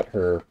check out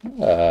her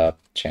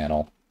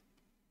channel.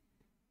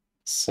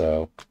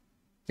 So,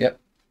 yep.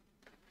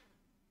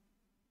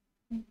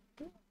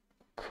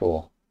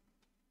 Cool.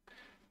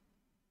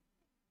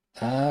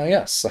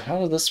 Yeah, so how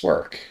did this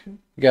work?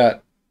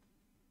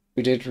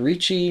 We did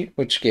riichi,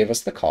 which gave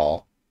us the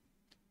call.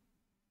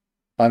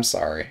 I'm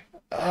sorry.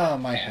 Oh,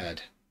 my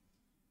head.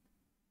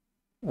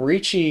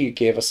 Riichi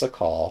gave us a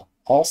call.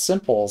 All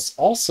simples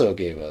also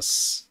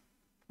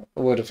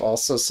would have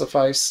also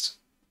sufficed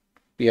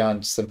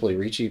beyond simply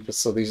riichi, but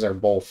so these are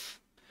both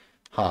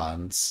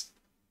Hans.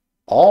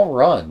 All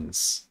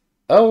runs.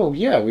 Oh,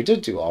 yeah, we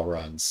did do all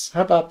runs.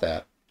 How about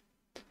that?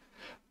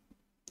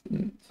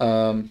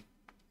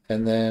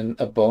 And then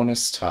a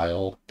bonus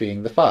tile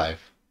being the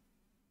 5.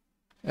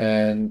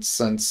 And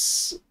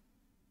since...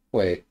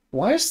 Wait,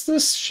 why is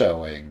this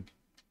showing?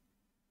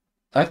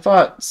 I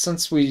thought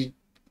since we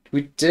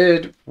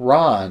did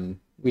Ron,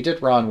 we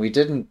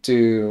didn't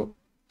do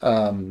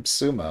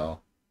Sumo.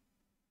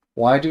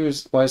 Why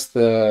is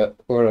the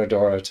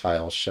Orodora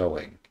tile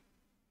showing?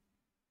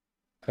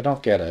 I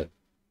don't get it.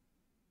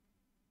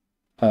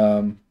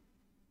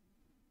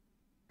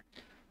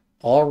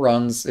 All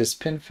runs is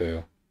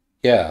pinfu.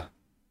 Yeah.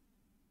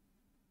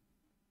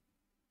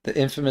 The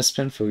infamous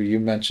pinfu you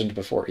mentioned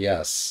before.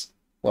 Yes.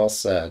 Well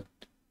said.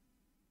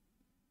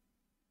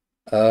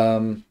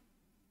 Um,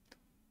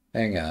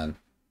 Hang on.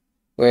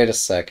 Wait a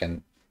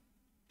second.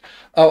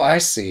 Oh, I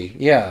see.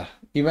 Yeah.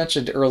 You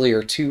mentioned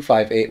earlier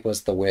 258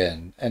 was the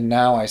win, and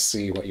now I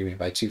see what you mean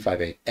by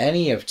 258.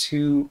 Any of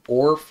 2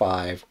 or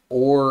 5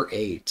 or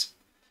 8,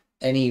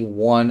 any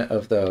one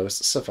of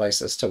those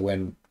suffices to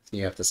win.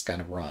 You have this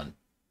kind of run.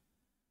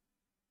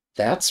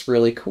 That's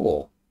really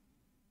cool.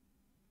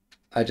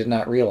 I did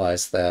not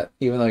realize that,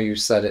 even though you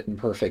said it in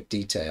perfect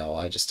detail,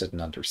 I just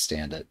didn't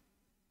understand it.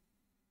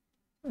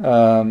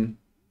 The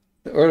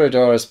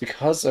Orodoro is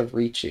because of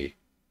riichi.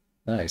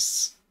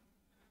 Nice.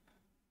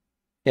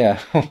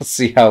 Yeah, we'll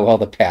see how well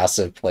the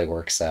passive play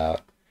works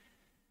out.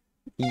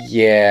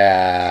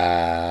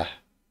 Yeah.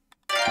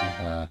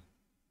 Uh-huh.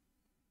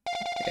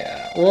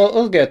 Yeah,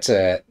 we'll get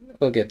to it.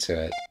 We'll get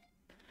to it.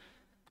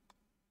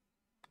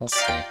 We'll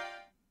see.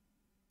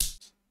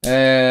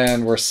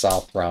 And we're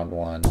south round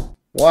 1.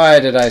 Why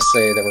did I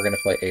say that we're going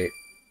to play 8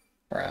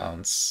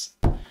 rounds?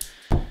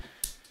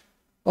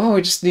 Oh,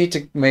 we just need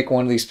to make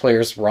one of these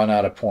players run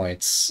out of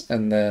points,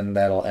 and then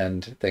that'll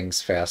end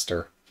things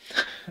faster.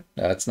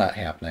 No, it's not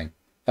happening.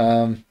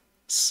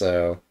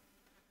 So...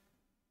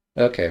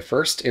 Okay,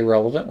 first,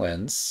 irrelevant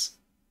wins.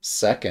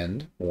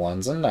 Second,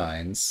 1s and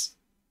 9s.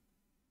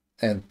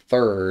 And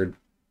third...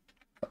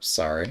 Oh,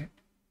 sorry.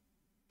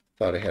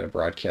 Thought I had a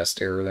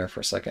broadcast error there for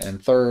a second.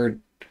 And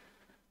third,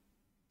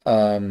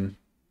 after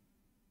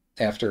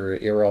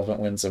irrelevant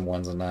wins and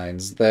 1s and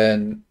 9s,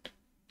 then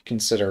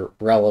consider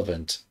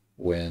relevant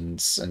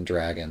wins and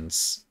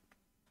dragons.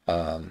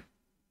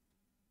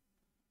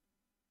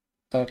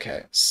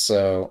 Okay,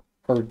 so...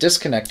 Or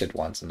disconnected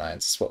 1s and 9s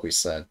is what we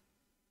said.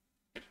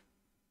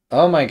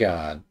 Oh my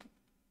god.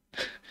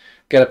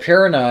 Got a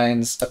pair of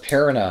 9s, a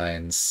pair of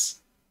 9s.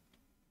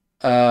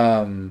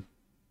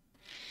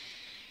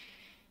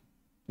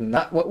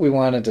 Not what we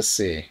wanted to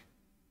see.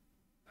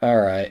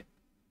 Alright.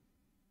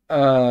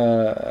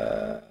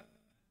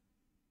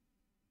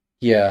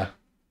 Yeah,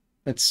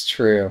 it's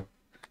true.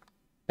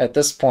 At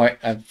this point,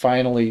 I'm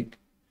finally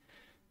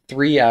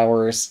 3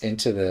 hours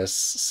into this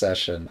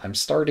session. I'm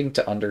starting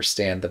to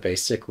understand the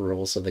basic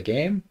rules of the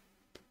game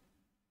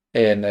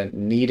and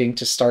needing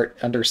to start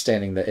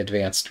understanding the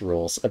advanced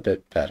rules a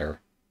bit better.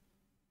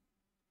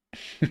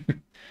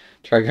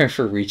 Try going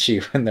for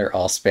riichi when they're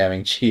all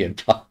spamming chi and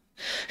pa.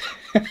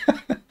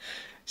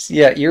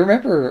 Yeah, you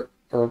remember,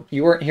 or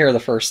you weren't here the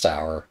first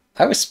hour.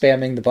 I was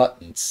spamming the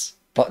buttons.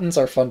 Buttons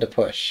are fun to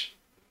push.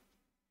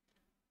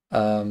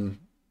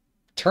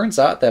 Turns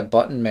out that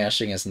button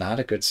mashing is not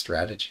a good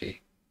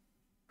strategy.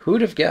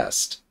 Who'd have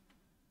guessed?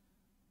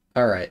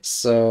 Alright,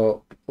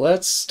 so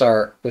let's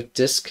start with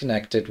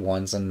disconnected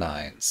 1s and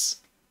 9s.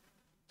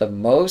 The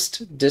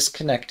most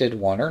disconnected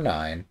 1 or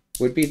 9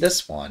 would be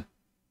this one.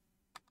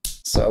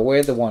 So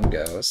away the 1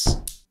 goes.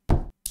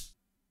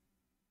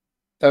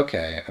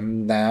 Okay,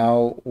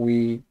 now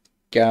we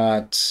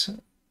got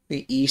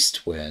the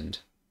east wind.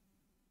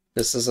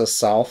 This is a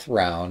south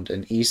round,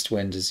 and east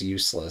wind is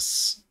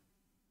useless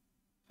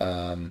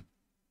to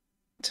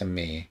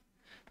me.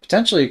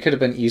 Potentially it could have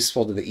been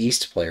useful to the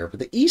east player, but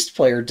the east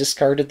player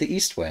discarded the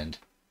east wind.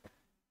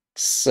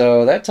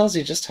 So that tells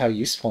you just how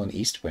useful an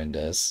east wind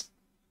is.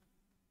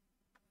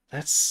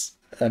 That's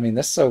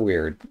so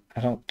weird. I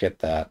don't get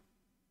that.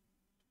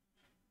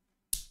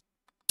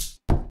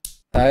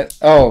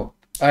 Oh,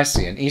 I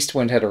see. An east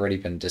wind had already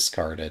been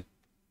discarded.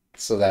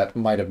 So that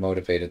might have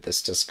motivated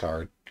this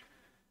discard.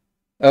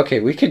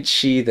 Okay, we could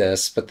chi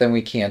this, but then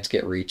we can't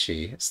get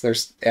riichi. So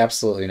there's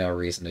absolutely no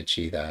reason to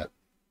chi that.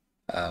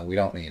 We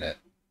don't need it.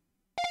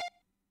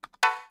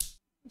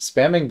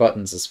 Spamming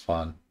buttons is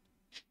fun.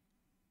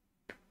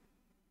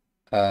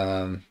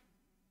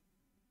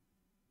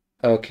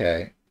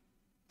 Okay.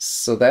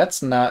 So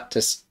that's not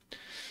just...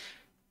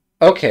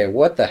 Okay,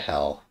 what the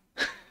hell?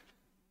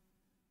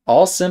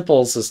 All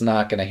simples is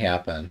not going to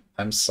happen.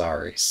 I'm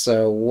sorry.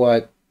 So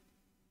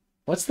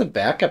what's the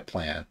backup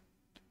plan?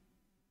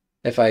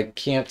 If I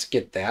can't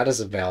get that as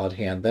a valid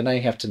hand, then I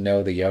have to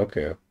know the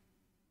yaku.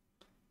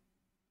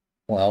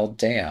 Well,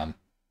 damn.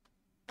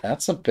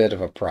 That's a bit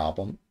of a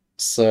problem.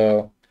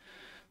 So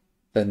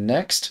the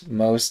next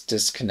most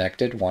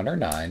disconnected 1 or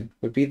 9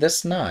 would be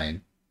this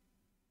 9.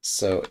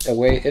 So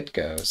away it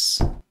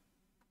goes.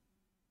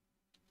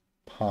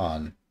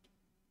 Pawn.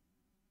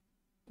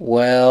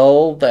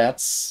 Well,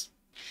 that's...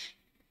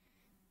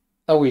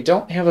 Oh, we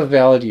don't have a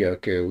valid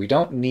yaku. We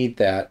don't need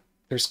that.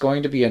 There's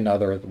going to be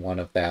another one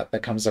of that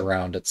comes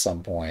around at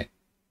some point.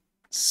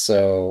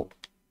 So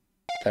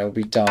that would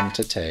be dumb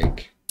to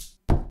take.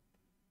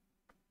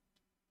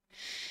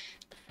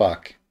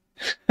 Fuck.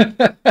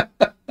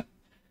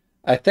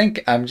 I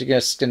think I'm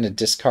just going to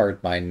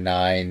discard my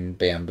 9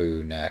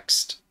 bamboo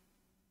next.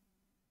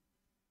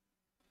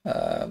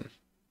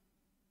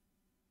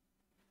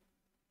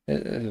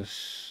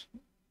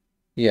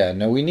 Yeah,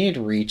 no, we need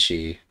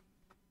riichi.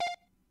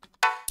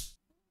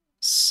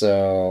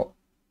 So,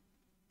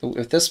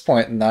 at this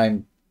point,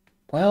 9...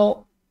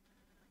 Well,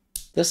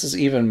 This is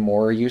even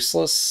more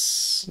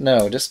useless.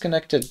 No,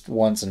 disconnected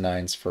 1s and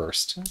 9s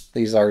first.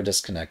 These are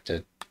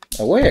disconnected.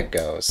 Away it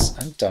goes.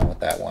 I'm done with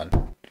that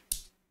one.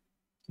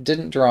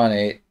 Didn't draw an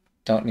 8.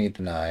 Don't need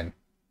the 9.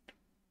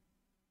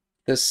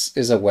 This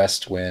is a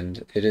west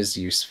wind. It is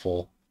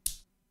useful.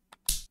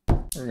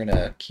 We're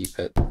gonna keep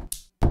it.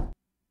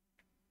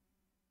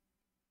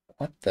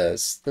 What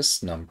does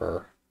this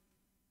number?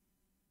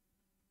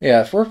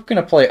 Yeah, if we're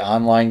gonna play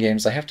online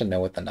games, I have to know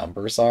what the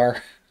numbers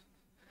are.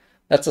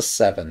 That's a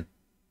 7.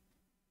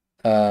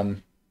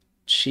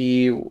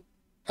 Chi,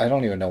 I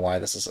don't even know why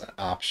this is an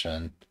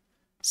option.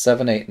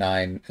 7, 8,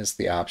 9 is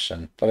the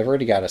option, but I've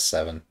already got a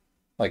 7.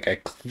 Like,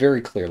 I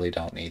very clearly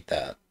don't need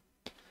that.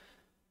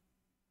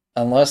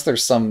 Unless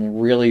there's some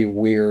really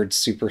weird,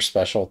 super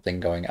special thing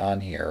going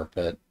on here,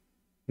 but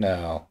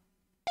no.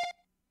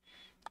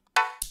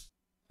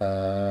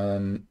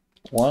 1,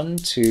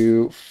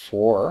 2,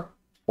 4.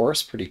 4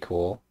 is pretty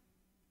cool.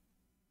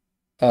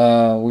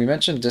 We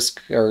mentioned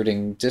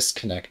discarding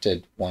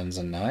disconnected 1s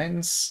and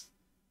 9s.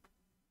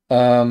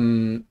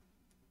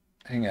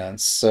 Hang on,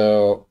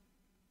 so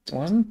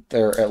wasn't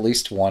there at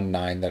least 1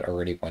 9 that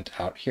already went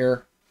out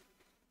here?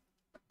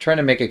 I'm trying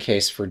to make a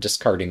case for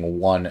discarding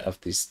one of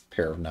these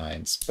pair of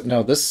 9s, but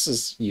no, this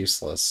is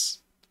useless.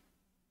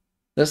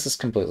 This is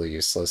completely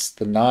useless.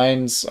 The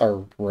 9s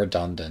are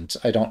redundant.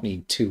 I don't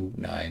need 2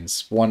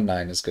 9s. 1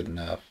 9 is good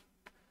enough.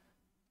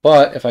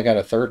 But if I got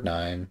a third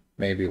 9,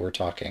 maybe we're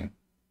talking.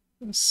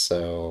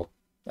 So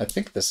I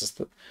think this is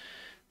the...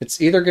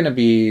 It's either going to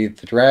be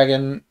the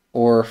dragon,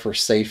 or for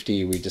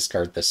safety, we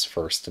discard this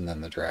first and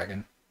then the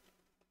dragon.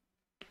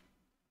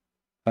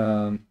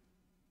 Oh,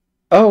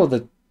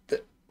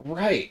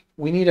 right.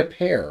 We need a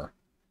pair.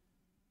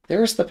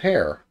 There's the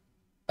pair.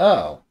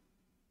 Oh.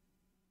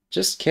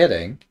 Just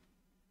kidding.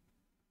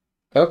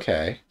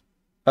 Okay.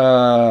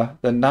 The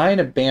 9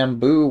 of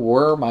bamboo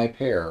were my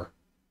pair.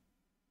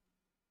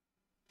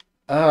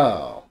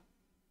 Oh.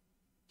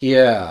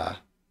 Yeah.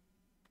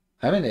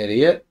 I'm an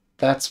idiot.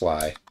 That's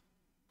why.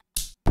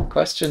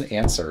 Question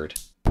answered.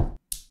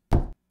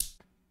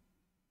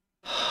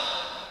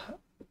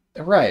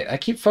 Right, I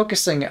keep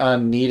focusing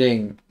on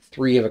needing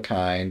 3 of a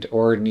kind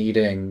or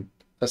needing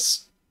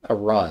a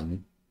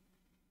run.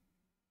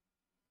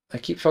 I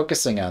keep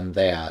focusing on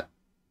that.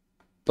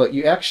 But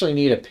you actually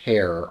need a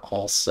pair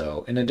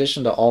also, in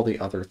addition to all the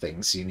other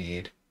things you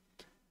need.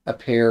 A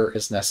pair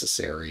is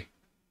necessary.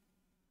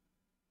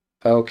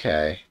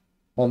 Okay.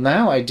 Well,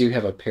 now I do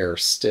have a pair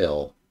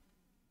still.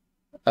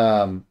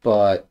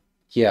 But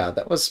yeah,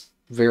 that was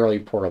very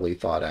poorly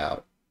thought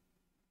out.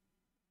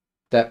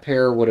 That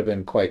pair would have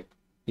been quite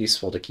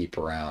useful to keep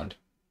around.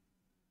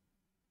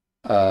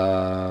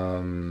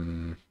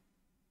 My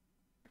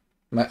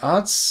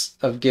odds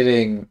of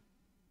getting...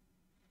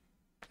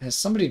 Has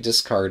somebody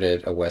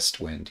discarded a west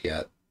wind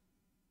yet?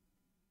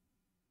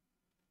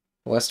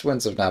 West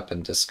winds have not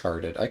been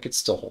discarded. I could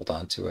still hold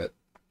on to it.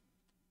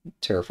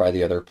 Terrify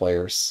the other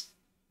players.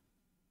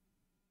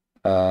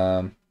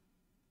 You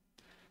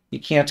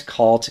can't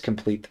call to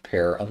complete the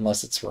pair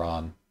unless it's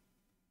Ron.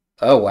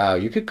 Oh wow,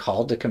 you could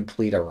call to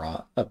complete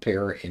a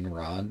pair in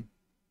Ron.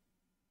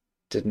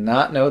 Did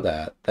not know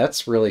that.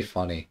 That's really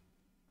funny.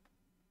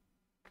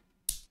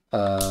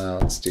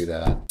 Let's do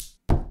that.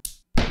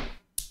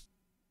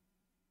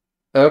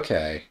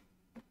 Okay.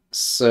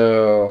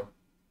 So...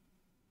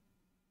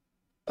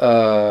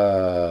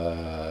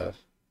 yeah,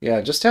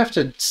 just have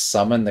to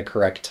summon the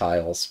correct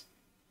tiles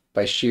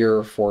by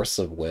sheer force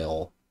of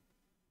will.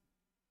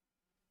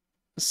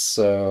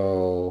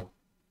 So...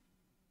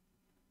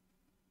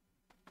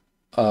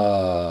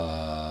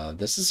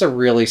 this is a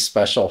really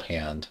special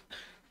hand.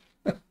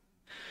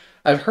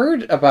 I've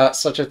heard about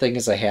such a thing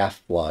as a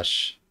half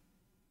flush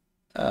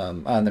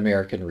on the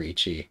American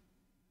Riichi.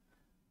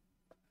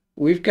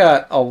 We've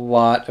got a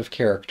lot of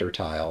character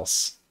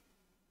tiles.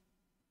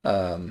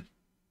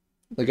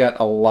 We got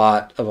a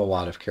lot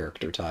of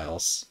character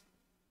tiles.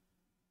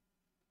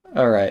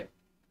 Alright.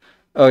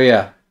 Oh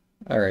yeah.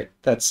 Alright,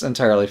 that's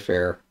entirely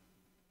fair.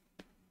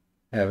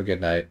 Have a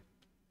good night.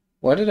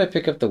 Why did I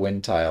pick up the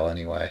wind tile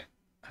anyway?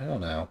 I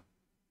don't know.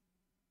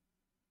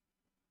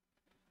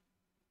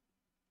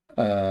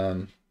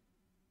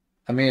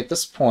 I mean, at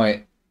this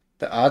point,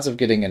 the odds of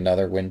getting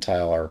another wind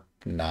tile are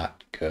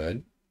not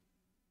good.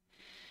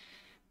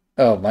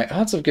 Oh, my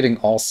odds of getting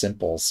all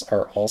simples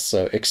are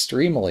also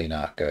extremely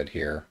not good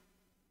here.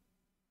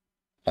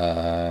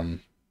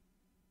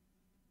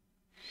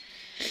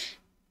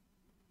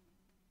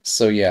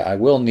 So yeah, I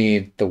will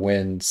need the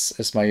winds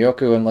as my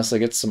Yoku unless I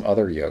get some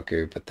other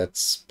Yoku, but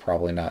that's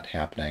probably not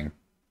happening.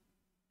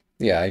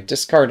 Yeah, I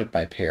discarded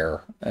my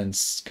pair, and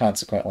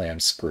consequently I'm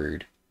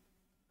screwed.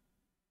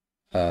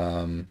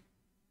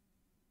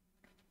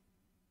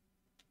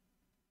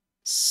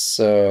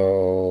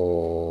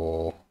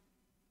 So...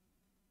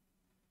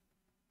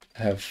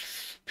 Have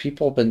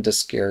people been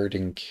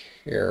discarding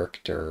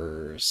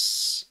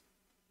characters?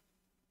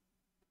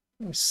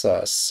 We saw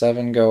a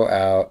 7 go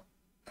out.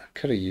 I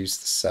could have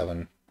used the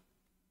 7.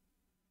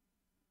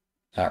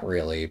 Not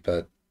really,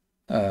 but...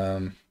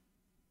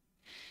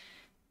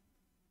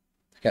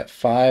 got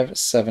 5,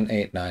 7,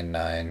 8, 9,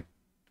 9.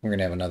 We're going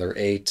to have another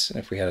 8. And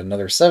if we had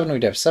another 7,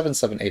 we'd have 7,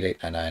 7, 8,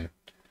 8, 9, 9.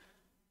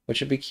 Which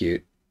would be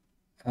cute.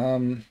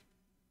 In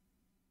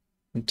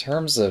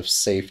terms of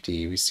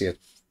safety, we see it...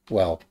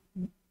 Well,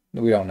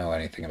 we don't know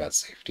anything about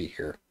safety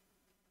here.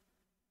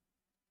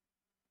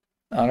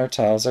 Honor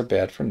tiles are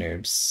bad for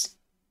noobs,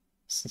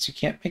 since you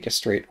can't make a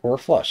straight or a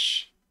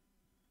flush.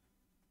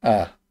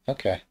 Ah,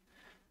 okay.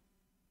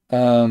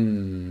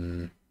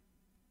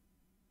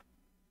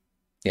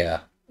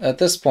 Yeah. At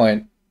this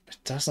point, it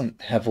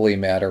doesn't heavily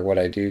matter what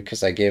I do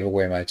because I gave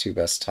away my 2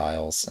 best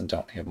tiles and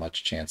don't have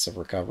much chance of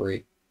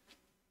recovery.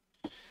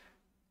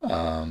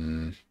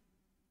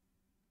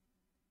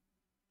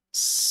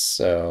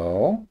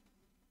 So...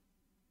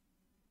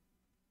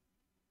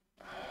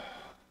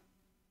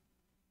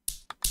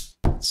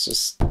 Let's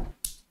just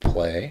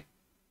play.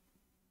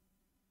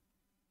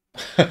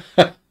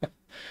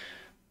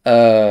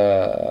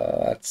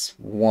 That's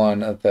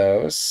one of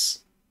those.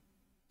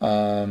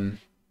 I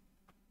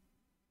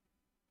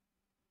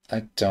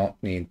don't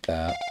need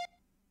that.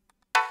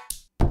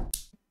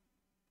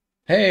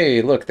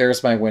 Hey, look,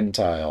 there's my wind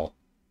tile.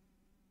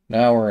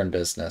 Now we're in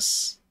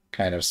business.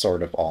 Kind of,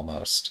 sort of,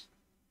 almost.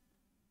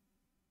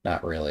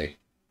 Not really.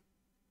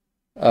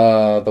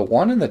 The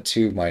 1 and the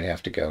 2 might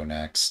have to go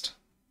next.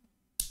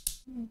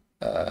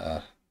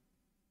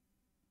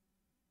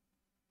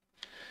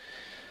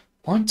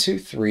 1, 2,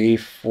 3,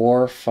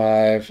 4,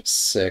 5,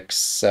 6,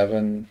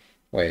 7.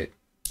 Wait.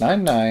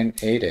 9, 9,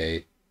 8,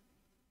 8,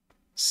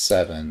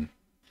 7,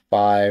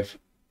 5,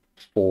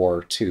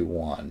 4, 2,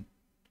 1.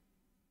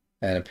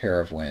 And a pair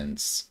of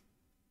winds.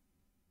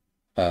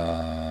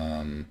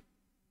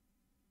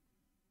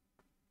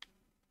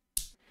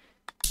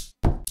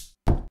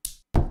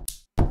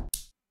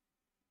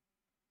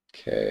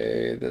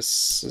 Okay,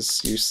 this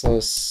is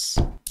useless.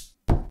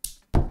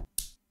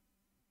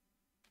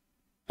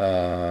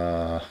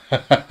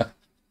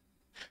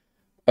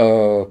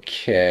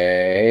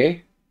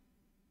 Okay.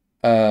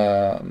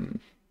 Yeah,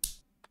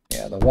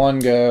 the 1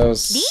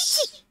 goes.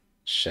 Riichi.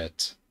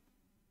 Shit.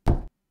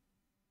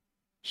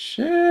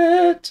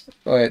 Shit!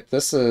 Wait,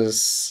 this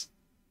is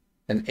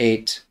an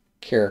 8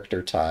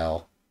 character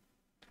tile.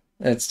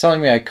 It's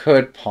telling me I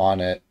could pawn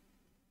it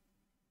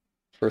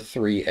for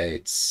 3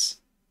 8s.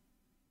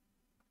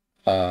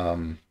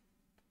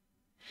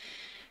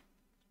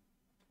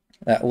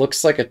 That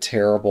looks like a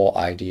terrible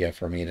idea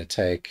for me to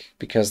take,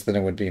 because then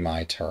it would be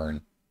my turn.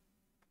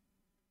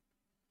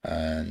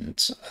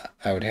 And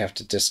I would have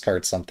to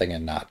discard something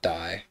and not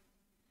die.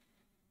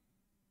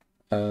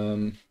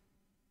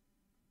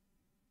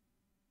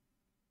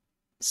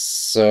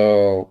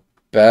 So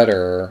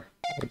better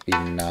would be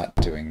not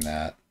doing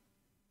that.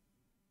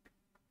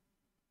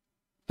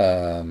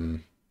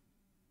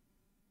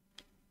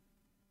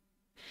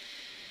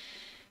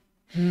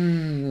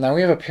 Now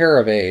we have a pair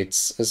of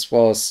 8s as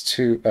well as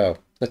 2. Oh,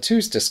 the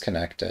 2's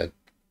disconnected.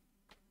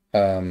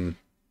 Do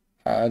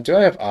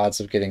I have odds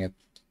of getting it?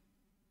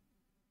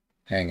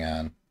 Hang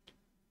on.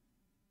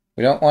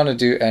 We don't want to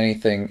do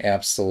anything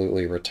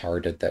absolutely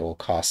retarded that will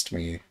cost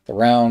me the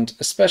round,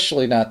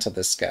 especially not to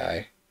this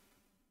guy.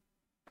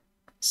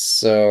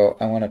 So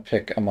I want to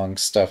pick among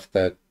stuff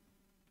that,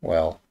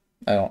 well,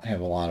 I don't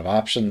have a lot of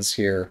options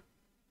here.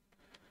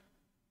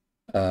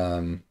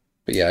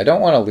 But yeah, I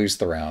don't want to lose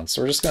the round,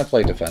 so we're just going to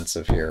play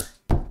defensive here.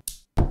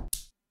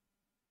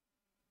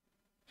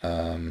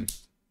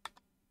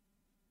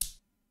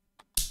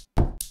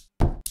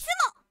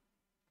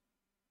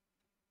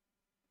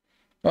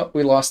 Well,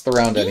 we lost the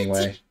round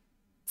anyway.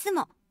 つ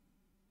も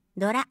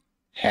ドラ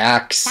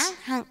Hacks! 三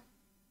半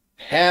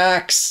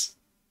Hacks!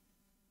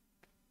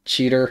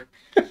 Cheater.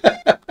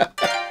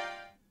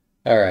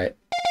 Alright.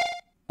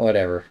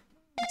 Whatever.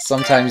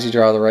 Sometimes you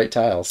draw the right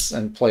tiles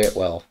and play it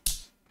well.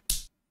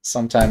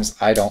 Sometimes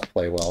I don't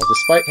play well,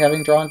 despite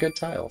having drawn good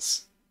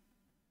tiles.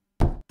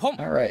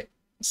 Alright.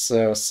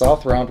 So,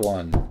 South round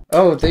 1.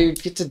 Oh, they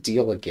get to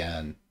deal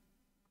again.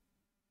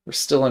 We're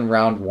still in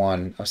round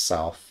 1 of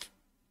South.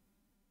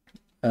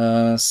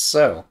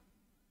 So.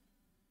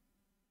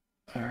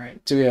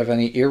 Alright, do we have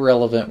any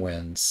irrelevant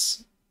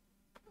winds?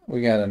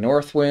 We got a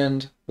north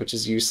wind, which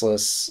is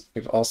useless.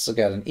 We've also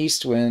got an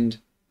east wind.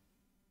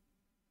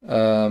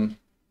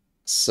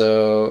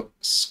 So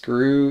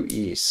screw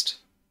east.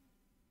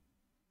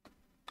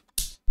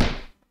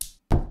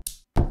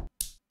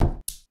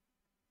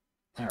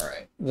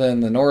 Alright, then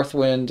the north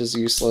wind is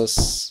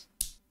useless.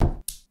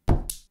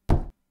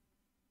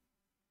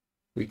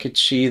 We could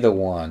chi the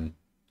 1.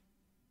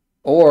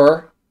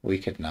 Or we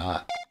could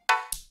not.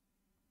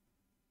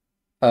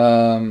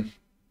 Alright,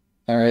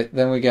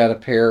 then we got a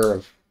pair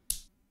of...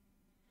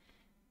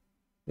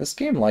 This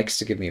game likes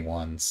to give me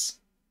 1s.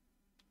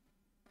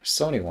 There's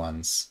so many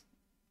 1s.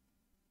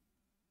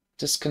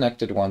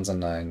 Disconnected 1s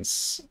and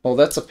 9s. Well,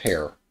 that's a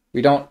pair.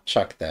 We don't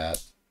chuck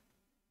that.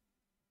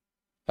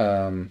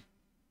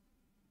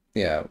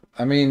 Yeah,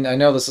 I mean, I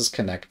know this is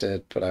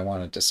connected, but I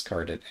want to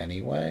discard it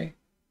anyway.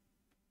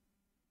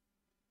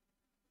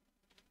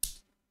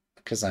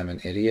 Because I'm an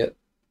idiot.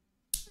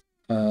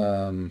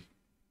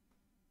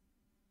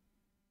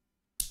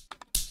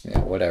 Yeah,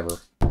 whatever.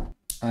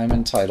 I'm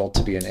entitled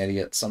to be an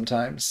idiot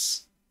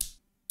sometimes.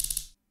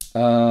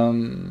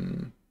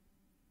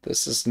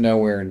 This is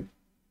nowhere...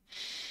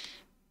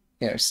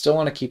 Yeah, I still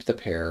want to keep the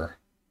pair,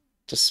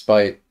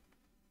 despite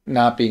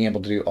not being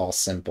able to do all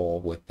simple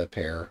with the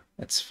pair.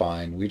 It's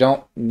fine. We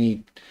don't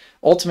need...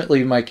 Ultimately,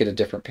 we might get a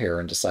different pair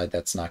and decide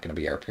that's not going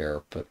to be our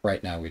pair, but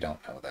right now we don't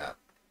know that.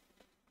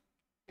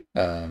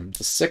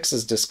 The 6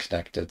 is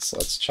disconnected, so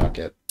let's chuck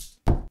it.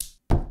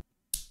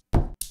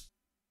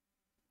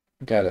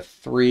 Got a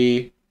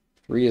 3.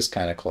 3 is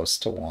kind of close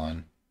to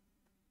 1.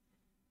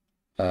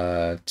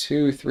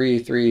 2, 3,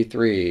 3,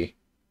 3.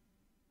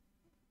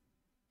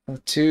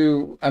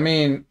 2, I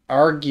mean,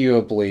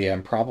 arguably,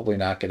 I'm probably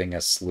not getting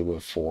a slew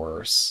of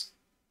 4s.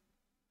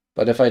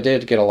 But if I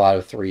did get a lot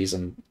of 3s,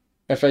 and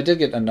if I did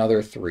get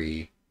another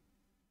 3,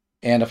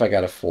 and if I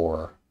got a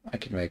 4, I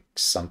could make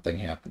something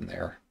happen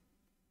there.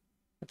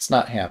 It's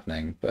not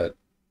happening, but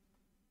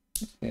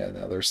yeah,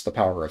 no, there's the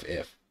power of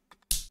if.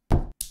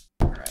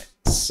 Alright,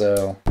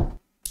 so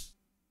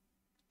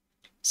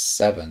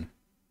 7.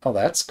 Oh,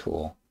 that's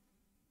cool.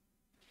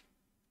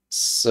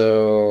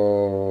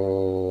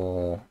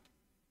 So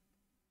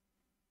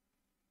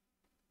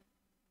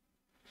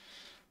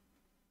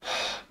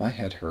my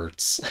head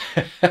hurts.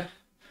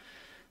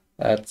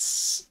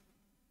 That's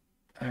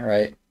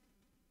alright.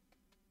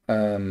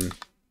 Not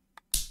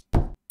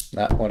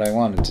what I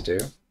wanted to do.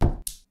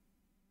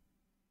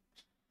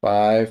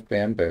 5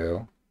 bamboo.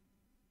 Well,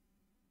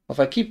 if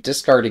I keep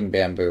discarding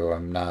bamboo,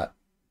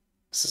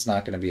 this is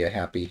not going to be a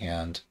happy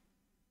hand.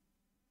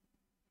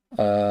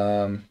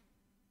 So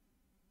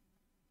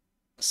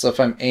if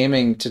I'm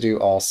aiming to do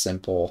all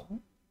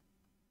simple,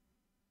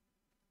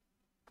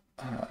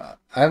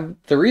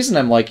 the reason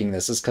I'm liking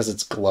this is because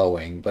it's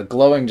glowing, but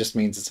glowing just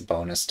means it's a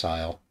bonus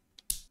tile.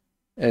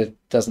 It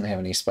doesn't have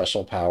any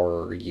special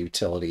power or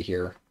utility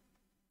here.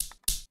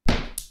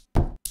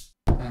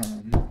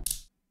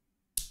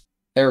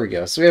 There we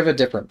go. So we have a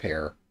different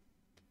pair.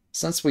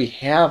 Since we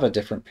have a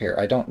different pair,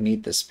 I don't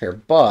need this pair,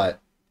 but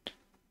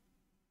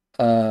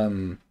yeah,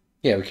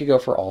 we could go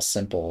for all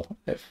simple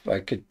if I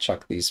could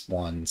chuck these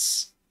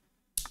ones.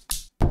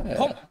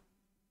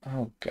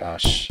 Oh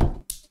gosh.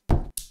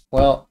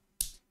 Well,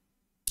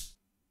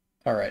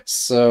 alright,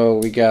 so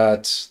we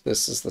got,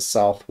 this is the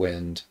south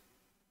wind,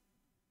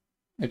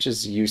 which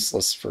is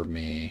useless for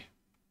me.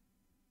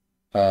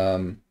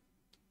 That's,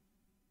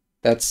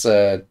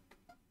 I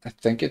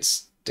think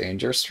it's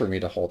dangerous for me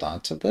to hold on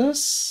to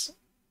this.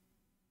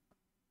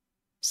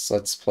 So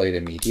let's play it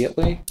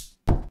immediately.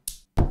 I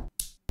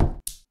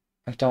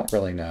don't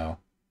really know.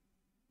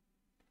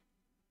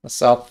 The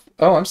south...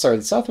 Oh, I'm sorry.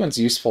 The south wind's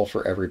useful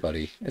for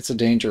everybody. It's a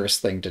dangerous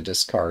thing to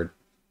discard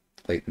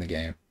late in the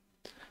game.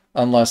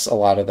 Unless a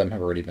lot of them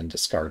have already been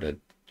discarded.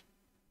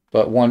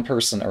 But one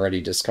person already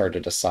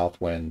discarded a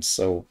south wind,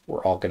 so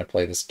we're all going to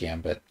play this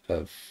gambit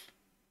of...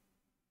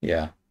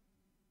 Yeah.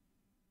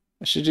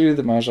 I should do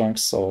the Mahjong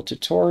Soul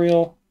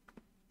tutorial.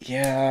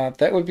 Yeah,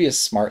 that would be a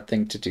smart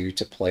thing to do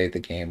to play the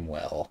game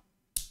well.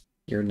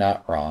 You're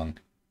not wrong.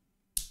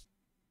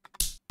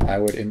 I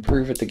would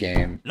improve at the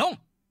game. Long.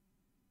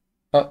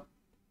 Oh,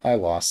 I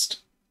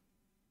lost.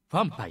 フ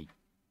ァンパイ、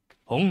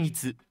本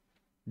一、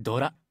ド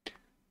ラ、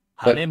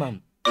 But ハネマ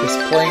ン。 is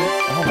playing...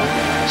 Oh my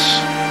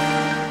gosh.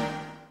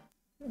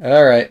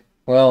 Alright,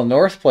 well,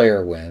 North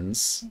player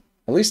wins.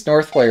 At least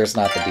North player's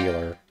not the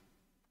dealer.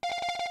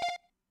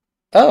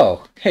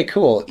 Oh, hey,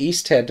 cool.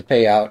 East had to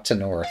pay out to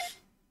North.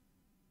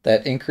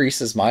 That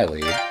increases my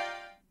lead.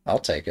 I'll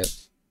take it.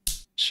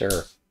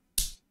 Sure.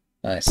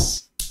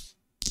 Nice.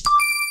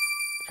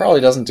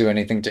 Probably doesn't do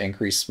anything to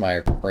increase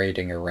my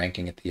rating or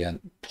ranking at the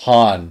end.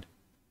 Pawn.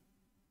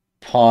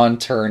 Pawn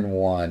turn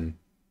 1.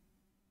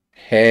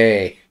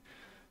 Hey.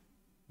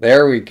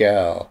 There we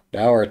go.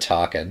 Now we're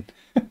talking.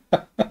 You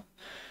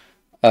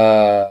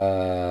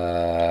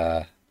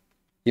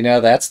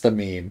know, that's the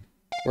meme.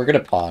 We're gonna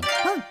pawn.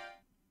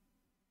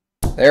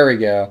 There we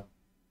go.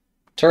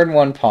 Turn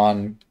 1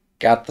 pawn.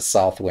 Got the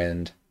south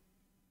wind.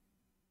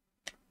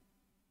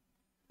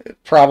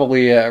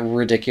 Probably a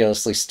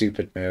ridiculously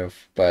stupid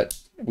move, but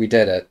we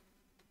did it.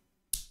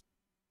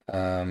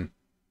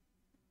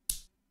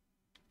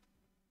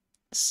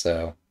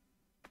 So,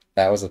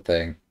 that was a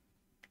thing.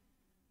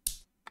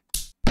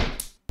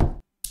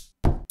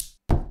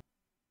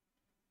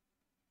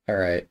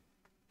 Alright.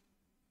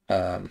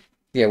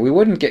 Yeah, we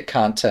wouldn't get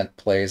content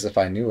plays if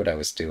I knew what I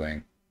was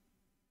doing.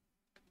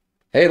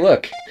 Hey,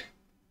 look!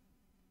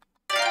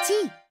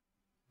 Chi.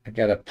 I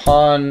got a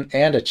pawn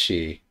and a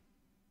chi.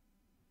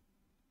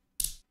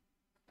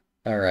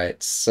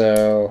 Alright,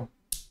 so...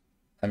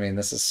 I mean,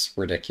 this is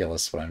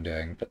ridiculous what I'm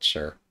doing, but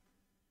sure.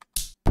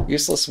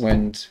 Useless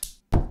wind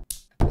at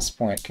this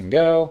point can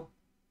go.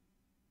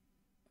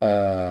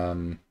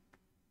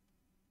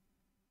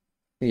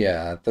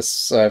 Yeah,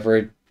 this I've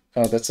already...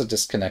 Oh, that's a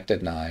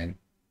disconnected 9.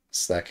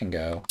 So that can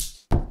go.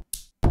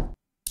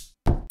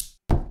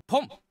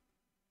 ポン。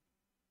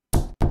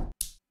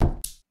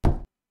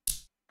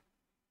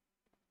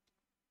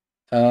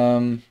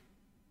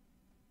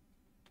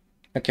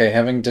 Okay,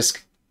 having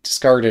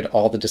discarded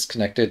all the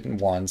disconnected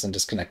ones and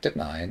disconnected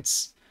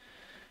nines.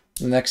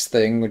 The next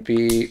thing would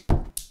be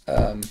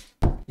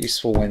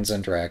useful winds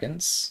and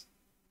dragons.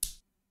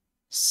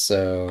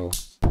 So,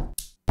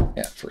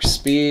 yeah, for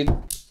speed,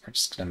 we're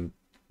just going to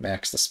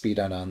max the speed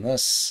out on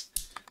this.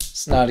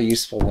 It's not a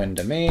useful wind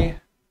to me.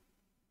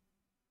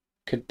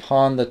 Could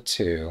pawn the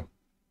 2.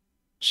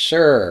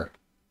 Sure,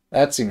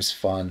 that seems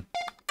fun.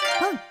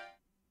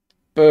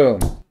 Boom.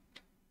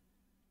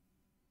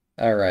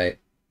 Alright.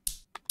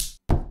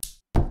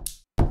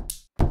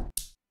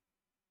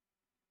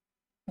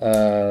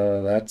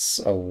 That's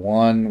a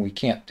 1. We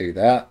can't do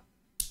that.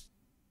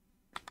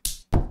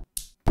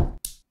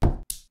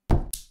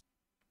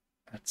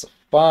 That's a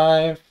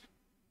 5.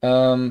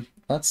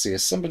 Let's see.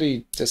 Is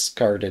somebody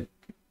discarded?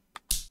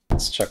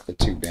 Let's chuck the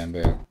 2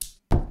 bamboo.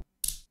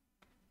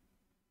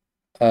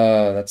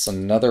 That's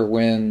another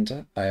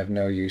wind I have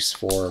no use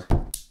for.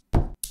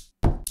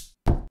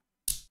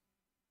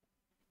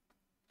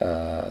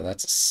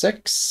 That's a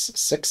 6.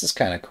 6 is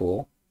kind of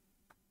cool.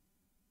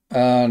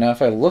 Now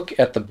if I look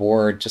at the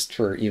board just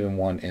for even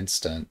one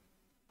instant,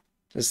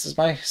 this is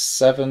my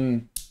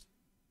 7.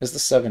 Is the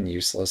 7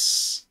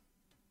 useless?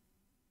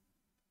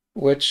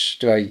 Which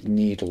do I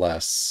need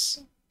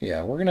less?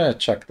 Yeah, we're gonna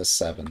chuck the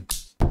 7.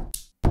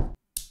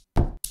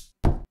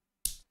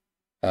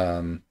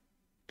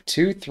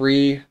 2,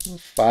 3,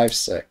 5,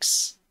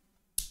 6.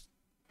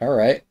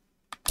 Alright.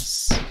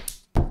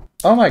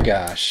 Oh my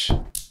gosh.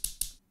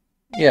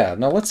 Yeah,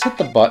 now let's hit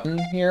the button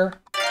here.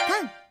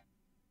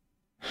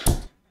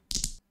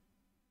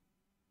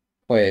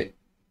 Wait.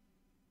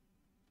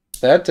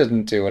 That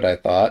didn't do what I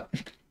thought.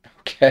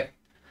 Okay.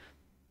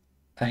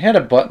 I had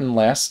a button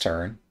last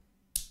turn.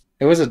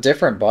 It was a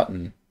different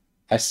button.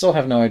 I still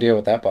have no idea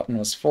what that button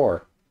was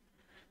for.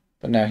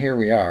 But now here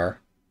we are.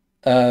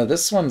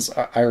 This one's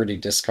I already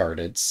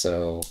discarded,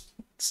 so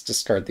let's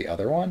discard the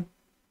other one.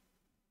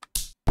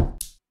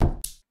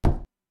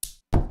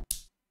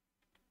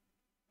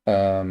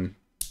 Um,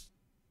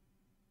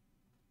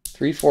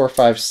 3, 4,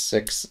 5,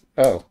 6.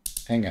 Oh,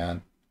 hang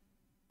on.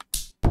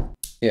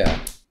 Yeah.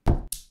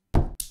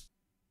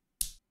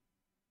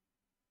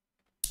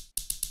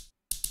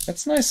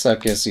 It's nice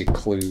that gives you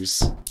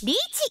clues.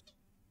 Riichi.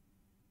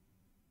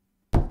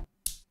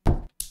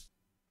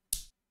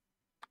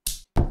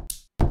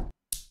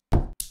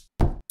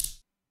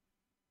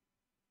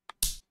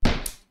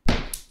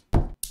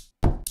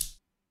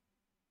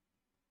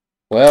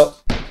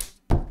 Well,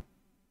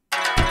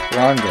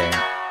 wrong game.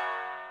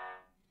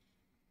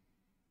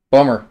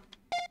 Bummer.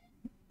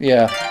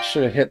 Yeah,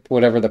 should have hit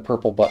whatever the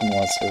purple button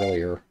was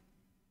earlier.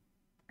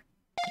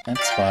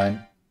 That's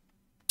fine.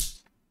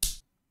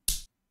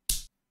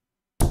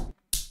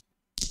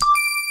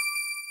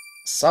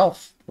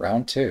 South,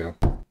 round 2.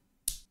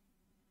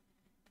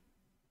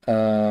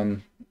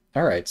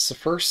 Alright, so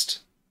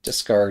first,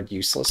 discard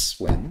useless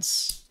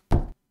winds.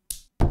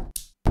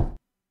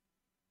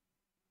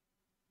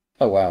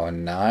 Oh wow, a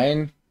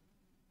 9?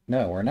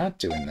 No, we're not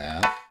doing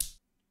that.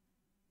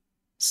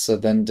 So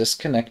then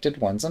disconnected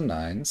 1s and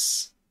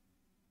 9s.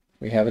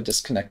 We have a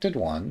disconnected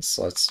 1,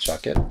 so let's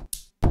chuck it.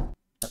 Or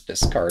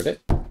discard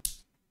it.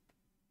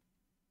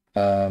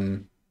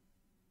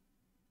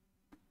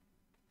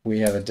 We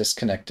have a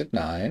disconnected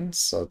 9,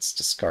 so let's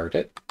discard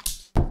it.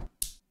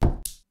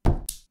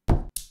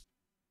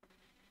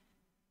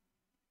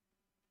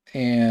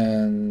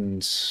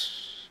 And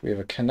we have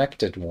a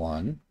connected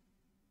 1.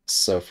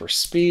 So for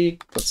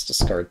speed, let's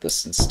discard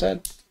this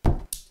instead.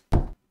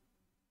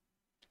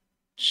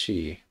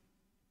 Chi.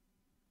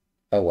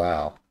 Oh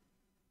wow.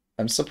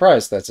 I'm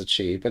surprised that's a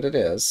chi, but it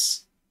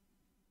is.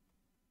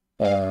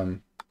 2.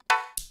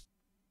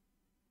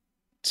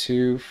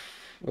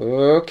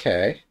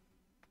 Okay.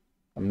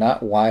 I'm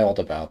not wild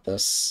about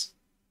this.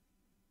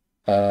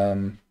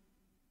 I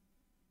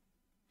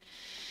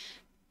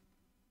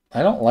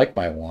don't like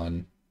my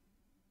 1.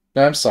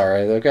 No, I'm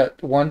sorry. I've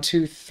got 1,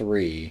 2,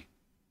 3.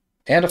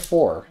 And a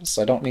 4,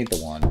 so I don't need the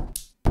 1.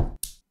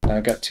 Now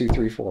I've got 2,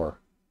 3, 4.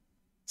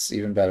 It's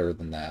even better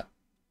than that.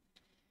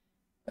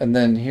 And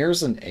then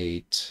here's an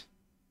 8.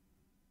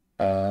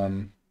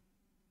 I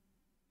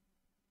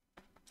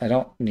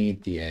don't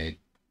need the 8.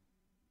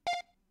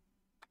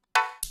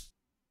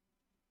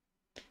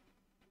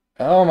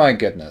 Oh my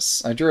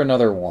goodness, I drew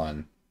another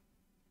 1.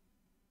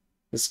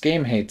 This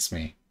game hates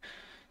me.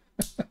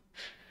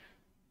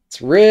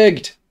 It's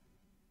rigged!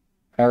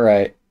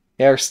 Alright.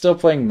 Yeah, we're still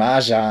playing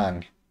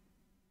Mahjong.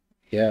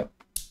 Yep.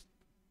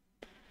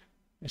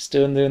 We're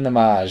still doing the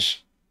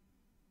Maj.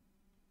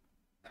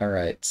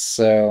 Alright,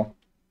 so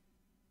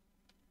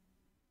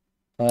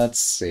let's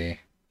see.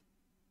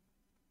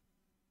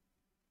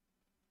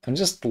 I'm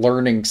just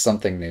learning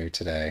something new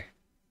today.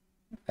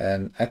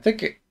 And I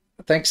think,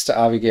 thanks to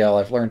Aavygail,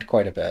 I've learned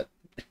quite a bit.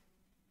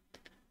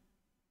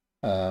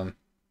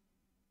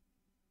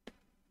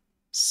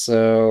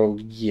 So,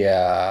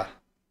 yeah.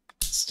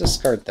 Let's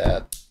discard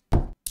that.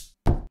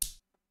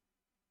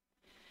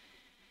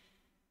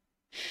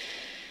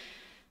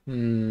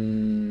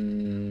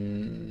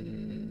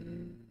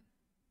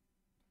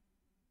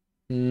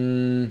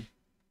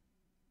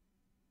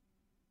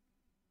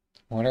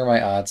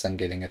 odds on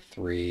getting a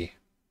 3?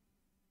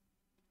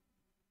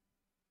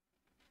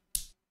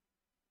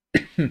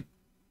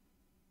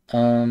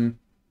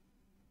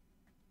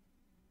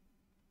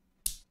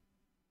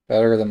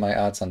 Better than my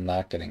odds on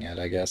not getting it,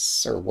 I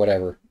guess, or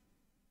whatever.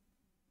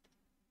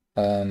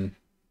 Yeah,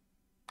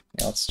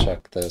 let's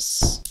check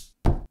this.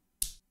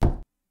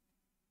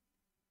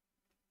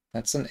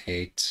 That's an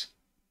 8.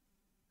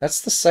 That's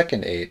the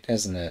second 8,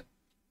 isn't it?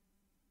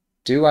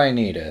 Do I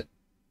need it?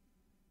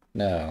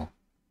 No.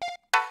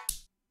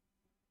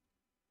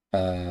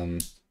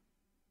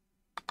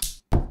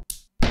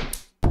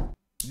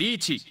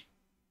 Riichi.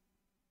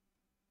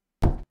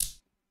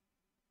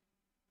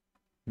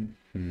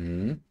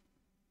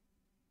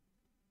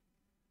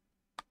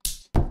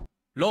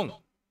 Long.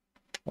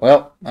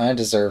 Well, I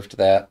deserved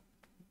that.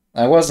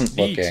 I wasn't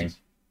looking.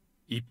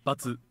 一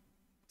発。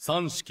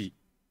三式。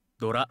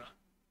ドラ。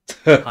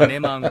羽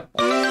マン。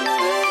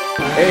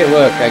Hey,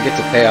 look, I get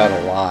to pay out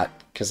a lot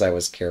because I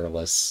was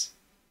careless.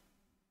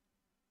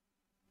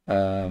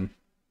 Yeah.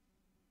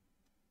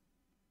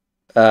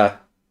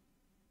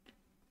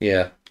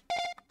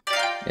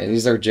 Yeah,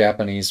 these are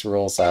Japanese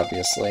rules,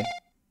 obviously.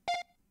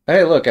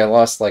 Hey, look, I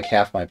lost like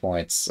half my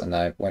points, and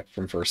I went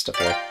from first to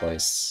fourth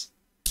place.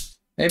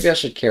 Maybe I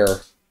should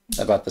care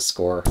about the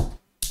score.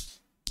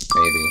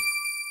 Maybe.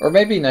 Or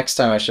maybe next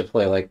time I should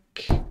play,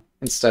 like,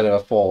 instead of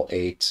a full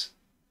 8,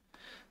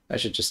 I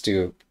should just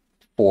do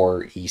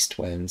 4 east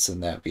winds,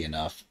 and that'd be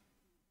enough.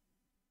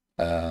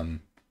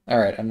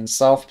 Alright, I'm in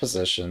south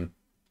position.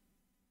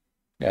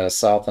 Got a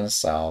south and a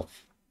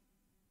south.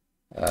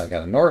 Got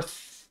a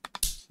north.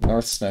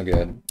 North's no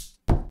good.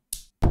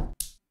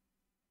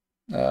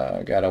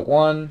 Got a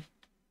 1.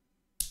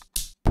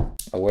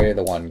 Away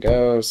the 1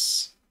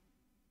 goes.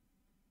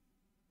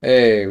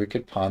 Hey, we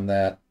could pawn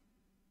that.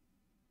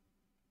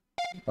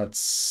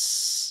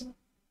 Let's...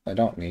 I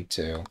don't need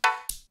to.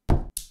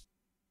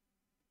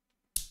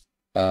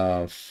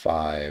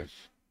 5.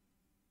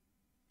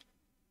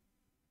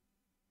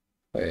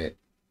 Wait.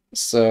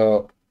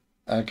 So,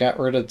 I got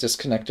rid of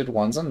disconnected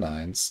 1s and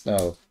 9s.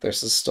 No,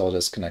 this is still a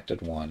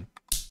disconnected 1.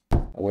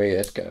 Away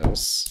it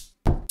goes.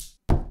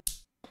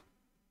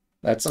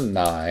 That's a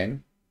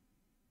 9.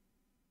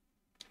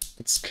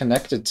 It's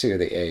connected to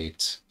the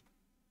 8.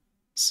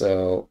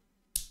 So,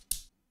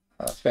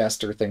 a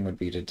faster thing would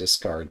be to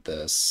discard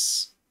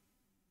this.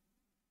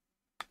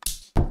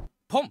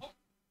 Pom.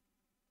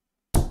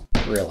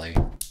 Really?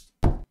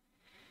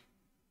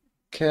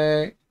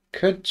 Okay,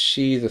 could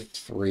chi the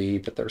 3,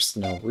 but there's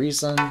no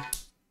reason.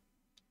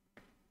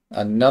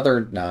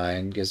 Another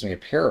 9 gives me a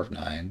pair of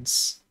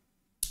 9s.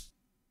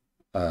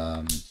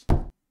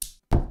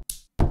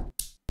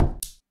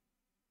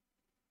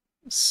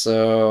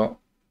 So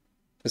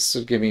this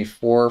would give me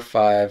 4,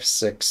 5,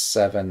 6,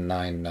 7,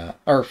 9, 9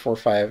 or 4,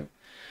 5,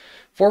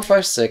 4,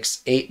 5,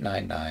 6, 8,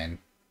 9, 9,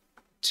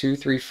 2,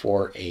 3,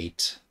 4,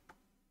 8,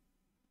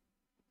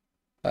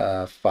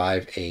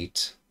 5,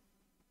 8.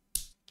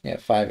 Yeah,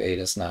 5, 8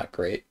 is not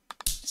great.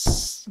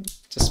 Let's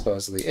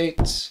dispose of the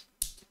 8.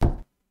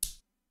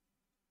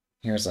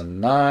 Here's a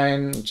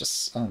 9.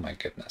 Just, oh my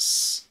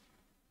goodness.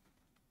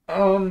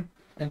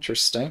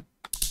 Interesting.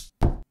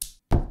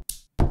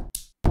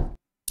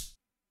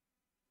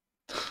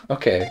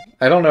 Okay,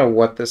 I don't know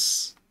what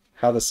this,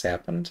 how this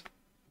happened,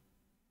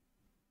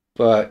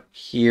 but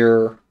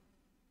here,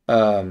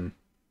 I've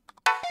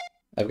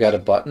got a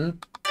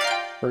button.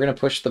 We're gonna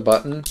push the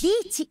button, リ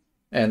ーチ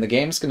and the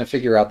game's gonna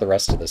figure out the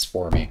rest of this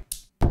for me.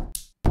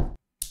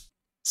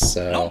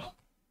 So,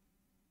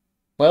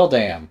 well,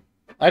 damn,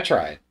 I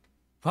tried.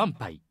 ファン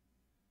パイ。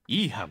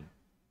イーハン。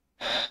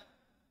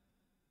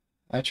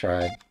I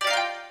tried.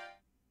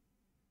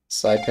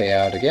 Side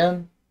payout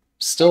again.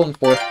 Still in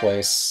 4th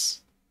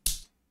place.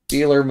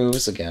 Dealer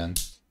moves again.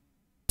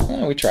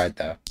 We tried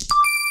though.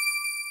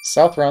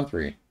 South round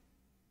 3.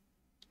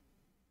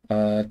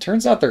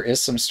 Turns out there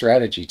is some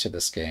strategy to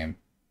this game.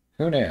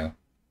 Who knew?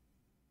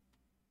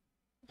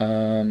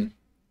 1,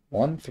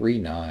 3,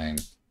 9.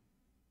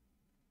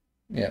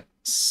 Yep.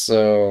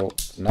 So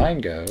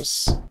 9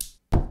 goes.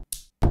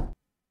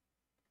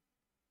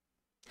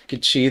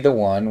 Could chi the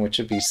 1, which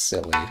would be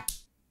silly.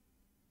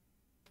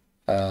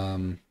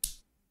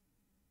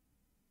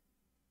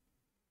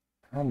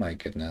 Oh my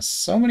goodness,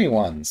 so many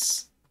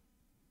 1s.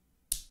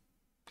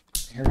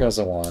 Here goes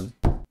a 1.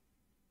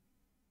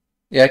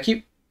 Yeah, I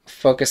keep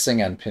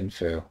focusing on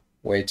pinfu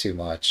way too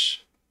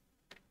much.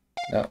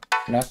 No,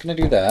 I'm not gonna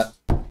do that.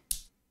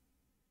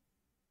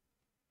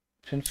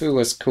 Pinfu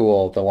was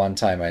cool the one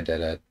time I did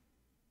it.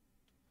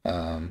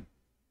 But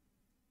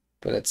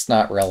it's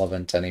not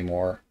relevant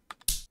anymore.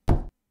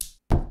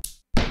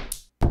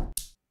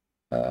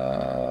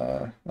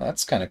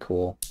 That's kind of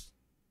cool.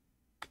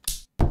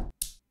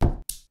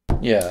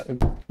 Yeah,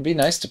 it'd be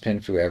nice to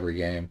pinfu every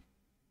game.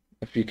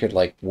 If you could,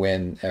 like,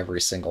 win every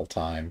single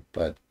time,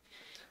 but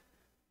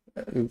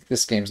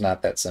this game's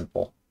not that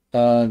simple.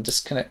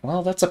 Disconnect.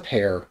 Well, that's a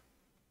pair.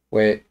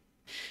 Wait.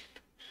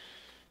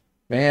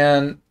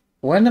 Man,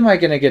 when am I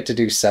gonna get to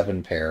do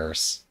 7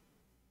 pairs?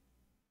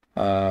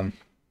 Give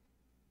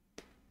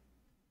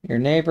Your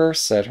neighbor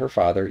said her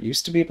father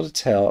used to be able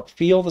to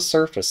feel the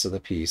surface of the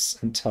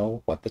piece and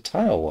tell what the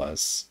tile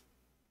was.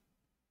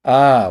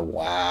 Ah,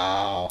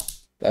 wow.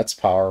 That's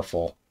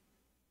powerful.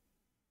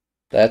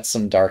 That's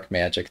some dark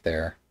magic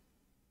there.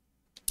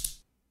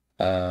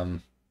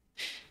 Yeah.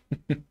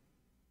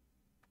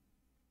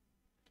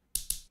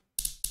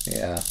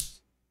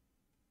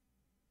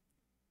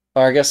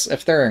 Or I guess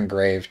if they're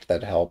engraved,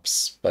 that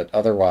helps, but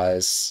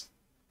otherwise,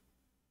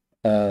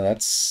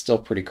 that's still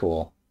pretty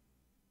cool.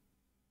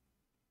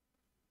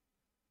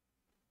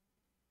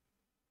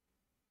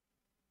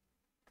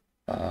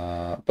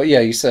 But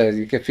yeah, you said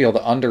you could feel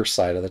the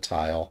underside of the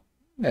tile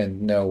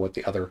and know what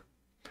the other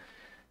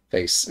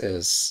face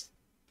is.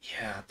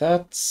 Yeah,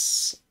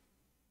 that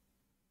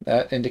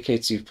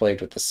indicates you've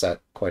played with the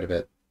set quite a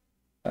bit.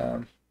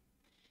 All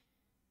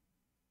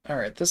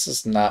right, this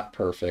is not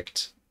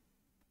perfect.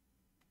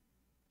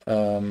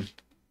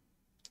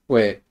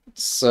 Wait,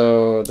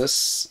 so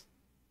this,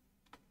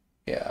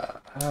 yeah,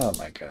 oh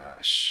my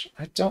gosh.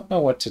 I don't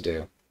know what to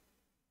do.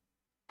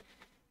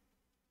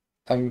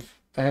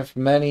 I have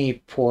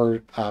many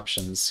poor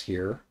options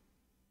here.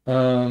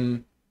 Yeah,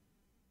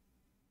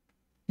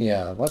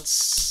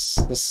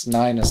 this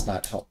 9 is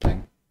not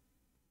helping.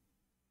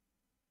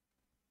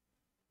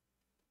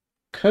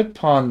 Could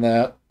pawn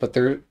that, but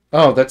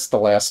oh, that's the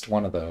last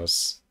one of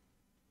those.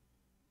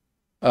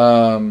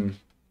 No,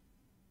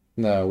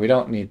 we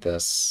don't need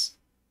this.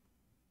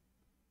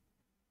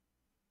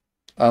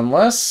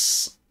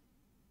 Unless,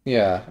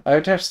 yeah,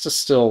 I'd have to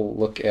still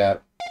look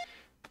at,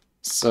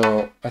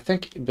 so I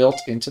think built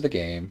into the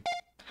game,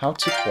 how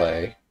to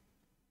play,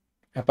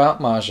 about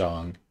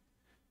Mahjong,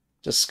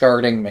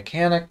 discarding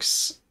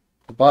mechanics,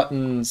 the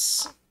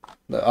buttons,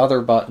 the other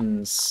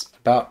buttons,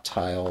 about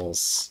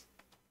tiles.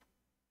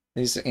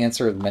 These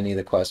answer many of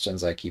the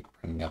questions I keep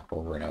bringing up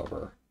over and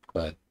over,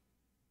 but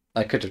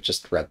I could have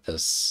just read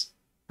this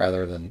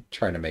rather than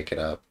trying to make it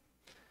up.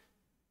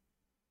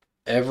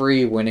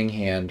 Every winning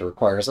hand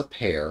requires a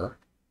pair.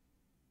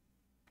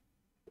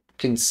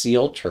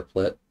 Concealed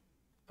triplet.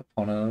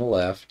 Opponent on the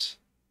left.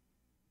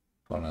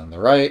 Opponent on the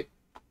right.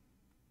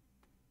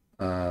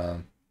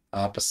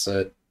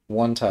 Opposite.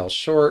 One tile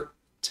short.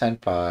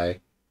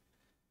 Tenpai.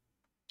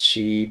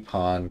 Chi,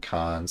 Pawn,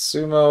 Kan,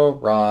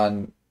 Sumo,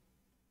 Ron.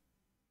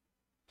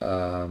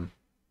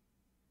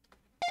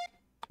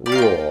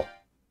 Rule.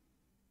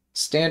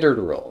 Standard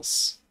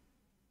rules.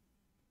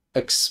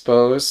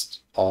 Exposed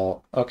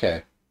all.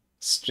 Okay.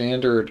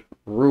 Standard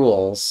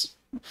rules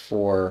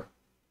for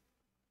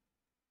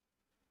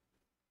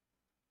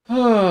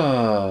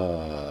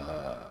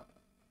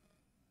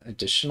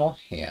additional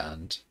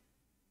hand.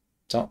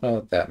 Don't know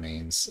what that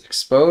means.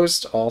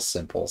 Exposed all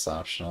simples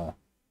optional.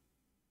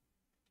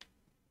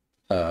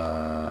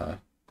 Multiplayer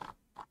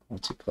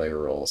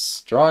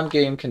rules. Drawn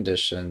game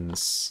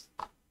conditions.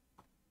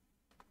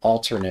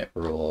 Alternate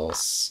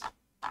rules.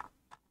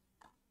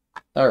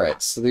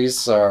 Alright, so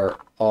these are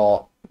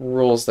all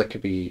rules that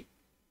could be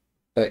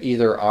that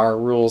either are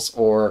rules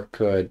or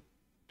could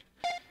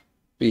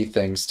be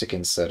things to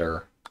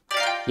consider.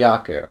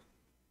 Yaku.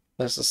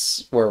 This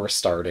is where we're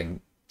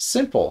starting.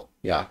 Simple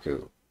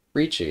Yaku.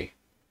 Riichi.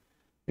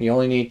 You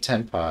only need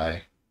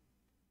Tenpai.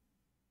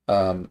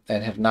 And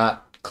have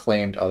not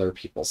claimed other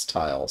people's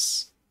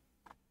tiles.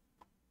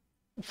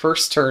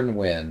 First turn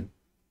win.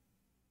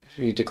 If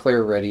you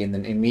declare ready and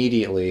then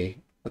immediately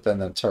within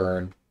the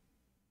turn.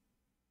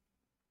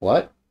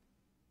 What?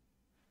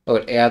 Oh,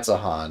 it adds a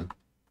Han.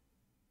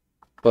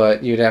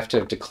 But you'd have to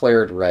have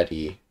declared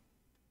ready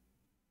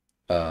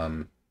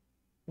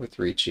with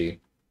Riichi.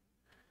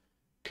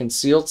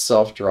 Concealed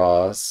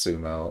self-draw,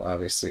 Sumo,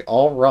 obviously.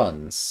 All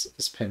runs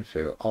is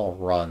Pinfu. All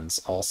runs,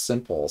 all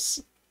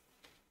simples.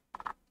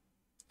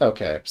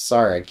 Okay,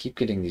 sorry, I keep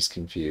getting these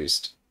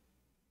confused.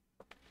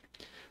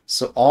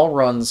 So all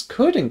runs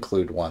could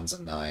include 1s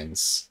and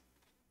 9s.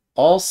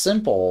 All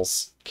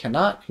simples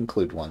cannot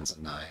include 1s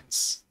and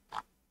 9s.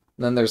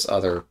 And then there's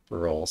other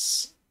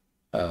rules.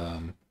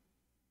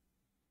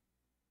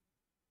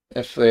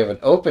 If they have an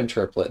open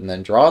triplet and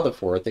then draw the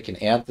fourth, they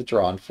can add the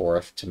drawn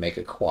fourth to make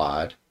a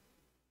quad.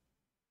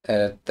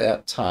 And at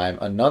that time,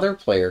 another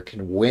player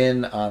can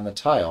win on the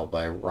tile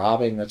by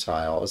robbing the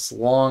tile as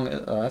long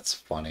as... that's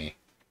funny.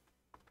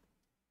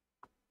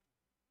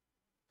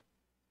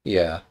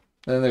 Yeah.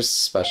 Then there's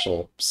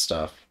special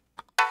stuff.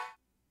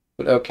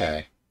 But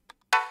okay.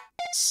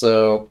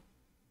 So,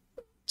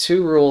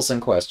 2 rules in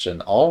question.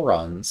 All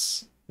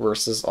runs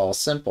versus all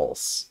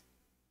simples.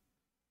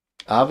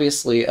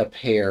 Obviously, a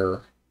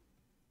pair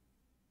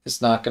is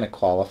not going to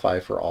qualify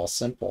for all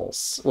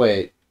simples.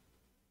 Wait.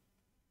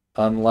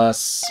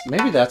 Unless...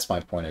 maybe that's my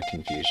point of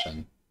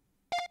confusion.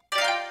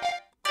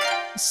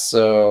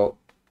 So...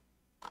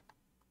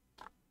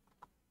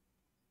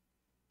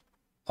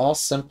 all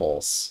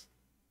simples.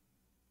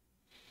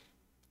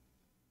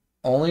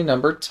 Only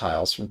numbered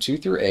tiles from 2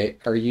 through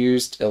 8 are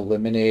used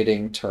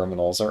eliminating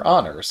terminals or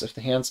honors. If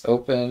the hand's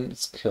open,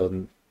 it's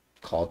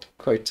called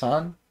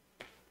Koitan?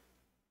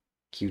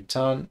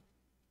 Kyutan?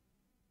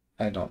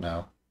 I don't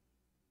know.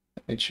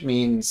 which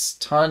means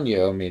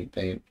Tanyo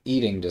mean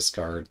eating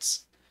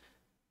discards.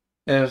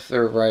 If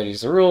there are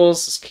varieties of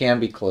rules, this can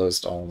be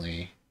closed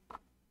only.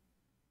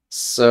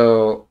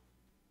 So,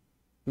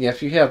 yeah,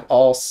 if you have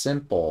all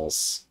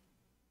simples,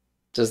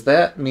 does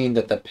that mean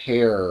that the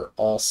pair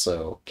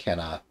also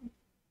cannot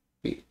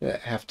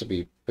have to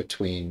be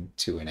between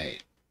 2 and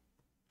 8?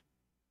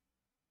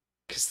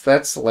 Because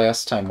that's the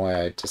last time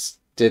why I just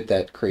did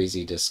that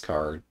crazy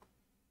discard.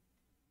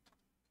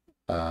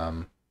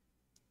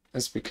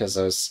 It's because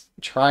I was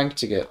trying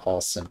to get all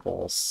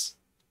simples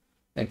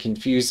and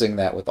confusing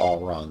that with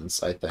all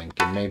runs, I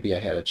think. And maybe I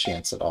had a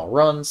chance at all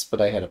runs, but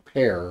I had a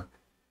pair,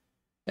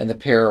 and the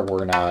pair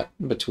were not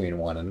between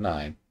 1 and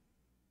 9.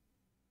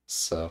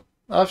 So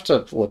I'll have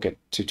to look at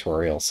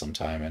tutorials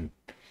sometime and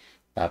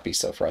not be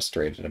so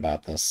frustrated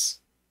about this.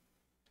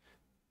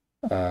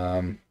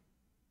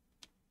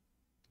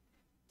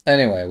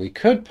 Anyway, we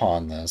could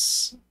pawn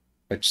this,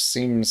 which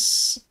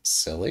seems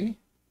silly.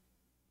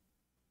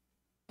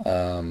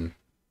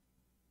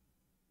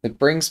 It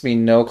brings me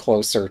no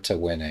closer to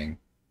winning.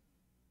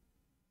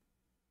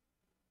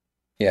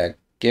 Yeah,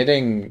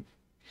 getting...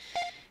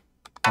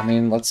 I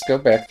mean, let's go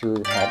back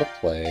through how to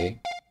play.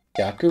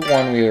 Yaku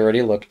 1 we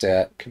already looked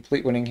at.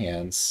 Complete winning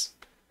hands.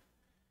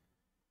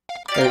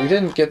 Wait, we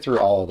didn't get through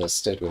all of this,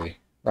 did we?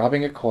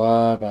 Robbing a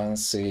quad,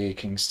 bouncy,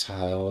 king's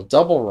tile,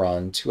 double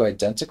run, 2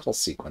 identical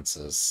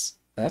sequences.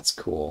 That's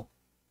cool.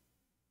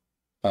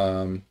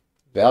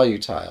 Value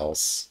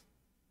tiles.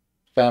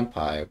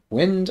 Vampire,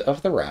 wind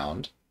of the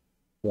round,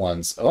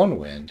 one's own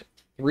wind,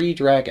 3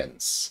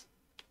 dragons.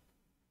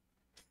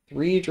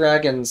 3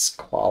 dragons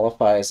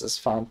qualifies as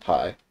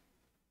vampire.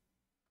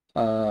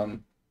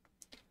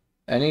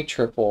 Any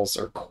triples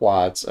or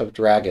quads of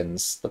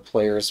dragons, the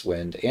player's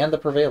wind, and the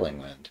prevailing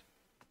wind.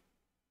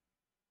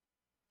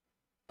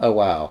 Oh,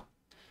 wow.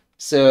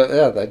 So,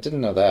 yeah, I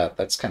didn't know that.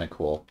 That's kind of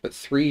cool. But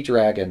 3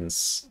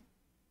 dragons...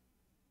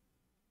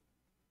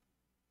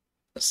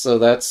 So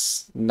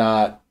that's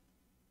not...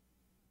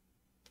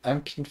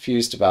 I'm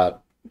confused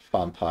about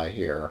Fampai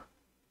here.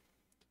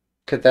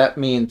 Could that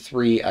mean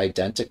 3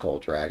 identical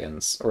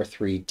dragons, or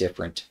 3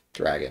 different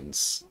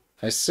dragons?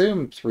 I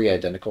assume 3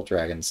 identical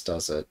dragons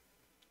does it.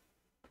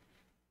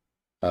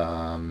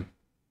 I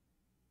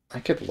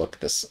could look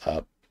this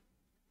up.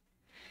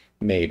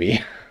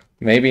 Maybe.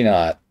 Maybe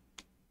not.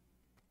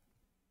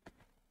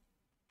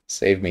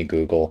 Save me,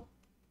 Google.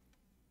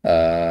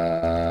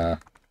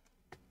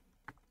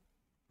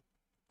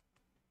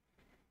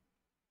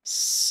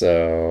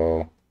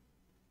 So...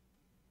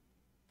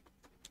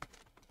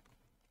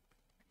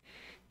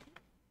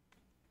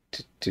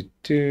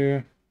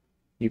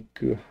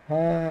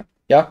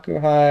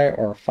 Yakuhai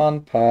or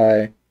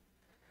Fanpai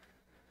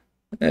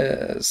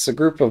is a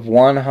group of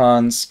 1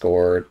 Han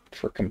scored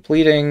for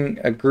completing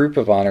a group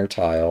of honor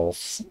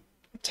tiles.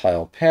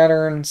 Tile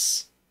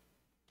patterns.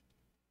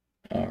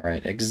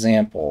 Alright,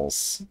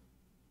 examples.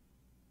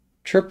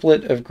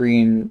 Triplet of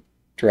green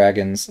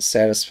dragons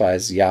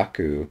satisfies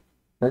Yaku,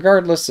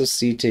 regardless of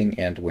seating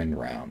and win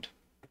round.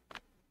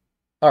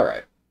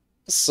 Alright,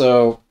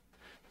 so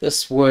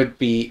this would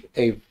be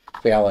a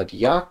valid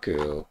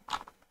Yaku.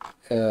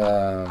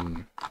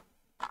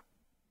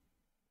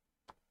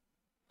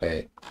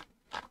 Wait.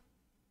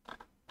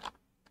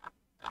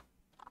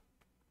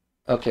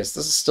 Okay, so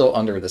this is still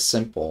under the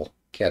simple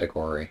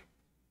category.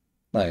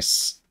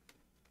 Nice.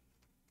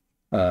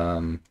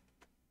 Yeah,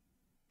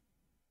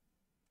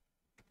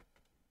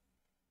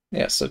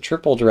 so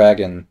triple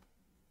dragon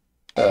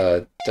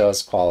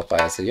does qualify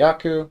as a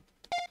Yaku.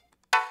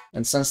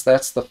 And since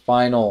that's the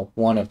final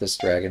one of this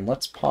dragon,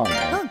 let's pawn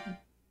it.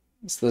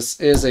 So this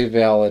is a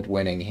valid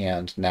winning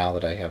hand now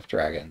that I have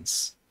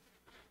dragons.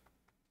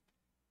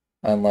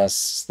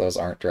 Unless those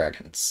aren't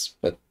dragons,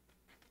 but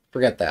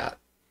forget that.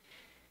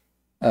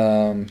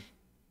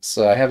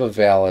 So I have a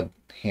valid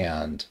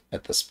hand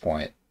at this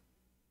point.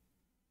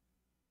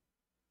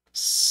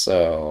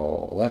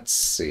 So let's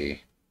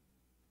see.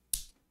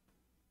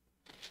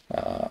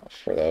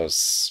 For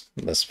those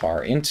this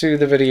far into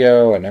the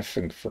video and have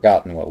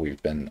forgotten what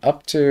we've been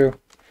up to,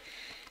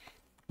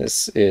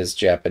 this is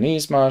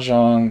Japanese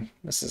Mahjong.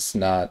 This is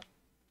not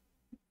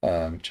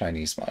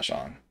Chinese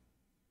Mahjong.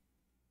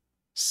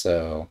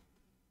 So,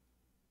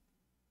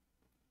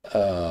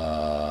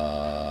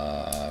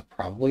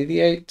 probably the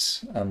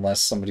 8,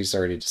 unless somebody's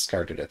already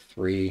discarded a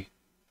 3.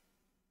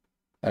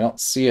 I don't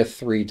see a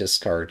 3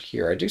 discard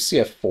here. I do see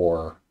a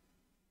 4.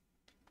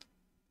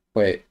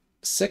 Wait,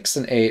 6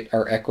 and 8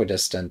 are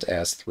equidistant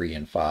as 3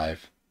 and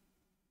 5.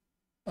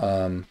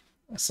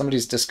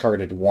 Somebody's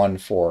discarded 1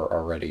 4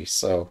 already,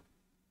 so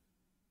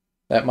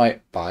that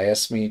might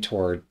bias me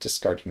toward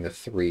discarding the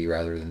 3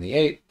 rather than the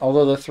 8,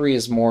 although the 3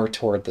 is more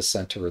toward the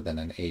center than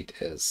an 8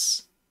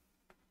 is.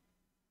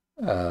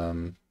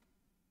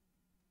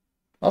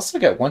 Also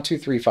get 1 2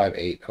 3 5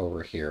 8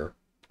 over here.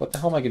 What the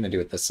hell am I going to do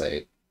with this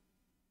 8?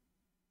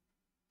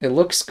 It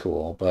looks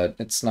cool, but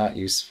it's not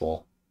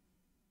useful.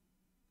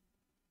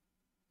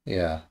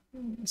 Yeah,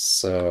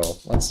 so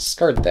let's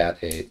discard that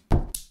 8.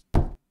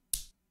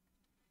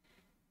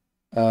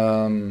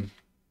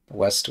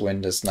 West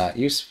wind is not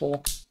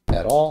useful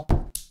at all.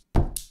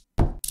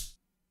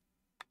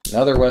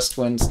 Another west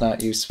wind's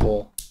not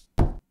useful.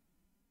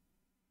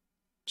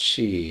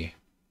 Chi.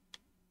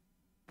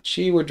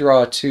 Chi would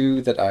draw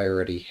 2 that I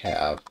already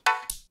have.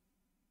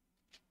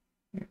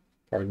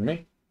 Pardon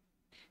me.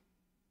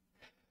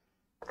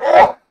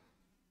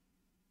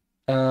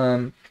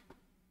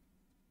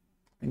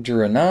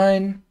 Drew a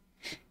 9.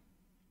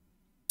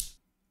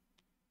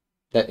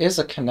 That is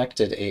a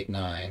connected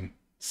 8-9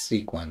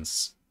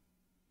 sequence.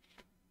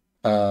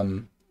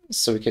 So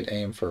we could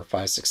aim for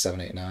 5, 6,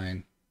 7, 8,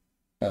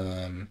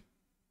 9.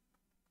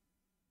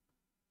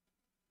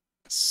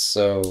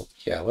 So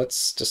yeah,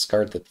 let's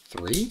discard the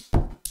 3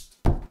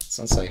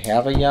 since I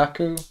have a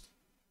yaku.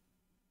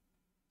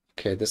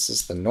 Okay, this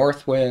is the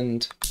north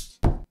wind.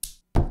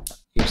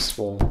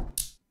 Useful.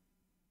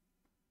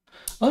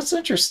 Oh, that's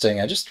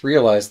interesting. I just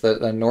realized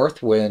that a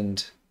north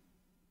wind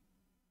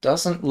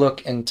doesn't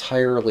look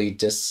entirely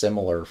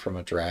dissimilar from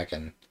a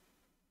dragon.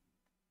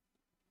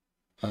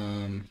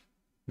 I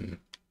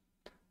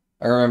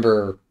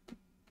remember,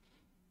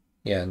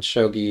 yeah, in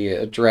Shogi,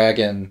 a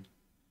dragon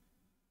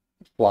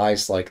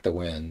flies like the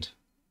wind.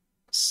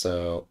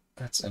 So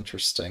that's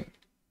interesting.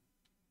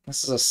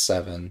 This is a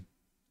 7.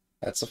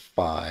 That's a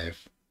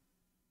 5.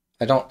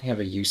 I don't have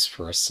a use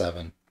for a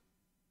 7.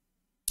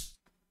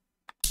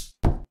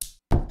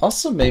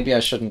 Also, maybe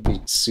I shouldn't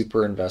be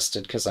super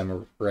invested because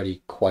I'm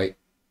already quite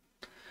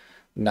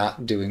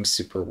not doing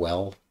super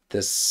well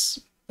this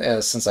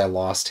since I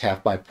lost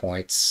half my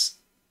points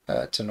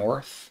to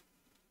North.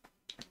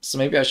 So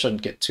maybe I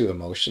shouldn't get too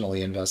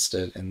emotionally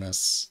invested in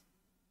this.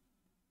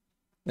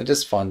 It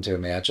is fun to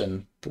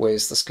imagine the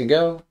ways this can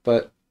go,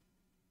 but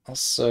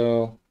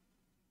also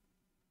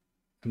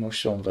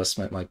emotional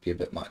investment might be a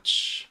bit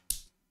much.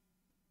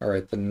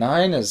 Alright, the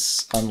 9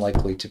 is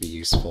unlikely to be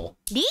useful.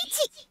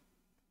 Riichi.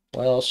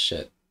 Well,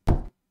 shit.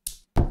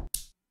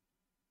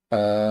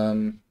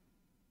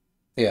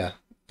 Yeah,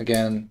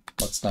 again,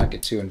 let's not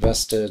get too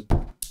invested.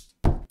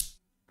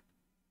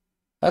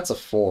 That's a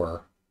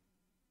 4.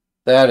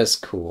 That is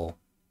cool.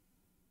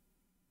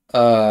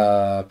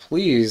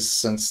 Please,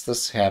 since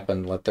this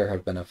happened, let there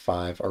have been a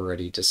 5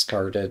 already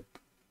discarded.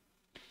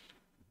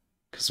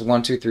 Because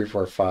 1, 2, 3,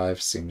 4,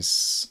 5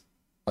 seems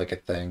like a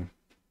thing.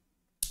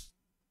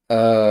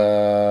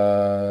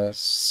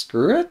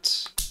 Screw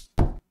it?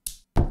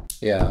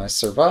 Yeah, I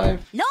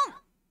survive. Rum.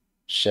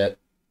 Shit.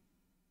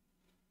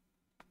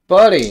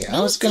 Buddy,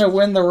 I was gonna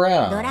win the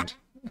round.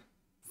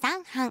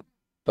 三半。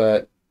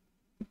 But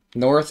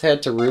North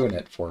had to ruin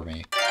it for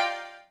me.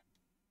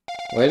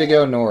 Way to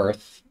go,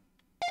 North.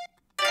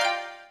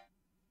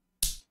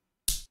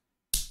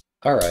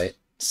 Alright,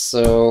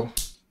 so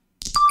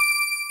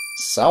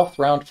South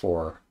round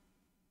 4.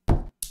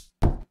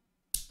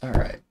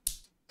 Alright.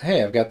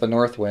 Hey, I've got the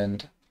North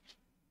Wind.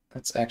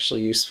 That's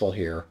actually useful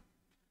here.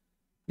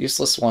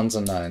 Useless 1s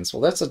and 9s.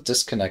 Well, that's a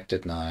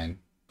disconnected 9.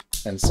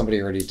 And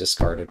somebody already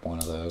discarded one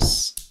of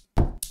those.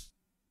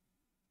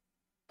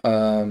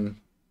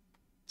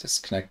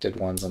 Disconnected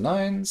 1s and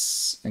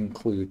 9s.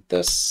 Include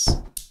this.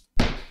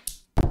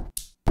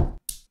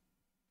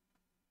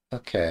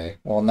 Okay,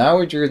 well now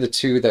we drew the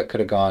 2 that could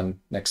have gone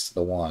next to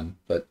the 1,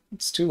 but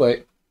it's too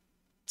late.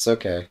 It's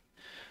okay.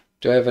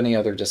 Do I have any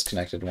other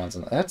disconnected ones?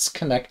 That's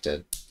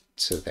connected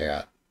to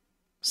that.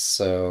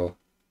 So,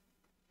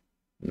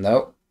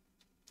 nope.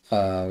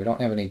 We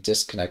don't have any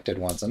disconnected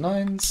 1s and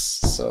 9s,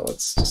 so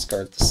let's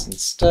discard this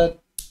instead.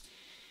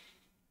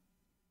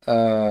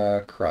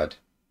 Crud.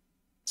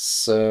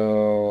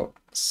 So,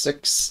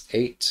 6,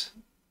 8.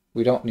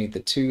 We don't need the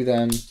 2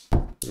 then.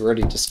 We've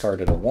already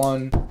discarded a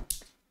 1.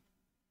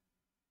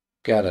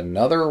 Got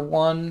another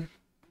 1.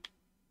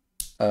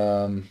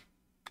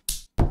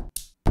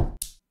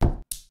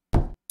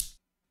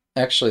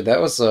 Actually,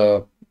 that was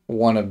a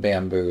 1 of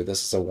bamboo.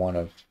 This is a 1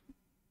 of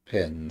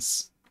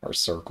pins, or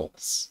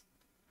circles.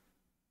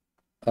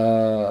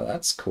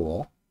 That's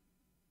cool.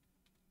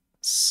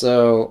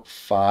 So,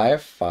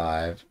 5,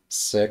 5,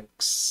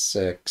 6,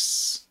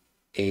 6,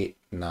 8,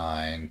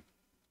 9,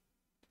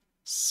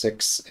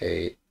 6,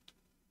 8,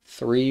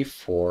 3,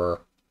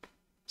 4,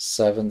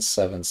 7,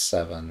 7,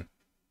 7.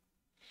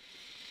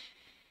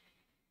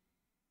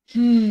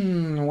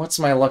 What's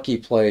my lucky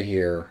play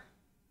here?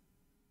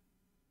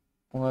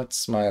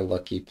 What's my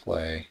lucky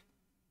play?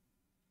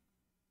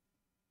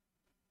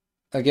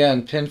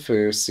 Again,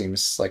 pinfu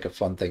seems like a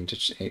fun thing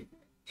to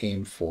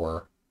aim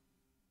for.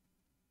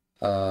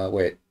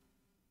 Wait.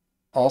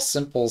 All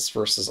simples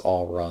versus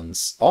all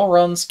runs. All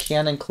runs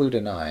can include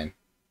a 9.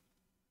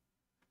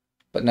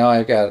 But now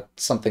I've got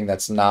something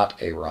that's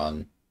not a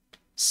run.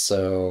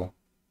 So,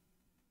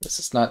 this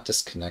is not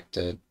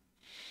disconnected.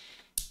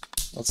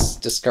 Let's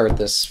discard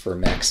this for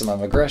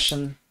maximum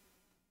aggression.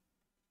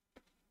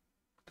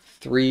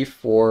 3,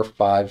 4,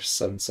 5,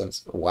 7, 7.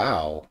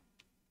 Wow.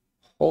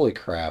 Holy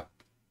crap.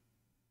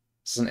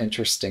 This is an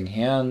interesting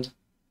hand.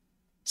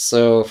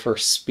 So for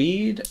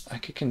speed, I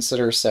could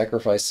consider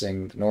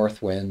sacrificing the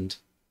North Wind.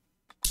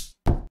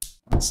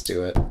 Let's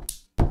do it.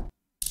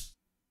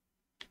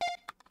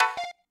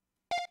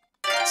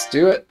 Let's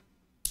do it.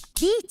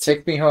 リーチ、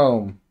 Take me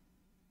home.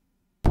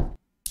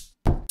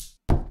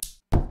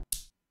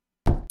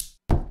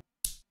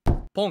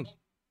 Pong.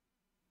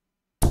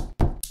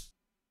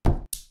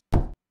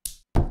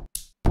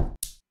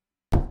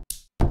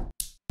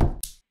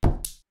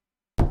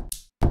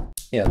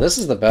 Yeah, this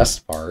is the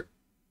best part.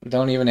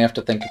 Don't even have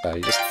to think about it.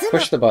 You just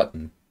push the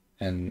button,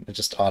 and it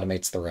just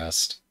automates the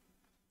rest.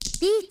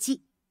 リー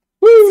チ、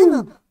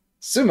 Woo! タ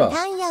Sumo!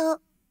 ンヤ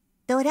オ、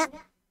ドラ、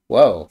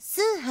 Whoa.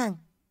 スーハン、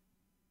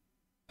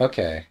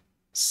 Okay.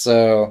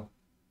 So,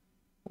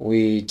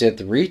 we did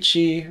the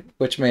riichi,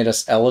 which made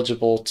us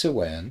eligible to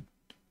win.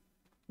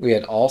 We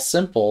had all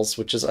simples,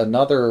 which is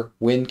another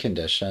win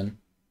condition.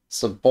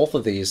 So both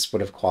of these would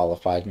have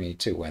qualified me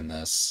to win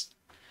this.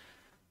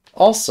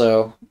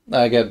 Also,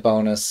 I get a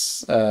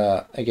bonus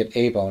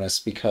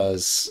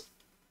because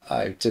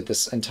I did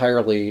this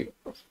entirely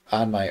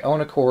on my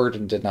own accord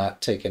and did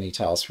not take any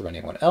tiles from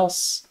anyone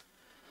else.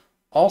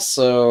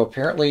 Also,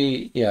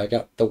 apparently, yeah, I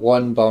got the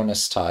one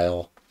bonus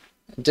tile.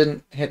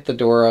 Didn't hit the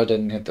Dora,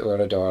 didn't hit the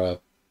Rotodora.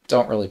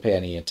 Don't really pay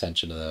any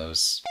attention to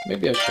those.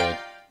 Maybe I should.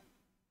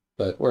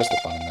 But where's the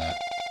fun in that?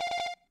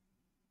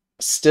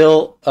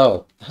 Still,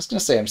 oh, I was going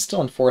to say I'm still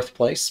in 4th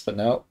place, but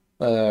no.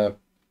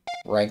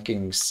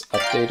 Rankings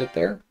updated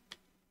there.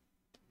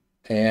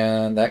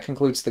 And that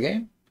concludes the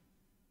game.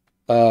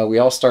 We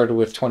all started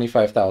with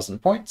 25,000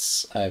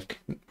 points. I've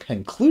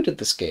concluded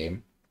this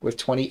game with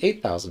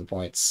 28,000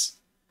 points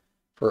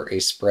for a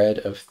spread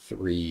of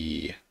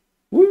 3.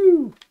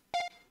 Woo!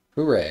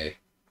 Hooray.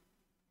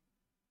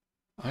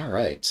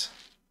 Alright.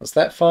 Was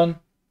that fun?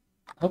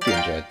 Hope you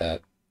enjoyed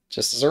that.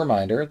 Just as a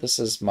reminder, this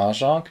is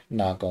Mahjong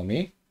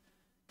Nagomi,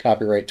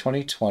 copyright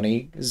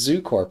 2020,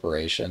 Zoo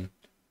Corporation.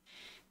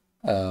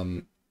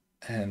 And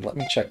let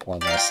me check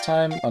one last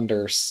time.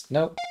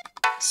 Nope.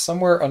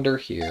 Somewhere under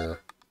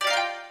here.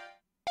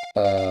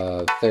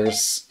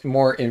 There's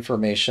more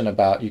information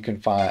about you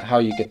can find how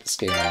you get this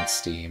game on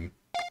Steam.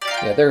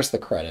 Yeah, there's the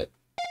credit.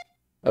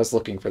 I was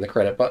looking for the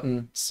credit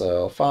button,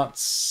 so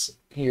fonts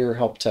here,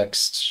 help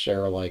text,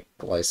 share alike,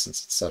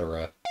 license,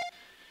 etc.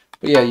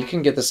 But yeah, you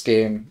can get this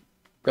game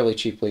really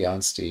cheaply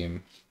on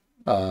Steam.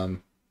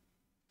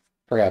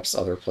 Perhaps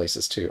other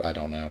places too, I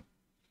don't know.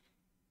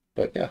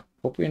 But yeah,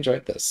 hope you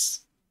enjoyed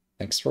this.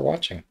 Thanks for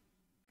watching.